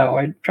get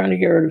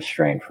rid of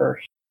strain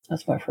first.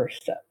 That's my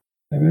first step.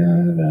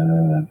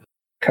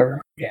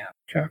 Cover damage.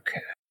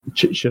 Okay.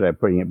 Should I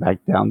bring it back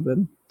down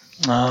then?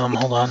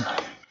 Hold on.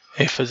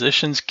 A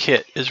physician's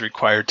kit is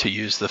required to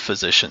use the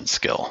physician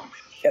skill.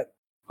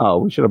 Oh,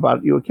 we should have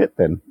bought you a kit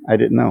then. I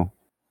didn't know.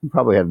 You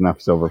probably had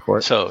enough silver for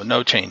it. So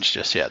no change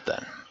just yet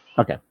then.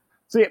 Okay.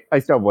 So yeah, I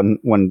still have one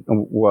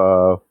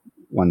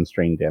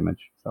strain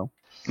damage. So.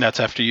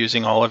 That's after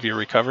using all of your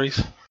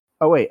recoveries?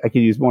 Oh wait, I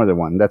can use more than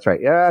one. That's right.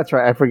 Yeah, that's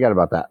right. I forgot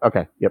about that.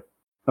 Okay. Yep.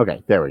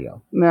 Okay. There we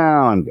go.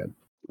 Now I'm good.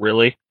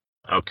 Really?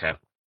 Okay.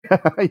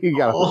 You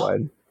got Oh.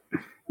 one.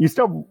 You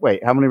still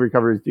wait. How many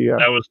recoveries do you have?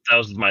 That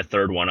was my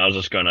third one. I was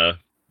just gonna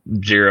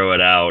zero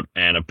it out,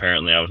 and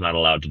apparently I was not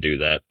allowed to do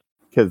that.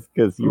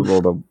 Because you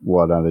rolled a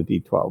 1 on a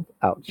d12.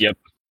 Ouch. Yep.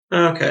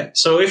 Okay,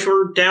 so if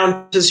we're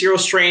down to 0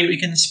 strain, we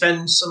can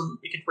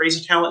raise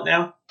a talent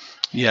now.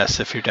 Yes,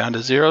 if you're down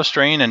to 0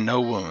 strain and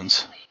no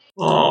wounds.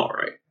 All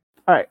right.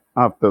 All right.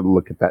 I'll have to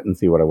look at that and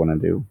see what I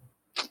want to do.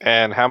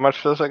 And how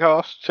much does it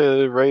cost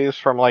to raise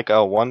from like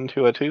a 1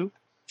 to a 2?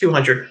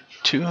 200.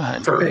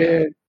 200.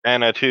 For,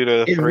 And a 2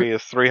 to 3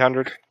 is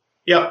 300?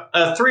 yep,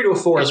 3 to a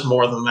 4 is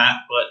more than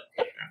that,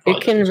 but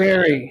It can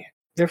vary.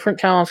 Different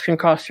talents can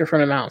cost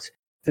different amounts.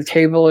 The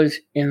table is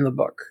in the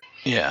book.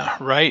 Yeah,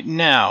 right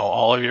now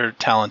all of your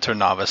talents are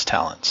novice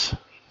talents.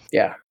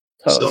 Yeah.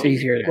 So So, it's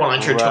easier to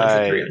 100, 200,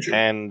 Right. 300.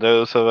 And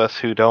those of us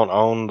who don't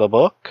own the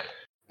book?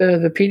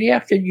 The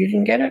PDF, you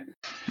didn't get it?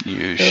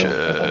 You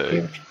So,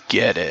 should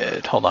get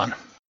it. Hold on.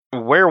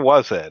 Where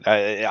was it?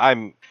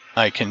 I'm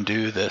I can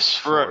do this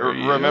for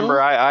you.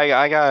 remember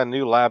I got a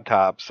new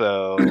laptop,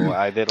 so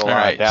I did a lot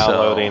Alright, of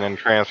downloading so- and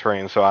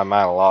transferring, so I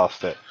might have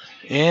lost it.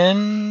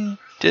 In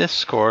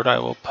Discord, I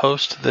will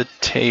post the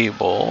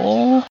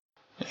table.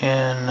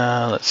 And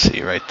let's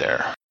see, right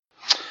there.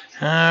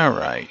 All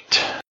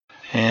right.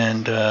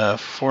 And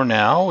for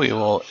now, we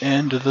will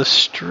end the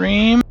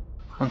stream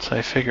once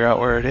I figure out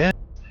where it is.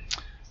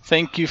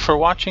 Thank you for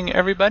watching,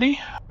 everybody.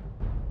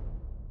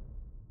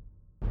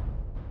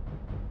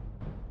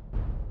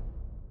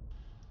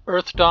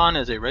 Earth Dawn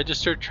is a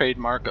registered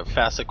trademark of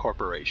FASA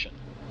Corporation.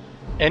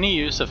 Any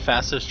use of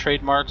FASA's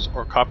trademarks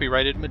or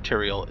copyrighted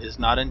material is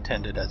not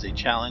intended as a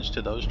challenge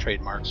to those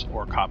trademarks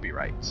or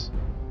copyrights.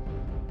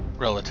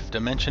 Relative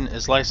Dimension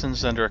is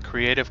licensed under a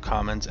Creative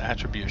Commons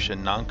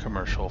Attribution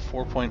Non-Commercial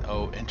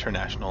 4.0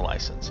 International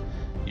License.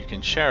 You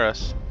can share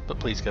us, but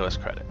please give us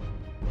credit.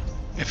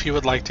 If you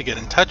would like to get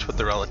in touch with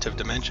the Relative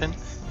Dimension,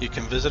 you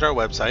can visit our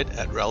website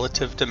at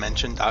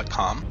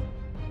relativedimension.com.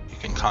 You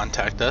can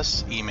contact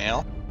us,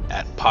 email,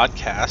 at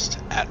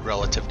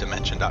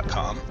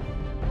podcast@relativedimension.com.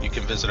 You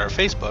can visit our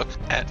Facebook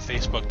at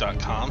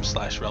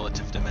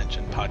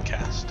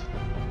facebook.com/relativedimensionpodcast.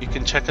 You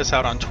can check us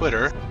out on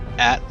Twitter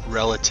at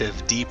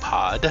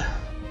RelativeDpod.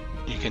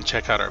 You can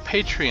check out our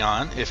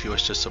Patreon if you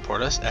wish to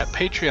support us at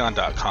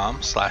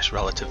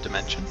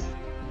patreon.com/relativedimension.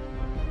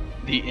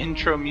 The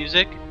intro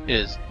music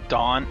is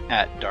Dawn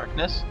at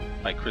Darkness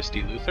by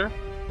Christy Luther.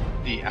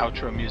 The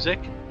outro music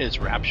is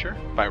Rapture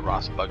by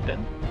Ross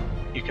Bugden.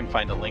 You can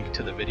find a link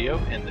to the video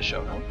in the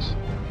show notes.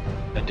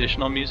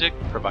 Additional music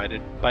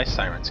provided by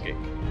Sirenscape.